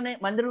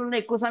మందిరంలోనే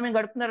ఎక్కువ సమయం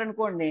గడుపుతున్నారు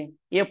అనుకోండి,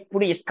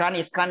 ఎప్పుడు ఇస్కాన్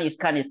ఇస్కాన్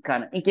ఇస్కాన్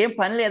ఇస్కాన్, ఇంకేం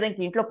పని లేదా,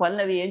 ఇంక ఇంట్లో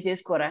పనులు అవి ఏం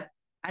చేసుకోరా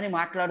అని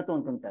మాట్లాడుతూ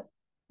ఉంటుంటారు.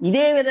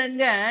 ఇదే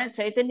విధంగా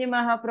చైతన్య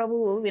మహాప్రభు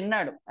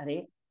విన్నాడు, అరే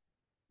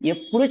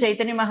ఎప్పుడు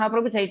చైతన్య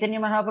మహాప్రభు చైతన్య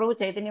మహాప్రభు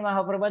చైతన్య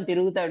మహాప్రభు అని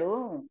తిరుగుతాడు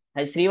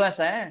అది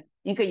శ్రీవాస,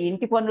 ఇంకా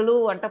ఇంటి పనులు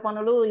వంట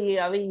పనులు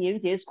అవి ఏమి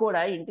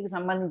చేసుకోడా, ఇంటికి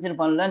సంబంధించిన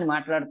పనులు అని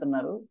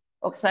మాట్లాడుతున్నారు,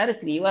 ఒకసారి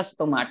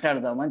శ్రీవాసతో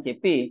మాట్లాడదామని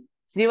చెప్పి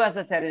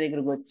శ్రీవాసాచార్య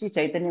దగ్గరకు వచ్చి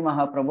చైతన్య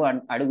మహాప్రభు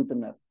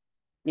అడుగుతున్నారు.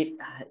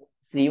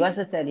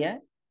 శ్రీవాసాచార్య,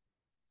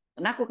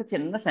 నాకు ఒక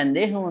చిన్న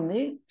సందేహం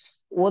ఉంది,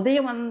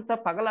 ఉదయం అంతా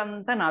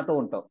పగలంతా నాతో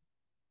ఉంటావు,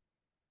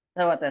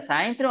 తర్వాత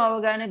సాయంత్రం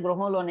అవగానే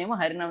గృహంలోనేమో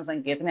హరినామ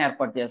సంకీర్తన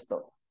ఏర్పాటు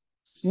చేస్తావు,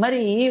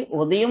 మరి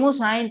ఉదయము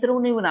సాయంత్రం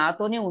నువ్వు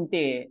నాతోనే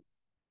ఉంటే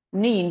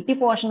నీ ఇంటి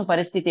పోషణ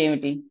పరిస్థితి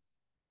ఏమిటి,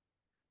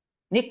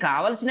 నీకు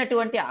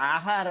కావలసినటువంటి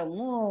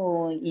ఆహారము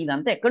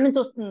ఇదంతా ఎక్కడి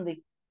నుంచి వస్తుంది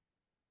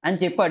అని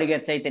చెప్పి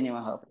అడిగారు చైతన్య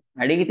మహాప్రభు.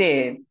 అడిగితే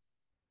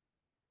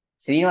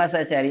శ్రీవాస్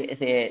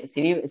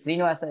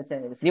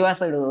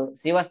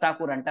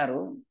ఠాకూర్ అంటారు,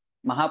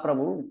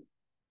 మహాప్రభు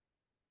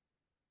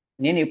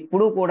నేను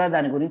ఎప్పుడూ కూడా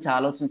దాని గురించి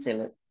ఆలోచన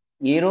చేయలేదు,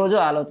 ఏ రోజు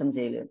ఆలోచన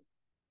చేయలేదు,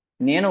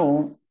 నేను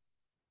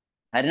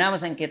హరినామ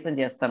సంకీర్తన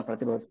చేస్తాను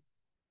ప్రతిరోజు,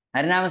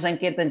 హరినామ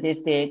సంకీర్తన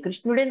చేస్తే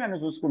కృష్ణుడే నన్ను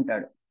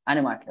చూసుకుంటాడు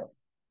అని మాట్లాడు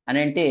అని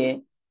అంటే,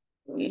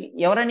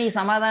 ఎవరైనా ఈ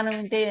సమాధానం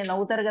వింటే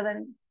నవ్వుతారు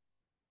కదండి,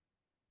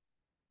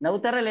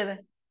 నవ్వుతారా లేదా?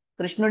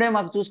 కృష్ణుడే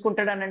మాకు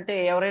చూసుకుంటాడు అని అంటే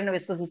ఎవరైనా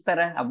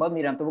విశ్వసిస్తారా? అబ్బా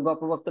మీరు ఎంత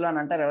గొప్ప భక్తులు అని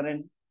అంటారు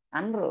ఎవరైనా?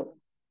 అనరు.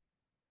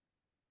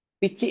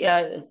 పిచ్చి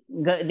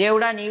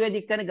దేవుడా నీవే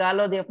దిక్కని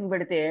గాల్లో దీపం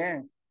పెడితే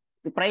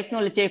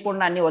ప్రయత్నాలు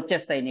చేయకుండా అన్ని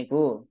వచ్చేస్తాయి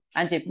నీకు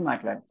అని చెప్పి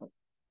మాట్లాడతారు.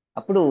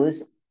 అప్పుడు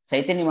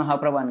చైతన్య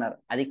మహాప్రభు అన్నారు,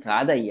 అది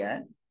కాదయ్యా,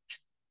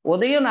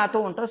 ఉదయం నాతో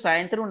ఉంటావు,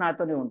 సాయంత్రం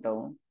నాతోనే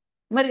ఉంటావు,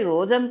 మరి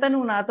రోజంతా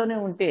నువ్వు నాతోనే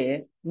ఉంటే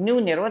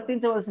నువ్వు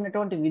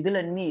నిర్వర్తించవలసినటువంటి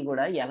విధులన్నీ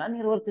కూడా ఎలా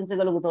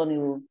నిర్వర్తించగలుగుతావు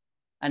నువ్వు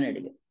అని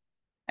అడిగి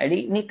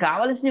నీకు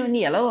కావలసినవన్నీ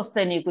ఎలా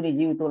వస్తాయి నీకు నీ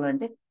జీవితంలో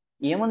అంటే,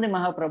 ఏముంది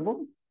మహాప్రభు,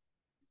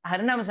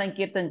 హరినామ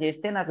సంకీర్తన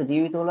చేస్తే నాకు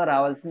జీవితంలో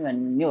రావాల్సినవి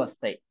అన్నీ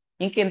వస్తాయి.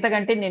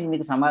 ఇంకెంతకంటే నేను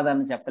మీకు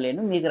సమాధానం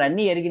చెప్పలేను, మీకు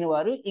అన్ని ఎరిగిన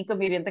వారు, ఇంకా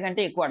మీరు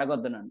ఎంతకంటే ఎక్కువ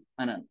అడగొద్దు నన్ను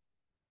అన్నాను.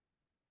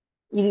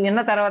 ఇది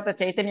విన్న తర్వాత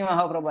చైతన్య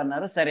మహాప్రభు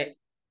అన్నారు, సరే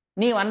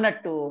నీవు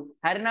అన్నట్టు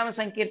హరినామ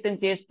సంకీర్తన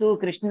చేస్తూ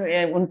కృష్ణుడు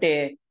ఉంటే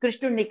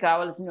కృష్ణుడు నీకు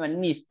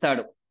కావలసినవన్నీ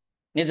ఇస్తాడు,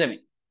 నిజమే.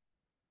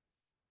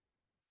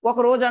 ఒక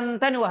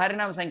రోజంతా నువ్వు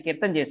హరినామ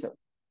సంకీర్తన చేసావు,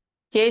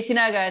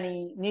 చేసినా గాని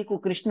నీకు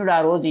కృష్ణుడు ఆ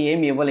రోజు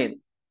ఏమి ఇవ్వలేదు,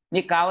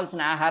 నీకు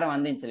కావలసిన ఆహారం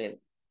అందించలేదు.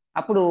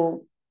 అప్పుడు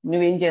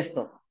నువ్వేం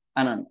చేస్తావు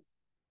అన్నాను.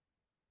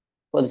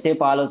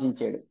 కొద్దిసేపు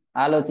ఆలోచించాడు.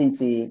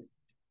 ఆలోచించి,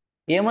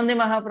 ఏముంది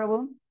మహాప్రభు,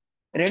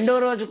 రెండో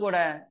రోజు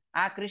కూడా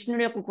ఆ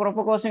కృష్ణుడి యొక్క కృప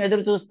కోసం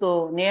ఎదురు చూస్తూ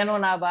నేను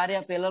నా భార్య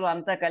పిల్లలు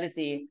అంతా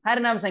కలిసి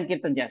హరినామ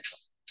సంకీర్తన చేస్తాం.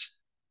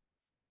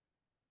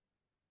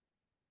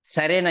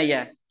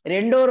 సరేనయ్యా,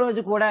 రెండో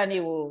రోజు కూడా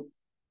నీవు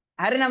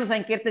హరినామ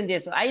సంకీర్తన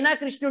చేస్తావు, అయినా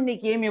కృష్ణుడు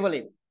నీకు ఏమి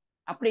ఇవ్వలేదు,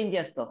 అప్పుడు ఏం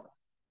చేస్తావు?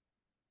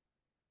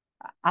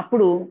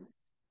 అప్పుడు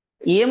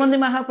ఏముంది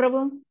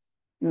మహాప్రభు,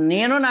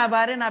 నేను నా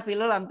భార్య నా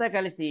పిల్లలు అంతా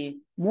కలిసి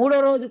మూడో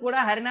రోజు కూడా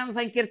హరినామ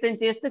సంకీర్తన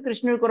చేస్తూ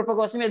కృష్ణుడి కృప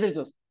కోసం ఎదురు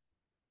చూస్తాం.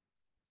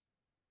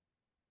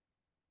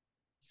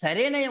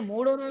 సరేనయ్యా,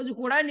 మూడో రోజు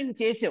కూడా నీవు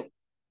చేసావు,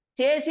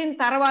 చేసిన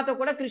తర్వాత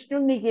కూడా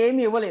కృష్ణుడు నీకు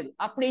ఏమి ఇవ్వలేదు,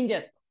 అప్పుడు ఏం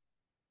చేస్తావు?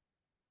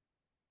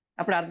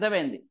 అప్పుడు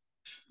అర్థమైంది,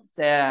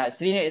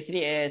 శ్రీ శ్రీ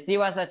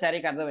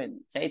శ్రీవాసాచార్యకి అర్థమైంది,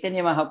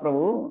 చైతన్య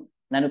మహాప్రభు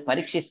నన్ను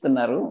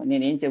పరీక్షిస్తున్నారు,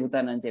 నేనేం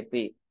చెబుతానని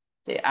చెప్పి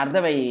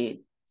అర్థమయ్యి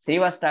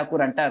శ్రీవాస్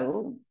ఠాకూర్ అంటారు,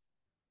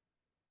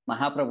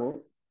 మహాప్రభు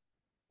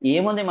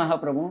ఏముంది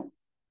మహాప్రభు,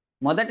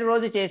 మొదటి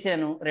రోజు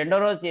చేశాను, రెండో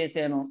రోజు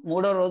చేశాను,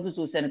 మూడో రోజు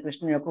చూశాను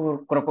కృష్ణుని యొక్క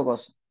కృప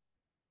కోసం.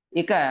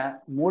 ఇక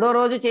మూడో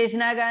రోజు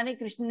చేసినా గానీ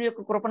కృష్ణుని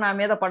యొక్క కృప నా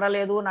మీద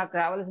పడలేదు, నాకు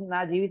కావలసిన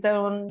నా జీవితం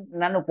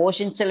నన్ను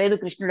పోషించలేదు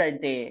కృష్ణుడు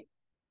అంటే,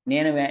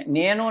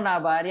 నేను నా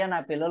భార్య నా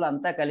పిల్లలు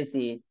అంతా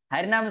కలిసి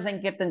హరినామ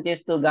సంకీర్తన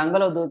చేస్తూ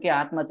గంగలో దూకి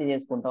ఆత్మహత్య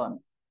చేసుకుంటాం.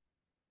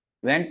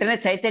 వెంటనే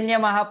చైతన్య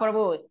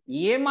మహాప్రభు,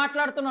 ఏం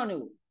మాట్లాడుతున్నావు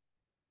నువ్వు,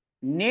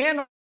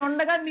 నేను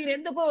ఉండగా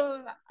మీరెందుకు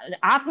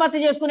ఆత్మహత్య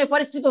చేసుకునే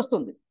పరిస్థితి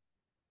వస్తుంది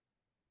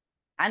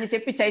అని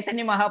చెప్పి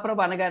చైతన్య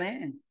మహాప్రభు అనగానే,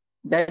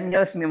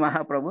 ధన్యోస్మి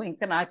మహాప్రభు,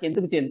 ఇంకా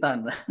నాకెందుకు చింత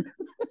అన్న.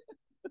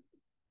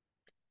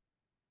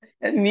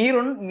 మీరు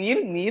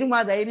మీరు మీరు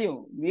మా ధైర్యం,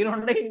 మీరు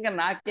ఉండగా ఇంకా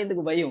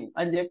నాకెందుకు భయం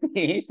అని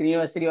చెప్పి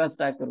శ్రీవాస్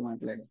ఠాకూర్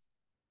మాట్లాడారు.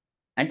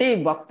 అంటే ఈ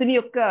భక్తుని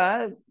యొక్క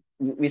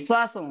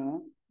విశ్వాసం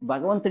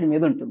భగవంతుడి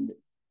మీద ఉంటుంది.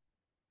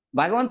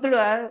 భగవంతుడు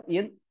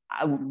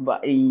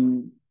ఈ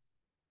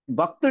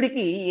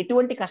భక్తుడికి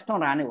ఎటువంటి కష్టం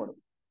రానివ్వడు,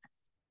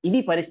 ఇది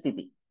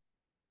పరిస్థితి.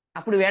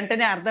 అప్పుడు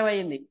వెంటనే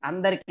అర్థమైంది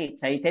అందరికీ,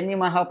 చైతన్య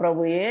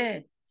మహాప్రభుయే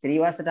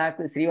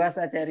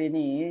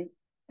శ్రీవాసాచార్యని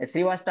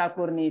శ్రీవాస్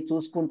ఠాకూర్ని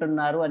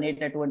చూసుకుంటున్నారు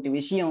అనేటటువంటి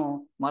విషయం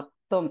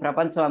మొత్తం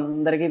ప్రపంచం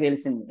అందరికీ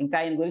తెలిసింది. ఇంకా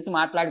ఆయన గురించి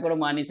మాట్లాడుకోవడం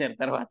మానేశారు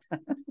తర్వాత.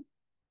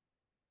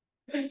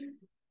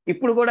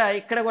 ఇప్పుడు కూడా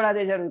ఇక్కడ కూడా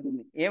అదే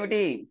జరుగుతుంది.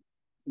 ఏమిటి,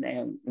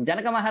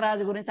 జనక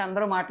మహారాజు గురించి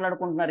అందరూ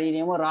మాట్లాడుకుంటున్నారు,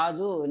 ఈయనేమో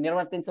రాజు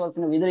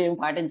నిర్వర్తించవలసిన విధులు ఏమి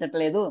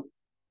పాటించట్లేదు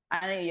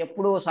అని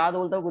ఎప్పుడూ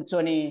సాధువులతో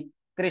కూర్చొని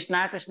కృష్ణ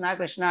కృష్ణ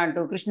కృష్ణ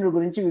అంటూ కృష్ణుడి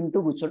గురించి వింటూ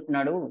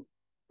కూర్చుంటున్నాడు.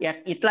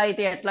 ఇట్లా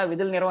అయితే ఎట్లా,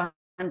 విధులు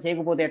నిర్వహణ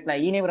చేయకపోతే ఎట్లా,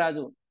 ఈయనేమి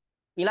రాజు,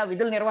 ఇలా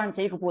విధులు నిర్వహణ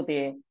చేయకపోతే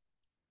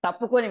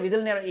తప్పుకొని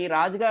ఈ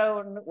రాజుగా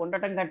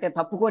ఉండటం కంటే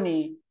తప్పుకొని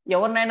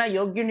ఎవరినైనా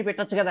యోగ్యుడిని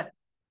పెట్టొచ్చు కదా,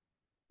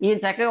 ఈయన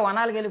చక్కగా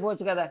వనాలకు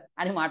వెళ్ళిపోవచ్చు కదా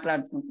అని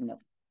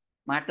మాట్లాడుకుంటున్నారు.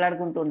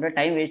 మాట్లాడుకుంటుంటే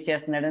టైం వేస్ట్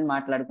చేస్తున్నాడని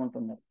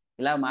మాట్లాడుకుంటున్నారు.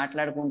 ఇలా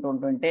మాట్లాడుకుంటూ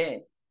ఉంటుంటే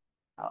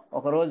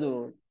ఒకరోజు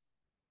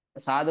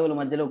సాధువుల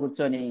మధ్యలో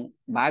కూర్చొని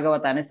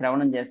భాగవతాన్ని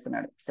శ్రవణం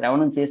చేస్తున్నాడు.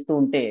 శ్రవణం చేస్తూ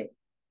ఉంటే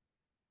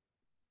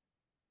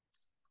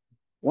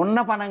ఉన్న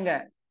పనంగా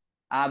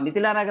ఆ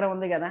మిథిలా నగరం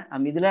ఉంది కదా, ఆ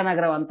మిథిలా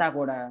నగరం అంతా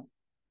కూడా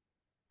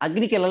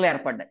అగ్నికిల్లలు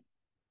ఏర్పడ్డాయి.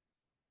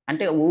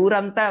 అంటే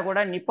ఊరంతా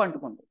కూడా నిప్పు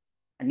అంటుకుంది.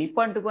 నిప్పు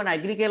అంటుకొని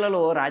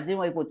అగ్నికీలలో రాజ్యం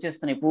వైపు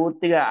వచ్చేస్తున్నాయి,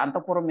 పూర్తిగా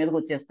అంతఃపురం మీదకి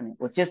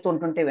వచ్చేస్తూ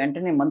ఉంటుంటే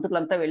వెంటనే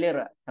మంత్రులంతా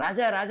వెళ్ళారు,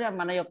 రాజా రాజా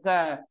మన యొక్క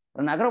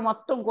నగరం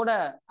మొత్తం కూడా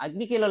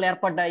అగ్నికీలలో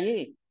ఏర్పడ్డాయి,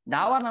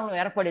 దావానంలో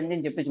ఏర్పడింది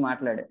అని చెప్పేసి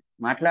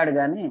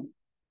మాట్లాడగానే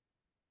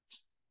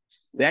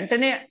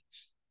వెంటనే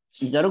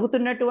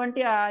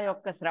జరుగుతున్నటువంటి ఆ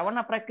యొక్క శ్రవణ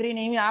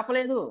ప్రక్రియని ఏమీ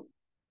ఆపలేదు.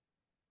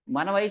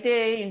 మనమైతే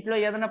ఇంట్లో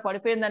ఏదైనా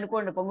పడిపోయింది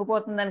అనుకోండి,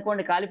 పొంగిపోతుంది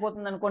అనుకోండి,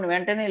 కాలిపోతుంది అనుకోండి,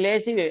 వెంటనే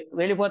లేచి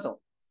వెళ్ళిపోతాం.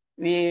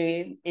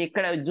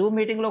 ఇక్కడ జూమ్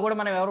మీటింగ్ లో కూడా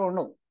మనం ఎవరు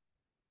ఉండవు,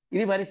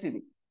 ఇది పరిస్థితి.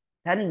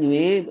 కానీ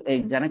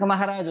జనక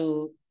మహారాజు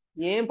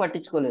ఏం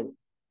పట్టించుకోలేదు.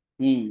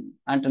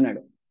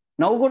 అంటున్నాడు,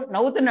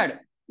 నవ్వుతున్నాడు,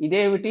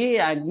 ఇదేమిటి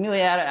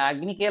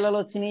అగ్నికీలలు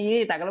వచ్చినాయి,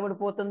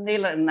 తగలబడిపోతుంది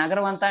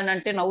నగరం అంతా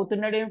అంటే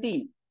నవ్వుతున్నాడు ఏమిటి?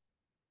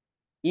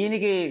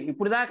 ఈయనకి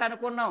ఇప్పుడు దాకా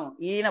అనుకున్నాం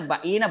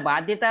ఈయన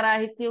బాధ్యత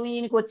రాహిత్యం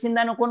ఈయనకి వచ్చింది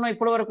అనుకున్నాం,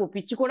 ఇప్పటి వరకు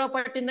పిచ్చి కూడా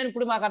పట్టిందని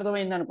ఇప్పుడు మాకు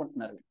అర్థమైంది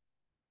అనుకుంటున్నారు.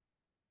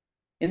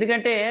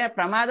 ఎందుకంటే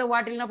ప్రమాదం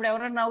వాటిల్లినప్పుడు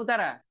ఎవరైనా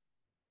నవ్వుతారా?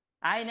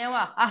 ఆయనేమో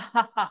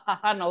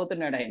అహహహహ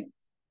నవ్వుతున్నాడు. ఆయన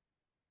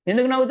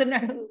ఎందుకు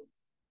నవ్వుతున్నాడు?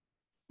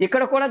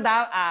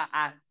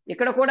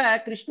 ఇక్కడ కూడా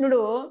కృష్ణుడు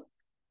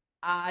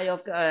ఆ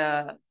యొక్క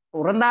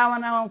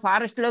వృందావనం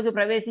ఫారెస్ట్ లోకి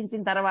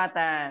ప్రవేశించిన తర్వాత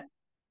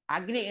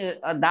అగ్ని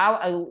దా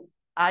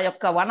ఆ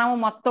యొక్క వనం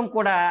మొత్తం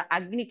కూడా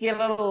అగ్ని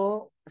కీలలు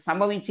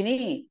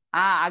సంభవించినాయి.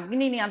 ఆ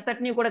అగ్నిని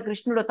అంతటినీ కూడా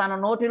కృష్ణుడు తన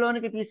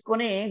నోటిలోనికి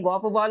తీసుకొని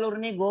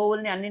గోపబాలుని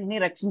గోవుల్ని అన్నింటినీ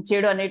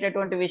రక్షించాడు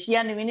అనేటటువంటి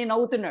విషయాన్ని విని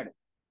నవ్వుతున్నాడు.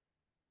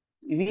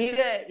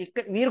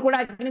 వీరు కూడా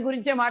అగ్ని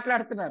గురించే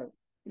మాట్లాడుతున్నారు.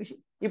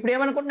 ఇప్పుడు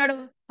ఏమనుకుంటున్నాడు?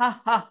 హా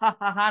హా హా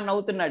హా హా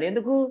నవ్వుతున్నాడు.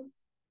 ఎందుకు?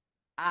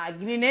 ఆ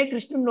అగ్నినే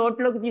కృష్ణుడు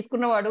నోట్లోకి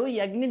తీసుకున్నవాడు ఈ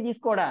అగ్నిని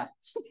తీసుకోడా?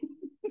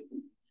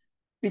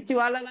 పిచ్చి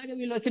వాళ్ళలాగా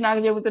వీళ్ళు వచ్చి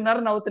నాకు చెబుతున్నారు,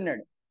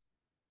 నవ్వుతున్నాడు.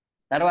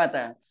 తర్వాత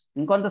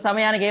ఇంకొంత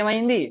సమయానికి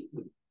ఏమైంది?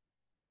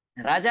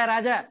 రాజా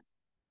రాజా,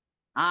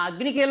 ఆ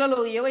అగ్నికీలలు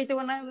ఏవైతే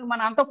ఉన్నాయో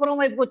మన అంతఃపురం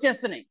వైపుకి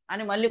వచ్చేస్తున్నాయి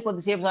అని మళ్ళీ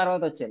కొద్దిసేపు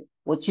తర్వాత వచ్చారు.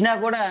 వచ్చినా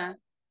కూడా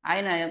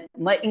ఆయన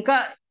ఇంకా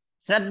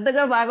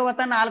శ్రద్ధగా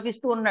భాగవతాన్ని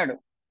ఆలకిస్తూ ఉన్నాడు.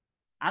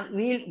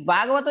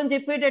 భాగవతం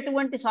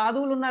చెప్పేటటువంటి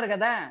సాధువులు ఉన్నారు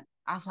కదా,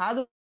 ఆ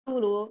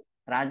సాధువులు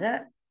రాజా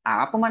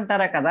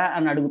ఆపమంటారా కదా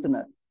అని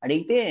అడుగుతున్నారు.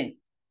 అడిగితే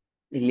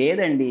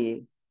లేదండి,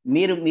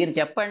 మీరు మీరు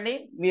చెప్పండి,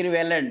 మీరు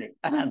వెళ్ళండి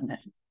అని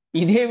అన్నారు.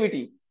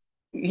 ఇదేమిటి?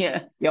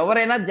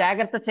 ఎవరైనా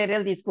జాగ్రత్త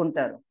చర్యలు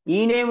తీసుకుంటారు,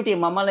 ఈయనేమిటి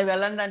మమ్మల్ని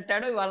వెళ్ళండి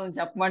అంటాడు, వాళ్ళని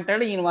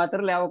చెప్పమంటాడు, ఈయన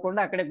మాత్రం లేవకుండా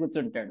అక్కడే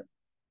కూర్చుంటాడు.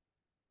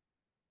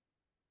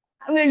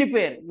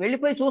 వెళ్ళిపోయారు.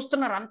 వెళ్ళిపోయి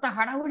చూస్తున్నారు, అంత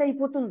హడావుడి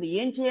అయిపోతుంది.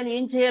 ఏం చేయాలి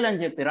ఏం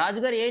చేయాలని చెప్పి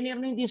రాజుగారు ఏ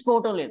నిర్ణయం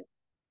తీసుకోవటం లేదు.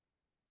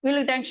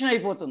 వీళ్ళకి టెన్షన్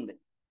అయిపోతుంది.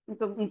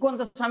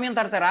 ఇంకొంత సమయం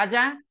తర్వాత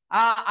రాజా,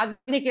 ఆ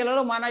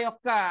అగ్నికీలలు మన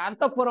యొక్క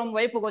అంతఃపురం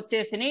వైపుకి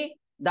వచ్చేసి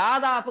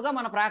దాదాపుగా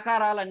మన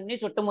ప్రాకారాలన్నీ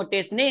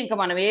చుట్టుముట్టేసినాయి, ఇంకా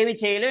మనం ఏమి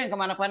చేయలేం, ఇంకా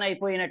మన పని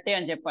అయిపోయినట్టే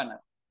అని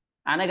చెప్పన్నారు.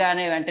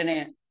 అనగానే వెంటనే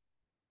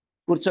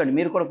కూర్చోండి,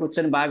 మీరు కూడా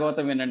కూర్చొని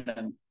భాగవతం వినండి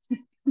అని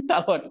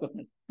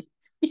పట్టుకున్నాడు.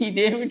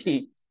 ఇదేమిటి?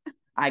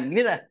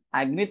 అగ్ని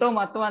అగ్నితో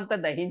మొత్తం అంతా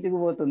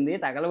దహించుకుపోతుంది,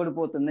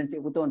 తగలబడిపోతుంది అని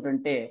చెబుతూ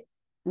ఉంటుంటే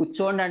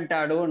కూర్చోండి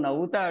అంటాడు,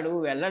 నవ్వుతాడు,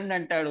 వెళ్ళండి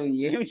అంటాడు,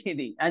 ఏమిటి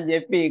ఇది అని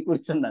చెప్పి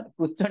కూర్చున్నారు.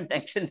 కూర్చొని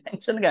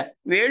టెన్షన్ గా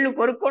వేళ్ళు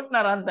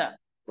కొరుక్కుంటున్నారు. అంతా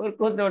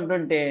కొరుక్కుంటూ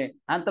ఉంటుంటే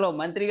అంతలో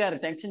మంత్రి గారు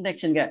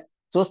టెన్షన్ గా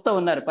చూస్తూ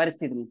ఉన్నారు.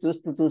 పరిస్థితిని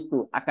చూస్తూ చూస్తూ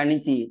అక్కడి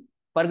నుంచి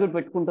పరుగులు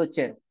పెట్టుకుంటూ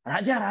వచ్చారు.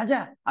 రాజా రాజా,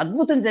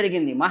 అద్భుతం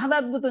జరిగింది,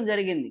 మహదద్భుతం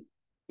జరిగింది.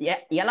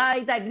 ఎలా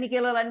అయితే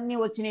అగ్నికీలలన్నీ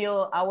వచ్చినాయో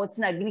ఆ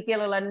వచ్చిన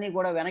అగ్నికీలలన్నీ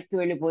కూడా వెనక్కి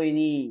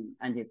వెళ్ళిపోయినాయి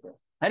అని చెప్పారు.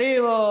 హరి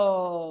ఓ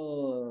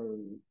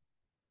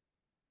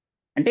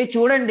అంటే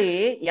చూడండి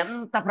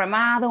ఎంత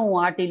ప్రమాదం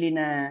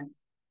వాటిల్లిన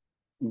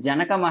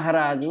జనక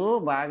మహారాజు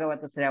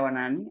భాగవత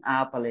శ్రవణాన్ని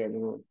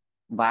ఆపలేదు.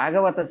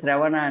 భాగవత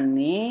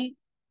శ్రవణాన్ని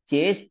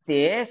చేస్తే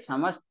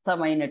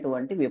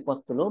సమస్తమైనటువంటి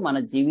విపత్తులు మన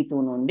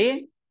జీవితం నుండి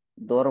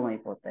దూరం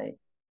అయిపోతాయి.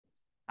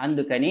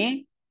 అందుకని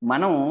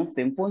మనం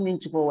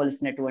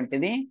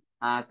పెంపొందించుకోవలసినటువంటిది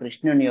ఆ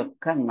కృష్ణుని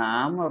యొక్క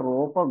నామ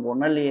రూప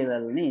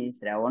గుణలీలల్ని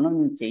శ్రవణం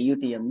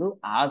చేయుట యందు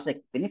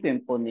ఆసక్తిని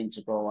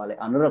పెంపొందించుకోవాలి,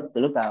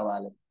 అనురక్తులు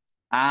కావాలి.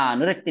 ఆ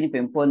అనురక్తిని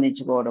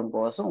పెంపొందించుకోవడం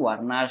కోసం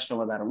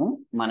వర్ణాశ్రమ ధర్మం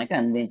మనకి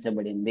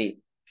అందించబడింది.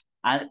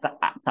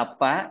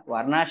 తప్ప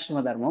వర్ణాశ్రమ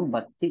ధర్మం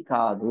భక్తి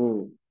కాదు.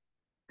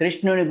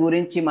 కృష్ణుని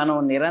గురించి మనం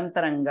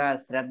నిరంతరంగా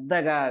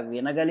శ్రద్ధగా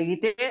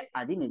వినగలిగితే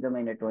అది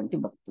నిజమైనటువంటి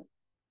భక్తి.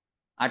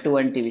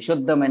 అటువంటి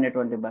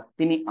విశుద్ధమైనటువంటి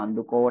భక్తిని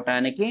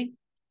అందుకోవటానికి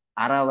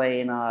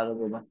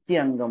 64 భక్తి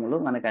అంగములు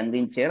మనకు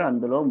అందించారు.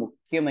 అందులో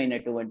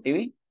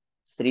ముఖ్యమైనటువంటివి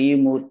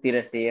శ్రీమూర్తిర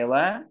సేవ,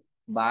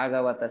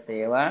 భాగవత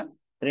సేవ,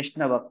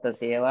 కృష్ణ భక్త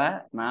సేవ,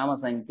 నామ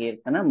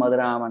సంకీర్తన,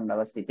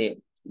 మధురామండల స్థితే,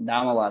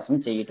 దామవాసం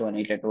చేయటం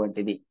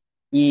అనేటటువంటిది.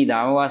 ఈ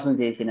దామవాసం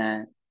చేసిన,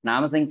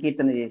 నామ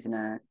సంకీర్తన చేసిన,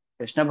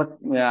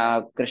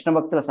 కృష్ణ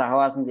భక్తుల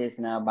సహవాసం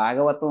చేసిన,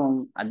 భాగవతం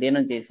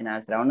అధ్యయనం చేసిన,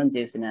 శ్రవణం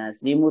చేసిన,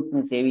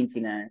 శ్రీమూర్తిని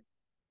సేవించిన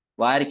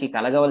వారికి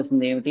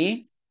కలగవలసింది ఏమిటి?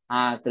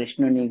 ఆ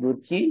కృష్ణుని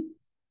గూర్చి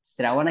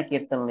శ్రవణ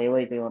కీర్తనలు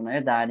ఏవైతే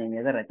ఉన్నాయో దాని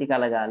మీద రతి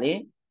కలగాలి.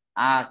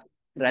 ఆ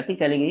రతి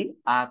కలిగి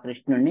ఆ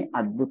కృష్ణుణ్ణి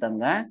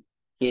అద్భుతంగా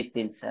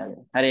కీర్తించాలి.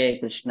 హరే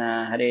కృష్ణ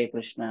హరే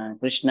కృష్ణ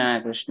కృష్ణ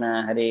కృష్ణ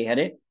హరే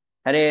హరే,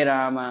 హరే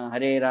రామ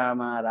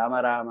రామ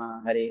రామ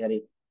హరే హరే.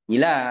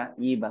 ఇలా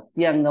ఈ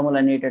భక్తి అంగములు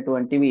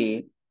అనేటటువంటివి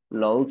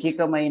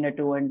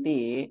లౌకికమైనటువంటి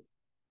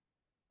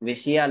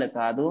విషయాలు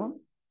కాదు,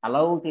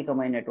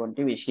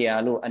 అలౌకికమైనటువంటి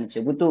విషయాలు అని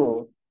చెబుతూ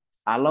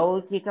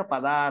అలౌకిక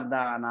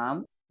పదార్థానం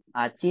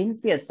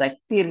అచింత్య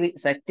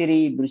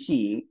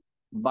శక్తిరీదృశి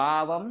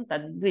భావం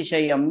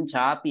తద్విషయం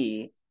చాపి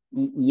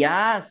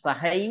యా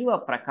సహైవ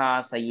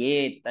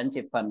ప్రకాశయేత్ అని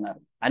చెప్పన్నారు.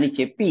 అని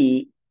చెప్పి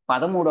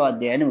 13వ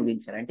అధ్యాయాన్ని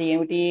ముగించారు. అంటే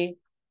ఏమిటి?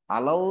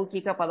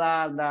 అలౌకిక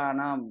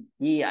పదార్థానం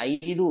ఈ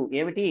 5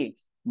 ఏమిటి?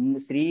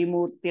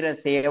 శ్రీమూర్తిర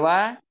సేవ,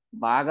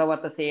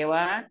 భాగవత సేవ,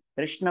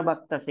 కృష్ణ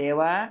భక్త సేవ,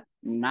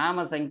 నామ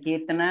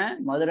సంకీర్తన,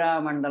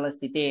 మధురామండల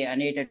స్థితే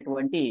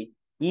అనేటటువంటి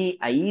ఈ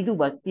 5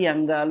 భక్తి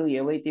అంగాలు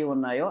ఏవైతే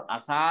ఉన్నాయో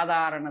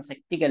అసాధారణ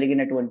శక్తి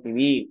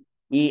కలిగినటువంటివి.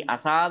 ఈ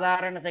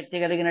అసాధారణ శక్తి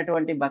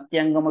కలిగినటువంటి భక్తి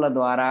అంగముల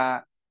ద్వారా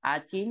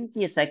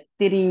అచింత్య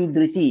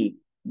శక్తిరీదృశి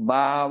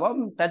భావం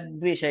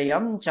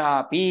తద్విషయం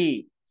చాపి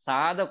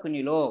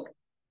సాధకునిలో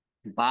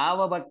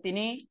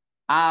భావభక్తిని,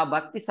 ఆ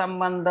భక్తి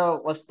సంబంధ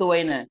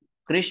వస్తువైన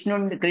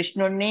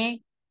కృష్ణుణ్ణి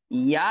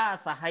యా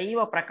సహైవ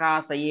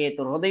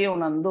ప్రకాశయేతు హృదయం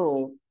నందు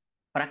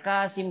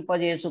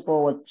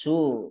ప్రకాశింపజేసుకోవచ్చు.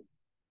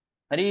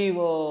 హరి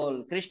బోల్.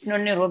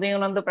 కృష్ణుణ్ణి హృదయం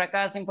నందు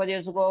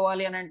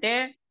ప్రకాశింపజేసుకోవాలి అని అంటే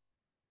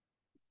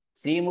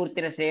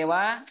శ్రీమూర్తిల సేవ,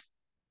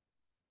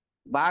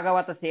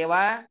 భాగవత సేవ,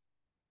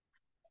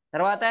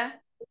 తర్వాత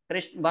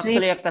శ్రీ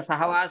భక్తుల యొక్క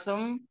సహవాసం,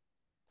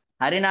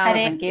 హరినామ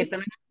హరే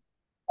సంకీర్తన,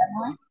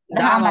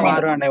 ధామనేవ.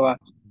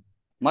 ధామవాసం,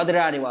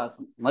 మధురా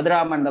నివాసం, మధురా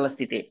మండల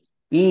స్థితి.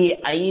 ఈ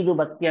 5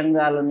 భక్తి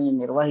అంగాలని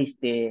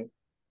నిర్వహిస్తే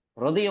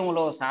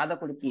హృదయంలో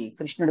సాధకుడికి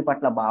కృష్ణుడి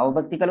పట్ల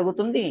భావభక్తి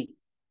కలుగుతుంది.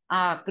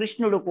 ఆ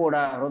కృష్ణుడు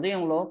కూడా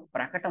హృదయంలో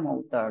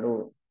ప్రకటమవుతాడు.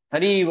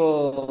 హరివో.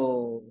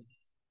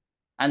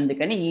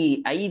 అందుకని ఈ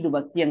 5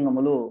 భక్తి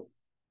అంగములు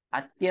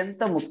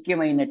అత్యంత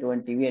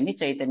ముఖ్యమైనటువంటివి అని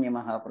చైతన్య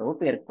మహాప్రభు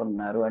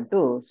పేర్కొన్నారు అంటూ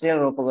శ్రీ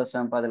రూప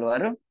గోస్వామిపాదుల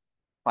వారు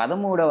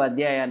 13వ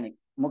అధ్యాయాన్ని,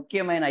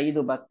 ముఖ్యమైన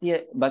 5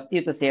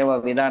 భక్తియుత సేవ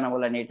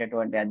విధానములు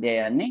అనేటటువంటి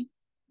అధ్యాయాన్ని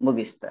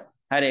ముగిస్తారు.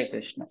 హరే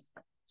కృష్ణ.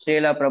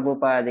 శ్రీల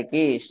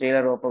ప్రభుపాదికి, శ్రీల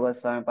రూప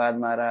గోస్వామి పాద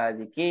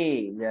మహారాజ్కి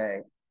జై.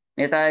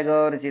 నితాయ్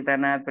గౌర్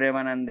సీతానాథ్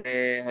ప్రేమానందే.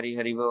 హరి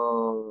హరి బో.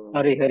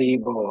 హరి హరి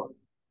బో.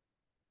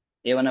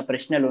 ఏమైనా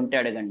ప్రశ్నలు ఉంటే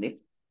అడగండి.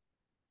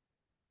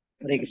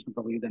 హరే కృష్ణ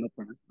ప్రభు. ఇది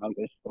అనుకోండి. హరే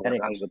కృష్ణ.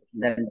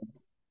 ధన్యవాదాలు.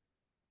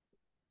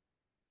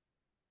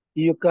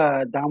 ఈ యొక్క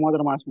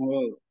దామోదర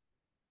మాసంలో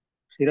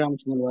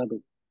శ్రీరామచంద్రుల వారు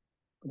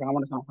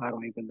రావణ సంహారం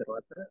అయిపోయిన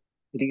తర్వాత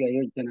తిరిగి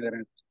అయోధ్య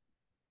నగరానికి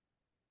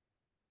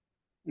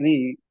అని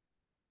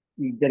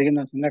ఈ జరిగిన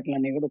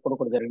సంఘటనలన్నీ కూడా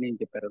ఒకటి జరిగినాయని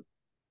చెప్పారు.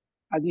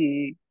 అది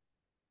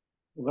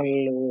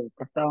ఒకళ్ళు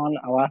ప్రస్తావనలు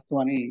అవాస్తవం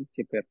అని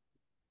చెప్పారు.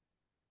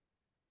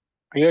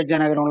 అయోధ్య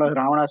నగరంలో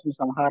రావణాసుని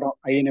సంహారం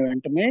అయిన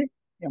వెంటనే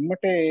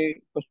ఎమ్మటే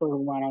పుష్ప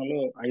విమానంలో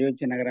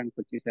అయోధ్య నగరానికి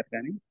వచ్చేసారు,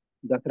 కానీ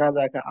దసరా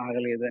దాకా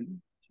ఆగలేదని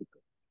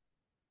చెప్పారు.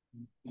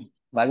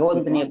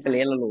 భగవంతుని యొక్క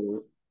లీలలు,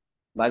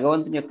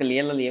 భగవంతుని యొక్క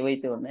లీలలు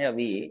ఏవైతే ఉన్నాయో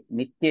అవి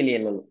నిత్య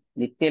లీలలు.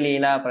 నిత్య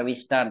లీలా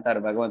ప్రవిష్ట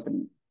అంటారు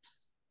భగవంతుని.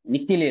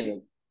 నిత్య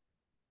లీలలు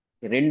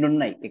 2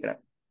 ఉన్నాయి ఇక్కడ.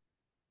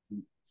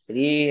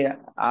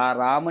 ఆ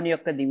రాముని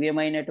యొక్క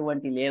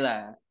దివ్యమైనటువంటి లీల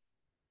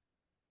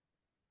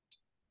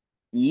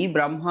ఈ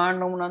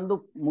బ్రహ్మాండం నందు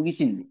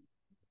ముగిసింది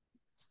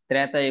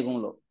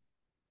త్రేతాయుగంలో.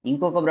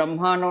 ఇంకొక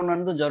బ్రహ్మాండం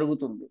నందు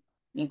జరుగుతుంది.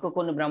 ఇంకో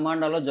కొన్ని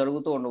బ్రహ్మాండాల్లో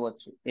జరుగుతూ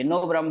ఉండవచ్చు. ఎన్నో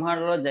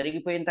బ్రహ్మాండాల్లో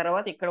జరిగిపోయిన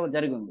తర్వాత ఇక్కడ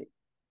జరిగింది.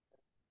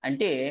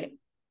 అంటే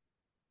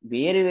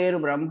వేరు వేరు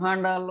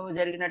బ్రహ్మాండాల్లో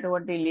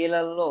జరిగినటువంటి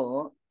లీలల్లో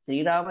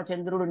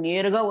శ్రీరామచంద్రుడు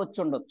నేరుగా వచ్చి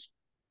ఉండొచ్చు,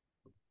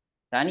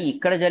 కానీ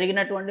ఇక్కడ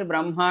జరిగినటువంటి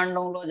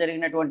బ్రహ్మాండంలో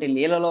జరిగినటువంటి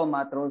లీలలో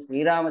మాత్రం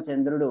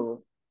శ్రీరామచంద్రుడు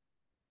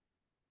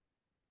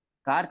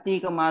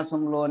కార్తీక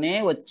మాసంలోనే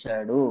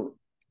వచ్చాడు,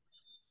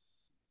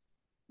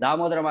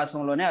 దామోదర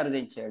మాసంలోనే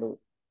అరుదించాడు.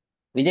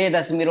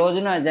 విజయదశమి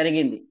రోజున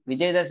జరిగింది.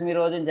 విజయదశమి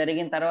రోజున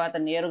జరిగిన తర్వాత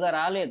నేరుగా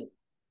రాలేదు,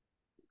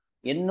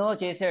 ఎన్నో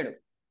చేశాడు.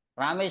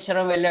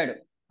 రామేశ్వరం వెళ్ళాడు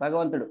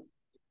భగవంతుడు.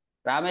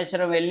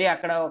 రామేశ్వరం వెళ్ళి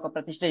అక్కడ ఒక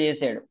ప్రతిష్ఠ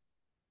చేశాడు.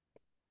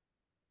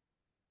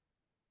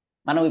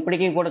 మనం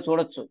ఇప్పటికీ కూడా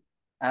చూడొచ్చు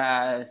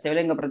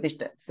శివలింగ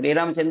ప్రతిష్ఠ.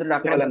 శ్రీరామచంద్రుడు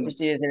అక్కడే ప్రతిష్ఠ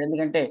చేశాడు.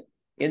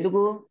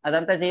 ఎందుకు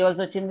అదంతా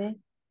చేయవలసి వచ్చింది?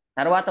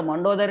 తర్వాత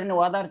మండోదరిని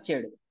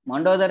ఓదార్చాడు.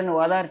 మండోదరిని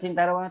ఓదార్చిన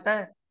తర్వాత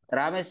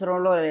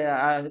రామేశ్వరంలో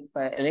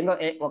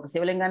ఒక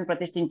శివలింగాన్ని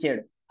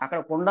ప్రతిష్ఠించాడు. అక్కడ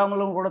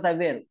కుండములను కూడా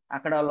తవ్వారు.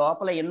 అక్కడ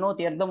లోపల ఎన్నో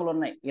తీర్థములు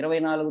ఉన్నాయి.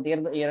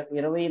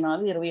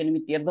 28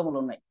 తీర్థములు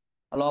ఉన్నాయి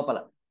లోపల.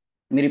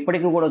 మీరు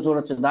ఇప్పటికీ కూడా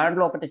చూడొచ్చు.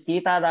 దాంట్లో ఒకటి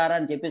సీతాధార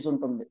అని చెప్పేసి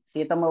ఉంటుంది.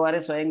 సీతమ్మ వారే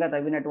స్వయంగా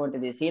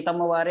తవ్వినటువంటిది.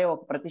 సీతమ్మ వారే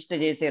ఒక ప్రతిష్ఠ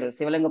చేశారు.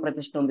 శివలింగ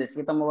ప్రతిష్ఠ ఉంది,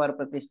 సీతమ్మ వారి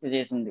ప్రతిష్ఠ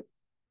చేసింది.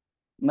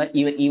 మరి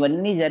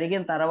ఇవన్నీ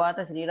జరిగిన తర్వాత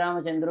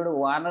శ్రీరామచంద్రుడు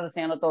వానర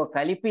సేనతో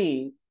కలిపి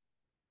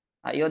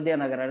అయోధ్య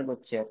నగరానికి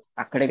వచ్చారు.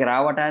 అక్కడికి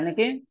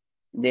రావటానికి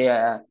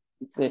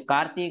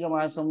కార్తీక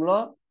మాసంలో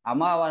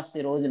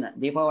అమావాస్య రోజున,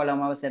 దీపావళి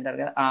అమావాస్య అంటారు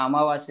కదా, ఆ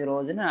అమావాస్య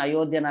రోజున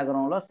అయోధ్య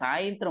నగరంలో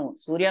సాయంత్రం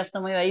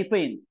సూర్యాస్తమయం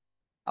అయిపోయింది.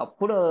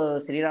 అప్పుడు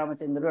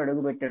శ్రీరామచంద్రుడు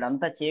అడుగుపెట్టాడు.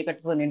 అంతా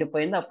చీకటితో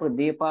నిండిపోయింది. అప్పుడు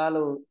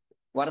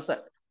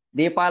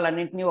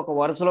దీపాలన్నింటినీ ఒక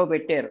వరుసలో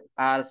పెట్టారు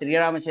ఆ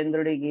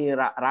శ్రీరామచంద్రుడికి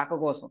రాక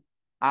కోసం.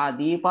 ఆ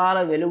దీపాల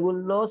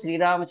వెలుగుల్లో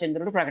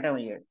శ్రీరామచంద్రుడు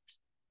ప్రకటమయ్యాడు.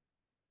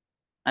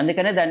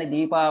 అందుకనే దాన్ని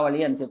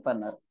దీపావళి అని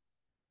చెప్పన్నారు.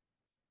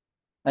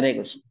 హరే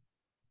కృష్ణ.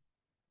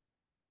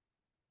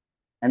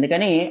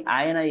 అందుకని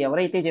ఆయన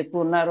ఎవరైతే చెప్పి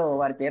ఉన్నారో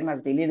వారి పేరు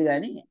నాకు తెలియదు,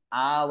 కానీ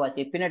ఆ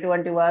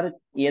చెప్పినటువంటి వారు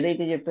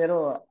ఏదైతే చెప్పారో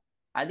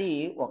అది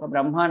ఒక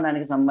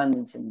బ్రహ్మాండానికి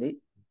సంబంధించింది.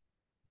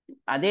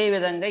 అదే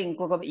విధంగా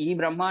ఈ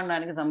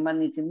బ్రహ్మాండానికి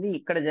సంబంధించింది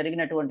ఇక్కడ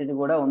జరిగినటువంటిది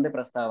కూడా ఉంది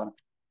ప్రస్తావన.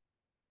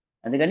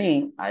 అందుకని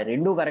ఆ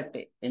రెండూ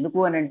కరెక్టే. ఎందుకు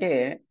అనంటే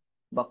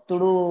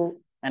భక్తుడు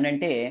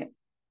అనంటే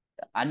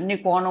అన్ని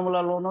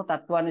కోణములలోనూ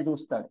తత్వాన్ని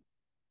చూస్తాడు.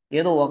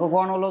 ఏదో ఒక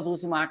కోణంలో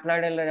చూసి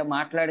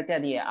మాట్లాడితే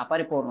అది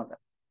అపరిపూర్ణత.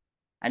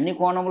 అన్ని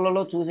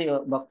కోణములలో చూసి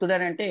భక్తుడు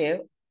అనంటే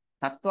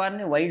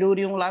తత్వాన్ని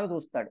వైడూర్యం లాగా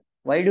చూస్తాడు.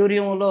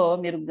 వైడూర్యంలో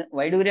మీరు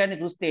వైడూర్యాన్ని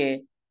చూస్తే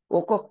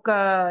ఒక్కొక్క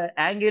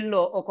యాంగిల్లో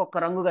ఒక్కొక్క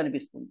రంగు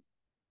కనిపిస్తుంది.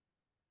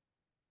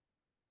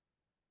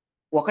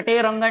 ఒకటే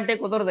రంగు అంటే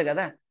కుదరదు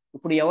కదా.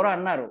 ఇప్పుడు ఎవరో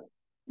అన్నారు,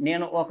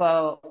 నేను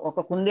ఒక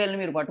కుందేలుని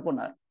మీరు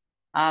పట్టుకున్నారు.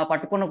 ఆ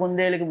పట్టుకున్న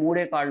కుందేలుకి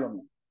 3 కాళ్ళు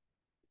ఉన్నాయి.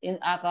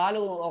 ఆ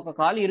ఒక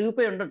కాలు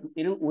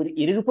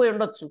ఇరిగిపోయి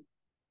ఉండొచ్చు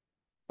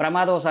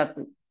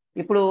ప్రమాదవశాత్తు.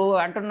 ఇప్పుడు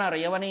అంటున్నారు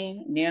ఏమని,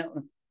 నేను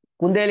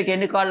కుందేలుకి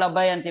ఎన్ని కాళ్ళు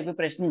అబ్బాయి అని చెప్పి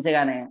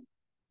ప్రశ్నించగానే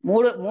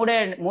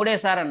మూడే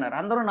సార్ అన్నారు.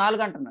 అందరూ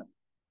 4 అంటున్నారు.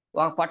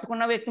 ఒక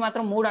పట్టుకున్న వ్యక్తి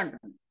మాత్రం 3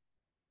 అంటున్నాడు.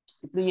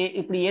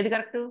 ఇప్పుడు ఏది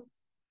కరెక్ట్?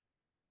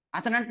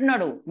 అతను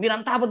అంటున్నాడు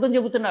మీరంతా అబద్ధం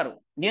చెబుతున్నారు,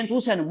 నేను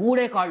చూశాను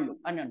 3 కాళ్ళు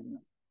అని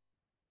అంటున్నాడు.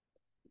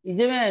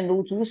 నిజమే,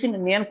 నువ్వు చూసి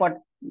నేను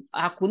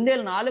ఆ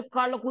కుందేలు 4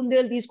 కాళ్ళ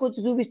కుందేలు తీసుకొచ్చి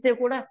చూపిస్తే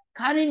కూడా,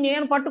 కానీ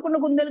నేను పట్టుకున్న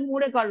కుందేలుకి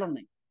 3 కాళ్ళు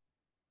ఉన్నాయి.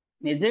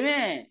 నిజమే,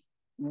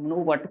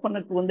 నువ్వు పట్టుకున్న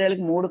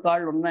కుందేలుకి 3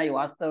 కాళ్ళు ఉన్నాయి,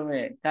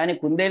 వాస్తవమే. కానీ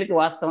కుందేలుకి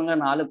వాస్తవంగా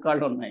 4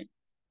 కాళ్ళు ఉన్నాయి.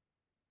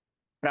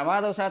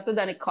 ప్రమాదవశాత్తు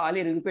దానికి కాలు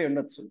ఇరిగిపోయి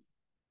ఉండొచ్చు,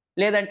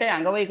 లేదంటే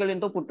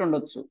అంగవైకల్యంతో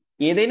పుట్టుండొచ్చు,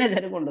 ఏదైనా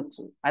జరిగి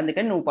ఉండొచ్చు.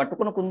 అందుకని నువ్వు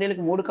పట్టుకున్న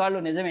కుందేలుకి 3 కాళ్ళు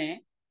నిజమే,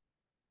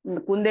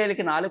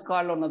 కుందేలుకి 4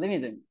 కాళ్ళు ఉన్నది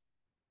నిజమే.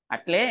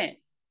 అట్లే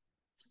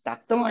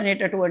తత్వం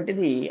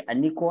అనేటటువంటిది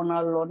అన్ని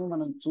కోణాల్లోనూ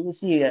మనం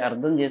చూసి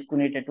అర్థం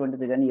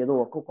చేసుకునేటటువంటిది, కానీ ఏదో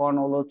ఒక్క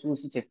కోణంలో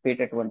చూసి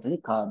చెప్పేటటువంటిది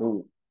కాదు.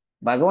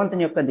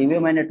 భగవంతుని యొక్క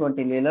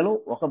దివ్యమైనటువంటి లీలలు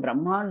ఒక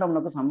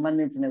బ్రహ్మాండములకు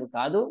సంబంధించినవి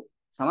కాదు,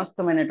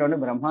 సమస్తమైనటువంటి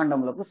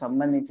బ్రహ్మాండములకు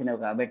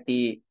సంబంధించినవి. కాబట్టి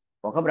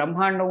ఒక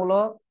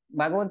బ్రహ్మాండంలో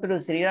భగవంతుడు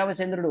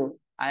శ్రీరామచంద్రుడు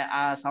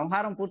ఆ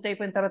సంహారం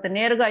పూర్తయిపోయిన తర్వాత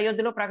నేరుగా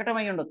అయోధ్యలో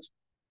ప్రకటమై ఉండొచ్చు,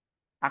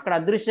 అక్కడ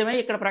అదృశ్యమై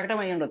ఇక్కడ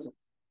ప్రకటమై ఉండొచ్చు.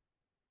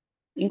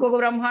 ఇంకొక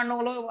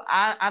బ్రహ్మాండంలో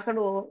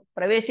అతడు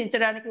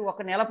ప్రవేశించడానికి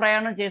 1 నెల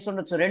ప్రయాణం చేసి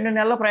ఉండొచ్చు, 2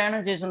 నెలల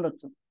ప్రయాణం చేసి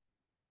ఉండొచ్చు.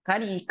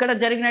 కానీ ఇక్కడ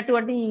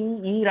జరిగినటువంటి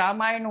ఈ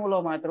రామాయణంలో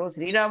మాత్రం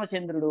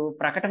శ్రీరామచంద్రుడు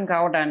ప్రకటన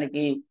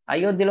కావటానికి,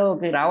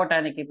 అయోధ్యలోకి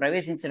రావటానికి,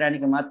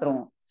 ప్రవేశించడానికి మాత్రం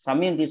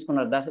సమయం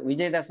తీసుకున్నారు.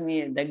 విజయదశమి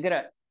దగ్గర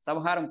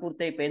సంహారం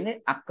పూర్తయిపోయింది.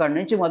 అక్కడి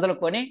నుంచి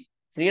మొదలుకొని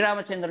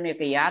శ్రీరామచంద్రుని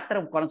యొక్క యాత్ర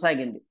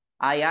కొనసాగింది.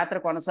 ఆ యాత్ర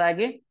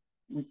కొనసాగి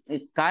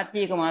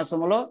కార్తీక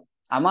మాసంలో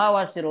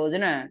అమావాస్య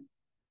రోజున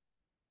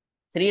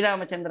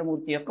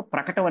శ్రీరామచంద్రమూర్తి యొక్క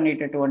ప్రకటన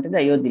అనేటటువంటిది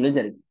అయోధ్యలో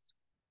జరిగింది.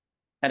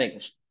 హరే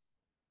కృష్ణ.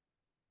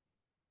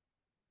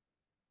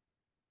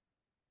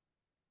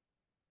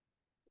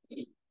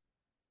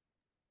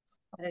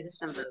 హరే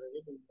కృష్ణ ప్రభుజీ.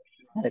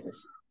 హరే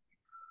కృష్ణ.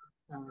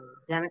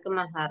 జనక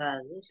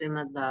మహారాజు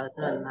శ్రీమద్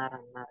భాగవతం అన్నారు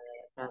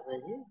కదా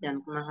ప్రభుజీ.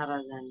 జనక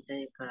మహారాజు అంటే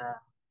ఇక్కడ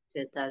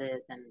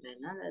సీతాదేవి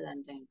తండ్రినా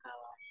లేదంటే ఇంకా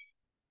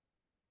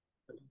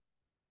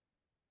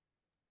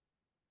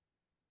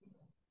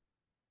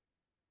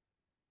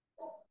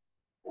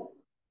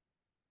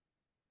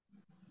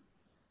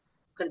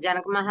ఇక్కడ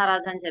జనక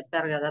మహారాజు అని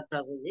చెప్పారు కదా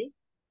ప్రభుజీ.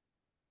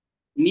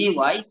 మీ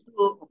వాయిస్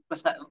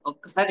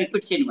ఒక్కసారి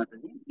రిపీట్ చేయండి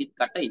మాత్రం, మీకు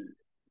కట్ అయింది.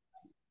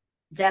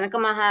 జనక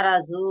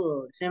మహారాజు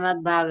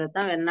శ్రీమద్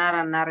భాగవతం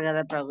విన్నారన్నారు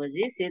కదా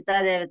ప్రభుజీ.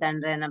 సీతాదేవి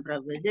తండ్రి అయిన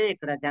ప్రభుజీ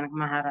ఇక్కడ జనక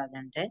మహారాజు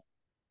అంటే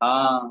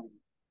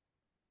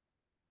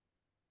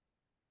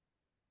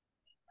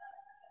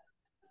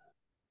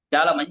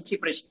చాలా మంచి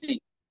ప్రశ్న.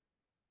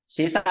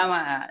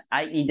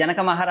 ఈ జనక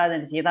మహారాజు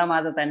అంటే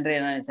సీతామాత తండ్రి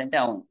అనేసి అంటే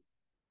అవును.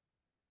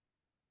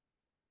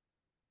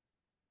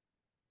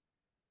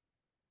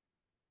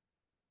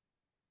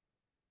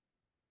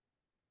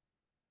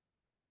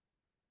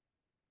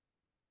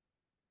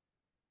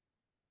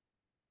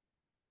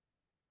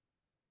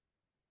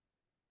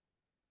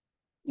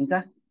 ఇంకా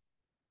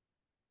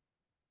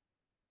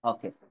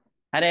ఓకే.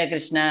 హరే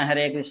కృష్ణ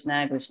హరే కృష్ణ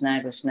కృష్ణ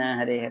కృష్ణ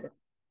హరే హరే,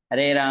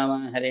 హరే రామ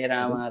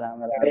రామ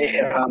రామ హరే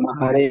రామ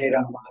హరే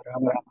రామ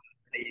రామ రామ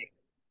హరే.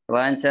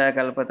 వాంఛా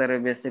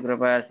కల్పతరుభ్యశ్చ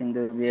కృపా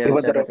సింధుభ్యో చ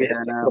దేవతరుభ్యశ్చ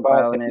పతితానాం కృపా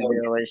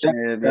పావనేభ్యో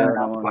వైష్ణవేభ్యో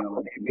నమో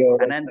నమః.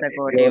 అనంత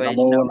కోటి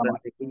వైష్ణవ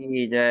వృంద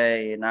की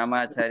जय,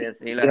 नामाचार्य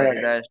श्रील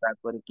हरिदास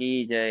ठाकुर की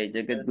जय,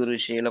 जगद्गुरु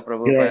शील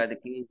प्रभुपाद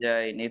की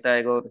जय,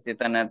 निताय गौर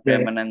सीतानाथ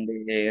प्रेमानंद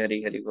हरि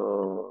हरि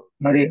बोल.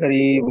 హరి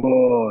హరి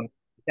బోల్.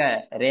 ఇంకా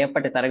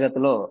రేపటి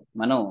తరగతిలో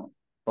మనం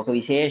ఒక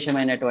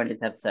విశేషమైనటువంటి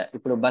చర్చ,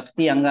 ఇప్పుడు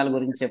భక్తి అంగాల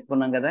గురించి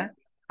చెప్పుకున్నాం కదా,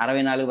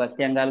 64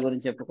 భక్తి అంగాల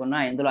గురించి చెప్పుకున్నా.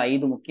 ఇందులో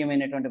 5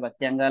 ముఖ్యమైనటువంటి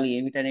భక్తి అంగాలు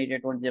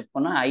ఏమిటనేటటువంటి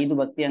చెప్పుకున్నా. 5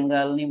 భక్తి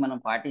అంగాలని మనం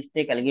పాటిస్తే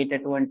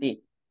కలిగేటటువంటి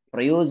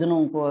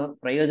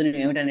ప్రయోజనం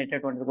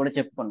ఏమిటనేటటువంటిది కూడా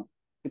చెప్పుకున్నాం.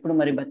 ఇప్పుడు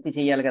మరి భక్తి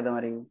చెయ్యాలి కదా.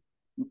 మరి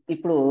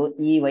ఇప్పుడు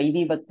ఈ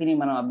వైదీ భక్తిని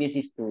మనం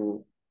అభ్యసిస్తూ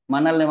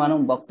మనల్ని మనం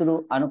భక్తుడు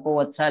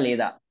అనుకోవచ్చా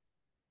లేదా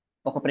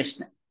ఒక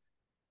ప్రశ్న.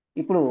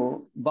 ఇప్పుడు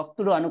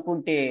భక్తుడు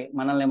అనుకుంటే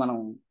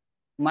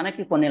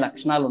మనకి కొన్ని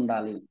లక్షణాలు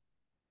ఉండాలి.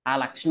 ఆ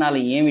లక్షణాలు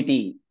ఏమిటి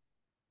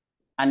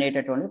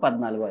అనేటటువంటి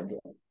 14వ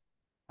అధ్యాయం.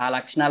 ఆ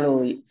లక్షణాలు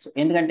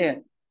ఎందుకంటే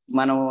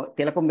మనం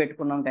తిలకం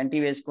పెట్టుకున్నాం, కంటి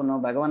వేసుకున్నాం,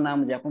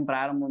 భగవన్నామ జపం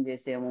ప్రారంభం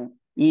చేసాము.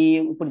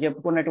 ఇప్పుడు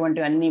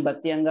చెప్పుకున్నటువంటి అన్ని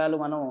భక్తి అంగాలు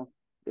మనం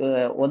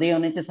ఉదయం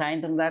నుంచి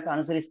సాయంత్రం దాకా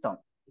అనుసరిస్తాం.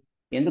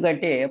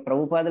 ఎందుకంటే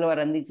ప్రభుపాదుల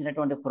వారు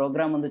అందించినటువంటి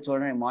ప్రోగ్రాం ఉంది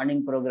చూడండి,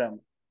 మార్నింగ్ ప్రోగ్రామ్.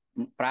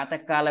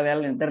 ప్రాతకాల వేళ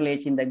నిద్ర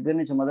లేచిన దగ్గర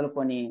నుంచి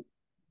మొదలుకొని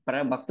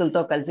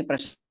భక్తులతో కలిసి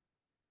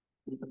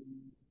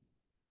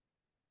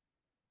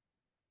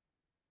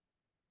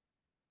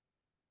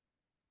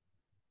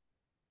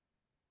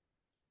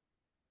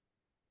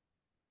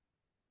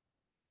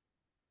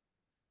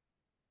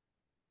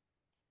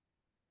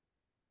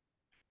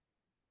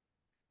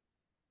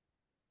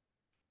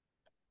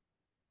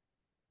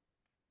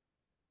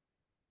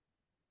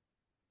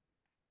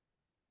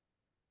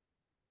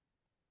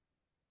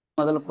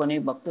మొదలుకొని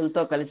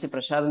భక్తులతో కలిసి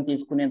ప్రసాదం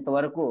తీసుకునేంత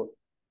వరకు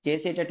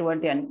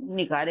చేసేటటువంటి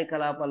అన్ని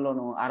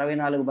కార్యకలాపాల్లోనూ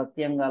 64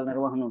 భక్తి అంగాల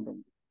నిర్వహణ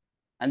ఉంటుంది.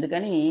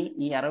 అందుకని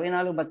ఈ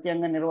 64 భక్తి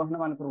అంగ నిర్వహణ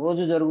మనకు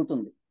రోజు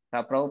జరుగుతుంది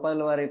ఆ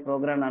ప్రభుపాదుల వారి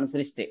ప్రోగ్రాం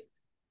అనుసరిస్తే.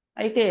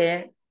 అయితే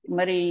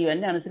మరి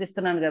ఇవన్నీ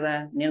అనుసరిస్తున్నాను కదా,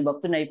 నేను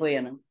భక్తుని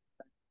అయిపోయాను,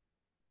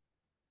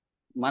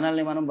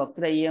 మనల్ని మనం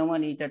భక్తులు అయ్యాము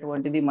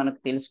అనేటటువంటిది మనకు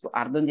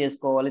అర్థం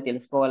చేసుకోవాలి,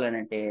 తెలుసుకోవాలని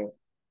అంటే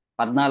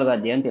 14వ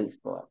అధ్యాయం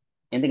తెలుసుకోవాలి.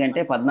 ఎందుకంటే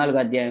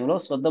 14వ అధ్యాయంలో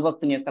శుద్ధ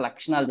భక్తుని యొక్క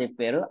లక్షణాలు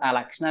చెప్పారు. ఆ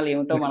లక్షణాలు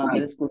ఏమిటో మనం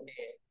తెలుసుకుంటే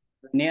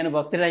నేను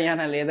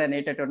భక్తుడయ్యానా లేదా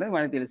అనేటటువంటిది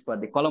మనకు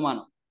తెలిసిపోద్ది.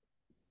 కొలమానం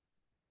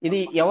ఇది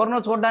ఎవరినో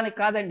చూడడానికి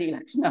కాదండి, ఈ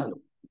లక్షణాలు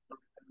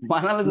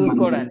మనల్ని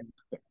చూసుకోవడానికి.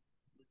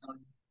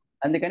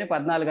 అందుకని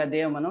 14వ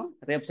అధ్యాయం మనం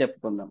రేపు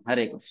చెప్పుకుందాం.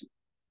 హరే కృష్ణ.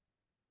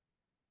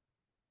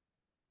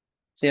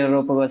 శ్రీ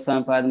రూప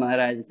గోస్వామి పాద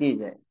మహారాజ్ కి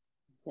జై.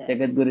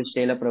 జగద్గురు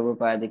శైల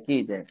ప్రభుపాద की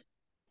जय.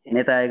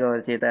 नेताय गौर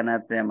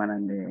चेतनाथ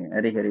प्रेमानंदे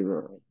हरि हरि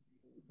बोल.